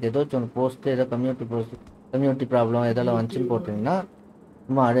மேல நாளைக்கு ஏதாச்சும் ஒன்று போஸ்ட், ஏதோ கம்யூனிட்டி ப்ராப்ளம் எதெல்லாம் வந்துச்சுன்னு போட்டிங்கன்னா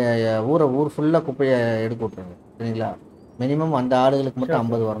சும்மா ஊர் ஃபுல்லாக குப்பையை எடுக்க விட்ருங்க சரிங்களா? மினிமம் அந்த ஆளுகளுக்கு மட்டும்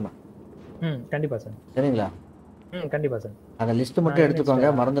 50 வரணும். கண்டிப்பா சார். சரிங்களா? கண்டிப்பா சார். அந்த லிஸ்ட் மட்டும் எடுத்துக்கோங்க,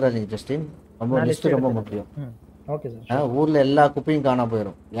 மறந்துடாதீங்க ஜஸ்டின். ரொம்ப லிஸ்ட் ரொம்ப முக்கியம். Okay sir. ஊர்ல எல்லா குப்பையும் காணாம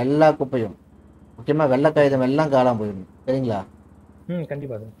போயிடும். எல்லா குப்பையும் முக்கியமா வெள்ளை காகிதம் எல்லாம் காணாம போயிடும். சரிங்களா?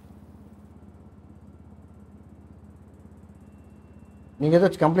 கண்டிப்பா சார். நீங்க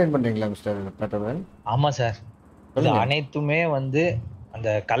ஏதாச்சும் கம்ப்ளைண்ட் பண்றீங்களா மிஸ்டர் பேட்டவன்? ஆமா சார். அனைத்துமே வந்து அந்த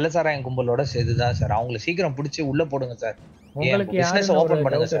கள்ளசாராயம் கும்பலோட சேர்த்துதான் சார். அவங்களை சீக்கிரம் பிடிச்சி உள்ள போடுங்க சார். உங்களுக்கு பிசினஸ் ஓபன்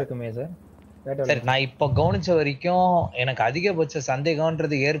பண்ணுங்க சார். இருக்குமே சார். சார் நான் இப்போ கவனிச்ச வரைக்கும் எனக்கு அதிகபட்ச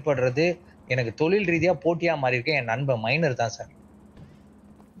சந்தேகம்ன்றது ஏற்படுறது எனக்கு தொழில் ரீதியா போட்டியா மாறி இருக்கேன் என் நண்பன் மைனர் தான் சார்.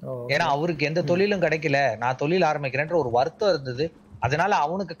 ஏன்னா அவருக்கு எந்த தொழிலும் கிடைக்கல, நான் தொழில் ஆரம்பிக்கிறேன்ற ஒரு வருத்தம் இருந்தது. அதனால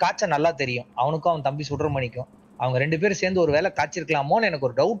அவனுக்கு காய்ச்ச நல்லா தெரியும். அவனுக்கும் அவன் தம்பி சுடர்மணிக்கும் அவங்க 2 பேரும் சேர்ந்து ஒரு வேலை காய்ச்சிருக்கலாமோன்னு எனக்கு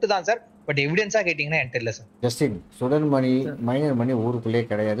ஒரு டவுட் தான் சார். பட் எவிடன்ஸா கேட்டீங்கன்னா என்கிட்ட இல்ல சார். ஜஸ்டின் சுடர்மணி மைனர் மணி ஊருக்குள்ளே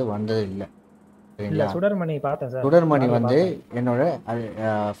கிடையாது, வந்தது இல்லை சரிங்களா? சுடர்மணி பார்த்தேன் சார். சுடர்மணி வந்து என்னோட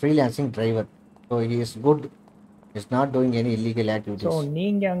freelancing driver. So he is good is not doing any illegal so activities.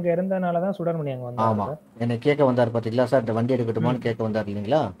 நீங்க அங்க இருந்தனால தான் சுடர்மணி அங்க வந்தாரு ஆமா. சார். என்னை கேட்க வந்தார் பாத்தீங்களா சார், இந்த வண்டி எடுக்கட்டுமான்னு கேட்க வந்தார்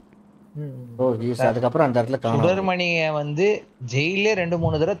இல்லைங்களா? ஓ சார், அதுக்கப்புறம் அந்த இடத்துல காணோம். சுடர்மணிய வந்து ஜெயிலே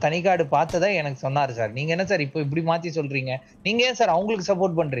 2-3 தடவை தனிக்காடு பார்த்ததா எனக்கு சொன்னாரு சார். நீங்க என்ன சார் இப்போ இப்படி மாத்தி சொல்றீங்க? நீங்க ஏன் சார் அவங்களுக்கு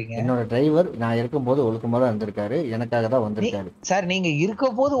சப்போர்ட் பண்றீங்க? என்னோட டிரைவர் நான் இருக்கும்போது ஒழுக்கமா தான் இருந்திருக்காரு, எனக்காக தான் வந்திருக்காரு. சார் நீங்க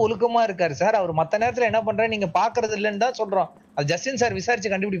இருக்க போது ஒழுக்கமா இருக்காரு சார். அவர் மத்த நேரத்துல என்ன பண்றாரு நீங்க பாக்குறது இல்லன்னு தான் சொல்றோம். அது ஜஸ்டின் சார்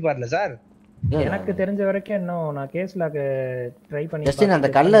விசாரிச்சு கண்டுபிடிப்பார்ல சார். எனக்கு தெரிஞ்ச வரைக்கும் இன்னும் நான் கேஸ்ல ட்ரை பண்ணி ஜஸ்டின்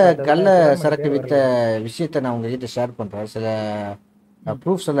அந்த கள்ள சரக்கு வித்த விஷயத்த நான் உங்ககிட்ட ஷேர் பண்றேன். சில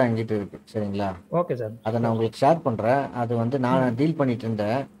ப்ரூஃப்ஸ் எல்லாம் என்கிட்ட இருக்கு, சரிங்களா? Okay sir. அதை நான் உங்களுக்கு ஷேர் பண்றேன். அது வந்து நான் டீல் பண்ணிட்டு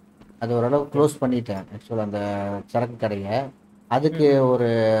இருந்தேன், அது ஓரளவு க்ளோஸ் பண்ணிட்டேன் ஆக்சுவலாக அந்த சரக்கு கடையை. அதுக்கு ஒரு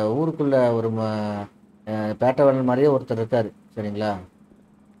ஊருக்குள்ள ஒரு பேட்டவல் மாதிரியே ஒருத்தர் இருக்காரு, சரிங்களா?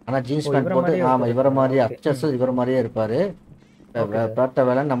 ஆனா ஜீன்ஸ் பேண்ட் போட்டு, ஆமா இவரை மாதிரியே அச்சஸ் இவரை மாதிரியே இருப்பாரு. பேட்ட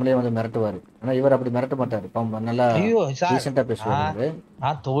வேலை நம்மளே வந்து மிரட்டுவாரு. ஆனா இவர் அப்படி மிரட்ட மாட்டாரு, நல்லா டீசெண்டா பேசுவாரு.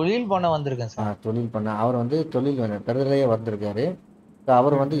 நான் தொழில் பண்ண வந்திருக்கேன் சார். தொழில் பண்ண அவர் வந்து தொழில் பெறுதலையே வந்திருக்காரு.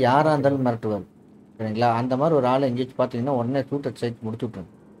 அவர் வந்து யாரா இருந்தாலும் மிரட்டுவார், சரிங்களா? அந்த மாதிரி ஒரு ஆளை எங்கேயாச்சும் பார்த்தீங்கன்னா உடனே ஷூட்டர் சைட் முடிச்சு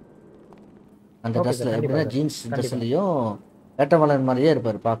விட்டுருங்க. அந்த ட்ரெஸ்ல எப்படின்னா ஜீன்ஸ் ட்ரெஸ்லையும் வேட்டவாளன் மாதிரியே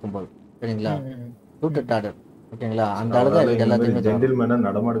இருப்பார் பார்க்கும்போது, சரிங்களா? ஷூட்டர் டாடர், ஓகேங்களா? அந்த ஆளு தான் இதுக்கு எல்லாத்தையுமே ஜென்டில்மேனா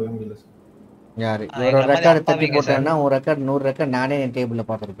நடமாடவே முடியல சார். யாரு இவரோட ரெக்கார்டு தட்டி போட்டேன்னா ஒரு ரெக்கார்டு 100 ரெக்கார்டு நானே என் டேபிள்ல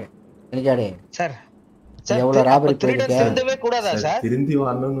பார்த்துருப்பேன். எனக்காடே சார் எவ்வளவு ராபரி திருந்தவே கூடாதா சார்? திருந்தி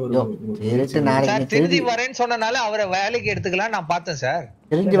வரணும்னு நாளைக்கு திருந்தி வரேன்னு சொன்னனால அவரை வேலைக்கு எடுத்துக்கலாம் நான் பார்த்தேன் சார்.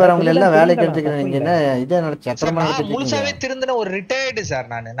 திருந்தி வரவங்க எல்லாம் வேலைக்கு எடுத்துக்கிறீங்க. என்ன இதே நடச்சு முழுசாவே திருந்தின ஒரு ரிட்டையர்டு சார்.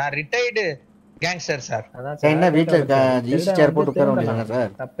 நான் ரிட்டையர்டு கேங்ஸ்டர் சார். என்ன வீட்ல ஈஸி சேர் போட்டு உட்கார முடியல சார்?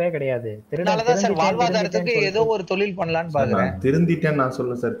 தப்பே கிடையாது. அதனாலதான் சார் வாழ்வாதாரத்துக்கு ஏதோ ஒரு தொழில் பண்ணலாம்னு பாக்குறேன். திருந்திட்டேன் நான்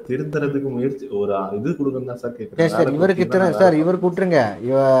சொல்ல சார். திருந்தறதுக்கு முயற்சி ஒரு இது கொடுக்கணும் தான் சார் கேக்குறேன். சார் இவருக்கு சார் இவருக்கு விட்டுருங்க.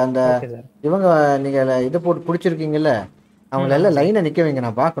 அந்த இவங்க நீங்க இதை போட்டு பிடிச்சிருக்கீங்கல்ல, அவங்கள எல்லாம் லைனை நிக்க வைங்க,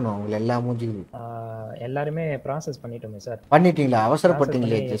 நான் பார்க்கணும் அவங்கள எல்லா மூஞ்சியும். எல்லாருமே ப்ராசஸ் பண்ணிட்டோமே சார். பண்ணிட்டீங்களா?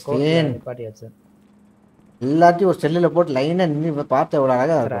 அவசரப்பட்டீங்களே ஜஸ்டின். பாட்டியாச்சு சார். எல்லாத்தையும் ஒரு செல்லுல போட்டு லைனா நின்று பார்த்து எவ்வளவு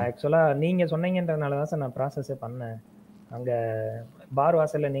அழகா இருக்கும். ஆக்சுவலா நீங்க சொன்னீங்கன்றதுனால தான் சார் நான் ப்ராசஸே பண்ணேன். அங்க பார்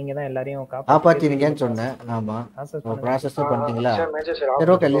வாசல்ல நீங்க தான் எல்லாரையும் காப்பாத்தினீங்கன்னு சொன்னேன். ஆமா ப்ராசஸ் பண்ணிட்டீங்களா?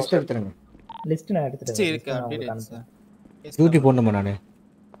 சரி ஓகே, லிஸ்ட் எடுத்துருங்க. லிஸ்ட் நான் எடுத்துட்டேன். டியூட்டி போடணுமா? நானு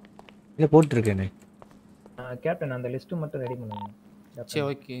இல்ல போட்டு இருக்கேனே கேப்டன். அந்த லிஸ்ட் மட்டும் ரெடி பண்ணுங்க. சரி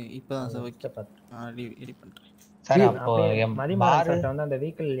ஓகே, இப்போதான் சார் ஓகே ரெடி பண்றேன். சார் அப்போ மதிமாறன் வந்து அந்த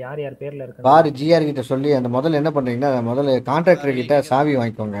வெஹிக்கிள் யார் யார் பேர்ல இருக்கு பார் ஜிஆர் கிட்ட சொல்லி அந்த முதல்ல என்ன பண்றீங்கன்னா முதல்ல கான்ட்ராக்டர் கிட்ட சாவி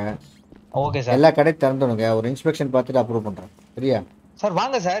வாங்கிக்கோங்க. Okay sir. எல்லா கடை திறந்துடுங்க, ஒரு இன்ஸ்பெக்ஷன் பார்த்துட்டு அப்ரூவ் பண்றேன், சரியா? சார்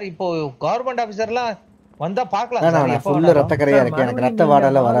வாங்க சார். இப்போ கவர்மெண்ட் ஆபீசர்லாம் வந்தா பார்க்கலாம் சார். நான் ஃபுல்லா ரத்த கரையா இருக்கு, எனக்கு ரத்த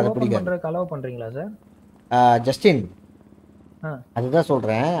வாடல வராது, பிடிக்காது. கலவ பண்றீங்களா சார்? ஜஸ்டின் அதுதான்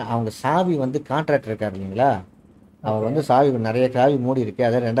சொல்றேன். அவங்க சாவி வந்து கான்ட்ராக்டர் இருக்காரு இல்லைங்களா, அவர் வந்து சாவி நிறைய சாவி மூடி இருக்கு.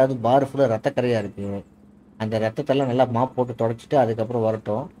 அதாவது ரெண்டாவது பார் ஃபுல்லா ரத்த கரையா இருக்கு. அந்த ரத்தத்தெல்லாம் நல்லா மாப் போட்டு தொடச்சிட்டு அதுக்கப்புறம்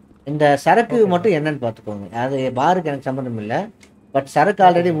வரட்டும். இந்த சரக்கு மட்டும் என்னன்னு பார்த்துக்கோங்க. அது பாருக்கு எனக்கு சம்மந்தம் இல்லை, பட் சரக்கு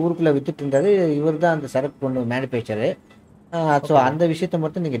ஆல்ரெடி ஊருக்குள்ள வித்துட்டு இருந்தாரு. இவர் தான் அந்த சரக்கு கொண்டு மேனுஃபேக்சரு. ஸோ அந்த விஷயத்த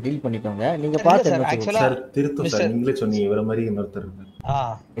மட்டும் நீங்க டீல் பண்ணிக்கோங்க. நீங்க பார்த்து நீங்களே சொன்னீங்க இவர மாதிரி இன்னொருத்தர்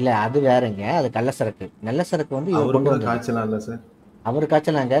இல்ல, அது வேறங்க. அது கள்ள சரக்கு. நல்ல சரக்கு வந்து இவர் கொண்டு வந்து காய்ச்சலாம் இல்ல சார். அவரு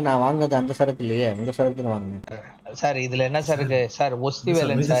காய்ச்சலாங்க. நான் வாங்கினது அந்த சரக்கு இல்லையே, உங்க சரக்கு தான் வாங்கினேன் சார். இதுல என்ன சரக்கு சார்?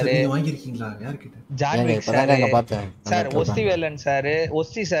 ஒஸ்திவேலன் சார் வாங்கிருக்கீங்களா? யார்கிட்ட? ஜான்விக் சார், ஒஸ்திவேலன் சார்,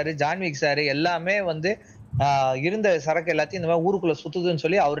 ஒஸ்தி சார், ஜான்விக் சார் எல்லாமே வந்து இருந்த சரக்கு எல்லாத்தையும் இந்த மாதிரி ஊருக்குள்ள சுத்துதுன்னு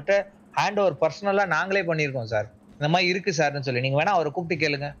சொல்லி அவர்கிட்ட ஹேண்ட் ஓவர் பர்சனலா நாங்களே பண்ணியிருக்கோம் சார். இந்த மாதிரி இருக்கு சார்னு சொல்லி நீங்க வேணா அவரை கூப்பிட்டு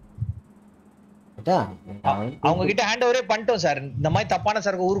கேளுங்க. அவங்க கிட்ட ஹேண்ட் ஓவரே பண்ணிட்டோம் சார். இந்த மாதிரி தப்பான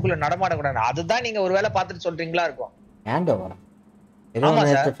சரக்கு ஊருக்குள்ள நடமாடக்கூடாது. அதுதான் நீங்க ஒரு வேலை பார்த்துட்டு சொல்றீங்களா இருக்கும். ஹேண்ட் ஓவர்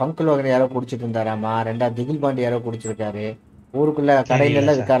ஃபங்க் லோகன் யாரோ குடிச்சிட்டு இருந்தாராமா, ரெண்டாவது திகில் பாண்டி யாரோ குடிச்சிருக்காரு. ஊருக்குள்ள கடையில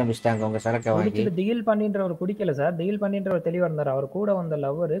எல்லாம் விற்க ஆரம்பிச்சிட்டாங்க உங்க சரக்கை வாங்கி. திகில் பாண்டின்றவர் குடிக்கல சார். திகில் பாண்டின்றவர் தெளிவா இருந்தார். அவர் கூட வந்த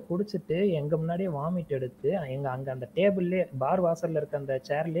லவர் குடிச்சிட்டு எங்க முன்னாடியே வாமிட் எடுத்து எங்க அங்க அந்த டேபிள்லயே பார் வாசல்ல இருக்க அந்த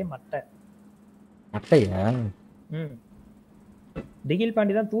சேர்லயே மட்டையா? திகில்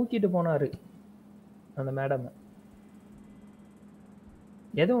பாண்டி தான் தூக்கிட்டு போனாரு அந்த மேடம்.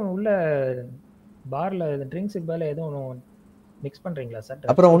 எதுவும் உள்ள பார்ல ட்ரிங்க்ஸுக்கு பதிலா எதுவும் மிக்ஸ் பண்றீங்களா சார்?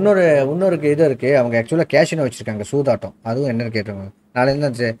 அப்புறம் இன்னொரு இது இருக்கு. அவங்க ஆக்சுவலா கேஷினோ வச்சிருக்காங்க, சூதாட்டம். அதுவும் என்னன்னு கேட்டாங்க. நாளைல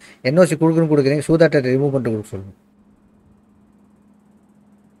இருந்து என்ஓசி கொடுக்குறீங்க, சூதாட்டத்தை ரிமூவ் பண்ணிட்டு கொடுக்க சொல்லுங்க.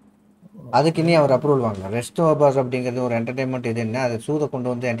 அதுக்கு இனி அவர் அப்ரூவல் வாங்கலாம். ரெஸ்ட் பாஸ் அப்படிங்கிறது ஒரு என்டர்டைன்மெண்ட். இது என்ன, அது சூதை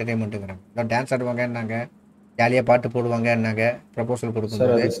கொண்டு வந்து என்டர்டைன்மெண்ட்டுங்கிறாங்க. டான்ஸ் ஆடுவாங்கன்னாங்க, ஜாலியாக பாட்டு போடுவாங்கன்னாங்க. ப்ரப்போசல்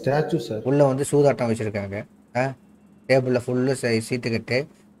கொடுக்கும்போது உள்ள வந்து சூதாட்டம் வச்சுருக்காங்க. டேபிளில் ஃபுல்லு சீட்டு கட்டு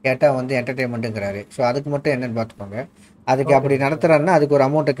கேட்டால் வந்து என்டர்டைன்மெண்ட்டுங்கிறாரு. ஸோ அதுக்கு மட்டும் என்னென்னு பார்த்துப்பாங்க. அதுக்கு அப்படி நடத்துகிறாருன்னா அதுக்கு ஒரு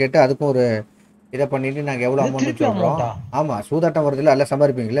அமௌண்ட்டை கேட்டு அதுக்கும் ஒரு இதை பண்ணிட்டு நாங்கள் எவ்வளோ அமௌண்ட் திருப்பி சொல்கிறோம். amount-ஆ? ஆமாம், சூதாட்டம் வருதுல்ல, எல்லாம்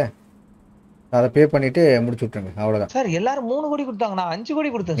சம்பாதிப்பீங்களே, அதை பே பண்ணிவிட்டு முடிச்சு விட்ருங்க, அவ்வளோதான். சார் எல்லாரும் 3 கோடி கொடுத்தாங்க, நான் 5 கோடி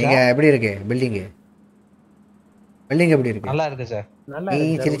கொடுத்தேன் சார். நீங்கள் எப்படி இருக்கு பில்டிங்கு? பில்டிங் எப்படி இருக்கு? நல்லா இருக்கு சார். நீ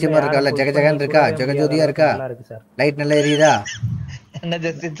சிரிச்ச மாதிரி இருக்கா? ஜெக ஜெகன்னு இருக்கா? ஜெகஜோதியா இருக்கா? லைட் நல்லா எரியுதா? என்ன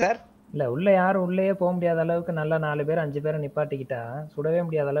ஜஸ்டின் சார்? இல்ல உள்ள யாரும் உள்ளேயே போக முடியாத அளவுக்கு நல்லா 4 பேர் 5 பேரை நிப்பாட்டிக்கிட்டா சுடவே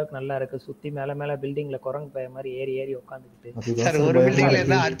முடியாத அளவுக்கு நல்லா இருக்கு. சுத்தி மேல மேல பில்டிங்ல குரங்கு பய மாதிரி ஏறி ஏறி உட்காந்துக்கிட்டு சார் ஒரு பில்டிங்ல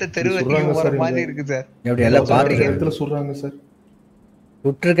இருந்தா அடுத்த தெரு வரைக்கும் போற மாதிரி இருக்கு சார். எப்படி எல்லாம் பாருங்க இடத்துல சொல்றாங்க சார்.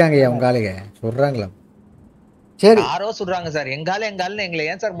 சுட்டுருக்காங்க உங்க ஆளுங்க சொல்றாங்களா? சரி யாரோ சொல்றாங்க சார். எங்காலன்னு எங்களை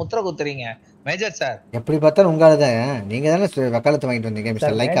ஏன் சார் முத்திர குத்துறீங்க மேஜர் சார்? எப்படி பார்த்தாலும் உங்க ஆளு தான். நீங்க தானே வக்காலத்து வாங்கிட்டு வந்தீங்க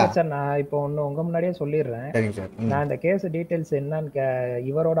மிஸ்டர் லைக்கா. சார் நான் இப்போ ஒண்ணு உங்க முன்னாடியே சொல்லிடுறேன். சரிங்க சார். நான் இந்த கேஸ் டீடைல்ஸ் என்னன்னு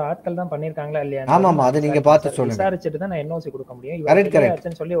இவரோட ஆட்கள் தான் பண்ணிருக்காங்களா இல்லையா? ஆமாமா, அது நீங்க பார்த்து சொல்லுங்க. விசாரிச்சுட்டு தான் நான் என்ஓசி கொடுக்க முடியும். கரெக்ட்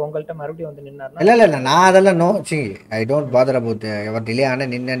கரெக்ட் சொல்லி உங்கள்ட்ட மறுபடியும் வந்து நின்னாருன்னா இல்ல நான் அதெல்லாம் no I don't father about ever delay ஆன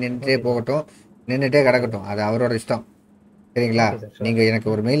நின்னுட்டே போகட்டும், நின்னுட்டே கிடக்கட்டும், அது அவரோட இஷ்டம். சரிங்களா? நீங்க எனக்கு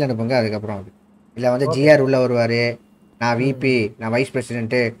ஒரு மெயில் அனுப்புங்க, அதுக்கப்புறம் அது இல்ல வந்து ஜிஆர் உள்ள வருவாரு, நான் விபி, நான் வைஸ்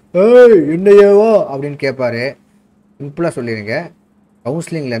பிரசிடென்ட்டு, ஏய் என்னையவோ அப்படின்னு கேட்பாரு. சிம்பிளாக சொல்லிடுங்க,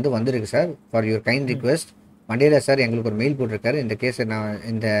 கவுன்சிலிங்லேருந்து வந்திருக்கு sir, for your kind request. மண்டேல சார் எங்களுக்கு ஒரு மெயில் போட்டிருக்காரு, இந்த கேஸை நான்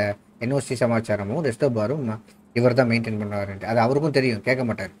இந்த என்ஓசி சமாச்சாரமும் ரெஸ்டோ பாரும் இவர் தான் மெயின்டைன் பண்ணுவாருன்ட்டு. அது அவருக்கும் தெரியும், கேட்க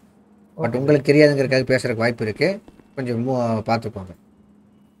மாட்டார். பட் உங்களுக்கு தெரியாதுங்கிறதுக்காக பேசுறதுக்கு வாய்ப்பு இருக்கு, கொஞ்சம் பார்த்துக்கோங்க.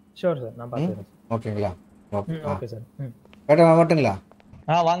 ஷூர் சார், நான் பார்த்துக்கிறேன். ஓகேங்களா? Okay sir. பேட்டை மாட்டுங்களா?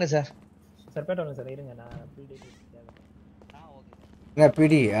 வாங்க சார். சார் பேட்டை வாங்க சார், இருங்க நான் என்ன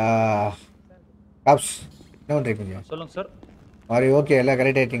பிடி டாப்ஸ் என்ன பண்ணுறீங்க? சொல்லுங்க சார். மாதிரி ஓகே, எல்லாம்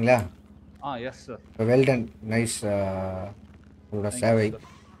correct ஆகிட்டீங்களா? Yes sir. Well done, nice உங்களோட சேவை.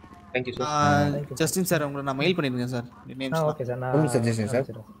 Thank you sir. ஜஸ்டின் சார் உங்களை நான் மெயில் பண்ணிருக்கேன் சார். Okay sir. நான் சொல்லுங்க sir Justin sir.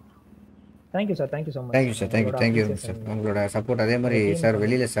 Thank you sir, thank you so much. Thank you sir, thank you sir உங்களோட சப்போர்ட். அதே மாதிரி சார்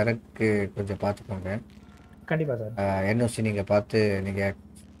வெளியில் சரக்கு கொஞ்சம் பார்த்துக்கோங்க. கண்டிப்பாக சார். என்ஓசி நீங்கள்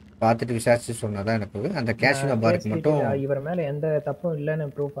பார்த்துட்டு விசாரிச்சு சொன்னாதான் எனக்கு அந்த கேஷினோ பார்க்கு மட்டும் இவர் மேலே எந்த தப்பும் இல்லைன்னு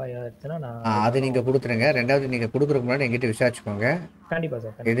ப்ரூஃப் ஆயிடுச்சுன்னா நான் அது நீங்கள் கொடுத்துருங்க. ரெண்டாவது நீங்கள் கொடுக்குறதுக்கு முன்னாடி எங்கிட்ட விசாரிச்சுக்கோங்க. கண்டிப்பாக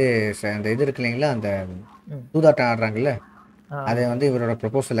சார். இது அந்த இது இருக்கு இல்லைங்களா, அந்த சூதாட்டம் ஆடுறாங்கல்ல, அது வந்து இவரோட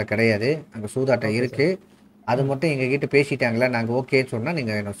ப்ரொபோசலில் கிடையாது. அங்கே சூதாட்டம் இருக்கு, அது மட்டும் எங்ககிட்ட பேசிட்டாங்களா, நாங்கள் ஓகேன்னு சொன்னால்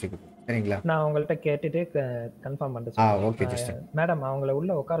நீங்கள் என்ஓசி சரிங்களா? நான் உங்கள்கிட்ட கேட்டுட்டு கன்ஃபார்ம் பண்ணிட்டு ஓகே ஜஸ்ட் மேடம் அவங்கள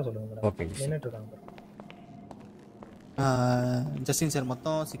உள்ள உட்கார சொல்லுங்க மேடம். ஓகே நின்னுட்டு இருக்காங்க. ஜஸ்டின் சார்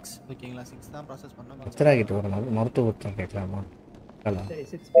மொத்தம் 6 ஓகேங்களா? 6 தான் ப்ராசஸ் பண்ணோம். எத்தனை கிட்ட வரணும்? மருத்துவ கேட்கலாமா? சரி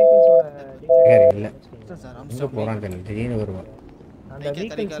 6 பீப்பிள்ஸோட டீடைல்ஸ் இல்ல சார். எங்க போறாங்க தெரியல, திடீர்னு வருவார். அந்த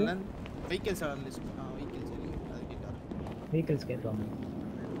வெஹிக்கிள்ஸ் லிஸ்ட் அது கேட்டார். வெஹிக்கிள்ஸ் கேட்பாங்க.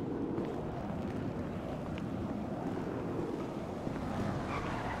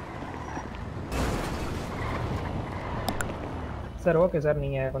 சார் ஓகே சார்,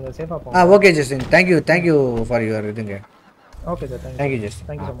 நீங்க கொஞ்சம் சேஃபா போங்க. Okay Justin, thank you for your இதுங்க. Okay sir, thank you Justin.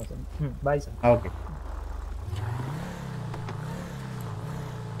 thank you so much sir. Bye sir. Okay.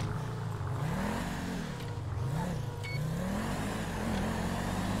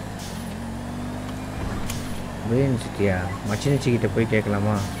 வேணுச்சிட்டியா மச்சினிச்சிக்கிட்ட போய்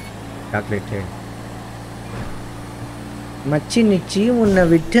கேட்கலாமா சாக்லேட்டு? மச்சினிச்சி உன்னை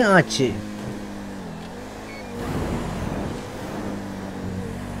விட்டு ஆச்சு.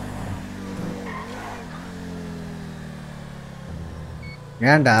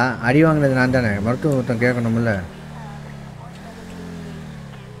 ஏன்டா அடி வாங்கினது நான் தானே, மருத்துவ மொத்தம் கேட்கணும்ல.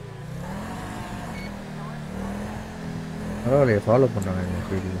 பரவாயில்லையே, ஃபாலோ பண்ணுறாங்க இந்த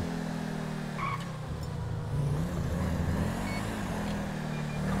ஃபீல்டு.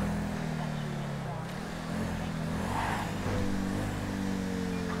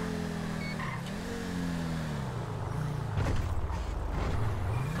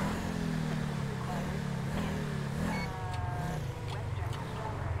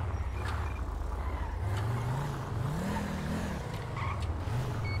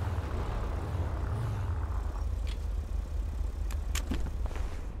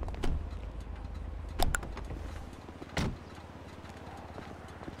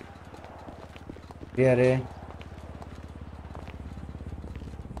 யாரு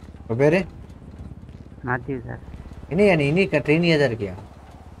பேரு? Matthew sir. என்னையா நீ இன்னி ட்ரெயினியாக தான் இருக்கியா?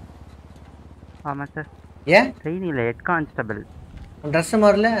 ஆமாம் சார். ஏன் ட்ரெயினில் ஹெட் கான்ஸ்டபிள். உன் ட்ரெஸ்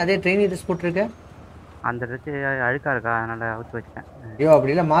மாறல, அதே ட்ரெயினி ட்ரெஸ் போட்டிருக்க. அந்த ட்ரெஸ்ஸு அழுக்காக இருக்கா, அதனால் அவுத்து வச்சிட்டேன். ஐயோ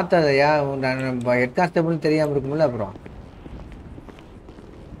அப்படிலாம் மாற்றாதையா, ஹெட் கான்ஸ்டபிள்னு தெரியாமல் இருக்கும்ல. அப்புறம்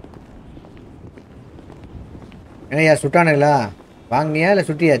என்னையா சுட்டானுங்களா? வாங்கினியா இல்லை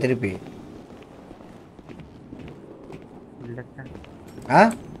சுட்டியா திருப்பி? இல்லை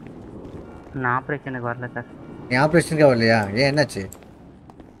சார். நான் ஆப்ரேஷனுக்கு வரல சார். நீ ஆப்ரேஷனுக்கே வரலையா? ஏன் என்னாச்சு?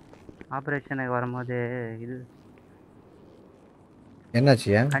 ஆப்ரேஷனுக்கு வரும்போது இது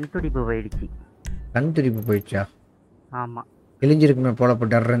என்னாச்சியா? கண் துடிப்பு போயிடுச்சு. கண் துடிப்பு போயிடுச்சா? ஆமா. கிழிஞ்சிருக்குமே போல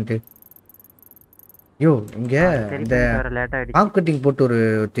டர்ரன்ட்டு. யோ இங்க சரி இந்த பண்ணிட்டு வர லேட் ஆயிடுச்சு. மார்க்கெட்டிங் போட்டு ஒரு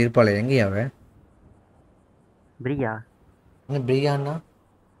தீர்ப்பாளர் எங்கேயா அவன்? பிரியா. என்ன பிரியாண்ணா?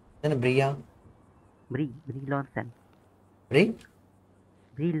 என்ன பிரியா? பிரி லார்சன். பிரி?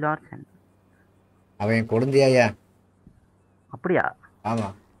 பிரி லார்சன். அவன் கொழுந்தியாயா? அப்படியா? ஆமா.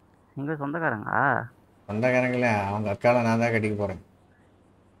 எங்க சொந்தக்காரங்க? சொந்தக்காரங்கள அவங்க அக்கால நான் தான் கட்டிக்க போறேன்.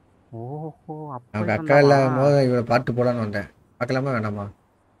 ஓஹோ அப்படி அவங்க அக்கா சொந்தமா? இல்லாத போது இவரை பார்த்து போலான்னு வந்தேன். பார்க்கலாமா வேண்டாமா?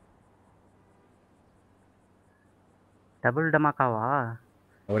 டபுள் டமாக்காவா?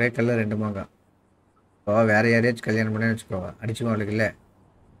 ஒரே கல்ல 2 மாங்கா. இப்போ வேற யாரையாச்சும் கல்யாணம் பண்ணி வச்சுக்கோவா அடிச்சுக்கோ அவளுக்கு இல்லை.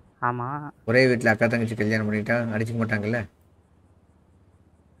 ஆமா. ஒரே வீட்டில் அக்கா தங்கச்சி கல்யாணம் பண்ணிட்டா அடிச்சுக்க மாட்டாங்கல்ல.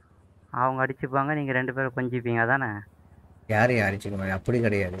 அவங்க அடிச்சுப்பாங்க, நீங்க 2 பேரும் கொஞ்சிப்பீங்க தானே? யாரையும் அடிச்சுக்க மாதிரி அப்படி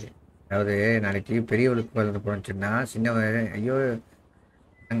கிடையாது. அதாவது நாளைக்கு பெரியவளுக்கு பிறந்த போனுச்சுன்னா சின்னவ ஐயோ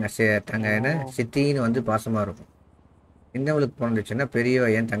தங்க என்ன சித்தின்னு வந்து பாசமாக இருக்கும். சின்னவளுக்கு பிறந்துச்சுன்னா பெரியவ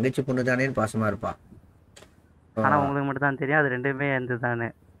என் தங்கச்சி பொண்ணு தானேன்னு பாசமாக இருப்பா. ஆனா உங்களுக்கு மட்டும் தான் தெரியும் அது ரெண்டுமே எந்த தானே.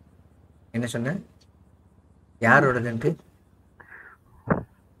 என்ன சொன்ன? யாரோடதுன்ட்டு?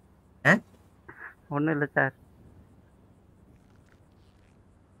 ஒன்றும் இல்லை சார்.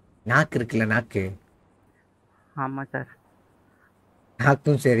 நாக்கு இருக்குல்ல நாக்கு. ஆமாம் சார்.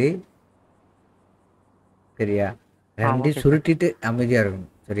 நாக்கும் சரி சரியா? ரெண்டையும் சுருட்டிட்டு அமைதியாக இருக்கணும்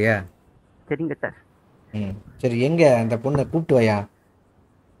சரியா? சரிங்க சார். சரி எங்க அந்த பொண்ணை கூப்பிட்டு வையா.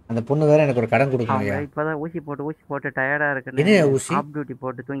 அந்த பொண்ணு வேற எனக்கு ஒரு கடன் கொடுக்கணும் ஐயா. இப்போதான் ஊசி போட்டு டயர்டா இருக்குன்னு என்னையா ஊசி? ஆப் டியூட்டி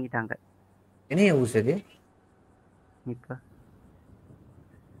போட்டு தூங்கிட்டாங்க. என்னையா ஊசி அது?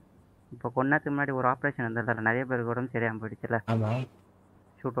 இப்போ கொஞ்ச நேரத்துக்கு முன்னாடி ஒரு ஆப்ரேஷன் இருந்ததில்ல, நிறைய பேருக்கு உடம்பு சரியாம போயிடுச்சுல. ஆமா.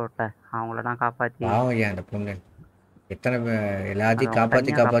 ஷூட் அவுட்டில் அவங்களெல்லாம் காப்பாற்றி. பாவம் ஐயா அந்த பொண்ணு எத்தனை எல்லாத்தையும்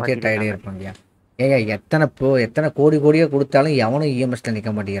காப்பாற்றி டயர்டே இருப்பாங்கய்யா. ஏயா எத்தனை கோடியாக கொடுத்தாலும் எவனும் இஎம்எஸ்ல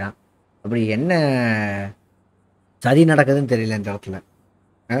நிற்க மாட்டேங்கிறான். அப்படி என்ன சதி நடக்குதுன்னு தெரியல இந்த இடத்துல.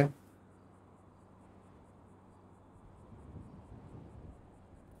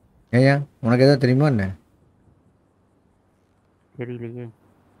 ஏயா உனக்கு எதாவது தெரியுமா என்ன? தெரியலையே.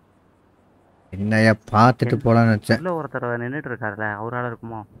 என்னையா பார்த்துட்டு போலான்னு வச்சேன். உள்ள ஒருத்தர் நின்றுட்டு இருக்காருல்ல, அவரால்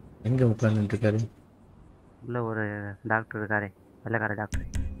இருக்குமோ? எங்கே உட்காந்துட்டு இருக்காரு? உள்ள ஒரு டாக்டர் இருக்காரு, வெள்ளைக்கார டாக்டர்.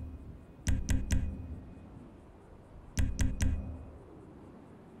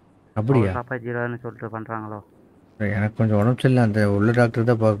 அப்படியா? காப்பாற்றிடுவாருன்னு சொல்லிட்டு பண்ணுறாங்களோ? எனக்கு கொஞ்சம் உடம்பு சரியில்லை. அந்த உள்ள டாக்டர்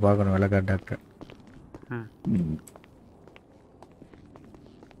தான் பார்க்கணும், வெள்ளைக்கார டாக்டர்.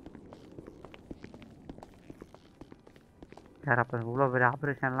 சார் அப்போ இவ்வளோ பெரிய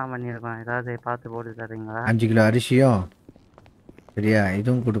ஆப்ரேஷன்லாம் பண்ணியிருக்கோம், ஏதாவது பார்த்து போட்டு தரீங்களா? 5 கிலோ அரிசியும் சரியா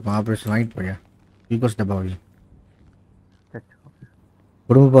இதுவும் கொடுக்கும். ஆப்ரேஷன் வாங்கிட்டு போயா குளுக்கோஸ் டப்பாவை.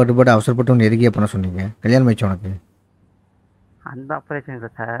 குடும்ப பாட்டு அவசரப்பட்டு ஒன்று எதுக்கே பண்ண சொன்னீங்க? கல்யாணம் ஆயிடுச்சு உனக்கு? அந்த ஆப்ரேஷன் இல்லை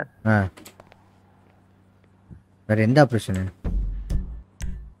சார். வேற எந்த ஆப்ரேஷனு?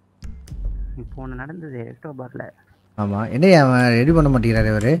 இப்போ ஒன்று நடந்தது அக்டோபரில். ஆமாம். என்னையா அவன் ரெடி பண்ண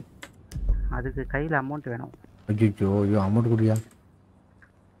மாட்டேங்கிறாரு இவர்? அதுக்கு கையில் அமௌண்ட் வேணும். ஐயோ அமௌண்ட் கொடுயா.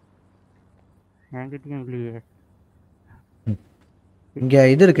 என்கிட்டயும் இல்லையே. இங்கே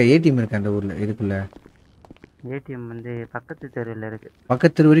இது இருக்கா? ஏடிஎம் இருக்கா அந்த ஊரில்? இதுக்குள்ள ஏடிஎம் வந்து பக்கத்து தெருவில் இருக்கு.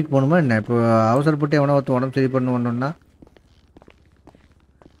 பக்கத்து தெரு வரைக்கும் போகணுமா என்ன? இப்போ அவசரப்பட்டு எவனோ உடம்பு சரி பண்ணணும்னா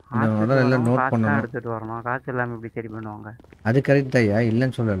எல்லாம் நோட் பண்ணணும். எடுத்துட்டு வரணும். காசு இல்லாமல் எப்படி சரி பண்ணுவாங்க? அது கரெக்ட் தான்யா,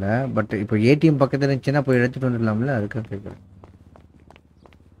 இல்லைன்னு சொல்லலை. பட் இப்போ ஏடிஎம் பக்கத்தில் இருந்துச்சுன்னா போய் எடுத்துகிட்டு வந்துடலாம்ல, அதுக்காக கேட்குறேன்.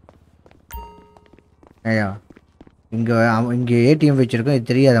 ஐயா இங்கே ஏடிஎம் வச்சுருக்கோம், இது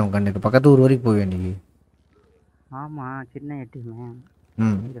தெரியாது அவன் கண்ணுக்கு. பக்கத்து ஊர் வரைக்கும் போவேன் நீ. ஆமாம் சின்ன ஏடிஎம்.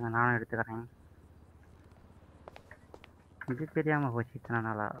 இதுங்க நானும் எடுத்துக்கிறேன். இது தெரியாமல் போச்சு இத்தனை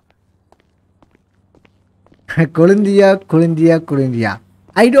நாளா. குழந்தையா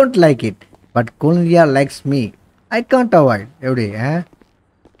I don't like it, but Kulindia likes me. I can't avoid. எப்படி?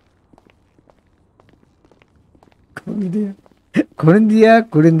 குழந்தையா.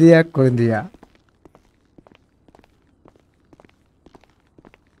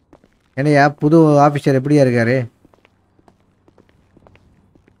 என்னையா புது ஆஃபீஸர் எப்படியா இருக்காரு?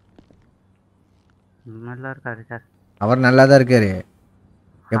 நல்லா இருக்காரு சார். அவர் நல்லா தான் இருக்காரு.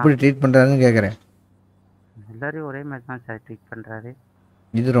 எப்படி ட்ரீட் பண்ணுறாருன்னு கேட்குறேன். எல்லாரையும் ஒரே மாதிரி தான் சார் ட்ரீட் பண்ணுறாரு.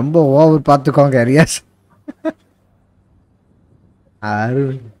 இது ரொம்ப ஓவர் பார்த்துக்கோங்க ரியாஸ்.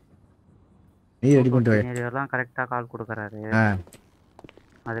 நீ ரெடி பண்ணிட்டு எல்லாம் கரெக்டாக கால் கொடுக்குறாரு.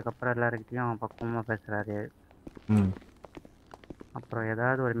 அதுக்கப்புறம் எல்லாருக்கிட்டையும் பக்குவமாக பேசுகிறாரு. அப்புறம்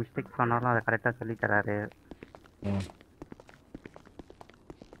ஏதாவது ஒரு மிஸ்டேக் பண்ணாலும் அதை கரெக்டாக சொல்லி தராரு.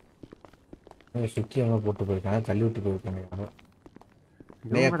 சுற்றி எவ்வளோ போட்டு போயிருக்காங்க, தள்ளி விட்டு போயிருக்காங்க.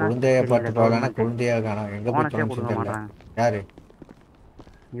 இல்லையா குழந்தைய பார்த்து போகலான்னா குழந்தையா காணோம் எங்கே போய் போனஸே தொலைஞ்சுன்னு கொடுக்க தெரியல. மாட்றாங்க. யாரு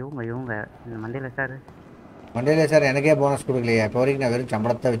இவங்க இந்த மண்டையில சார். மண்டேல சார் எனக்கே போனஸ் கொடுக்கலையா இப்போ வரைக்கும் நான் வெறும்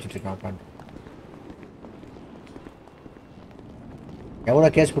சம்பளத்தை வச்சுட்டு இருக்கேன் உட்காந்து. எவ்வளோ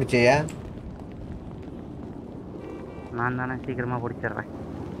கேஸ் பிடிச்சியா? நான் தானே சீக்கிரமா பிடிச்சிடுறேன்.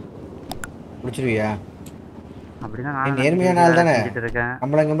 பிடிச்சிருவியா? அப்படிதான் நீ நான் நேர்மையான ஆள் தானே? செஞ்சுட்டு இருக்கேன்.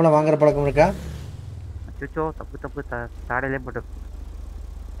 சம்பளம் வாங்குற பழக்கம் இருக்கா? அச்சோ தப்பு தாடையிலே போட்டு.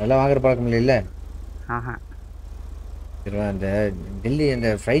 அதெல்லாம் வாங்குற பழக்கம் இல்லை. ஆஹா. சரி அந்த டெல்லி அந்த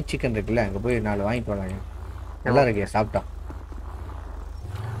ஃப்ரைட் சிக்கன் இருக்குல்ல அங்கே போய் 4 வாங்கிட்டு வரலாங்க. நல்லா இருக்கியா சாப்பிட்டான்?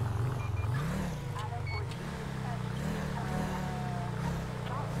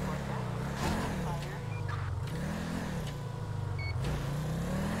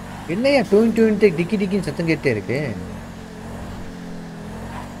 என்னையா 20 டிக்கின்னு சத்தம் கேட்டே இருக்கு.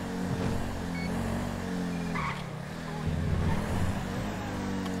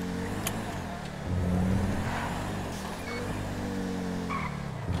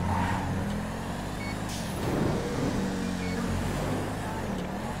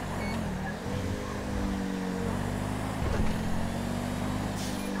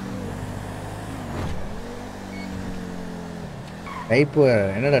 டைப்பு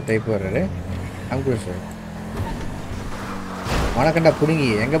என்னடா டைப்பு வர்றாரு அங்குள் சார். வணக்கண்டா பிடுங்கி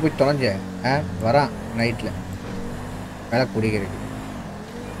எங்கே போய் தொலைஞ்ச? வரான் நைட்டில் வேலை குடிக்கிறதுக்கு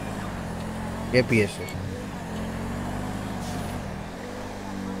ஏபிஎஸ்.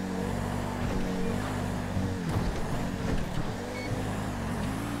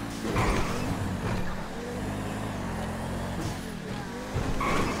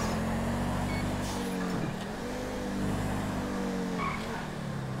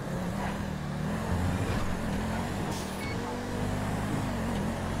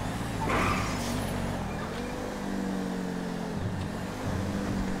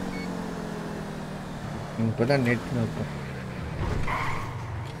 இப்போ தான் நெட் நோக்கம்.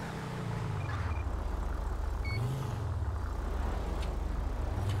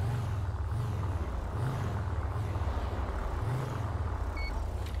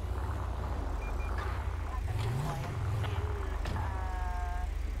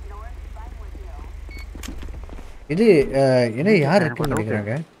 இது என்ன யார் இருக்க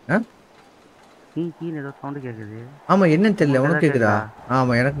மாட்டேங்கிறாங்க? ஏதோ சவுண்ட் கேக்குது. ஆமா என்னன்னு தெரியல. உனக்கு கேக்குதா?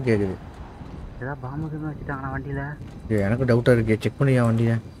 ஆமா எனக்கும் கேக்குது. ஏதா பாம்பு வச்சுட்டாங்கண்ணா வண்டியில. எனக்கு டவுட்டா இருக்கு. செக் பண்ணியா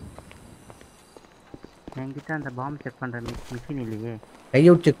வண்டியை? என்கிட்ட அந்த பாம்பு செக் பண்ற மிஷின் இல்லையே.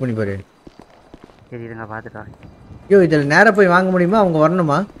 கையவுட் செக் பண்ணி பாரு. சரி இருங்க பார்த்துட்டு. ஐயோ இதில் நேராக போய் வாங்க முடியுமா? அவங்க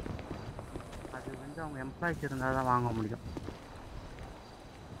வரணுமா? அது வந்து அவங்க எம்ப்ளாயிஸ் இருந்தால் தான் வாங்க முடியும்.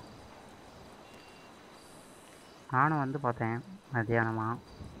 நானும் வந்து பார்த்தேன் மத்தியானமா,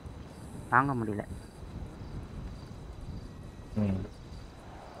 வாங்க முடியல.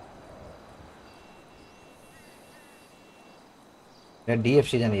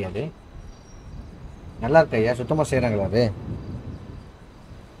 டிஎஃப்சி தானே அது? நல்லா இருக்கா ஐயா? சுத்தமாக செய்கிறாங்களா அது?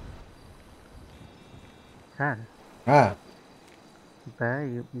 சார் இப்போ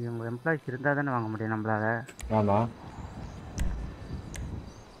இவங்க எம்ப்ளாயிஸ் இருந்தால் தானே வாங்க முடியும் நம்மளால. ஆமாம்.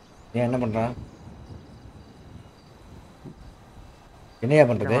 ஏன் என்ன பண்ணுறான்? என்னையா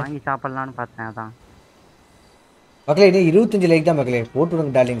பண்ணுறது? வாங்கி சாப்பிட்லான்னு பார்த்தேன். அதான் மக்களே இன்னும் 25 லைக் தான் மக்களே. போட்டு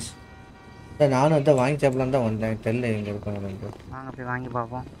விடுங்க டார்லிங்ஸ். நானும் அதான் வாங்கி சாப்பிடலான்னு தான் வந்தேன். தெரியல எங்கே இருக்காங்க. வாங்க போய் வாங்கி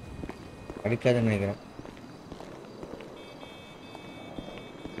பார்ப்போம். கிடைக்காதுன்னு நினைக்கிறேன்.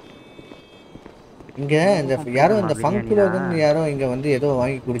 இங்கே இந்த யாரோ இந்த ஃபங்க்லோகன் யாரோ இங்கே வந்து ஏதோ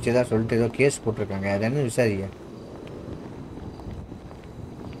வாங்கி குடிச்சதா சொல்லிட்டு ஏதோ கேஸ் போட்டிருக்காங்க. அது என்ன விசாரிங்க.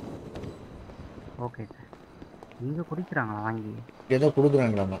 Okay sir. இங்கே குடிக்கிறாங்களா வாங்கி? ஏதோ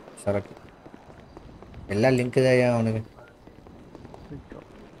கொடுக்குறாங்களாமா சரக்கு. எல்லாம் லிங்க்கு தான் ஏன் அவனுக்கு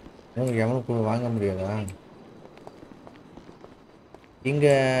எவனுக்கு வாங்க முடியாதா?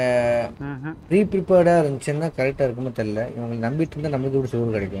 இங்கே ப்ரீ ப்ரிப்பேர்டாக இருந்துச்சுன்னா கரெக்டாக இருக்குமோ தெரியல. இவங்களை நம்பிட்டு இருந்தால் நம்மளுக்கு கூட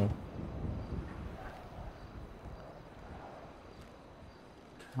சோறு கிடைக்கும்.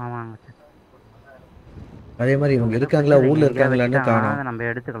 ஆமாங்க சார். அதே மாதிரி இவங்க இருக்காங்களா ஊரில் இருக்காங்களான்னு காணும். நம்ம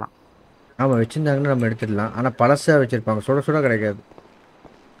எடுத்துக்கலாம். ஆமாம் வச்சுருந்தாங்கன்னா நம்ம எடுத்துடலாம். ஆனால் பழசாக வச்சுருப்பாங்க. சுட சுட கிடைக்காது.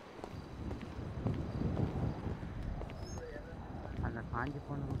 அந்த காஞ்சி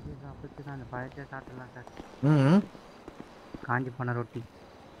போன ரொட்டி சாப்பிட்டு தான் அந்த பழத்தை சாப்பிடலாம் சார். காஞ்சி போன ரொட்டி.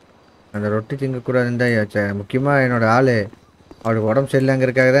 அந்த ரொட்டி திங்கக்கூடாதுன்னு தான் முக்கியமாக என்னோட ஆள் அவருக்கு உடம்பு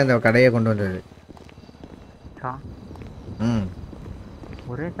சரியில்லைங்கிறதுக்காக தான் இந்த கடையை கொண்டு வந்தது.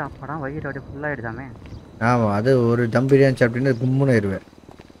 ஒரே சாப்பாடா வயிறு அப்படியே ஃபுல்லாகிடுதாமே. ஆமாம் அது ஒரு தம் பிரியாணி சாப்பிட்டீங்கன்னா கும்முன்னு ஆயிடுவேன்.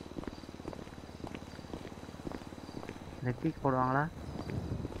 லெக் பீஸ் போடுவாங்களா?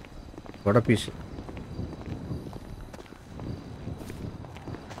 வடை பீஸ்.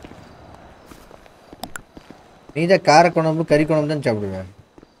 நீ தான் கார குழம்பு கறி குழம்பு தான் சாப்பிடுவேன்,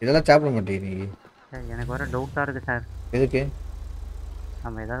 இதெல்லாம் சாப்பிட மாட்டேங்க நீ. சார் எனக்கு வர டவுட்டாக இருக்குது சார். எதுக்கு?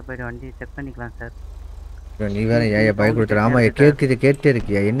 நம்ம ஏதாவது போய்ட்டு வண்டி செக் பண்ணிக்கலாம் சார். நீ வேற ஏன் பய கொடுத்துற? ஆமா கேட்டே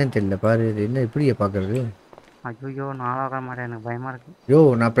இருக்கியா? என்னன்னு தெரியல பாரு, இது என்ன இப்படியே பார்க்கறது? ஐயோ நாளாக மாட்டேன், எனக்கு பயமாக இருக்கு. யோ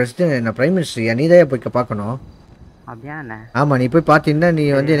நான் பிரசிடென்ட், நான் பிரைம் மினிஸ்டர், நீ தான் போய் பார்க்கணும். அப்படியா என்ன? ஆமா நீ போய் பார்த்தீங்கன்னா நீ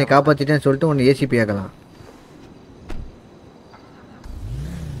வந்து என்னை காப்பாற்றிட்டேன்னு சொல்லிட்டு உன்னை ஏசிபி ஆக்கலாம்.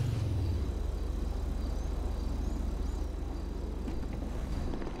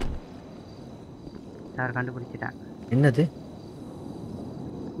 சார் கண்டுபிடிச்சிட்டேன். என்னது?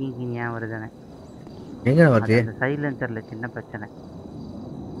 ஏன் வருதுன்னு எங்க வருது? அந்த சைலன்சர்ல சின்ன பிரச்சனை.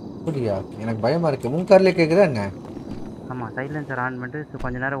 அப்படியா? எனக்கு பயமா இருக்கு. முன் கார்லயே கேக்குதா என்ன? ஆமா சைலன்சர் ஆன் பண்ணிட்டு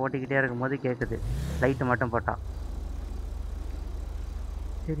கொஞ்ச நேரம் ஓட்டிக்கிட்டே இருக்கும்போது கேட்குது, லைட்டு மட்டும் போட்டா.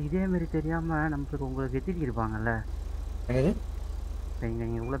 சரி இதே மாதிரி தெரியாம நமக்கு உங்களுக்கு எத்திட்டு இருப்பாங்கல்ல. என்னது?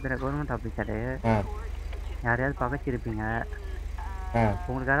 நீங்கள் இவ்வளோ பேர் கவர்மெண்ட் ஆஃபீஸரு, யாரையாவது பகைச்சிருப்பீங்க,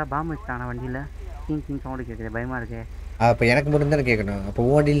 உங்களுக்கு யாராவது பாம்பு வச்சுட்டாங்க வண்டியில், கிங் கிங் சவுண்டு கேட்குது, பயமா இருக்கு. அப்போ எனக்கு மட்டும் தானே கேட்கணும். அப்போ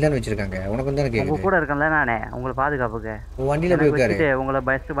உன் வண்டியில் தானே வச்சிருக்காங்க, உனக்கு தானே கேட்குது. உங்க கூட இருக்கேன்ல நானே, உங்களை பாதுகாப்புக்கு உன் வண்டியில் போய் உட்காரு. உங்களை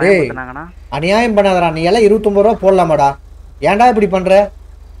பெஸ்ட் பயப்படுத்தினாங்கன்னா அநியாயம் பண்ணாதடா. நீ எல்லாம் 29 ரூபா போடலாமாடா? ஏன்டா இப்படி பண்ற?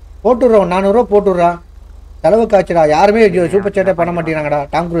 போட்டுடுறோம், 400 ரூபா போட்டுடுறா. செலவு காய்ச்சடா. யாருமே சூப்பர் சேட்டே பண்ண மாட்டேங்கிறாங்கடா.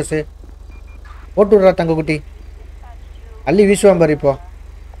 டாம் குரூஸ் போட்டுடுறா தங்க குட்டி. அள்ளி வீசுவான் பாரு. இப்போ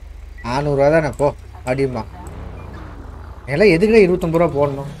 400 ரூபா தானே போ அப்படிமா. எல்லாம் எதுக்குடா 29 ரூபா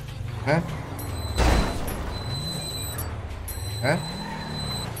போடணும்?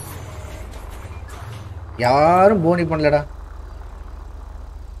 யாரும் போனி பண்ணலடா.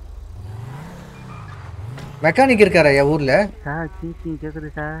 மெக்கானிக் இருக்காரா என் ஊர்ல? சார் கேக்குது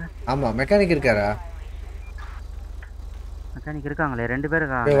சார். ஆமா மெக்கானிக் இருக்காரா? மெக்கானிக் இருக்காங்களே 2 பேர்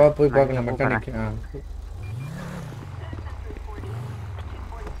வா இருக்காங்க. போய் பார்க்கலாம் மெக்கானிக்.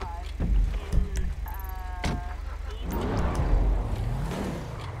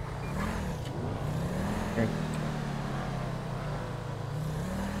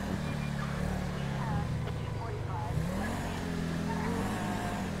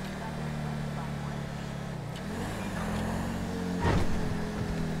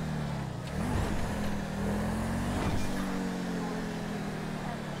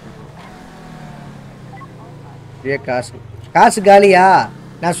 காசு காலியா?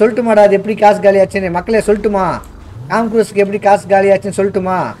 நான் சொல்லட்டுமாடா அது எப்படி காசு காலியாச்சுன்னு? மக்களே சொல்லட்டுமா? டாம் குரூஸுக்கு எப்படி காசு காலியாச்சுன்னு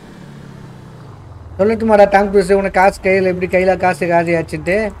சொல்லட்டுமா? சொல்லட்டுமாடா டாம் குரூஸ், உனக்கு காசு கையில் காசு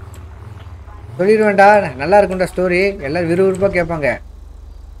காலியாச்சுன்ட்டு சொல்லிடுவேன்டா. நல்லா இருக்கும்டா ஸ்டோரி, எல்லாம் விறுவிறுப்பாக கேட்பாங்க.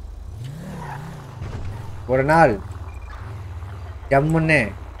 ஒரு நாள் ஜம்முன்னு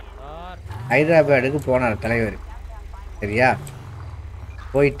ஹைதராபாடுக்கு போனார் தலைவர். சரியா?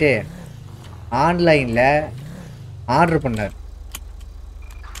 போயிட்டு ஆன்லைனில் ஆர்டர் பண்ணார்.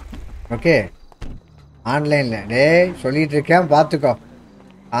 ஓகே ஆன்லைனில் டேய் சொல்லிட்டு இருக்கேன் பார்த்துக்கோ.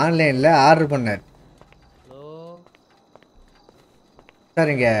 ஆன்லைனில் ஆர்டர் பண்ணார்.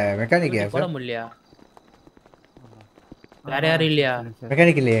 சார் இங்கே மெக்கானிக் போட முடியலையா? வேற யாரும் இல்லையா?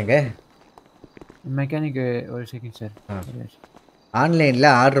 மெக்கானிக் இல்லையாங்க? மெக்கானிக் ஒரு செகண்ட் சார். ஆன்லைனில்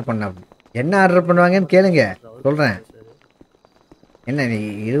ஆர்டர் பண்ண என்ன ஆர்டர் பண்ணுவாங்கன்னு கேளுங்க, சொல்கிறேன். என்ன நீ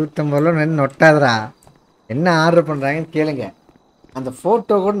 29 ரூபா நொட்டாதரா? என்ன ஆர்டர் பண்ணுறாங்கன்னு கேளுங்க. அந்த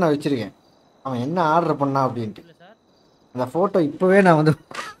ஃபோட்டோ கூட நான் வச்சுருக்கேன், அவன் என்ன ஆர்டர் பண்ணான் அப்படின்ட்டு. அந்த ஃபோட்டோ இப்போவே நான் வந்து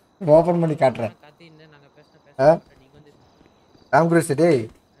ஓப்பன் பண்ணி காட்டுறேன். ராம்குருஸ் டேய்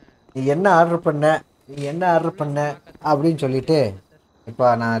நீ என்ன ஆர்டர் பண்ண அப்படின்னு சொல்லிட்டு இப்போ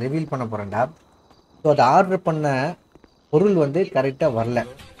நான் ரிவீல் பண்ண போகிறேன்டா. ஸோ அதை ஆர்டர் பண்ண பொருள் வந்து கரெக்டாக வரல.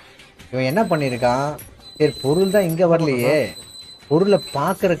 இவன் என்ன பண்ணியிருக்கான், சரி பொருள் தான் இங்கே வரலையே, பொருளை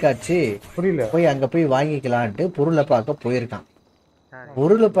பார்க்கறக்காச்சு புரியல, போய் அங்கே போய் வாங்கிக்கலான்ட்டு பொருளை பார்க்க போயிருக்கான்.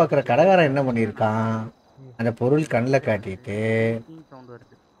 பொருளை பார்க்குற கடைக்காரன் என்ன பண்ணியிருக்கான், அந்த பொருள் கண்ணில் காட்டிட்டு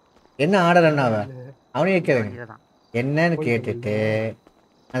என்ன ஆர்டர் என்ன அவனையே கேளுங்க என்னன்னு கேட்டுட்டு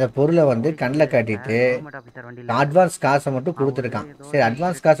அந்த பொருளை வந்து கண்ணில் காட்டிட்டு அட்வான்ஸ் காசை மட்டும் கொடுத்துருக்கான். சரி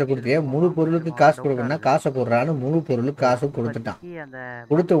அட்வான்ஸ் காசை கொடுத்து முழு பொருளுக்கு காசு கொடுக்கணும்னா காசை கொடுறான்னு முழு பொருளுக்கு காசு கொடுத்துட்டான்.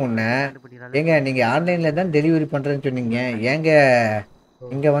 கொடுத்த உடனே ஏங்க நீங்கள் ஆன்லைனில் தான் டெலிவரி பண்ணுறேன்னு சொன்னீங்க, ஏங்க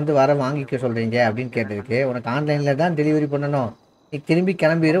இங்கே வந்து வர வாங்கிக்க சொல்கிறீங்க அப்படின்னு கேட்டதுக்கு, உனக்கு ஆன்லைனில் தான் டெலிவரி பண்ணணும், நீ திரும்பி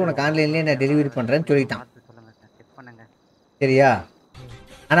கிளம்பிடு, உனக்கு ஆன்லைன்லேயே நான் டெலிவரி பண்ணுறேன்னு சொல்லிட்டான். சரியா?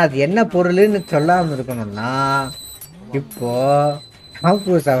 ஆனால் அது என்ன பொருள்னு சொல்லாமல் இருக்கணும்னா இப்போ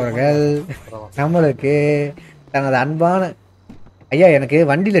டாம்குரூஸ் அவர்கள் நம்மளுக்கு தனது அன்பான ஐயா எனக்கு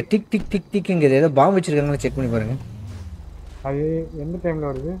வண்டியில் டிக் டிக் டிக் டிக்குங்கிறது ஏதோ பாம்பு வச்சிருக்காங்கன்னு செக் பண்ணி பாருங்க. அது எந்த டைமில்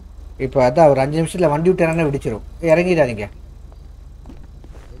வருது? இப்போ அதான் ஒரு 5 நிமிஷத்தில் வண்டி விட்டுறானே வெடிச்சிடும். இறங்கிடாதீங்க.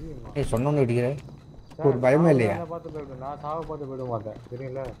 சொன்னோன்னு வெடிக்கிற ஒரு பயமே இல்லையா? நான் சாவ பார்த்து போயிட மாட்டேன்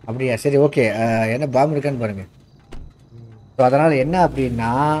தெரியல. அப்படியா? சரி ஓகே. என்ன பாம்பு இருக்கான்னு பாருங்க. ஸோ அதனால் என்ன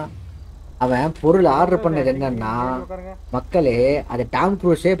அப்படின்னா அவன் பொருள் ஆர்டர் பண்ணது என்னன்னா மக்களே அது டாம்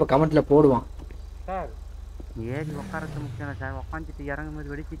க்ரூஸே இப்போ கமெண்ட்ல போடுவான். சார் ஏறி உட்காரது முக்கியம் சார். உட்காந்துட்டு இறங்கும்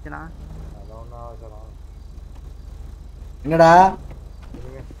போது வெடிச்சிச்சுனா என்னடா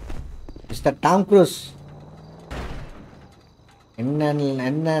மிஸ்டர் டாம் க்ரூஸ்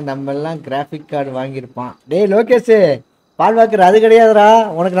என்ன நம்ம எல்லாம் கிராஃபிக் கார்டு வாங்கியிருப்பான். டேய் லோகேஷ் பால் வாக்கர் அது கிடையாதுடா.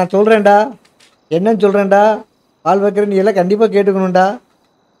 உனக்கு நான் சொல்கிறேன்டா, என்னன்னு சொல்கிறேன்டா. பால் வாக்கர் நீ எல்லாம் கண்டிப்பாக கேட்டுக்கணும்டா.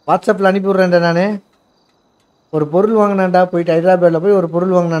 வாட்ஸ்அப்பில் அனுப்பி விட்றேன்டா. நான் ஒரு பொருள் வாங்கினான்டா, போயிட்டு ஹைதராபாத்தில் போய் ஒரு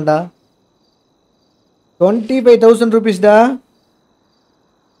பொருள் வாங்கினான்டா. 25,000 rupeesடா.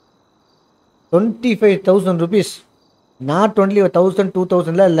 25,000 rupees. நாட் ஒன்லி 1,000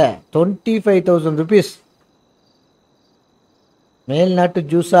 2,000ல இல்லை, 25,000 rupees. மேல்நாட்டு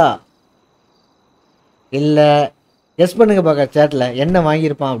ஜூஸா இல்லை எஸ் பண்ணுங்க பார்க்க சேட்டில் என்ன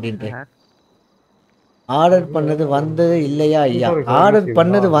வாங்கியிருப்பான் அப்படின்ட்டு. ஆர்டர் பண்ணது வந்து இல்லையா ஐயா? ஆர்டர்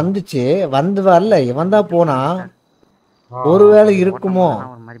பண்ணது வந்துச்சு, வந்து வரல, இவன் தான் போனா. ஒருவேளை இருக்குமோ?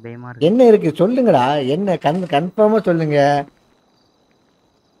 என்ன இருக்கு சொல்லுங்கடா, என்ன கன்ஃபார்மா சொல்லுங்க.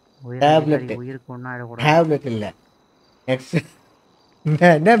 டேப்லெட் இல்லை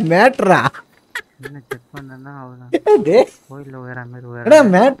என்ன மேட்ரா?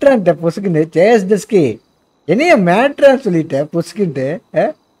 மேட்ரான்ட்ட பொசுக்குன்னு சேஸ்டஸ்கி என்னைய மேட்ரான்னு சொல்லிட்டேன் பொசுக்குன்ட்டு.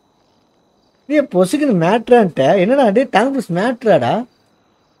 நீ பொசுக்குன்னு மேட்ரான்ட்ட என்னடா டே டாங்ஸ் மேட்ராடா?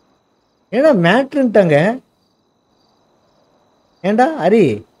 ஏன்னா மேட்ருன்ட்டாங்க. ஏண்டா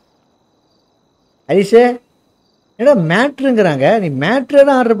ஹரிஷே ஏடா மேட்ருங்கிறாங்க. நீ மேட்ரு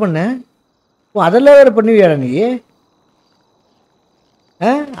தான் ஆர்டர் பண்ண. ஓ அதெல்லாம் வேறு பண்ணுவியாடா நீ?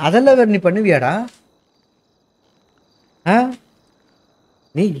 அதெல்லாம் வேறு நீ பண்ணுவியாடா?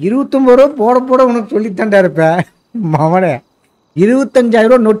 நீ 29 ரூபா போட உனக்கு சொல்லித்தாண்டா இருப்ப மவனே. 25,000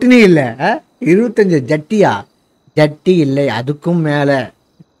 ரூபா நொட்டினே இல்லை. 25 ஜட்டியா? ஜட்டி இல்லை, அதுக்கும் மேலே,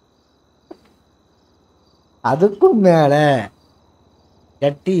 அதுக்கும் மேலே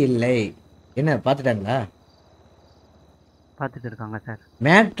ஜட்டி இல்லை. என்ன பார்த்துட்டாங்களா? பார்த்துட்டு இருக்காங்க சார்.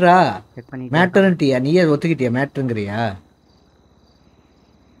 மேட்ரா? மேட்டர்ன்ட்டியா? நீயே ஒத்துக்கிட்டியா மேட்ருங்கிறியா?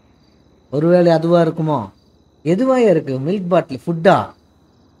 ஒருவேளை அதுவாக இருக்குமோ? எதுவாக இருக்கு? மில்க் பாட்டில் ஃபுட்டா?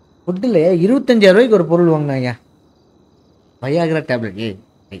 ஃபுட்டில் 25,000 ரூபாய்க்கு ஒரு பொருள் வாங்கினாங்க. வயாகிரா டேப்லெட்.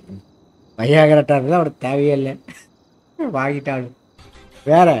 வயாகிரா டேப்லெட் அவனுக்கு தேவையே இல்லை, வாங்கிட்டாலும்.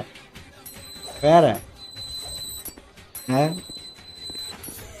 வேற வேற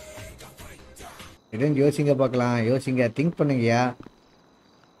எதுவும் யோசிங்க பார்க்கலாம். யோசிங்க, திங்க் பண்ணுங்கய்யா.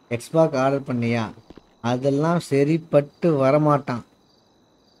 எக்ஸ்பாக் ஆர்டர் பண்ணியா? அதெல்லாம் சரிப்பட்டு வரமாட்டான்.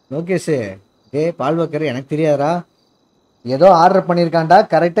 லோகேஷு பால் வைக்கிற எனக்கு தெரியாதா? ஏதோ ஆர்டர் பண்ணியிருக்கான்டா,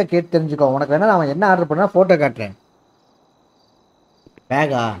 கரெக்டாக கேட்டு தெரிஞ்சுக்கோ. உனக்கு வேணா நான் என்ன ஆர்டர் பண்ணா ஃபோட்டோ காட்டுறேன்.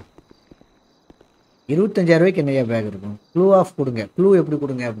 பேகா 25,000 ரூபாய்க்கு என்னையா பேக் இருக்கும்? க்ளூ ஆஃப் கொடுங்க. க்ளூ எப்படி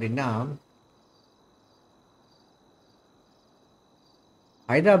கொடுங்க அப்படின்னா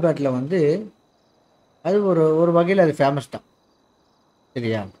ஹைதராபாத்தில் வந்து அது ஒரு வகையில் அது ஃபேமஸ் தான்,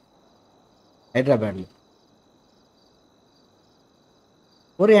 சரியா? ஹைதராபாத்தில்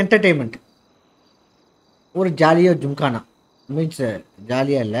ஒரு என்டர்டெயின்மெண்ட், ஒரு ஜாலியாக ஜும்கானா மீன்ஸ்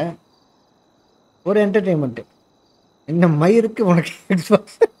ஜாலியாக இல்லை, ஒரு என்டர்டெயின்மெண்ட்டு. இந்த மயிருக்கு உனக்கு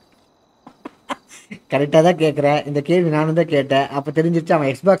எக்ஸ்பாக்ஸ் கரெக்டாக தான் கேட்குறேன். இந்த கேள்வி நானும் தான் கேட்டேன். அப்போ தெரிஞ்சிருச்சு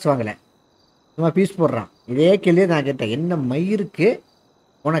அவன் எக்ஸ்பாக்ஸ் வாங்கலை, சும்மா பீஸ் போடுறான். இதே கேள்வியே நான் கேட்டேன், என்ன மயிருக்கு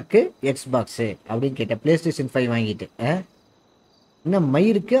உனக்கு எக்ஸ்பாக்ஸு அப்படின்னு கேட்டேன். PlayStation 5 வாங்கிட்டு என்ன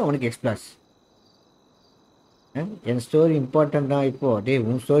மயிருக்கு அவனுக்கு எக்ஸ்பாக்ஸ்? என் ஸ்டோரி இம்பார்ட்டன்ட் தான். இப்போது டே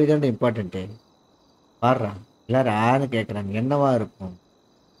உன் ஸ்டோரி தான் இம்பார்ட்டண்ட்டு. பாடுறான் எல்லாரும் ஆன்னு கேட்குறாங்க. என்னவா இருக்கும்?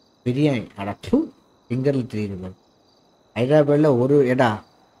 பிரியாணி அடப்பு ஃபிங்கரில் தெரியுது. ஹைதராபாத்தில் ஒரு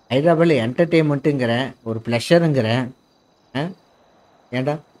ஹைதராபாத்தில் என்டர்டெயின்மெண்ட்டுங்கிறேன், ஒரு ப்ளஷருங்கிறேன்.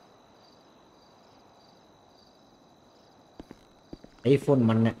 ஏண்டா ஐஃபோன்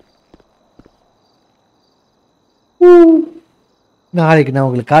மண்ணேன். நாளைக்கு நான்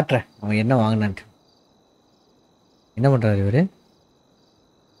உங்களுக்கு காட்டுறேன் அவன் என்ன வாங்கினான்ட்டு. என்ன பண்ணுறாரு இவர்?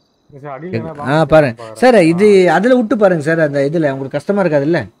 பாருங்க சார், இது அதில் விட்டு பாருங்க சார். அந்த இதில் உங்களுக்கு கஷ்டமாக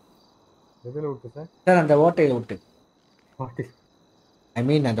இருக்காதுல்ல சார்? அந்த ஓட்டையில் விட்டு, ஐ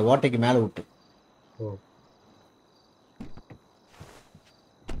மீன் அந்த ஓட்டைக்கு மேலே விட்டு.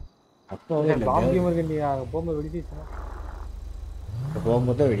 அப்போ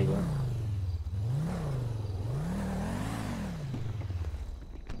போகும்போது தான் வெடிக்கும்.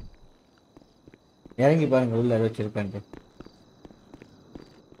 இறங்கி பாருங்க உள்ள வச்சிருக்கேன்.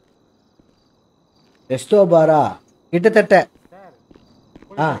 ரெஸ்டோ பாரா கிட்டத்தட்ட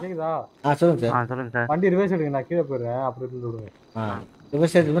கேக்குதா? சொல்லுங்க சார். சொல்லுங்க சார். வண்டி ரிவர்ஸ் எடுங்க, நான் கீழே போயிடுறேன், அப்புறம் இருந்து விடுங்க.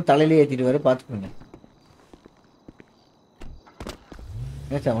 ரிவர்ஸ் எடுத்து தலையிலே ஏற்றிட்டு வர பார்த்துக்கோங்க.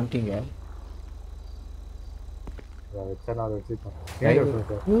 என்ன சார் வந்துட்டீங்க?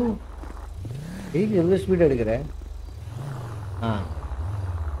 எவ்வளோ ஸ்பீடாக எடுக்கிறேன்.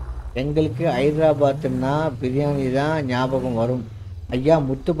 எங்களுக்கு ஹைதராபாத்னா பிரியாணி தான் ஞாபகம் வரும். ஐயா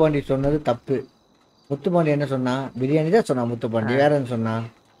முத்துப்பாண்டி சொன்னது தப்பு. முத்துப்பாண்டி என்ன சொன்னா? பிரியாணி தான் சொன்னா முத்துப்பாண்டி. வேற என்ன சொன்னா?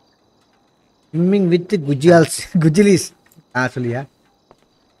 Swimming with குஜிலிஸ். சொல்லியா?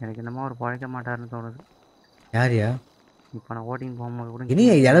 எனக்கு என்னமோ ஒரு பழைக்க மாட்டாருன்னு தோணுது. யாரியா? இப்போ நான் ஓட்டிங் போகும்போது கூட இனி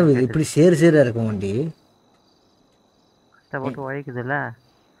இளவு இப்படி சேர இருக்கும் வண்டி. கஷ்டப்பட்டு உழைக்குதுல்ல.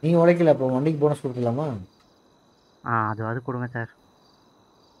 நீங்கள் உழைக்கல, அப்போ வண்டிக்கு போனஸ் கொடுக்கலாமா? அது கொடுங்க சார்.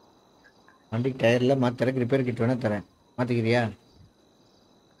 வண்டிக்கு டயரில் மாற்றிறக்கு ரிப்பேர் கிட் வேணால் தரேன், மாற்றிக்கிறியா?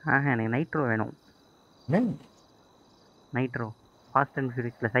 எனக்கு நைட்ரோ வேணும். நைட்ரோ ஃபாஸ்ட் அண்ட்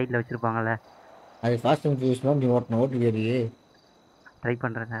ஃபியூரியஸில் சைடில் வச்சுருப்பாங்கல்ல. அது ஃபாஸ்ட் அண்ட் ஃபியூரியஸ் மாதிரி நீ ஓட்டணும். ஓட்டுவியே? ட்ரை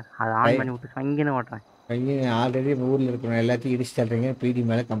பண்ணுறேன் சார். அதை ஆன் பண்ணி விட்டு இங்கேன்னு ஓட்டுறேன். இங்கே ஆல்ரெடி ஊரில் இருக்கிற எல்லாத்தையும் இடிச்சு தள்ளுறீங்க. பிடி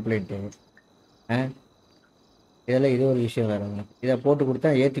மேலே கம்ப்ளைண்ட்டு. இதெல்லாம் இது ஒரு விஷயம் வேறுங்க. இதை போட்டு கொடுத்தா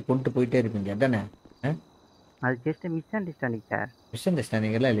ஏற்றி கொண்டு போயிட்டே இருப்பீங்க தானே? அது just miss understanding sir. Miss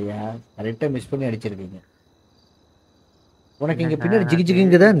understanding எல்லாம் இல்லையா? கரெக்டாக மிஸ் பண்ணி அடிச்சிருக்கீங்க. உனக்கு இங்கே பின்னாடி ஜிகி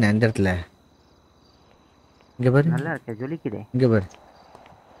ஜிகிங்க தான் இந்த இடத்துல. இங்கே பாரு, நல்லா இருக்கு, ஜொலிக்குதே. இங்கே பாரு.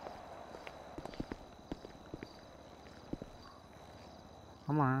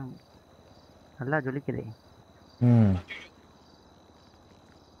 ஆமாம், நல்லா ஜொலிக்குதே.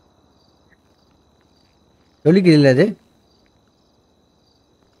 ஜொலிக்குது இல்லை அது?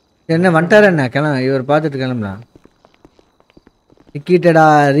 என்ன வந்துட்டாரா என்ன? இவர் பார்த்துட்டு கிளம்பலாம். டிக்கெட்டடா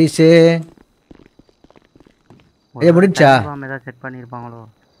ரீஸு. இது முடிஞ்சா? ஏதாவது செட் பண்ணியிருப்பாங்களோ?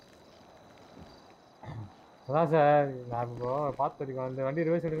 அதான் சார், நான் இப்போ பார்த்துருக்கேன். இந்த வண்டி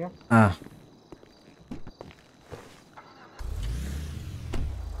ரிவர்ஸ் எடுங்க.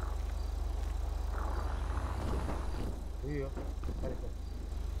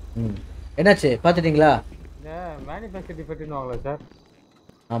 என்னாச்சு பார்த்துட்டீங்களா? மேனுஃபேக்சர் டிஃபெக்ட்னு வாங்கல சார்.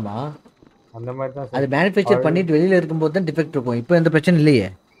 ஆமா, அந்த மாதிரி தான் அது மேனுஃபேக்சர் பண்ணிட்டு வெளியில இருக்கும்போது தான் டிஃபெக்ட் இருக்கும். இப்போ எந்த பிரச்சனை இல்லையே,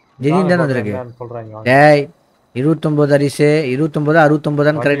 திடீர்னு தானே வந்திருக்கு. டேய் 29 அரிசு 29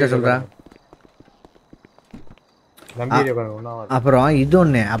 69 கரெக்டா சொல்றான். அப்புறம் இது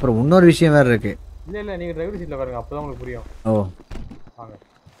ஒண்ணு, அப்புறம் இன்னொரு விஷயம் வேற இருக்கு. இல்ல நீங்க டிரைவர் சீட்ல பாருங்க, அப்பதான் உங்களுக்கு புரியும். வாங்க.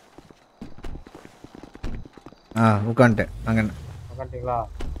 உட்காந்துட்டேன். அங்க உட்காந்துட்டீங்களா?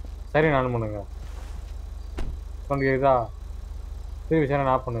 சரி, நான் பண்ணுங்க. சவுண்ட் கேக்குதா? சரி, விஷயம்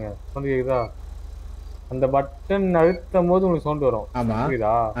ஆஃப் பண்ணுங்க. சவுண்ட் கேக்குதா? அந்த பட்டன் அழுத்தும் போது உங்களுக்கு சவுண்ட் வரும்.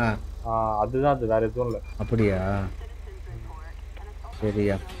 புரியுதா? அதுதான் அது, வேற எதுவும் இல்லை. அப்படியா?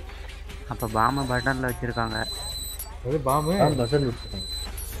 சரியா. அப்போ பாம்பு பட்டனில் வச்சுருக்காங்க. அது பாம்பு பட்டன் வச்சுருக்காங்க.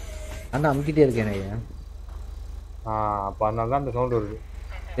 ஆனால் அமுக்கிட்டே இருக்கேன் ஐயா. அப்போ அதனால தான் அந்த சவுண்ட் வருது.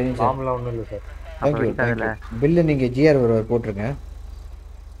 சரி, பாம்புலாம் ஒன்றும் இல்லை சார். தேங்க்யூ. பில்லு நீங்கள் ஜிஆர் ஒரு போட்டிருங்க.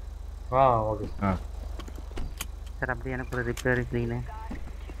 Okay sir. அப்படியே எனக்கு ஒரு ரிப்பேர் க்ளீனு.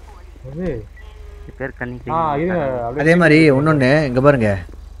 ரிப்பேர் பண்ணி அதே மாதிரி ஒன்னொன்று இங்கே பாருங்க,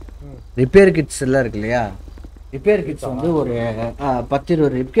 ரிப்பேர் கிட்ஸ் எல்லாம் இருக்கு இல்லையா? ரிப்பேர் கிட்ஸ் வந்து ஒரு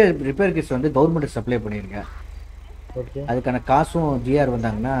 10-20 ரிப்பேர் கிட்ஸ் வந்து கவர்மெண்ட்டுக்கு சப்ளை பண்ணியிருக்கேன். அதுக்கான காசும் ஜிஆர்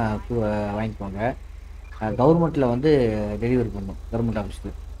வந்தாங்கன்னா வாங்கிக்கோங்க. கவர்மெண்ட்டில் வந்து டெலிவரி பண்ணும், கவர்மெண்ட்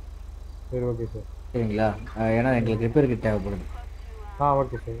ஆஃபீஸ்க்கு. சரி, ஓகே சார். சரிங்களா? ஏன்னா எங்களுக்கு ரிப்பேர் கிட் தேவைப்படுது.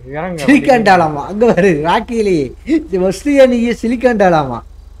 Okay sir. சிலிக்கான் டாலாமா அங்கே வருது ராக்கிலேயே. ஃபஸ்ட்டு நீ சிலிக்கான் டாலாமா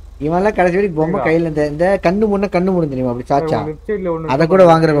இவெல்லாம் கடைசி வரைக்கும் பொம்மை கையில் இந்த கண்ணு முன்ன கண்ணு முடிஞ்சு தெரியுமா? அப்படி சாச்சா அதை கூட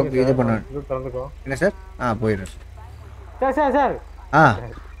வாங்குற இது பண்ணுவேன். என்ன சார்? போயிடுறேன் சார். சார்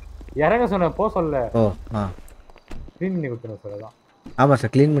இறங்க சொன்ன போ சொல்ல. க்ளீன் பண்ணி கொடுத்துருங்க சார். அதான். ஆமாம்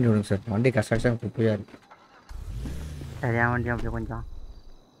சார், க்ளீன் பண்ணி விடுங்க சார். வண்டி கஷ்டம் குப்பையாக இருக்கு. சரியா வண்டி அப்படி கொஞ்சம்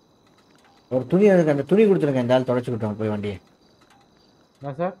ஒரு துணி எனக்கு அந்த துணி கொடுத்துருங்க. இந்த ஆள் தொடச்சிக்கிட்டோம் போய் வண்டியை.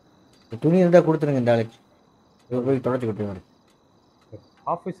 என்ன சார்? துணி இருந்தால் கொடுத்துருங்க இந்த ஆளுக்கு. போய் தொடச்சிக்கிட்டோம்.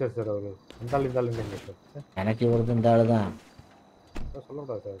 ஆஃபீஸர் சார் அவர். இந்த ஆள் இருந்தாலும் சார் எனக்கு இவருக்கு இந்த ஆள் தான்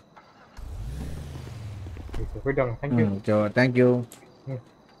சொல்லக்கூடாது சார். போயிட்டு வாங்க. தேங்க்யூ. தேங்க்யூ.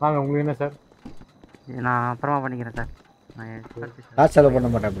 வாங்க. உங்களுக்கு என்ன சார்? நான் அப்புறமா பண்ணிக்கிறேன் சார். காசு செலவு பண்ண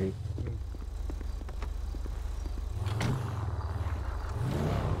மாட்டேன் அப்படி.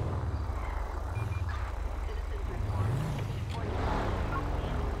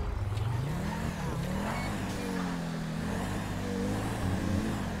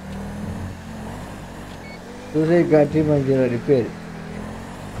 காட்சி மஞ்சள் ரிப்பேர்.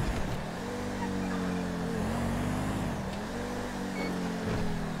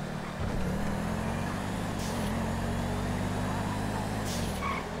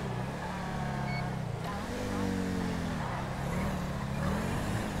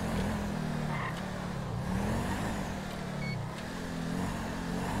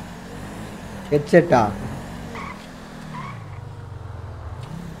 ஹெட்செட்டா?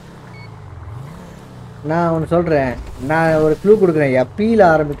 நான் ஒன்று சொல்கிறேன், நான் ஒரு க்ளூ கொடுக்குறேன் ஐயா. பீல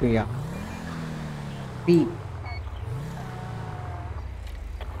ஆரம்பிக்கும் ஐயா. பி.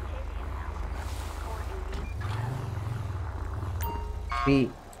 பி.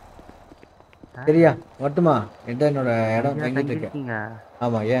 சரியா மட்டுமா? என்னோட இடம் தங்கிட்டு இருக்கேன்.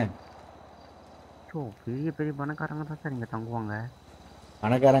 ஆமாம். ஏன்? ஸோ பெரிய பெரிய பணக்காரங்க தான் சார் இங்கே தங்குவாங்க.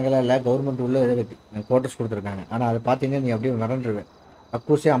 பணக்காரங்களாம் இல்லை, கவர்மெண்ட் உள்ள இது இருக்குது, குவார்டர்ஸ் கொடுத்துருக்காங்க. ஆனால் அதை பார்த்தீங்கன்னா நீ அப்படியே மிரண்டுருவேன்.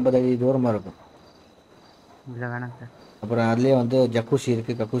 கக்கூசி 50 அடி தூரமாக இருக்கும். இல்லை வேணாம் சார். அப்புறம் அதுலேயே வந்து ஜக்கூசி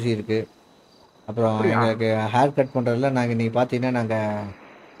இருக்குது, கக்கூசி இருக்குது. அப்புறம் எங்களுக்கு ஹேர் கட் பண்ணுறதுல நாங்கள் நீங்கள் பார்த்தீங்கன்னா நாங்கள்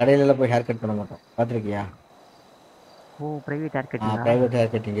கடையிலலாம் போய் ஹேர் கட் பண்ண மாட்டோம். பார்த்துருக்கியா? ஓ private hair cutting. Private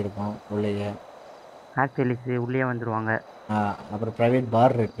hair cutting இருக்கும் உள்ளேயே. ஹேர் ஸ்டைலிஸ்ட் உள்ளே வந்துடுவாங்க. அப்புறம் ப்ரைவேட்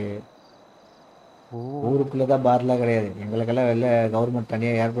பார் இருக்குது. ஊருக்குள்ளே தான் பார்லாம் கிடையாது. எங்களுக்கெல்லாம் வெளில கவர்மெண்ட்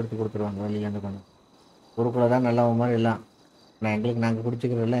தனியாக ஏற்படுத்தி கொடுத்துருவாங்க. வெளியிலேருந்து கொஞ்சம் ஊருக்குள்ளே தான் நல்லா மாதிரி எல்லாம். நான் எங்களுக்கு நாங்கள்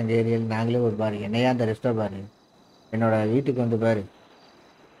குடிச்சிக்கிறதெல்லாம் எங்கள் ஏரியாவில் நாங்களே ஒரு பார். என்னையா அந்த ரெஸ்டோ பார் என்னோடய வீட்டுக்கு வந்து பாரு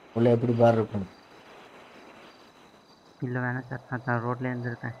உள்ளே எப்படி பார் இருக்கும். இல்லை வேணாம் சார், நான் ரோட்ல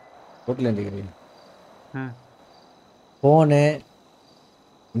இருந்துருக்கேன். ரோட்டில் இருந்துக்கிறீங்க? ம். ஃபோனு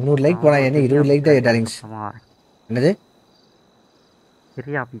 100 லைக் போனால் என்ன 20 லைக் தான் டார்லிங்ஸ். என்னது?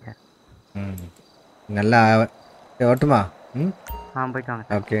 பெரிய ஆஃபீஸர். ம் நல்லா வரட்டுமா? ம் போயிட்டு வாங்க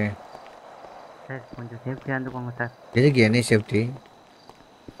சார். ஓகே சார் கொஞ்சம் சேஃப்டியாக இருந்துக்கோங்க சார். எதுக்கு என்ன சேஃப்டி?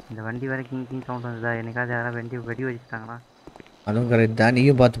 இந்த வண்டி வர கிங் சவுண்ட் வந்ததா? எனக்காவது யாராவது வெடி வச்சுட்டாங்களா? அதுவும் கரெக்ட் தான்.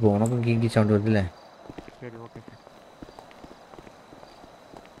 நீயும் பார்த்து போ, உனக்கும் கிங்கி சவுண்ட் வருதுல்ல. சரி ஓகே சார்.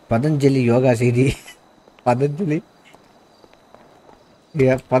 பதஞ்சலி யோகா செய்தி.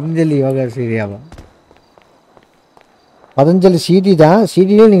 பதஞ்சலி யோகா செய்தியாவா? பதஞ்சலி சிடி தான்.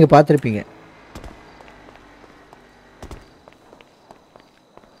 சிடியும் நீங்கள் பார்த்துருப்பீங்க.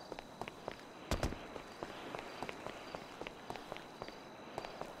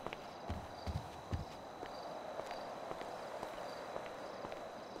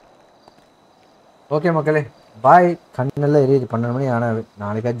 ஓகே மக்களே, பாய். கண்ணெல்லாம் எரியுது. 12 மணி ஆனால்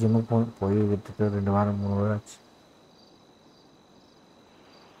நாளைக்கா ஜிம்முக்கு போகணும். போய் விட்டுட்டு 2 வாரம் 3 வாரம் ஆச்சு.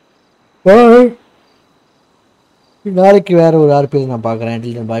 பாய். நாளைக்கு வேறு ஒரு ஆர்பிஎல் நான் பார்க்குறேன்.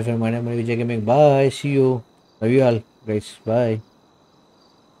 until then bye from my name Veejae Gaming. Bye, see you, love you all guys, bye.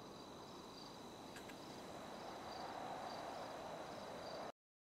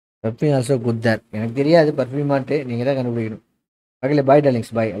 Perfume also good தான். எனக்கு தெரியாது பர்ஃப்யூம் மாட்டு, நீங்கள் தான் கண்டுபிடிக்கணும். பக்கத்தில் பாய்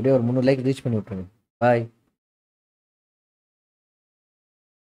டார்லிங்ஸ், பாய். அப்படியே ஒரு 300 லைக் ரீச் பண்ணி விட்ருங்க. பாய்.